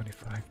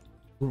 11:25.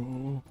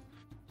 Bro.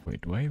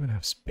 Wait, do I even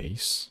have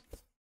space?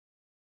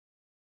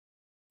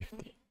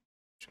 50.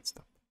 Should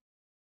stop.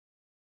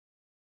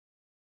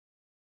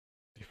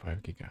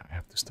 55 giga. I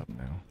have to stop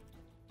now.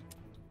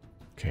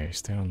 Okay,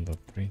 stay on the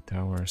 3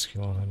 towers,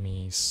 kill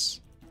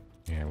enemies.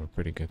 Yeah, we're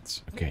pretty good.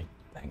 Okay,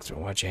 thanks for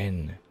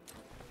watching.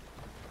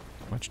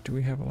 How much do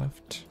we have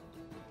left?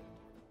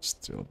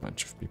 Still a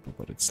bunch of people,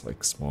 but it's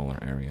like smaller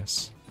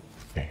areas.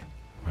 Okay,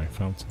 I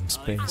found some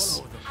space.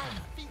 Follow the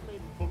I'm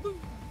feeling blue.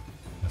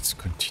 Let's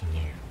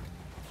continue.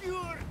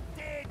 Pure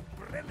dead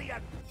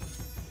brilliant.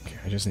 Okay,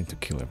 I just need to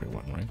kill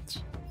everyone, right?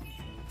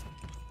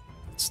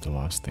 It's the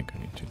last thing I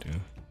need to do.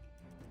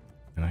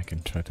 And I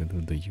can try to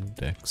do the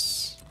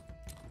U-Dex.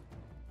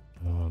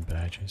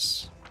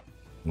 badges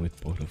with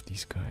both of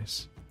these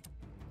guys.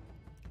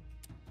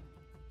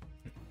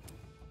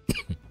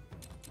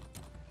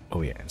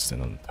 Oh yeah, and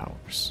stand on the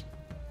towers.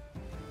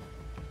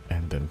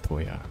 And then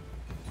Toya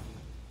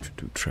to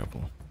do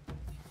treble.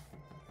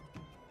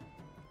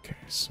 Okay,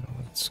 so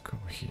let's go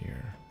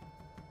here.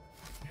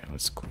 Yeah,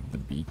 let's go to the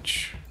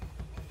beach.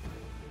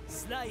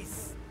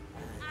 Slice!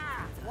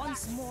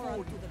 Once more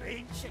onto the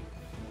beach.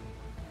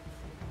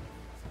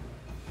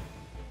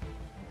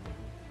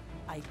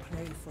 I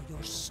pray for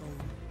your soul.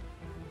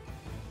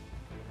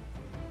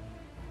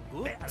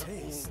 Good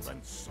taste.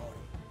 Than sorry.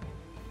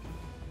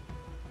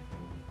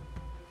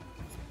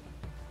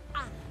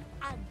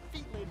 I'm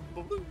feeling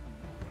blue.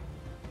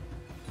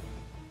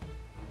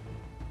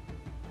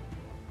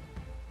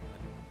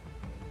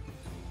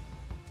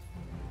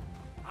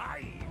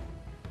 Aye.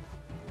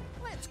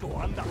 Let's go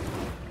under.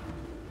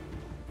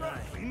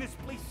 Clean this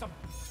place some.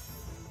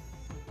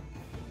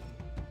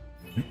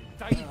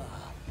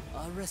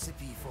 A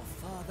recipe for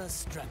further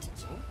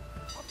strategy.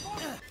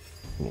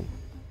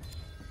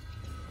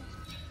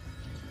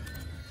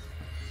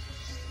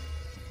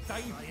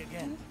 Try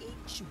again.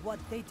 Each what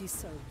they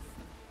deserve.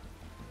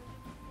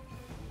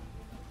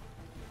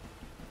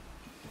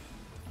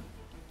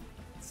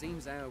 It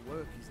seems our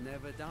work is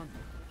never done.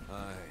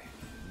 Aye,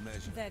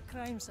 measure. Their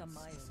crimes are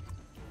mild.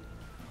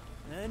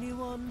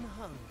 Anyone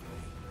hungry?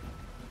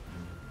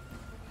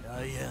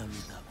 I am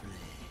the blade.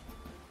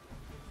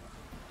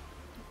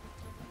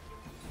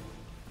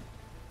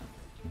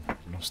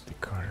 Lost the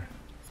car.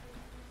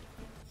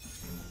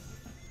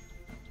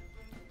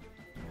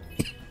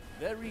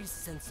 Very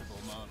sensible,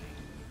 Marty.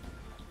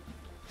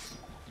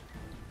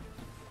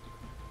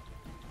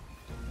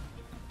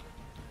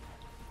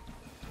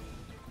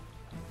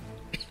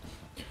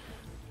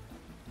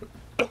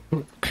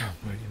 But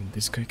even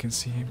this guy can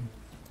see him.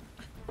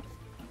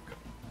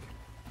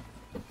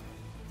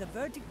 The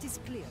verdict is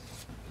clear.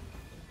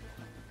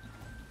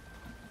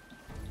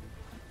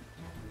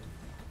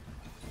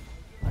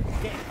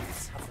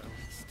 Deaths have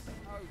released me.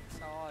 So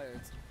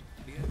tired.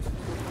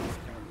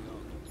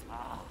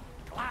 Ah,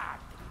 glad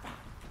to be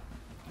back.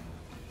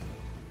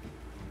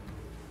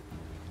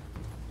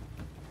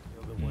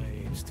 You're the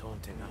waves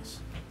taunting us.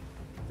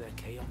 Their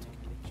chaotic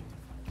nature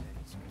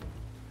defies any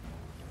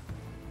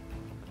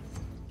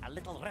A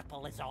little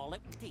ripple is all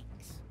it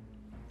takes.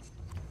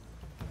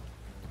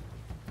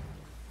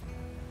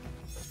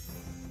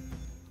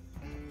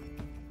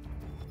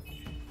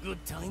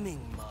 Good timing,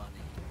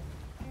 Marty.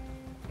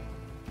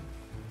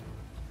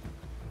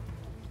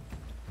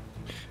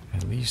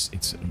 At least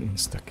it's an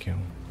insta kill.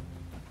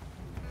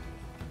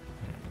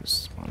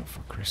 This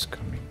motherfucker is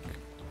coming.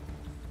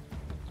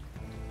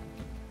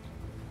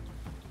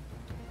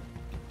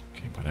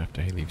 Okay, but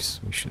after he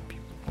leaves, we should be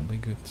probably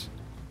good.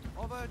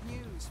 I've heard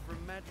news from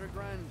Madra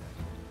Grande.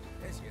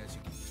 Yes, yes.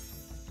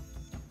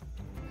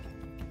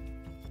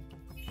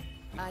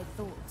 I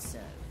thought so.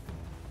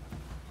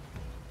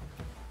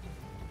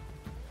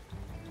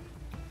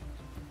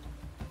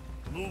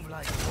 Move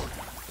like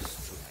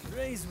water.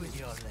 Raise with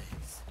your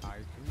legs. I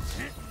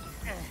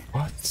can.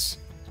 What?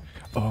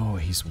 Oh,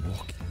 he's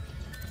walking.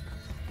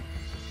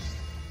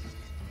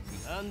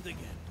 And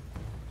again.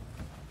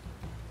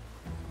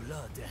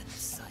 Blood and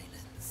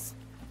silence.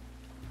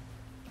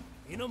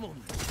 In a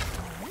moment.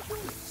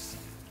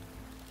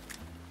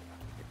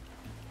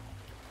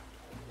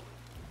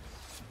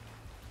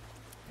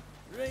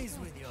 Raise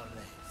with your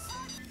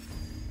legs.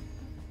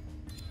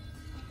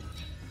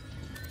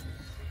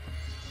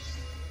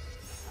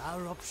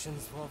 Our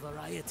options for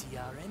variety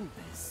are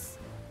endless.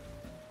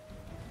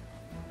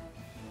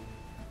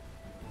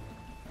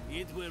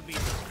 It will be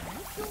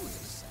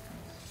yours.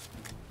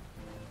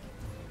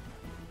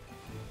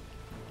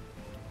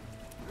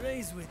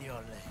 Raise with your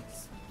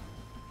legs.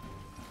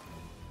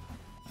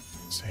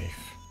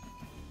 Safe.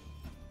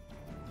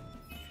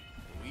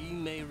 We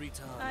may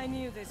return. I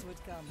knew this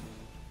would come.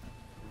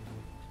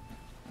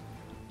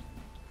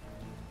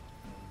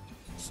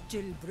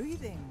 Still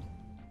breathing.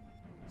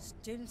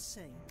 Still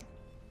sane.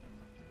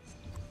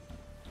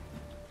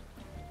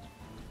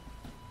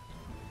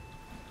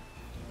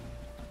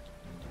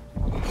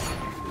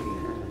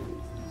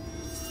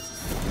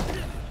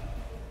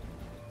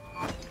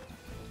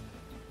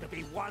 To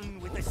be one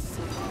with the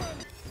sea.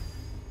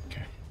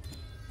 Okay.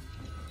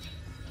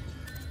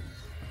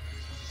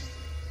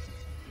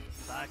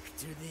 Back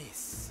to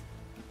this.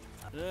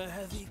 The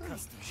heavy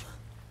customs.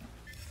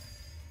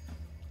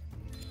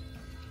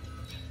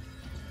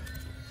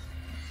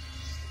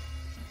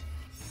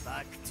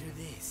 Back to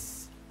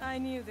this. I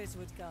knew this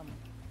would come.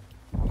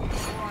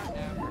 Alright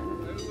now.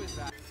 Who was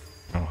that?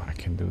 Oh, I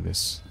can do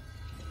this.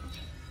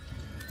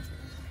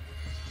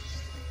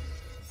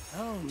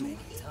 How many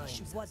Each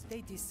times? what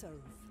they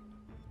deserve.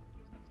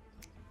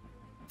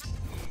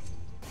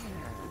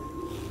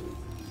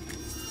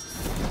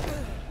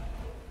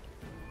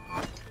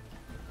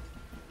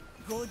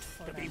 Good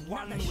for To be another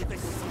one shot. with the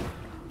sea.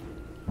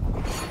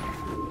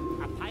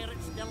 A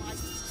pirate's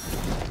delight.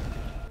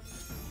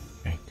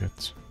 Okay, good.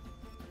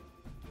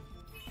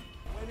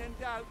 When in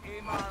doubt,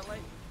 eh, Marley?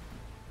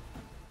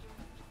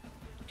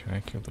 Can I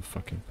kill the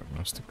fucking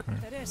prognosticator?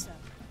 Teresa,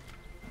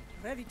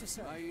 ready to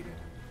serve.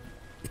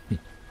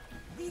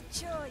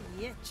 Dicho y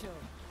hecho.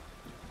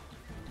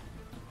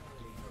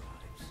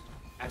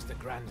 As the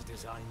grand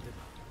design demands.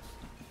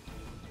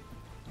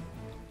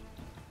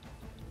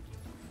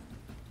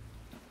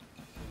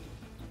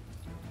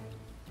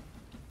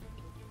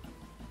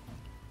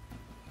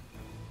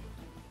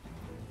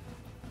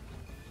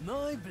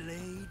 My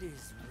blade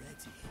is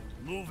ready.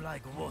 Move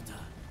like water.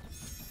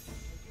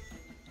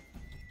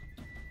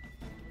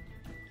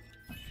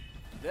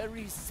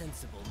 Very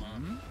sensible,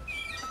 man.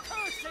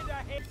 Curse in the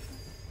head!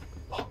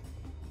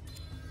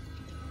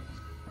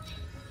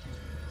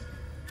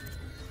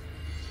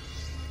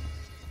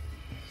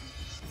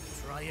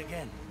 Try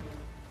again.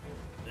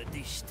 The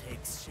dish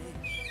takes shape.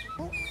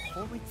 What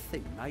horrid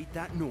thing made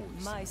that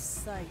noise? My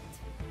sight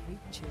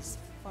reaches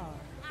far.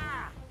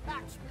 Ah!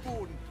 That's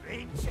bone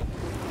range!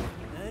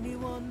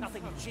 Anyone?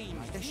 Nothing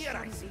changed There here,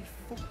 I shouldn't see. be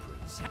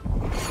footprints.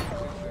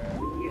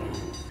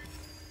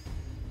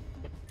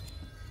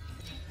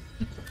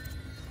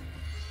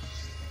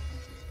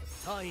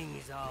 Time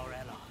is our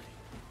ally.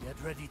 Get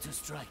ready to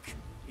strike.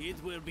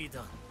 It will be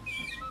done.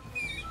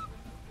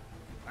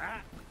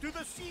 Back to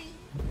the sea!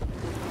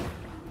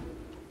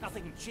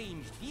 Nothing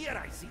changed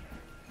here, I see.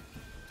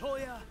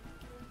 Toya.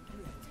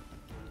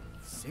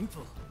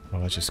 Simple.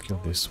 Well, I just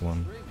killed this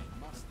one.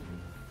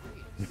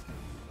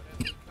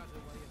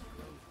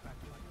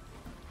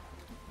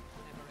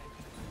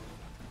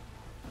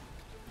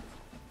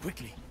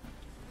 Quickly.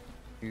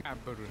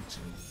 Aberrant.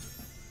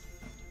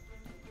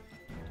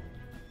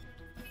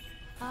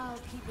 I'll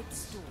keep it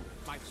stored.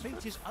 My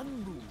fate is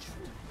unmoved.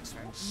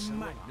 What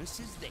madness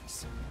is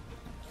this?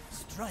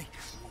 Strike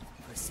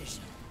with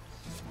precision.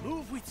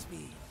 Move with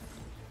speed.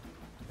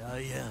 I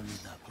am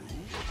the bull.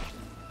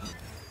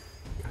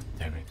 God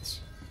damn it.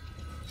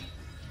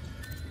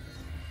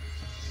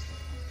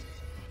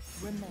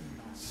 Remember.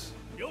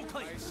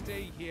 I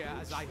stay here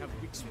as I have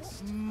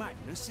witnessed.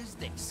 Madness is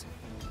this.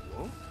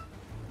 What?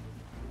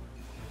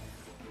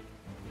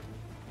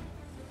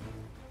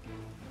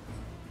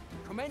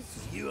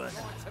 Commence. You are the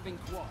Right have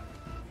inquired.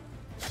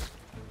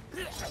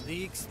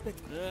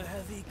 the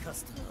heavy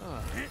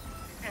customer.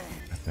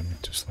 God damn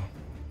it, too slow.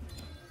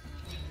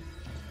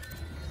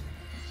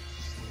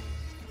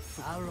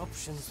 Our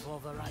options for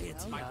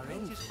variety My are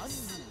fate is endless.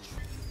 unmoved.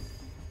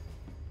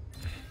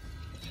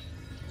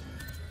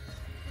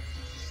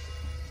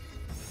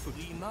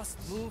 We must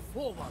move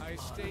forward. I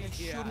stay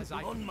here as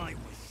I on my way.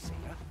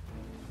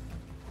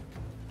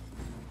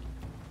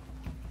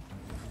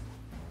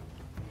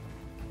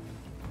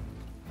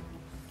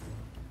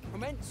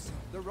 Commence.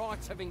 The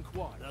rights have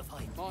inquired. The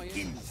fight My end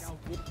begins. shall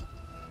walk.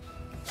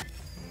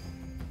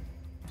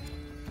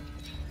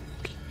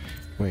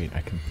 Wait,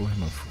 I can pull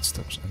him on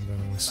footsteps. I'm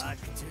gonna listen. Back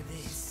to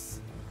this.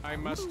 I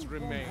must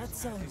remain. That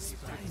sounds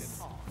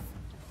spicy.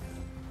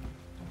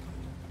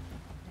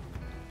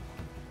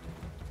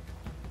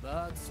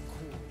 That's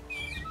cool.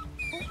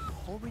 What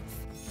horrid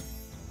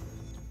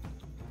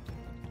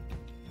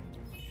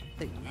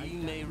thing. We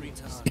may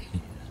return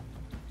here.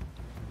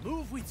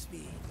 Move with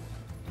speed.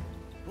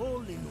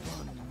 All in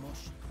one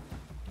motion.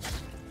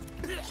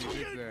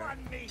 Keep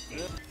it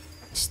there.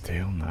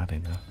 Still not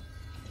enough.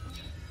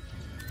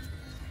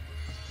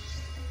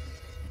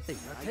 A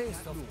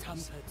taste of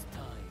tampered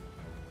time.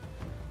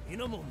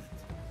 In a moment.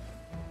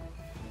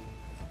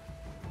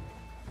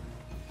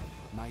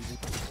 Amazing.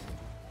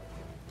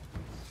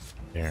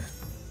 There.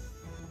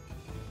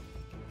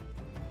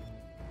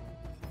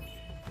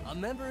 A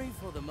memory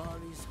for the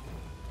Mari's home.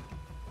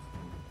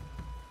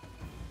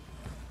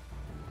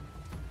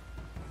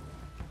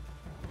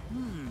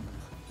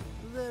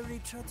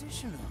 Very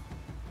traditional.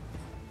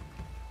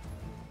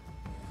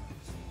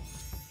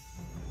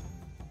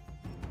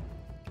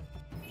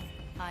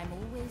 I'm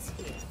always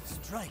here.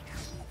 Strike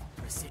with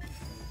precision.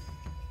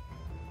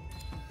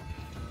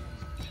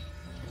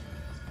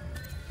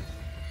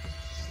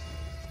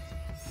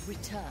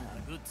 Return.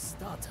 A good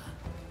starter.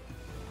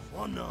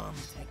 One-arm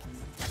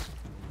technique.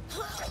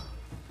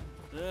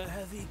 The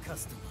heavy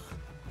customer.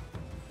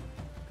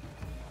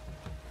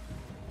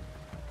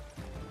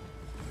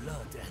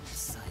 Blood and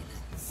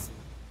silence.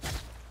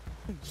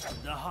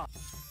 The heart.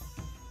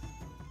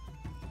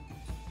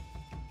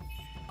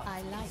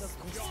 I like this.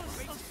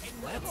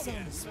 That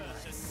sounds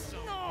nice.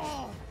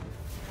 No!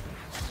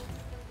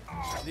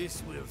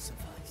 This will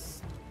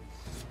suffice.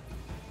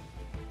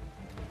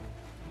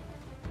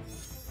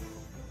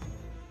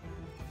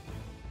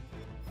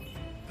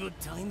 Good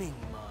timing,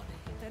 Marty.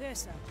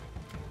 Teresa,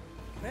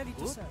 ready to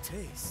Good serve.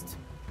 taste.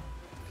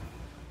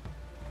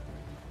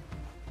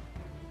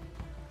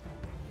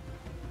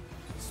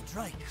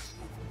 Strike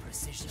with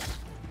precision.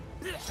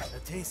 A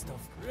taste of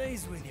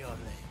raise with your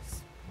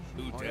legs.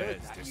 Who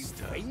dares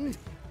disturb me?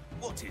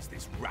 What is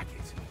this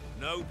racket?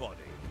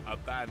 Nobody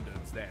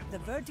abandons them. The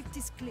verdict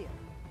is clear.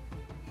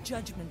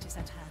 Judgment is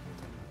at hand.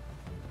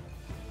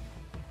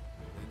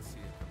 Let's see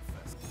it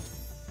confess.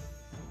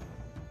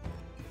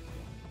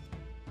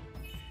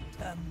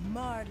 The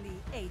Marley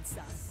aids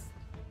us.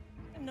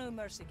 No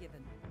mercy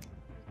given.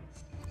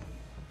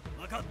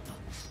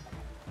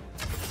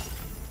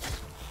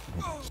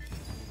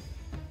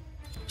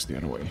 It's the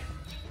other way.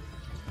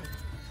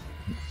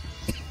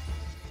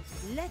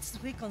 Let's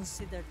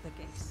reconsider the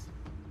case.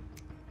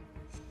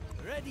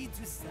 Ready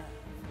to serve.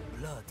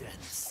 Blood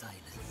and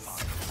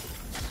silence.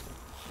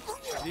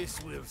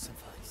 This will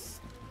suffice.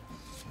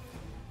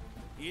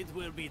 It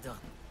will be done.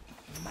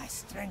 My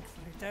strength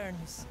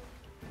returns.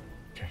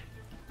 Okay.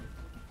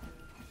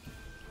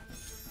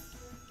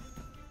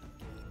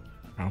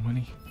 How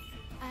many?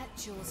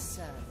 At your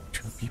service.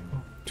 2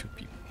 people? 2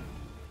 people.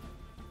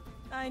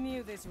 I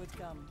knew this would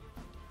come.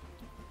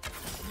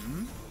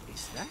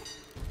 Is that?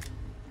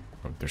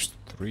 Oh, there's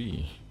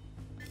 3.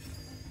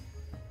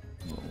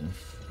 Oh.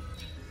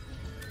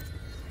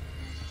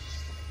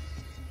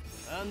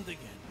 And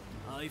again,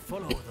 I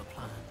follow the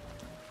plan.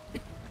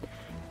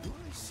 Do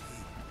I see?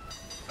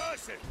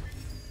 Curse it!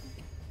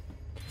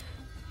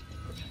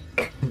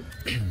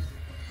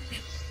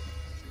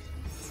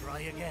 Try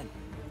again.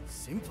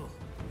 Simple.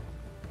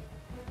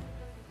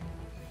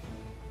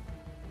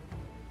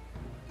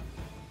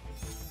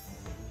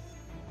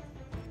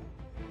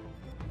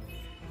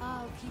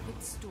 I'll keep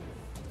it stored.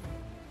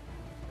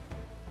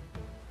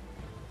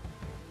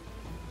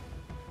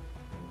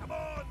 Come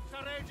on,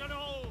 Sir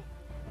Reginald!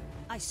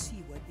 I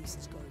see where this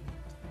is going.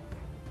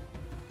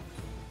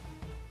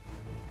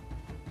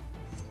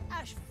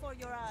 Ash for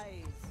your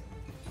eyes.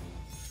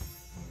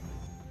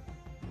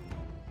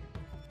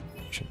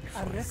 Should be A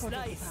fine. record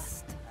of the Slice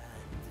past. and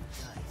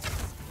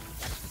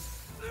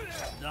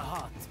dice. The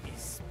heart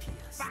is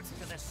pierced. Back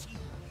to the sea!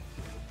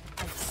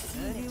 I see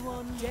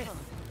Anyone that death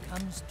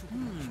comes to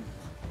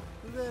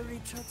Very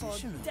for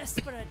traditional.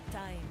 desperate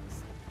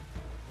times.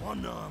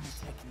 One-arm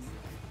technique.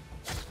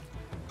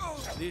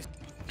 This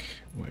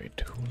Wait,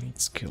 who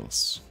needs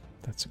skills?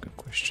 That's a good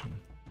question.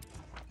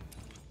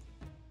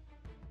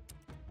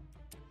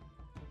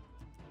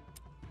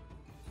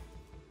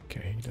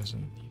 Okay, he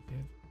doesn't need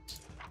it.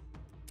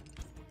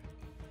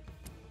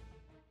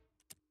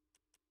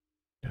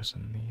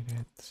 Doesn't need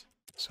it.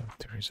 So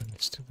Teresa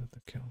needs to do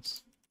the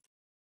kills.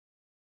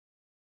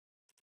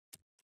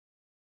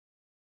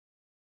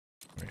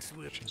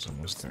 Wait, she's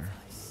almost there.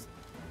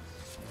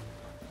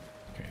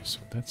 Okay, so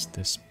that's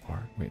this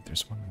part. Wait,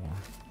 there's one more.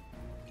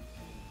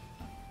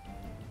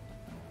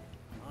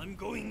 I'm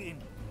going in.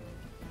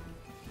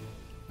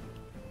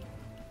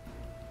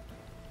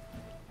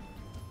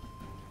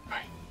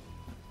 Right.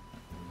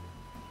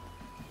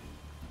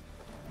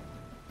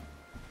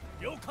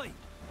 Yokai.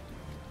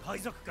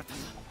 Kaizoku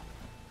katana.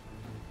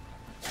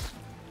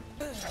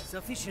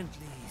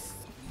 Sufficiently.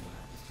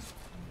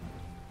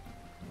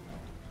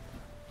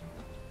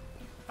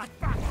 Back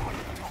on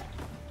top!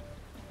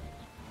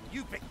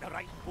 You picked the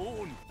right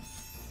bone!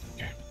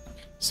 Okay,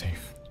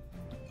 safe.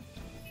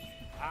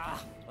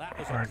 Ah, that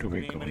was Where a do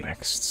we go memory.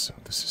 next? So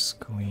this is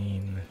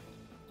clean.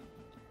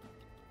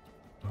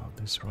 Well,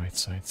 this right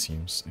side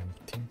seems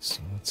empty,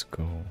 so let's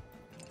go.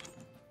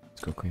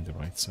 Let's go clean the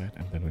right side,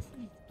 and then we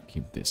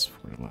keep this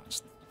for the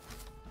last.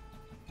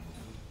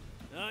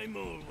 I'm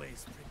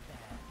always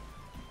prepared.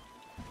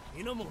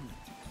 In a moment.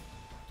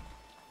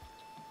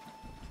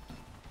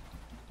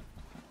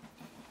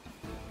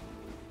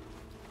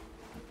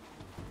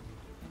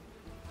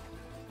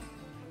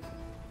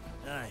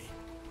 Aye.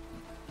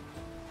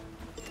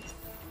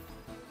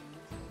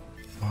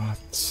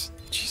 What?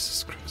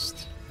 Jesus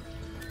Christ.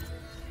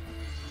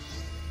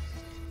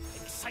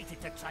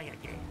 Excited to try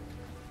again.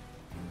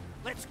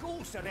 Let's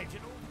go, Sir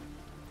Reginald.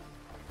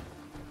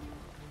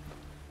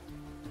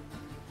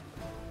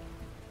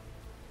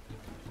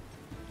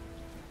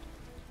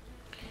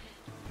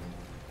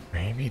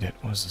 Maybe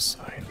that was a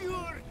sign.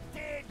 Pure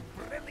dead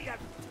brilliant!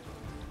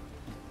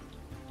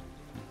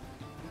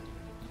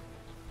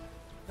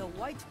 The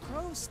White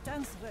Crow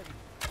stands ready.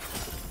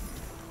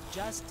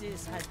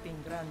 Justice has been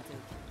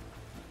granted.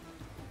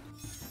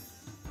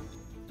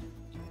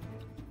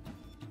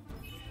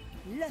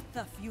 Let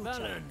the future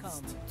Balanced.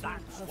 come to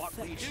That's what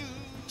we perfection.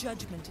 do.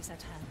 Judgment is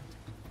at hand.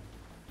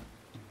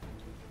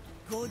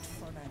 Good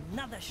for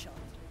another shot.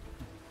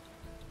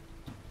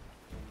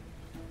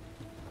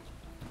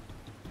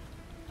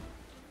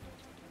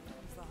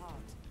 The heart.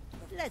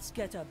 Let's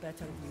get a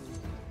better view.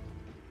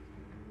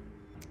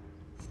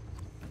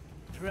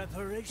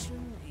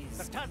 Preparation is.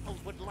 The turtles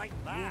would like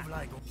that. Move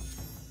like.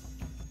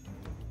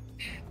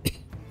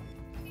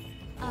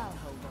 I'll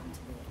hold on to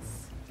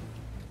this.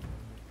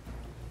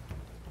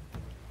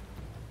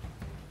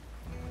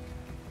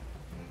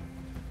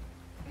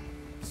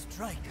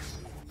 Strike.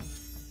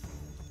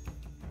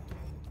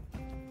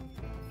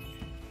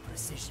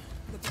 Precision.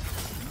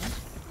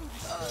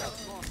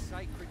 More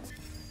sacred.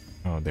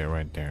 Oh, they're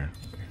right there.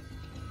 Okay.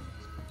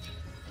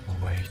 Oh,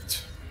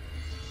 wait.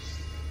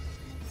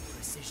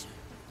 Precision.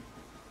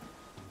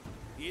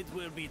 It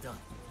will be done.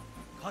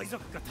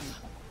 Kaizoku katana.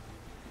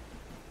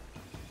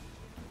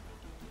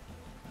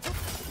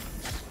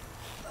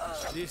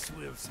 This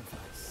will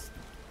suffice.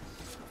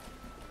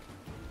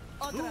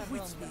 Move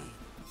with me.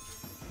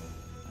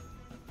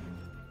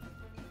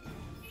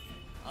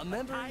 A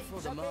memory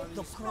for the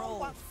The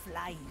crow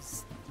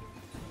flies.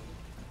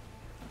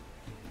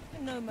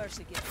 No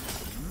mercy given.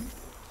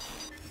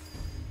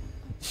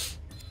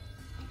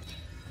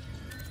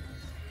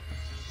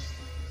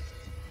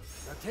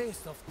 The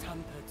taste of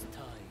tempered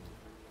time.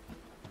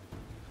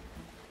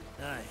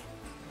 Aye.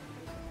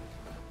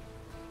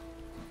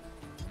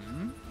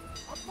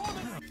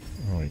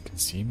 Oh, you can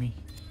see me?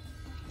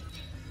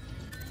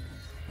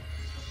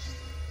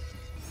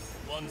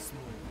 Once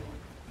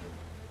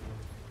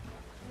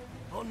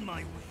more. On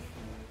my way.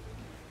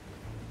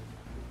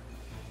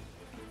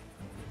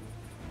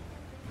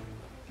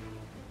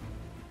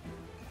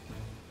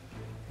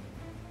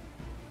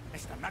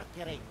 Mr.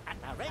 Mercury at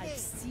the ready. I've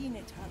seen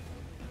it happen.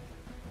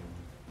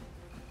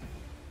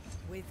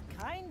 With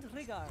kind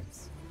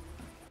regards.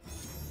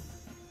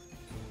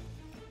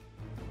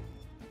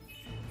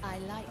 I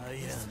like I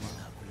this am one.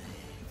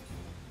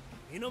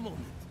 lovely. In a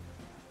moment.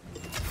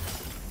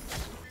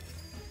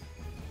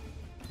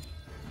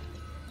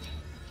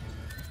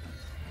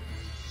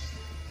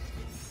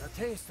 The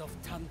taste of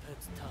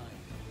tempered time.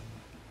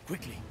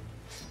 Quickly.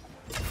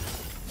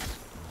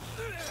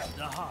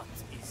 The heart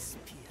is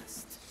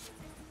pierced.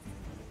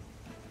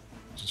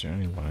 Is there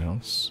anyone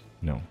else?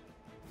 No.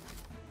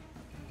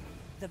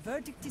 The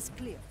verdict is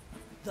clear.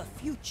 The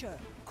future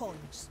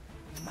calls.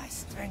 My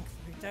strength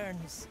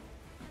returns.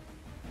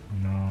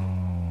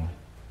 No.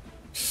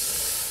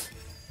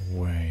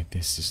 Wait,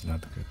 this is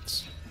not good.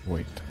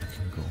 Wait, I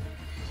can go.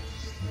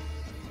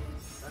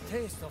 The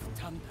taste of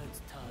tempered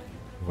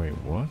time. Wait,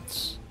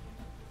 what?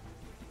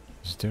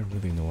 Is there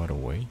really no other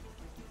way?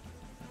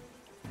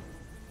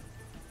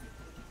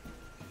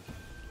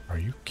 Are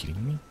you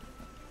kidding me?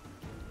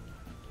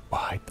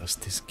 Why does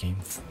this game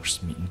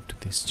force me into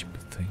this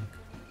stupid thing?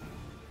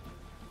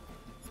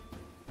 Oh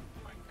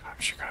my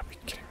gosh, you gotta be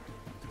kidding me.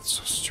 That's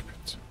so stupid.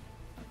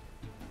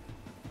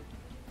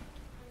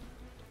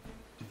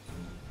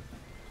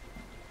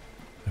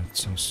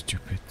 That's so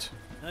stupid.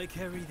 I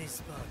carry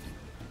this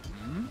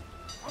body.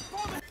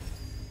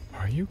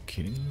 Are you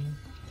kidding me?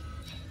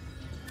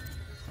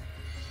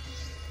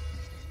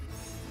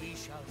 We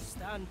shall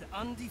stand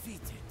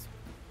undefeated.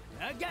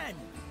 Again!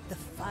 The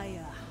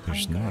fire.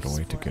 There's not a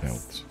way to get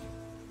hungers out.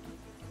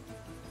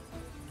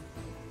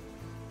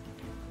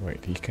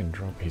 Wait, he can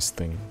drop his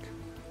thing.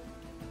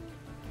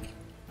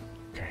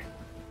 Okay.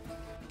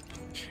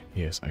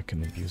 Yes, I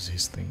can abuse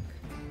his thing.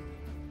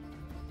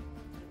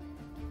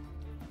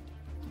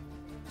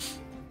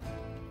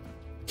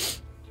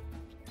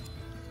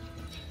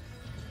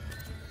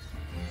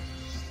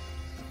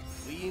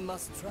 We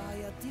must try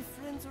a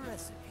different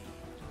recipe.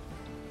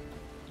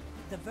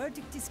 The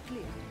verdict is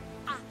clear.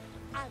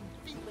 I'm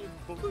feeling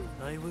blue.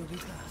 I will be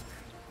back.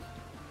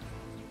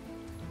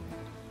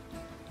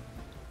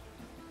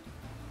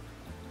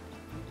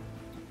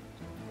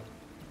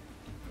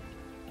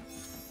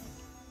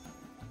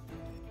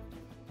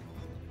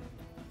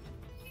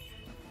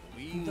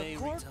 We The may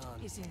court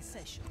return. is in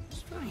session.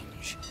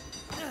 Strange.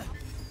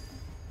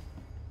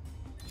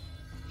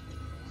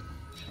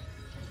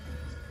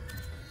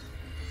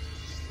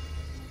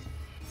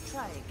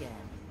 Try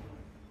again.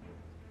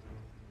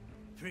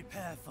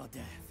 Prepare for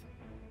death.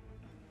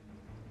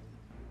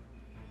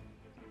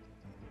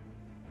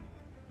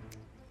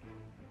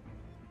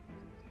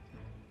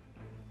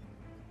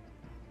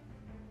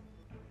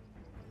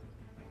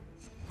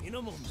 In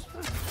a moment.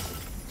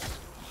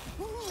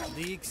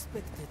 The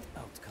expected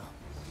outcome.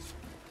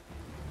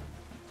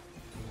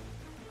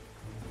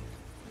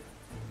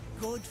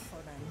 Good for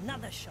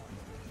another shot.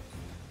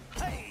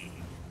 Hey!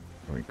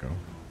 There we go.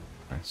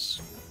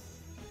 Nice.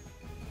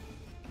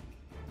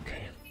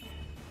 Okay.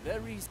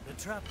 There is the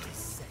trap is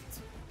set.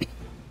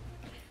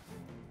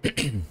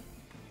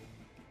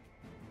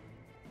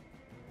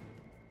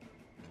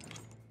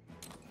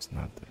 It's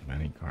not that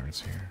many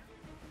cards here.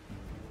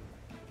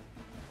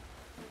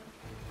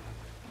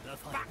 The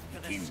fight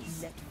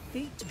begins. Let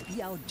fate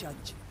be our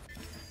judge.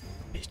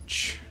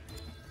 Bitch.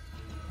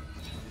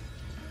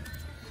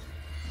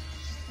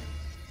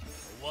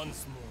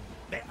 Once more.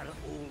 Better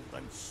old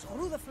than sorry.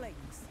 Through the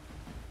flames.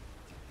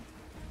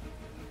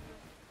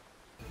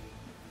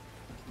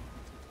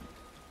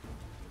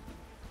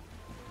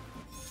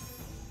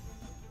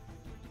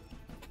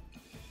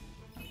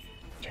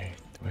 Okay,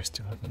 do I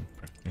still have a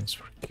preference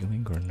for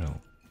killing or no?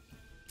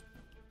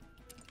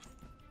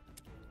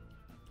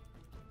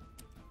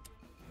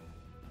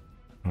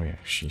 Oh yeah,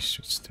 she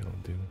should still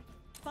do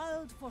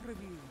Filed for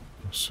review.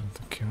 most of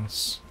the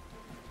kills.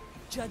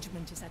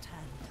 Judgment is at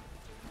hand.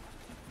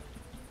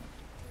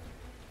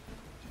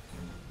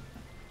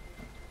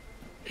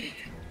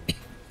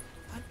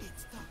 And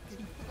it's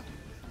talking.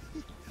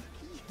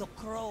 The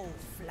crow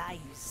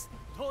flies.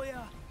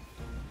 Toya.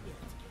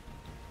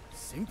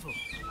 Simple.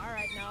 All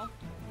right, now.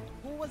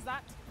 Who was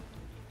that?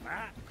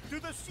 Back to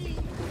the sea.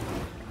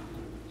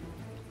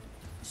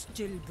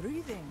 Still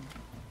breathing.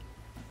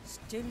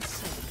 Still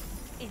safe.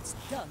 It's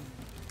done.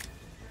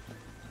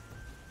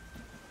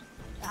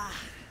 Ah,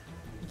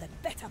 the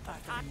better part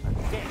of me.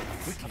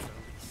 Death of the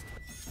least.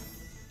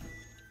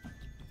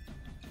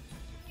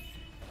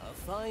 A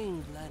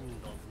fine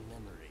blend of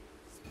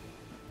memories.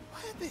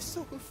 Why are they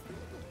so afraid?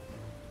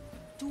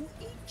 To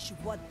each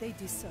what they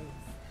deserve.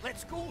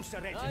 Let's go,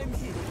 Sir Reginald. I'm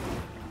here.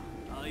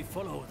 I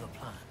follow the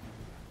plan.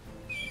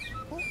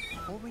 What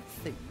horrid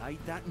thing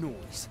made that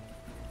noise?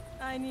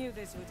 I knew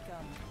this would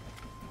come.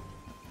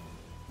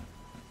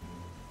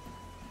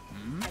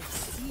 I've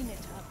seen it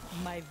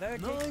happen. My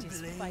verdict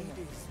is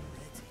final.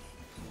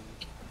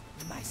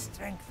 My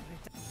strength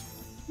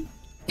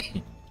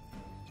returns.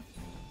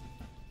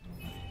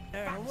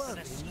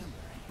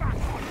 Back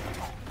on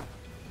top.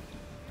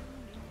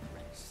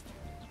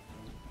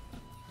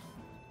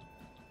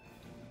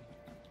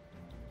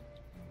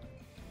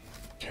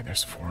 Okay,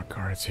 there's 4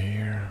 cards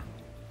here.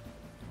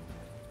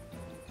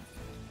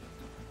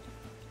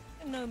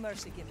 No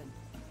mercy given.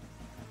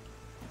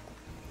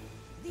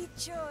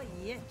 Dicho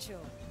y hecho.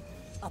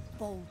 A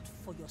bolt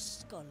for your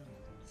skull.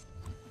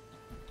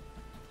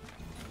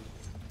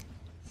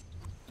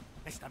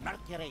 Mr.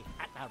 Mercury,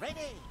 at the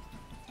ready.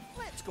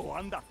 Let's go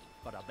under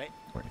for a bit.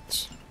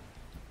 Wait.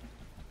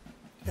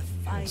 The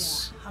fire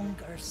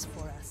hungers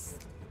for us.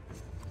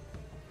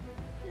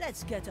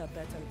 Let's get a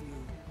better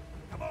view.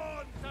 Come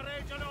on, Sir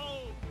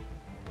Reginald!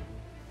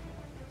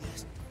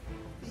 Yes.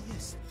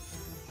 Yes.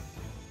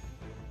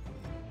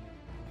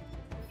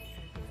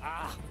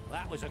 Ah,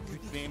 that was a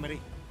good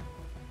memory.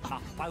 My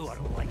power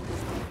light.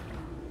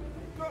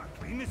 Gotta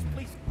clean this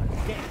place. Our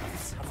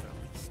depths have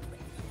released me.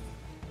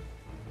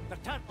 The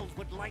turtles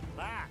would like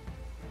that.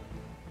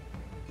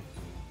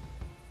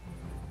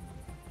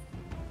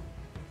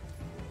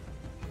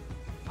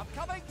 I'm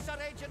coming, Sir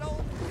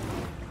Reginald.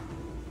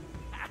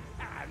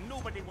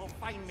 Nobody will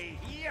find me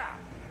here.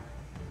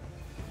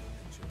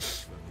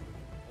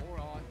 All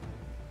right.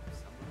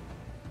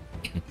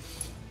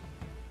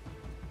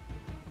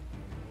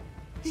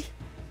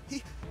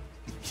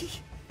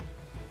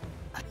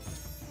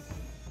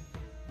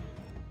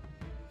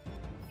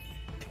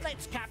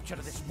 Let's capture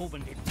this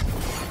moment in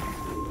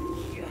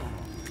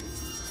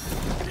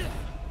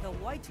The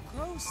white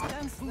crow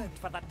stands food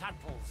for the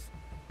turtles.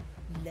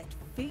 Let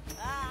fate.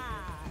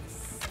 Ah,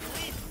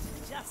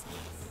 swift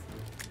justice.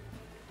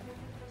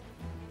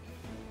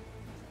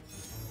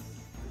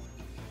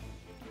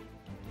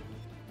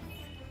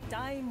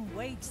 Time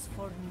waits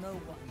for no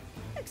one,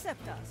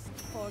 except us,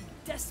 for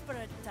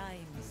desperate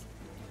times.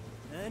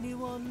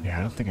 Anyone? Yeah,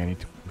 I don't think I need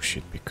to push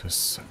it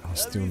because I'll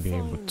still be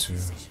able to.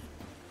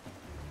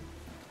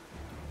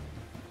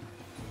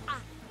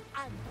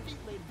 I'm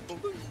feeling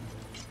blue.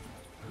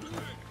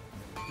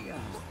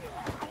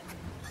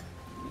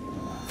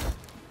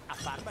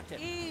 Affirmative.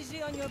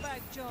 Easy on your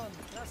back, John.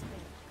 Trust me.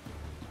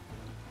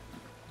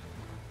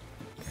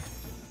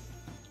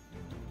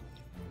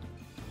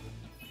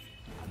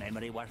 A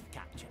memory worth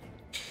capturing.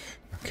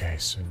 Okay,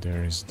 so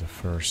there is the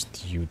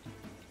first U.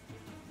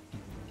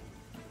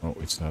 Oh,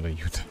 it's not a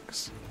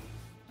Utax.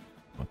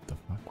 What the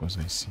fuck was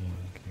I seeing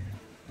here?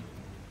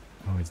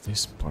 Oh, it's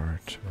this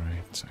part,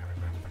 right? I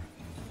remember.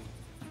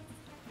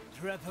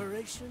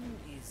 Preparation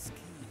is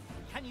key.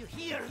 Can you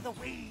hear the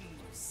waves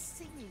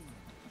singing?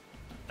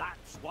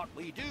 That's what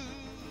we do.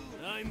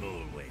 I'm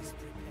always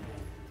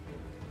prepared.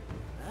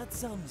 Add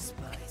some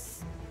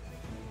spice.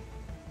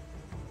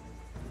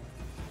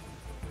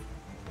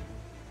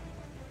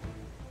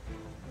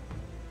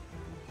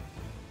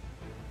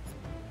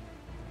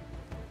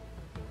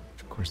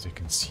 Of course they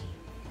can see.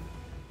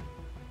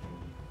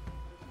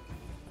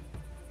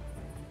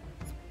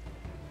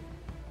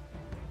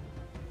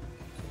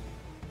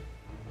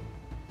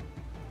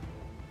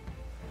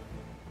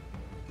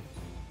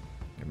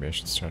 Maybe I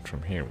should start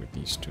from here with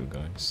these 2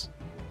 guys.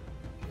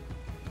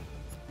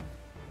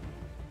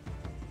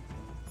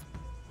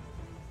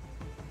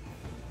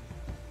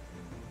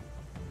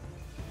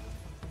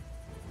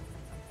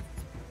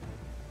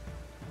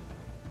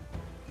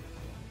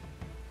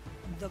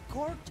 The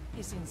court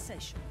is in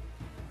session.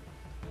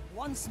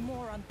 Once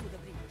more onto the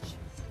bridge.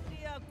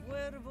 Dia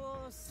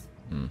Cuervos.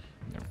 No.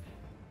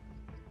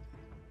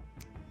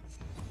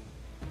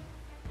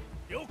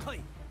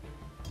 Yokai!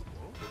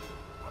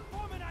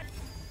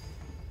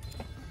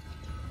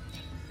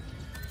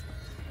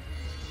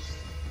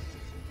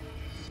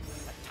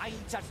 The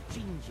tides are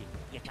changing,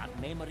 yet our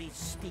memories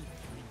stay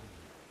clean.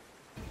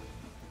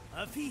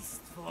 A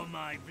feast for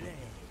my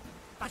blade.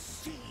 The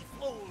sea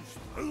flows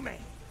through me.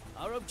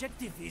 Our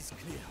objective is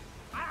clear.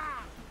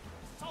 Ah!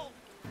 Salt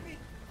meat!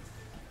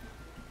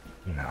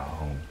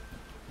 No.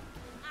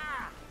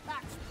 Ah!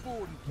 That's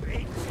bone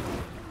bread.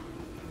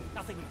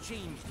 Nothing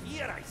changed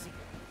here, I see.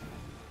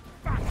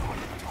 Back on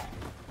top!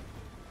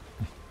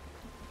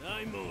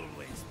 I'm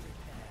always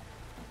prepared.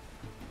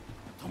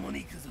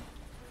 Tomonikuzo.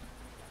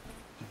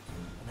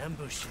 An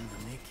ambush in the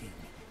making.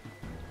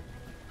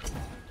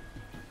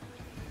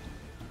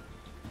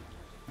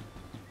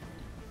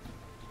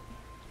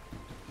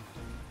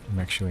 I'm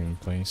actually in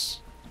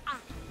place.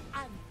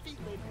 I'm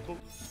feeling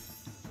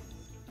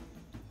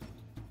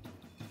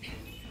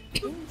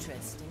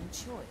Interesting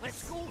choice.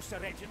 Let's go, Sir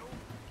Reginald.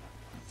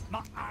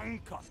 My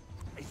anchor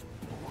is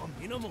plumb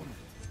In a moment.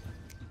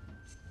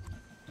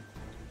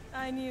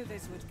 I knew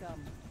this would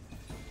come.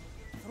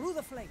 Through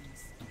the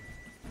flames.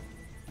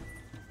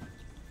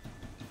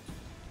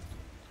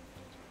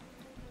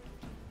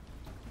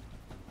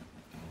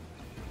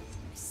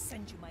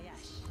 lend you my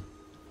ash.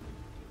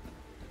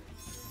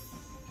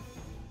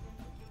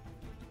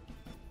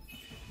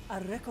 A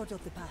record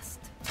of the past.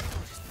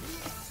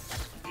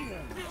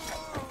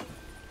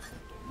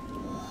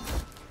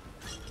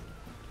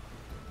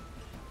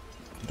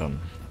 Done.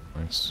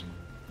 Nice.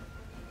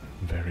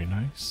 Very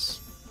nice.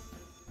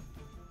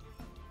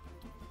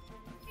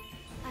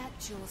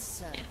 At your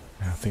service.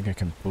 I think I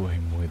can pull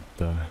him with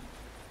the...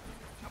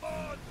 Come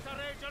on, Sir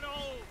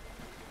Reginald!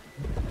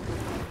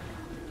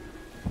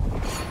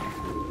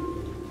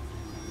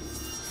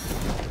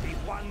 Be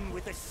one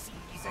with the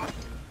season.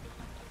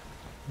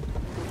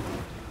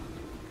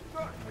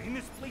 Clean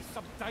this place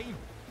sometime.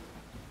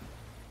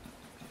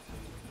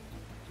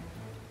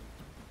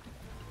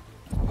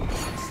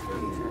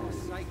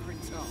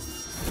 Sacred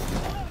task.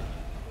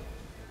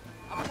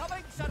 I'm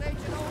coming, Sir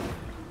Reginald.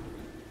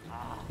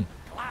 Ah,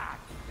 glad.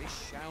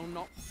 This shall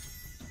not.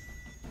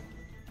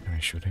 Can I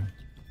shoot him?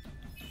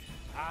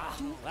 Ah,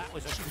 that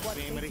was a What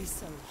good they memory.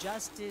 deserve.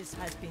 Justice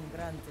has been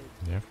granted.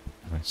 Yep.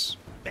 Nice.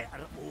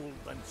 Better old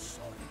than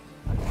sorry.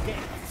 And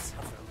deaths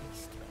have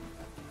released me.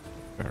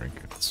 Very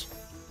good.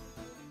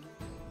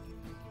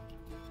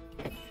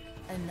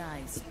 A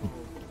nice ball.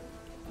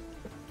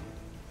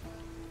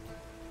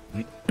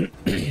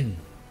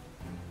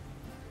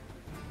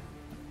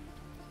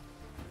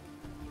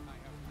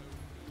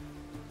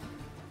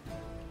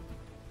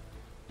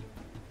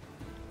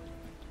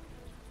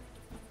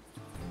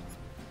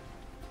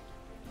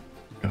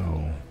 Oh,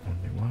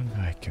 only one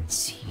I can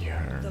see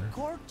her. The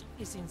court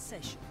is in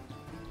session.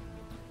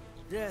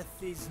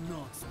 Death is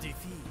not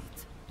defeat.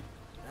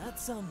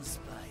 That's some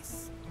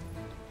spice.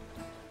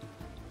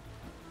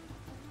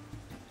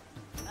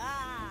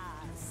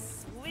 Ah,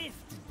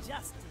 swift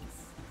justice.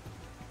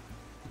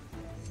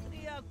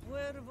 Tria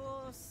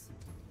cuervos.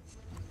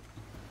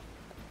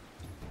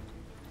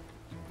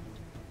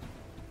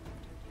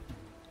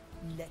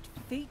 Let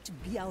fate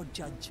be our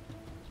judge.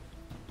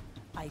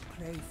 I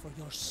pray for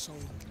your soul.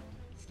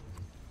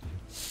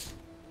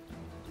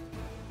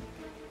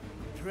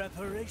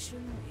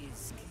 Preparation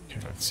is key.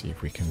 Okay, let's see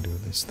if we can do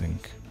this thing.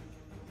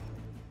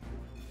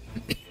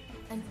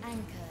 An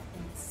anchor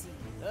in the sea.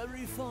 A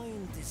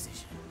refined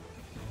decision.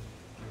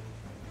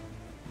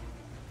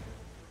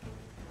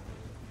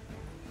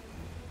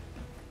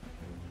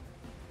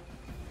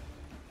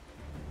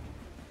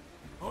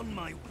 On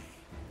my way.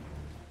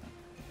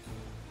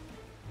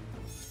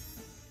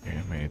 Okay,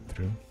 I made it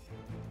through.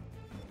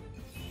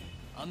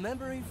 A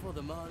memory for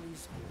the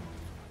Marley's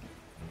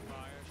Hall.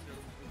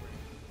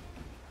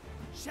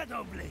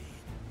 Shadow Blade.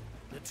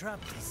 The trap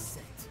is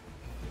set.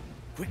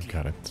 Quickly.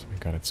 I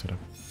got it set up.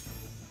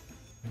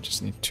 I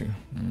just need to...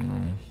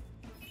 No.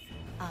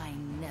 I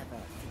never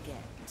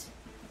forget.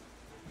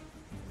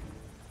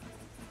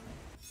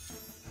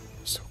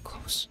 So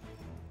close.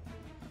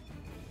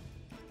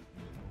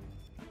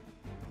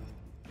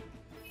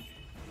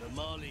 The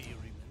Marley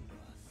remember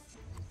us.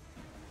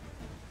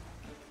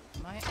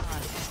 My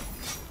eyes.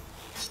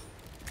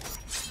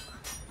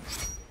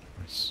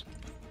 Nice.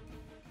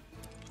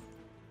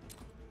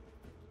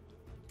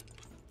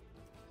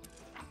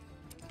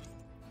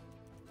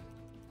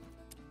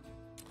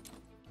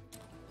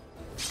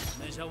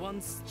 Measure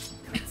once,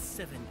 cut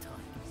 7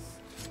 times.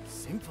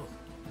 Simple.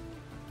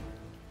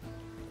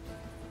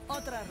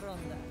 Otra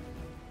ronda.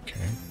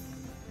 Okay.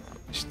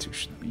 These two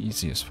should be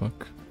easy as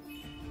fuck.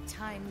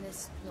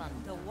 Timeless plunder.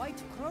 The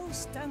white crow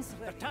stands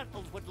The ready.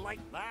 turtles would like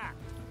that.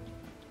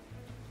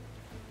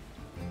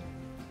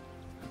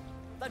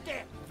 The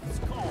death is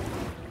called.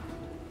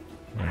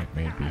 Right,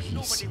 maybe he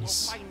Nobody will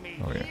sees... find me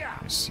Oh yeah, here.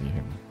 I see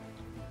him.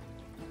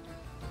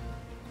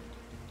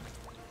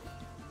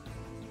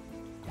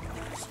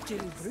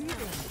 Still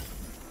breathing.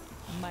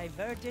 My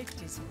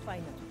verdict is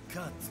final.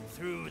 Cut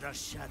through the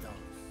shadows.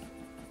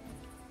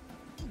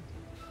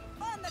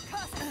 On the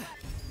cusp!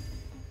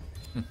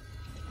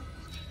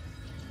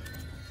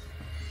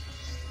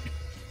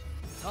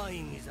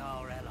 Time is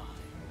our ally.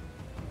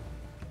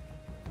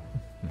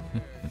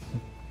 A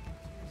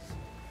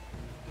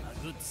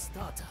good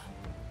starter.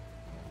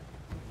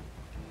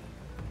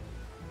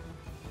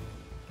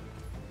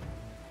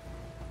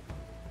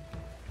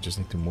 I just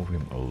need to move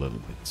him a little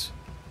bit.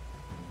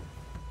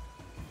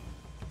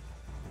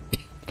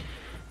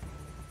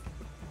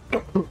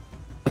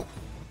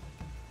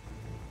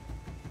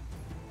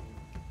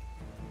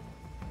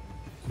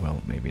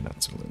 Well, maybe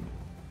not so little.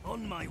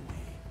 On my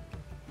way.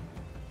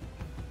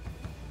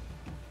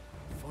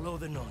 Follow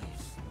the noise.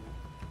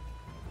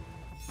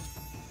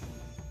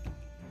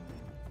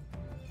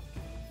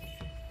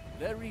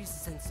 Very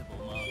sensible,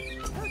 Marley.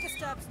 Who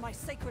disturbs my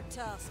sacred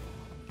task?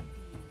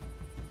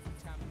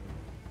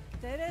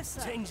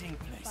 Teresa, Changing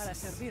para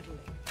places. servirle.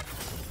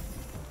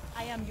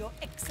 I am your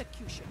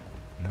executioner.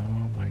 No,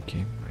 my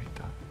game right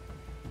there.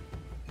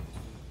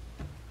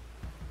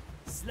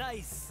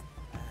 Slice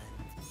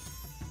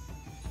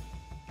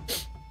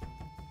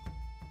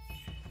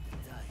and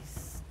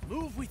dice.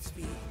 Move with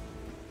speed.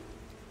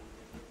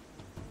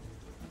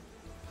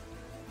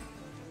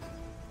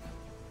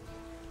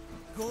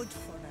 Good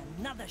for a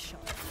another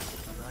shot.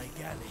 My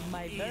galley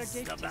My is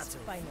verdict the is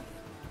battle. final.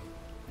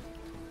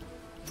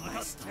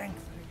 My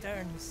strength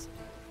returns.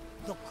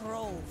 The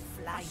crow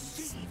flies.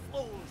 Sea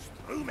flows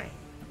through me.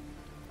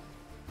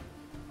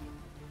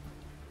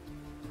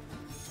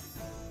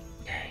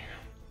 Okay,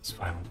 let's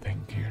final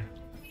thing here.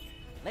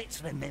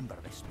 Let's remember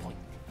this point.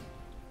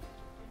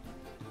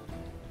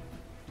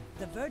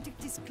 The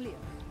verdict is clear.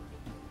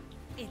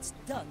 It's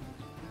done.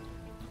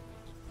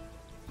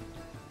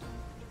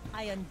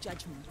 Iron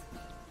judgment.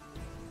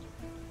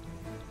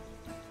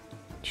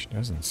 She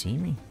doesn't see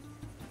me.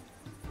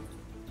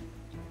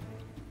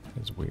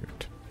 That's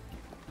weird.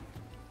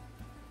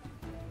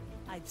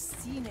 I've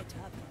seen it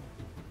happen.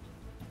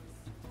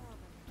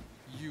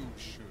 You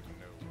should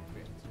know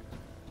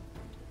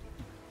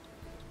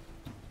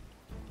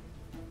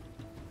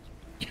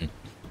better.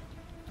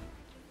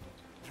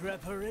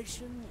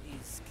 Preparation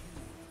is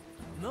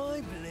key.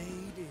 My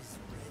blade is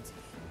ready.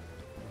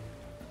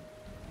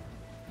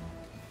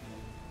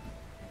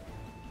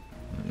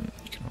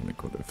 You can only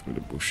go there through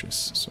the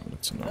bushes, so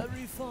that's a no. A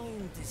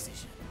refined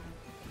decision.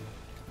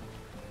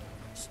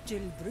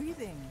 Still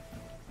breathing.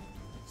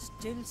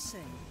 Still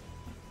sane.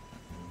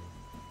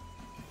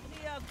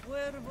 Mia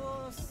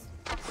cuervos.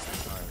 I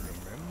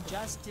remember.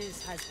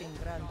 Justice has been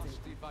granted.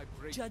 Nasty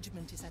vibration.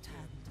 Judgment is at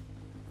hand.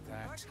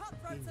 That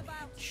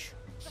Shh.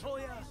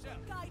 Troya,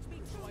 Guide me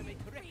so I through may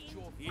correct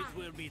your it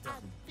will be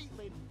done.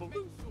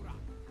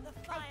 the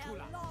fire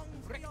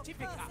longs for your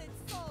rectifica.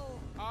 cursed soul.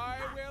 I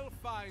will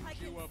find I you, can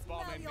smell your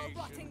abomination.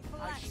 rotting I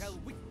flesh. shall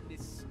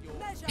witness your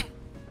Measure,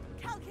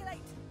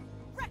 calculate,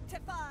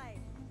 rectify.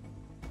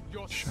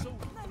 your soul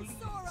bleeds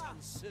Mensura.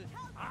 uncertain.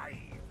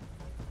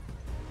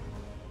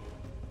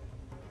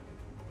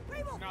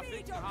 We will Nothing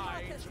feed your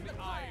hides carcass from to the the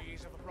fire.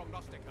 eyes of a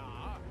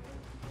prognosticar.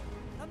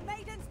 The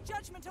maiden's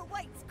judgment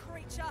awaits,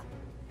 creature.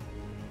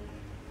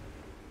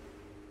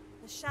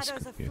 The shadows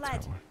could have be a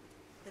fled. tower.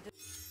 The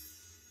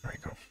There we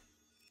go.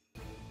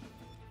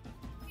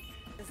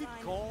 design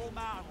Call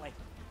Marley.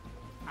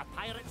 A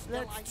pirate's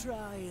delight. Let's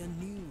try a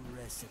new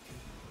recipe.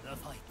 The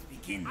fight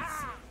begins.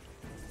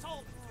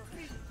 Salt.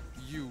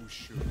 You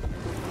should.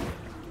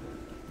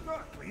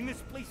 Clean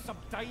this place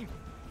sometime.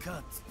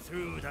 Cut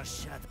through the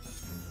shadow.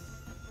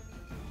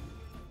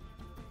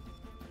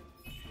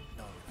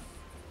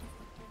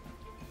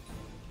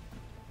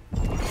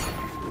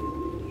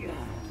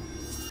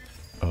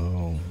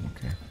 Oh,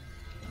 okay.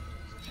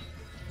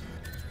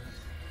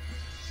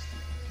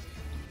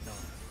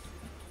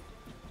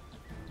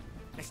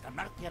 Mr.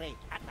 Mercury,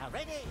 at the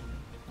ready.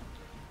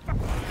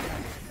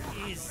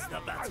 Is the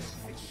battle.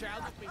 It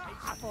shall be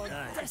For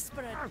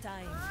desperate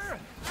times.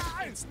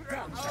 It's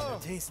done. The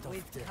taste of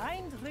With death.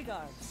 kind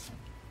regards.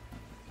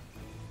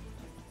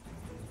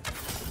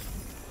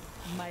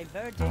 My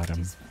verdict Got him.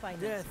 is final.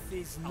 Death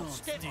is I'll not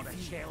step on a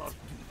defeat. shell or two.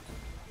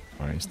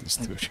 Why is this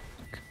too sharp?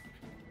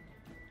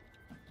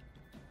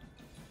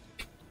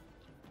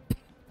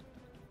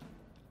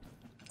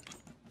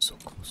 So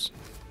close.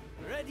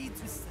 Ready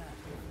to serve.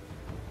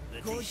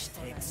 The Good dish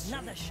for takes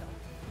another shape. shot.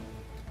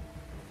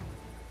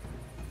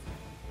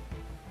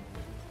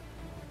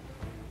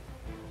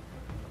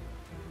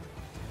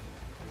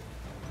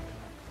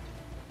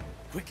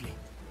 Quickly.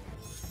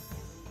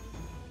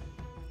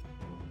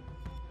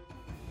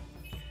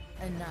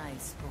 A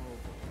nice bowl.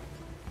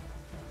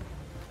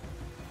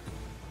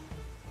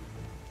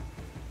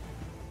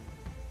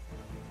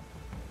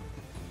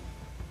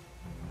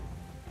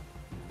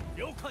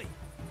 Yokai.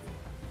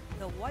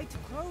 The white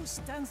crow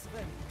stands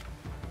ready.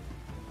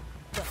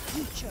 The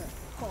future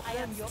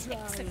confirm your Try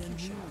a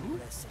execution. new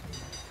recipe.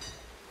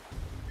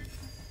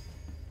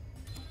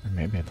 Or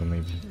maybe I don't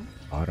even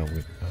bother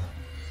with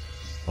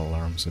the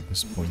alarms at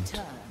this point.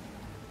 Return.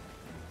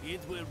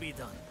 It will be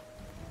done.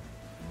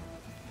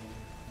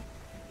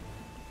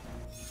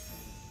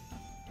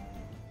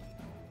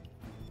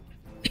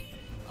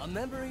 A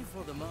memory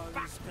for the Mars.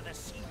 Back to the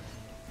sea.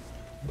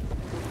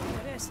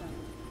 Teresa,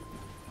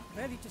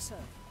 ready to serve.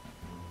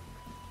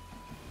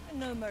 And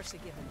no mercy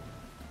given.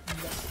 Let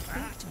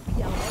fate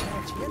be our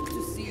judge. Yet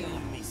to see you,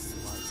 Miss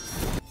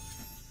White.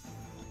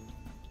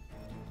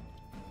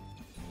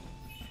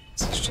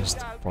 It's just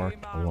the part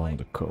along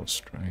the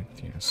coast, right?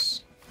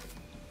 Yes.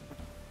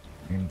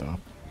 In the up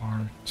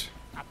part.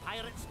 A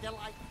pirate's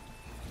delight.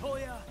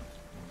 Toya.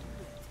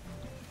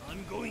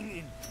 I'm going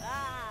in.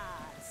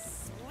 Ah,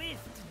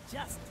 swift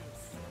justice.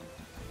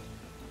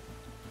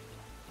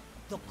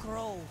 The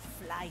crow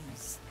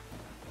flies.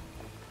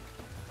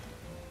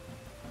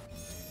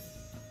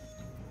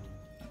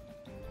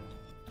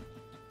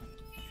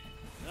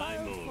 I'm Fire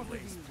for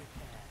always the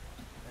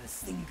prepared. A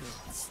single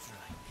strike.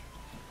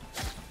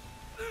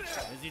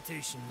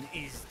 Hesitation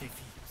is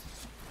defeat.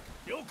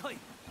 Yokai.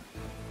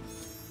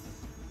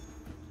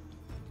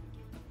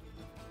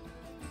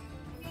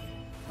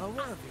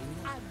 Arriving.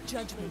 Our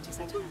judgment is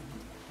at hand.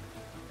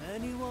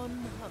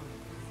 Anyone hungry?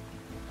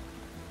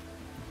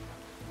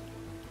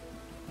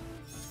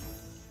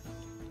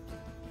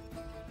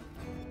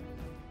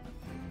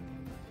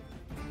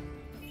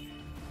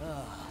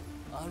 Ah,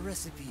 a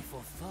recipe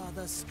for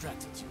further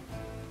strategy.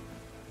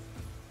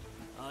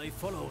 I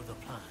follow the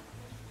plan.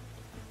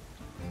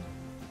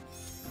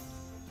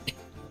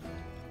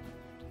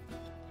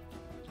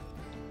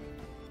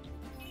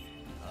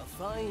 A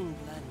fine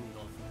blend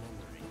of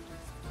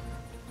memories.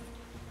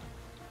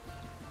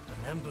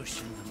 An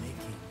ambush in the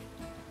making.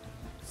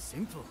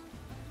 Simple.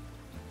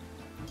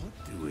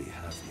 What do we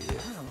have here?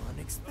 How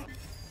unexpected.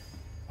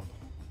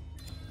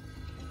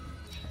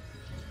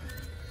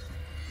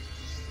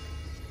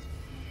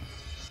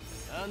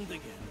 And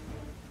again.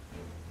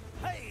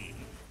 Hey!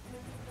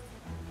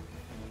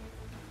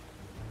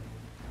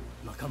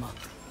 Nakama.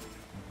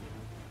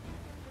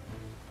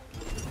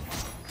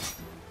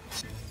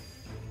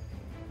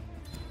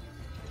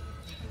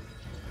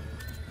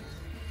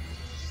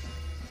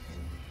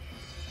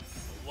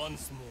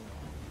 Once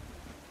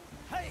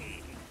more.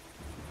 Hey!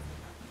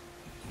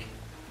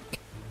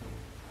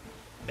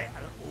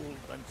 Better old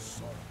than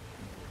sorrow.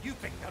 You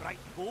picked the right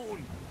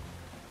bone.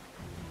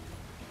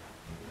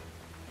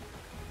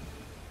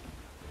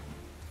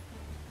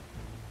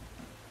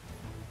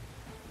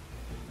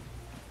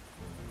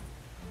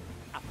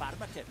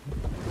 Affirmative.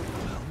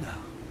 Well,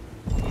 now.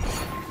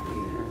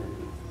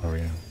 Oh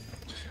yeah.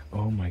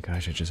 Oh my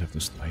gosh, I just have to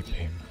snipe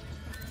him.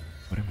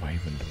 What am I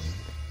even doing?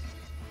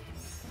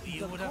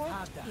 You would have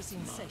had that. Is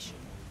in session.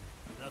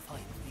 The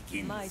fight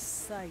begins. My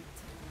sight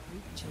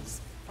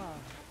reaches far.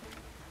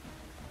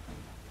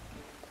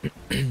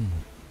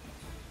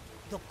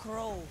 The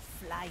crow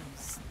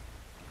flies.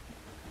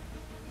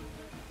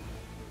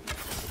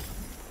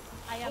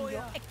 I am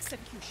your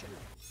executioner.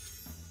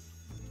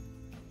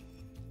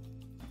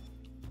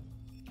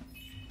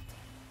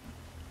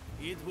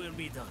 It will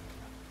be done.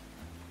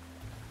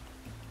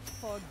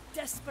 For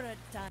desperate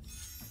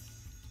times.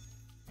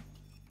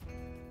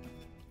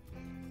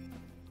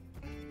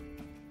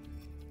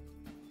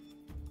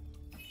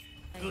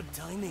 Good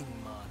timing,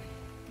 Mari.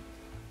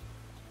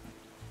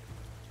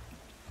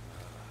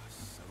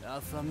 A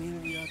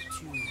familiar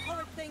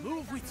tune.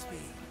 Move with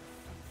speed.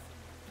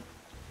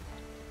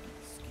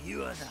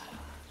 Skewer the heart.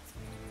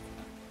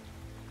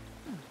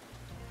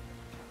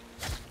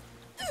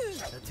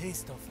 The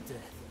taste of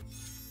death.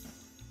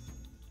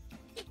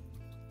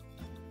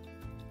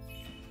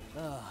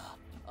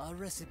 A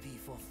recipe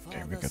for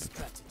Okay, we further got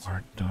strategy. the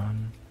part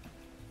done.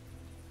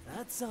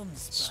 That's some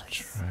Let's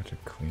spice. try to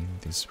clean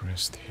this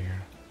rest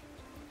here.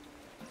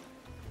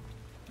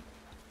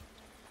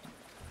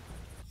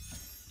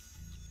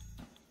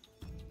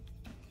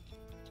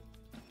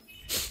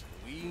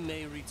 We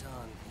may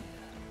return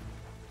here.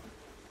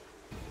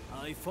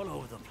 I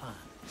follow the plan.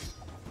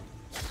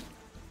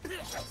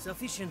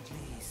 Sufficiently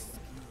skewered.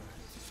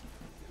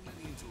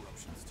 Many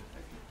interruptions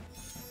today.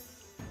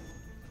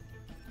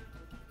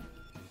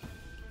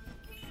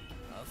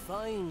 A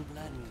fine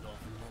blend of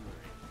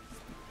memories.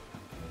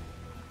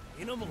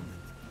 In a moment.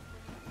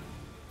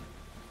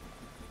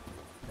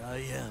 I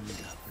am the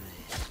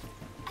blade.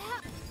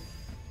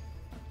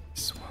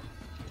 This one.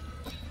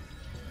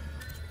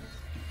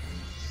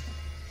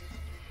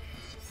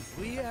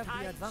 We have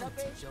the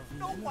advantage of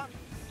No memory. one.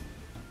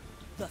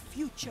 The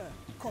future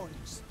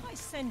calls. I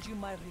send you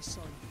my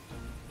resolve.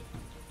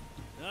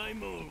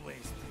 I'm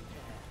always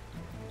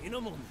prepared. In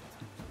a moment.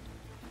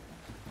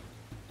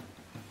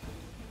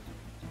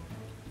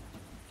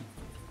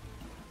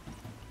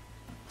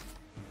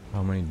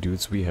 How many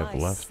dudes we have My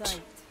left?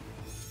 sight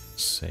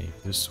Save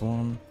this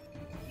one.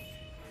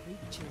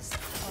 reaches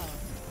far.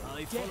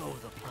 I follow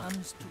the plan.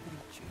 Comes to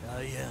reach you.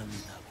 I am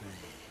the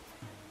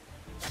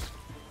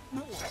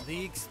blade.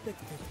 The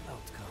expected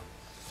outcome.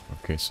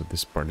 Okay, so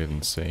this part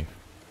didn't save.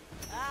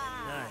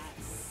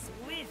 Nice.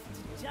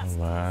 Swift justice.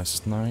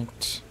 Last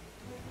night.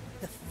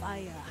 The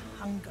fire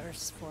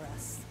hungers for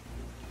us.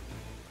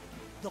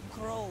 The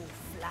crow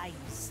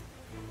flies.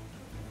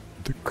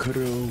 The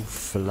crow My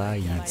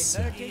flies.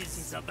 verdict Is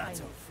is a final.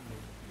 battlefield.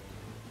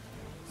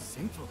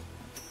 Simple.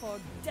 For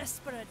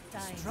desperate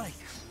times. Strike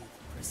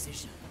with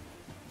precision.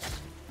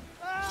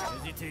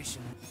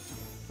 Hesitation.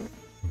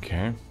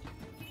 Okay.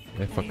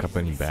 Did I fuck up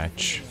any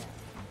batch?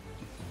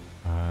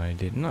 I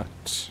did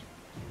not.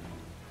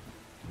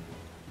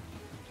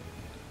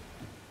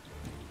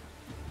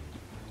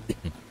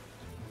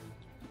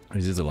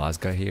 Is this the last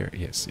guy here?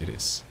 Yes, it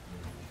is.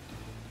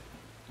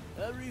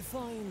 A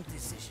refined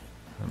decision.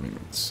 I mean,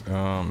 it's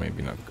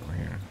maybe not go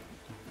here.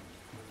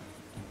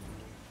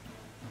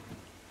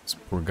 This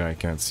poor guy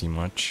can't see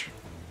much.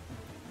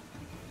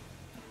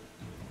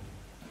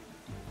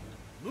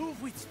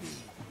 Move with speed.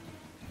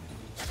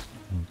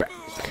 Back.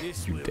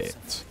 This You will dead.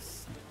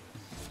 suffice.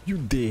 You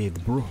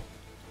dead, bro.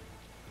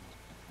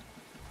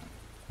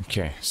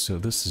 Okay, so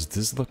this is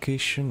this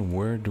location.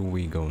 Where do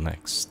we go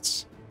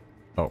next?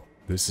 Oh,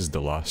 this is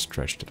the last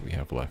stretch that we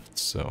have left,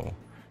 so...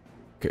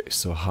 Okay,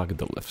 so hug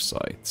the left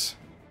side.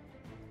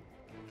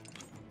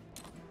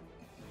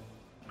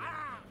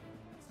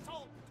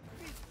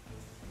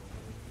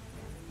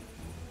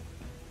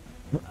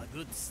 A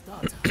good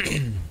start.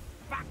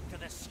 Back to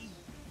the sea.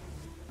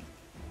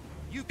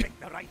 You picked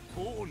the right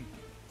bone.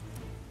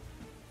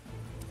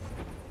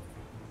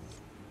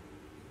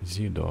 Is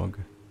he a dog?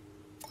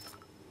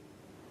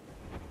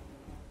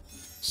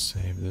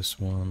 Save this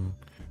one.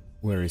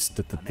 Where is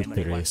the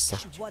Teresa?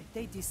 What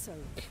they deserve.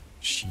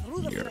 She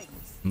here.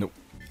 Nope.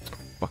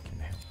 Fucking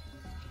hell.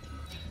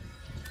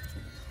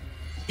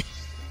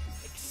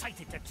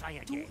 Excited to try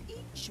again.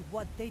 Each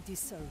what they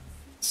deserve.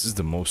 This is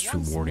the most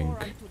rewarding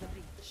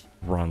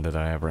run that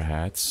I ever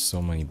had.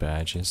 So many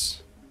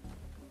badges.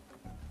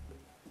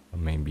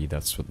 Maybe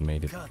that's what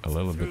made it a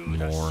little bit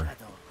more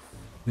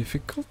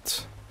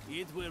difficult.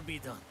 It will be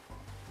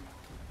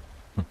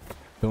done.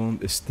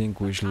 Don't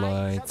extinguish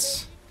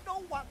lights.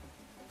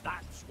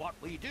 That's what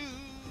we do.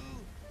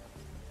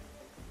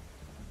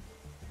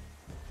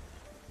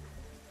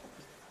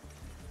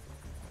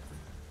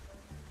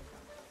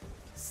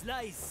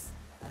 Slice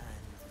and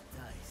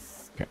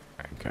dice. Okay,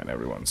 I got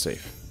everyone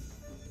safe.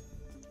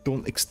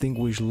 Don't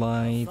extinguish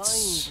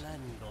lights.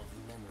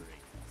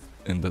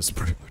 And that's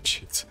pretty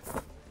much it.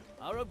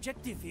 Our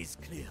objective is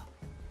clear.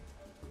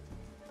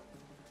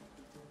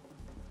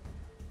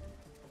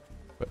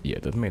 But yeah,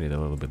 that made it a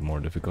little bit more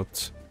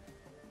difficult.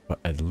 But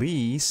at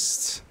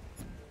least...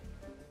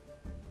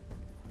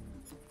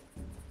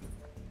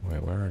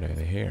 Wait, where are they?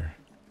 They're here.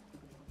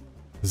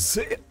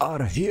 They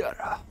are here.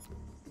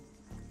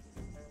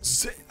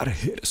 They are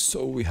here,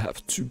 so we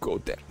have to go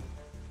there.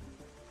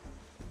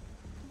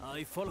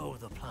 I follow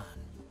the plan.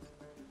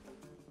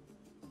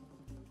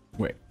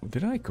 Wait,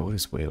 did I go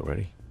this way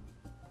already?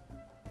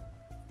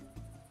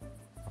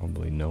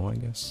 Probably no, I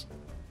guess.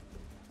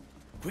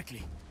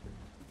 Quickly.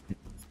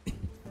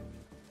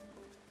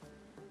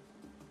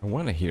 I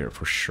want to hear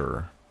for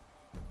sure.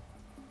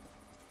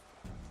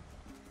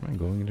 Am I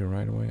going the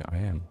right way? I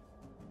am.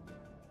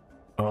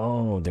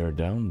 Oh, they're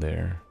down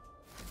there.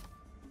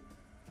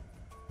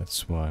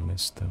 That's why I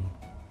missed them.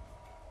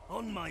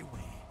 On my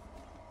way.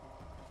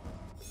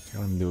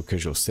 Let me do a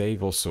casual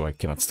save. Also, I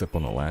cannot step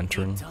on a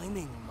lantern. Good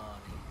timing,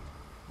 Marty.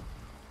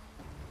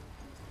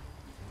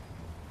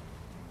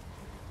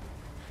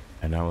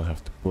 And I will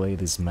have to play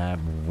this map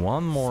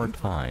one more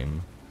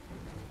time.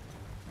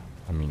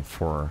 I mean,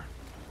 for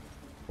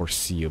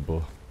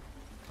foreseeable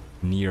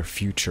near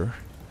future.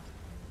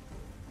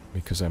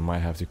 Because I might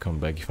have to come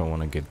back if I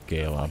want to get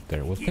Gale out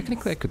there. Well,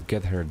 technically I could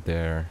get her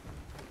there.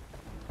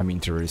 I mean,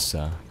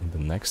 Teresa in the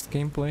next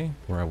gameplay,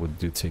 where I would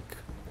take,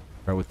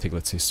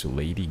 let's say, so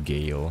Lady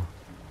Gale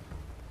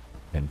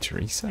and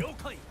Teresa.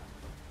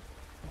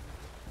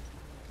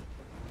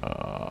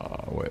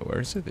 Wait, where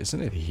is it?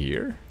 Isn't it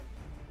here?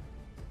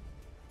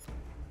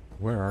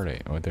 Where are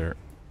they? Oh, they're...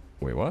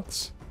 Wait,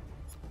 what?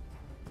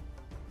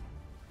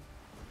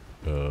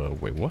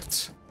 Wait,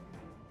 what?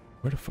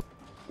 Where the fuck?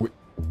 Wait,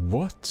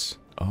 what?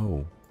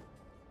 Oh.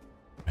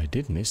 I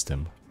did miss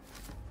them.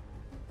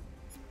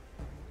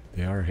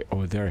 They are...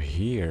 Oh, they're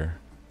here.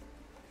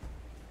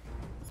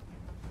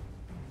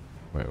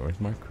 Wait, where's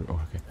my crew?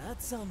 Oh, okay.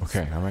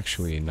 Okay, I'm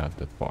actually not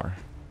that far.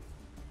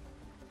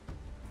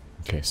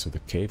 Okay, so the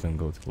cave and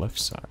go to the left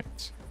side.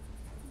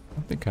 I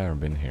don't think I've ever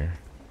been here.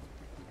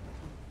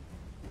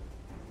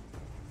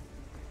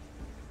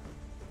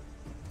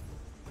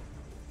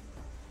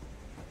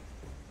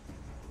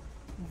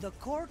 The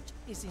court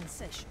is in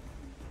session.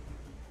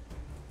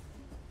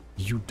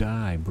 You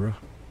die, bro.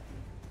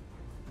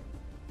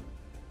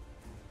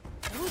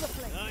 Through the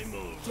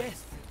flames,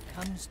 death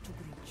comes to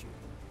greet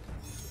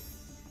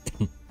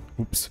you.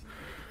 Oops.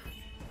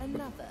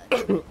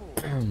 Another.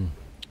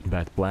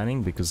 Bad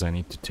planning, because I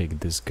need to take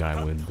this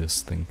guy with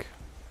this thing.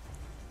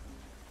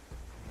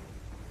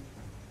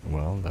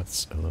 Well,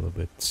 that's a little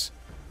bit...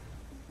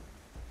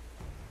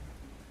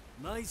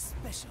 My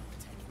special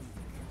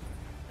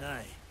technique.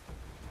 Aye.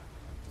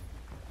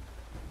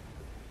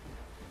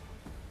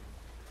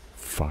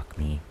 Fuck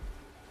me.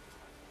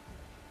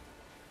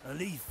 A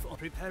leaf for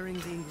preparing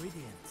the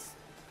ingredients.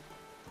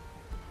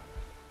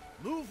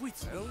 Move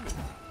with me.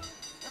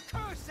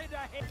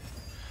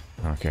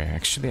 Okay,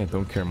 actually I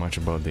don't care much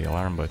about the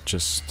alarm, but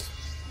just...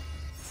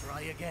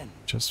 Try again.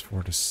 Just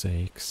for the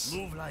sakes.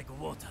 Move like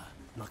water.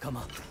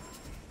 Nakama.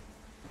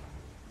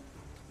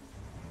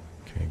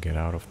 Okay, get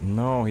out of...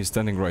 No, he's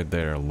standing right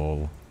there,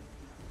 lol.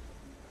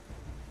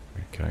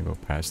 Wait, can I go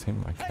past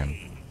him? I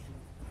can.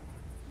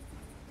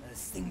 A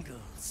single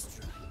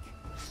strike.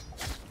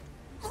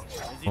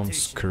 From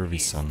Scurvy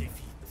Sun.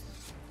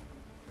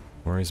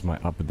 Where is my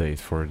update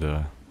for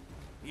the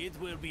It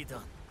will be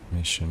done.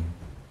 mission?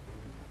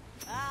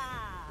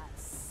 Ah,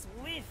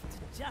 swift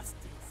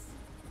justice.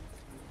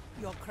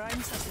 Your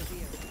crimes are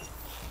severe.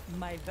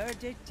 My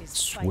verdict is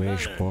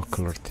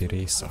Swashbuckler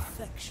Teresa.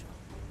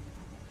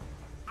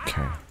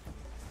 Okay,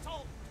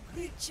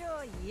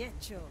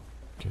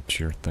 get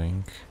your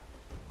thing.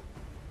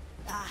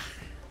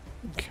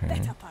 Okay.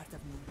 better part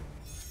of me.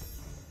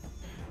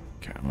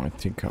 Okay, I'm gonna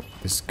take up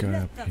this guy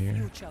Let up the here.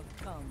 future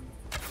come.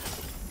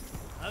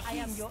 I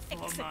am your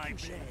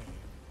executioner.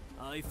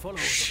 I follow.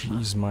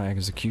 She's my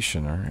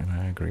executioner, and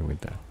I agree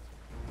with that.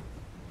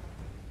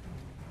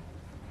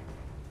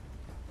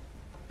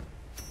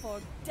 For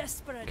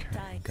desperate Okay,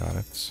 times. got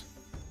it.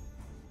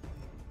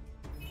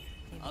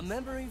 A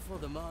memory for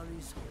the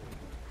Mari's home.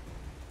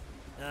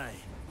 Aye.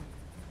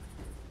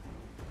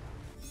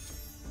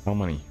 How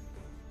many?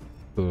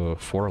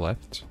 4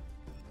 left.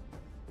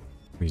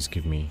 Please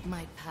give me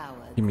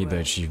the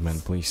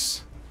achievement,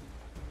 please.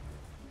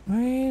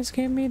 Please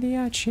give me the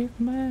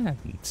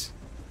achievement,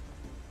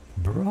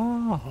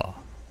 bruh.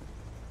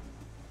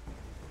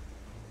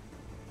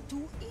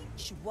 To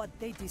each what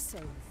they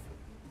deserve.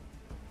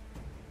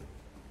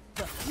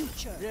 The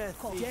future Death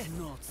is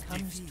not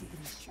comes to defeat.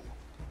 reach you.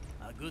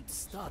 A good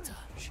starter.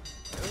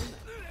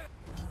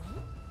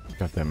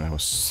 God damn it, I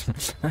was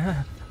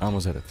I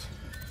almost had it.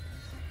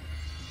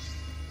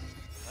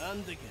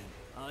 And again,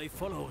 I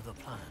follow the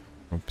plan.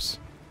 Oops.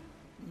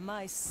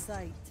 My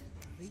sight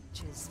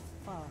reaches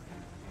far.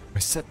 I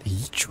said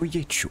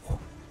Yichu.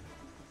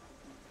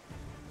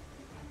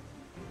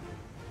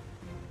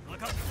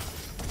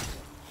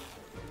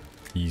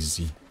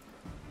 Easy.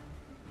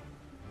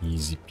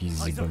 Easy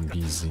peasy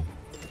bumbeasy.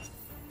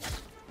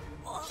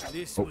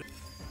 Oh.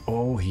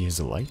 Oh, he has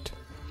a light?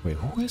 Wait,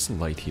 who has a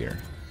light here?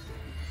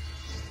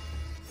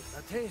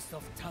 A taste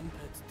of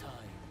tempered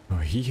time. Oh,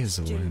 he has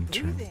a Still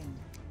lantern. breathing.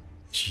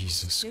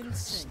 Jesus Still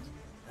Christ. singing.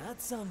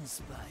 Add some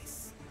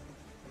spice.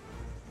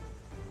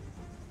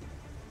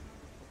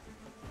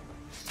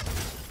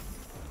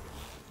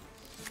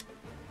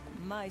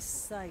 My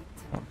sight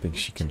I don't think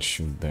she can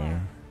shoot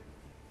there.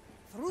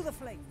 through the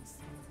flames.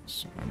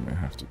 So I may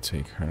have to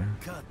take her.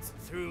 Cut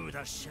through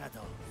the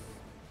shadows.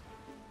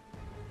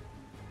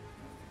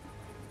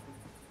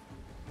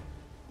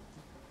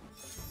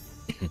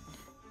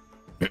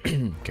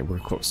 Okay, we're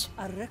close.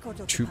 A record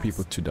of 2 the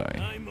people past. to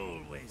die. I'm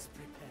always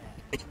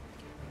prepared.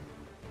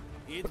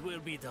 It will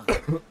be done.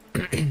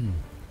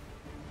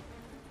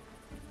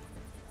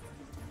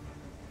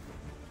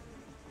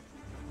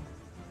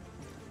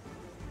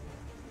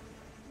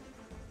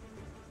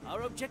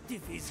 Our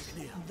objective is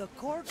clear. The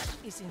court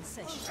is in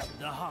session.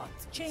 The heart.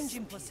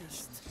 Changing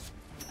position.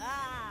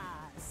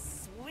 Ah,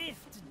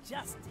 swift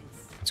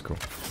justice. Let's go.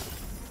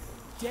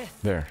 Death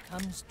There.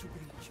 comes to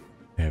greet you.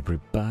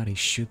 Everybody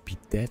should be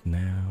dead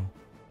now.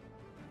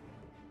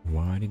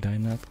 Why did I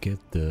not get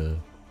the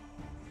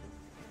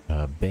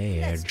Let's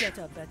badge? get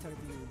a better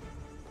view.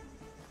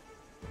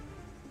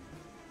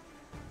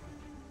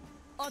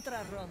 Otra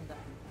ronda.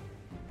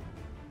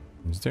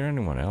 Is there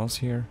anyone else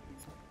here?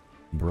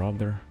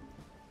 Brother?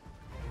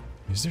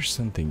 Is there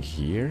something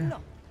here? No.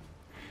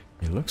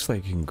 It looks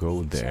like you can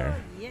go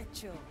there.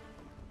 Yecho.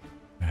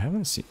 I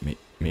haven't seen...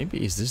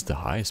 Maybe is this the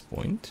highest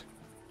point?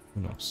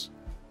 Who knows?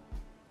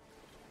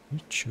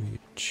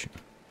 Yichu.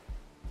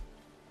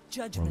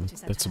 Judgment Well,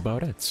 is at that's hand.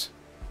 about it.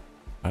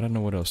 I don't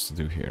know what else to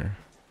do here.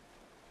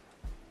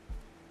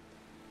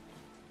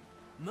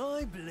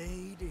 My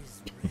blade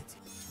is ready.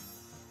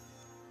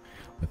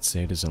 Let's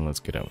say this and let's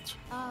get out.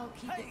 I'll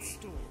keep it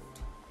stored.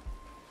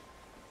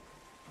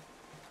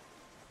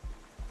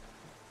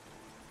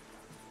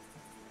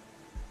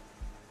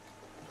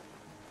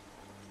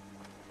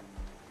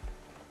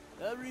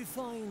 A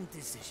refined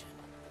decision.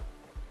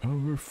 A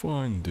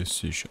refined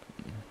decision.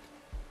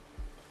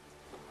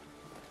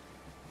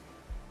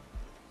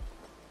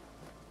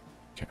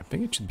 Okay, I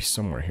think it should be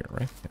somewhere here,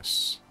 right?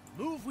 Yes.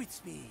 Move with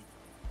speed.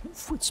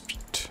 Move with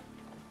speed.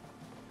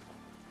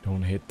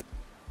 Don't hit.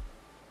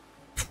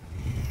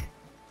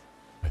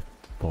 I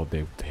thought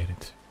they would hit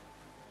it.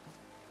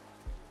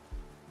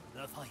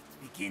 The fight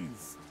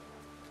begins.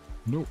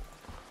 No.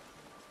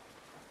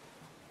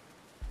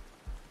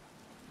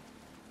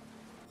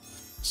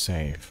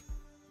 Save.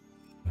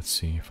 Let's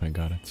see if I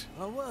got it.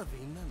 A worthy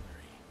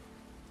memory.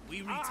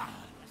 We return.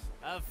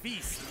 A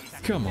feast.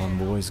 Come on,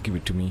 boys, give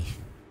it to me.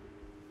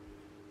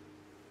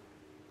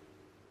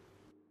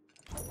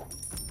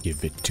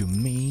 Give it to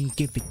me,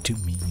 give it to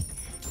me.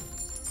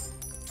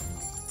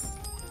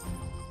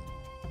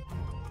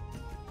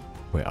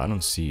 Wait, I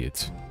don't see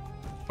it.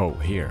 Oh,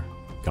 here.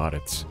 Got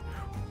it.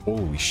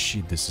 Holy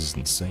shit, this is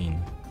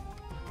insane.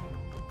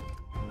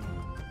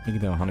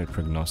 Make them 100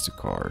 prognostic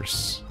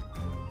cars.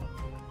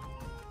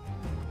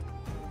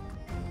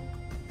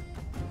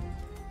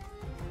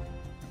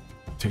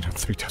 Take down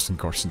 3,000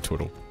 cars in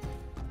total.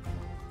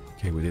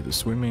 Okay, we did the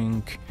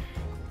swimming.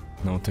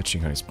 No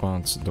touching high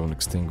spots. Don't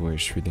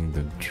extinguish. Feeding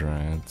the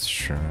dread.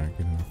 Sure,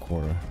 give him a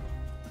quarter.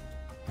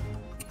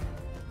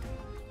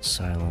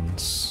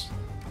 Silence.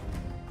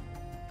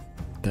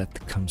 That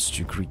comes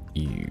to greet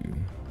you.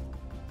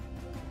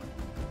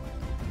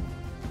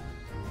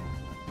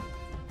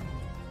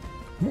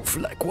 Move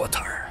like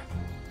water.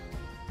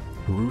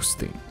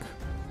 Roosting.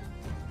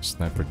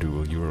 Sniper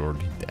duel. You're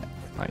already dead.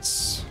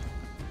 Nice.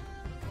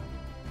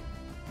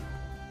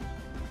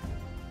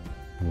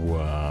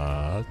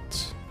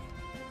 What?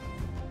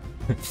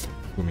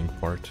 Swimming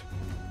part.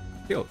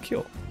 Kill,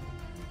 kill.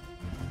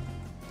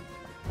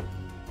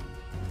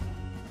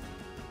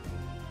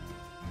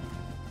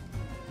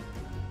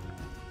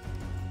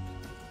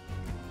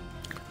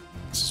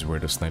 This is where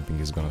the sniping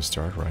is gonna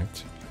start,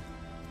 right?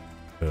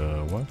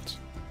 What?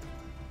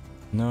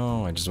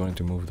 No, I just wanted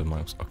to move the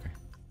mouse. Okay.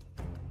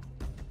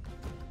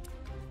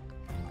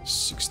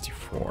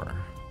 64.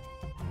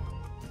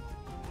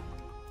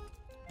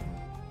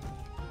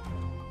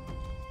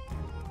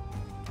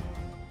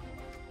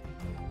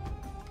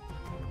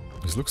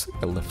 This looks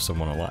like I left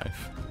someone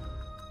alive.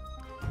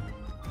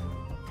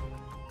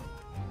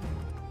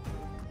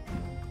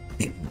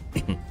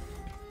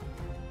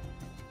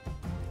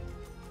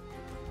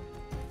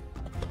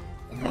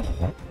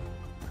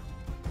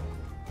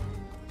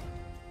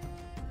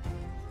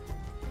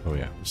 Oh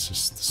yeah, this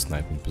is the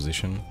sniping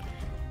position.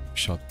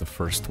 Shot the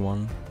first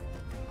one.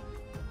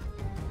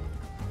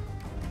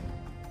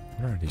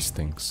 Where are these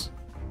things?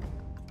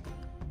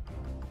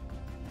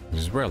 This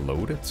is where I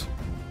load it?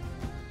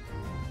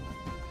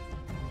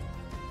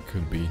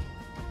 Could be.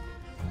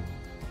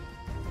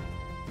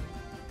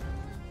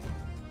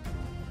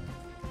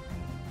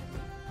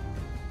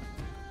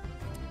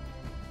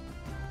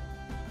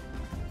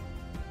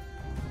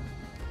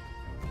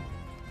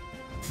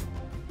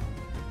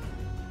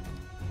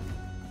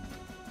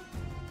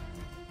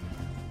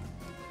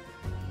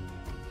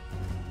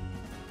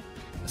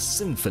 A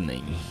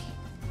symphony.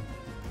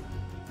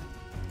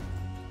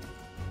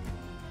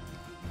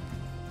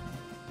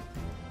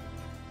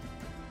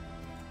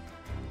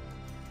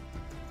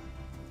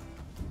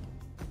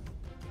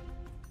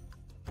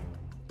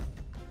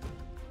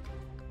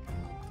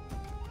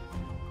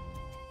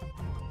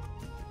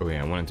 Oh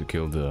yeah, I wanted to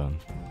kill the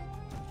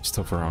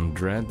stuff around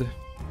Dread.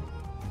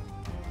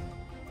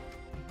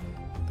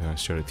 Then I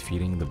started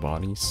feeding the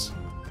bodies.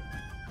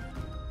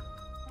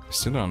 I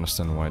still don't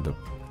understand why the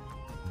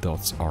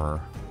dots are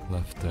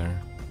left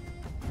there.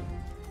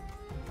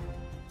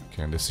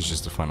 Okay, this is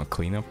just the final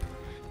cleanup.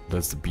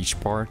 That's the beach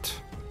part.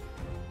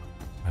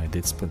 I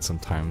did spend some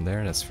time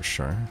there, that's for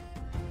sure.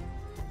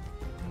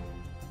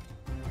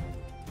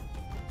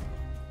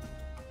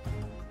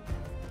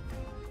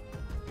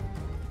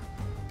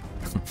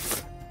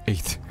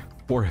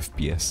 Four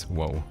FPS,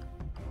 whoa.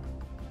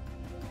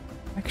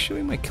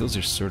 Actually, my kills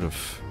are sort of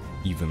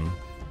even.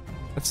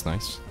 That's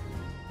nice.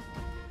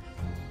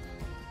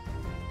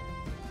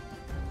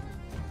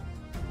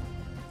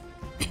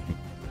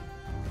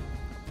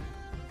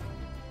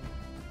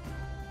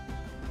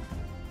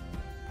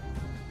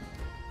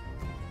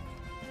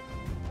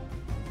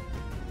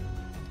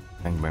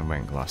 Bang, bang,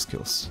 bang, last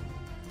kills.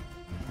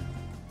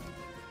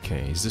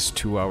 Okay, is this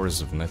 2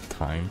 hours of net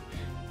time?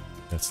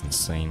 That's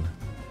insane.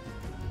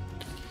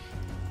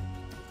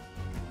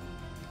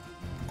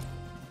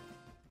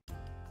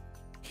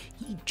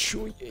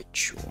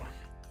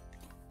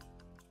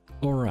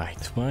 Alright,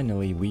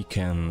 finally we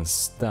can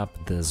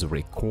stop this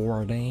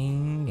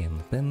recording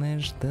and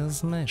finish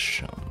this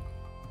mission.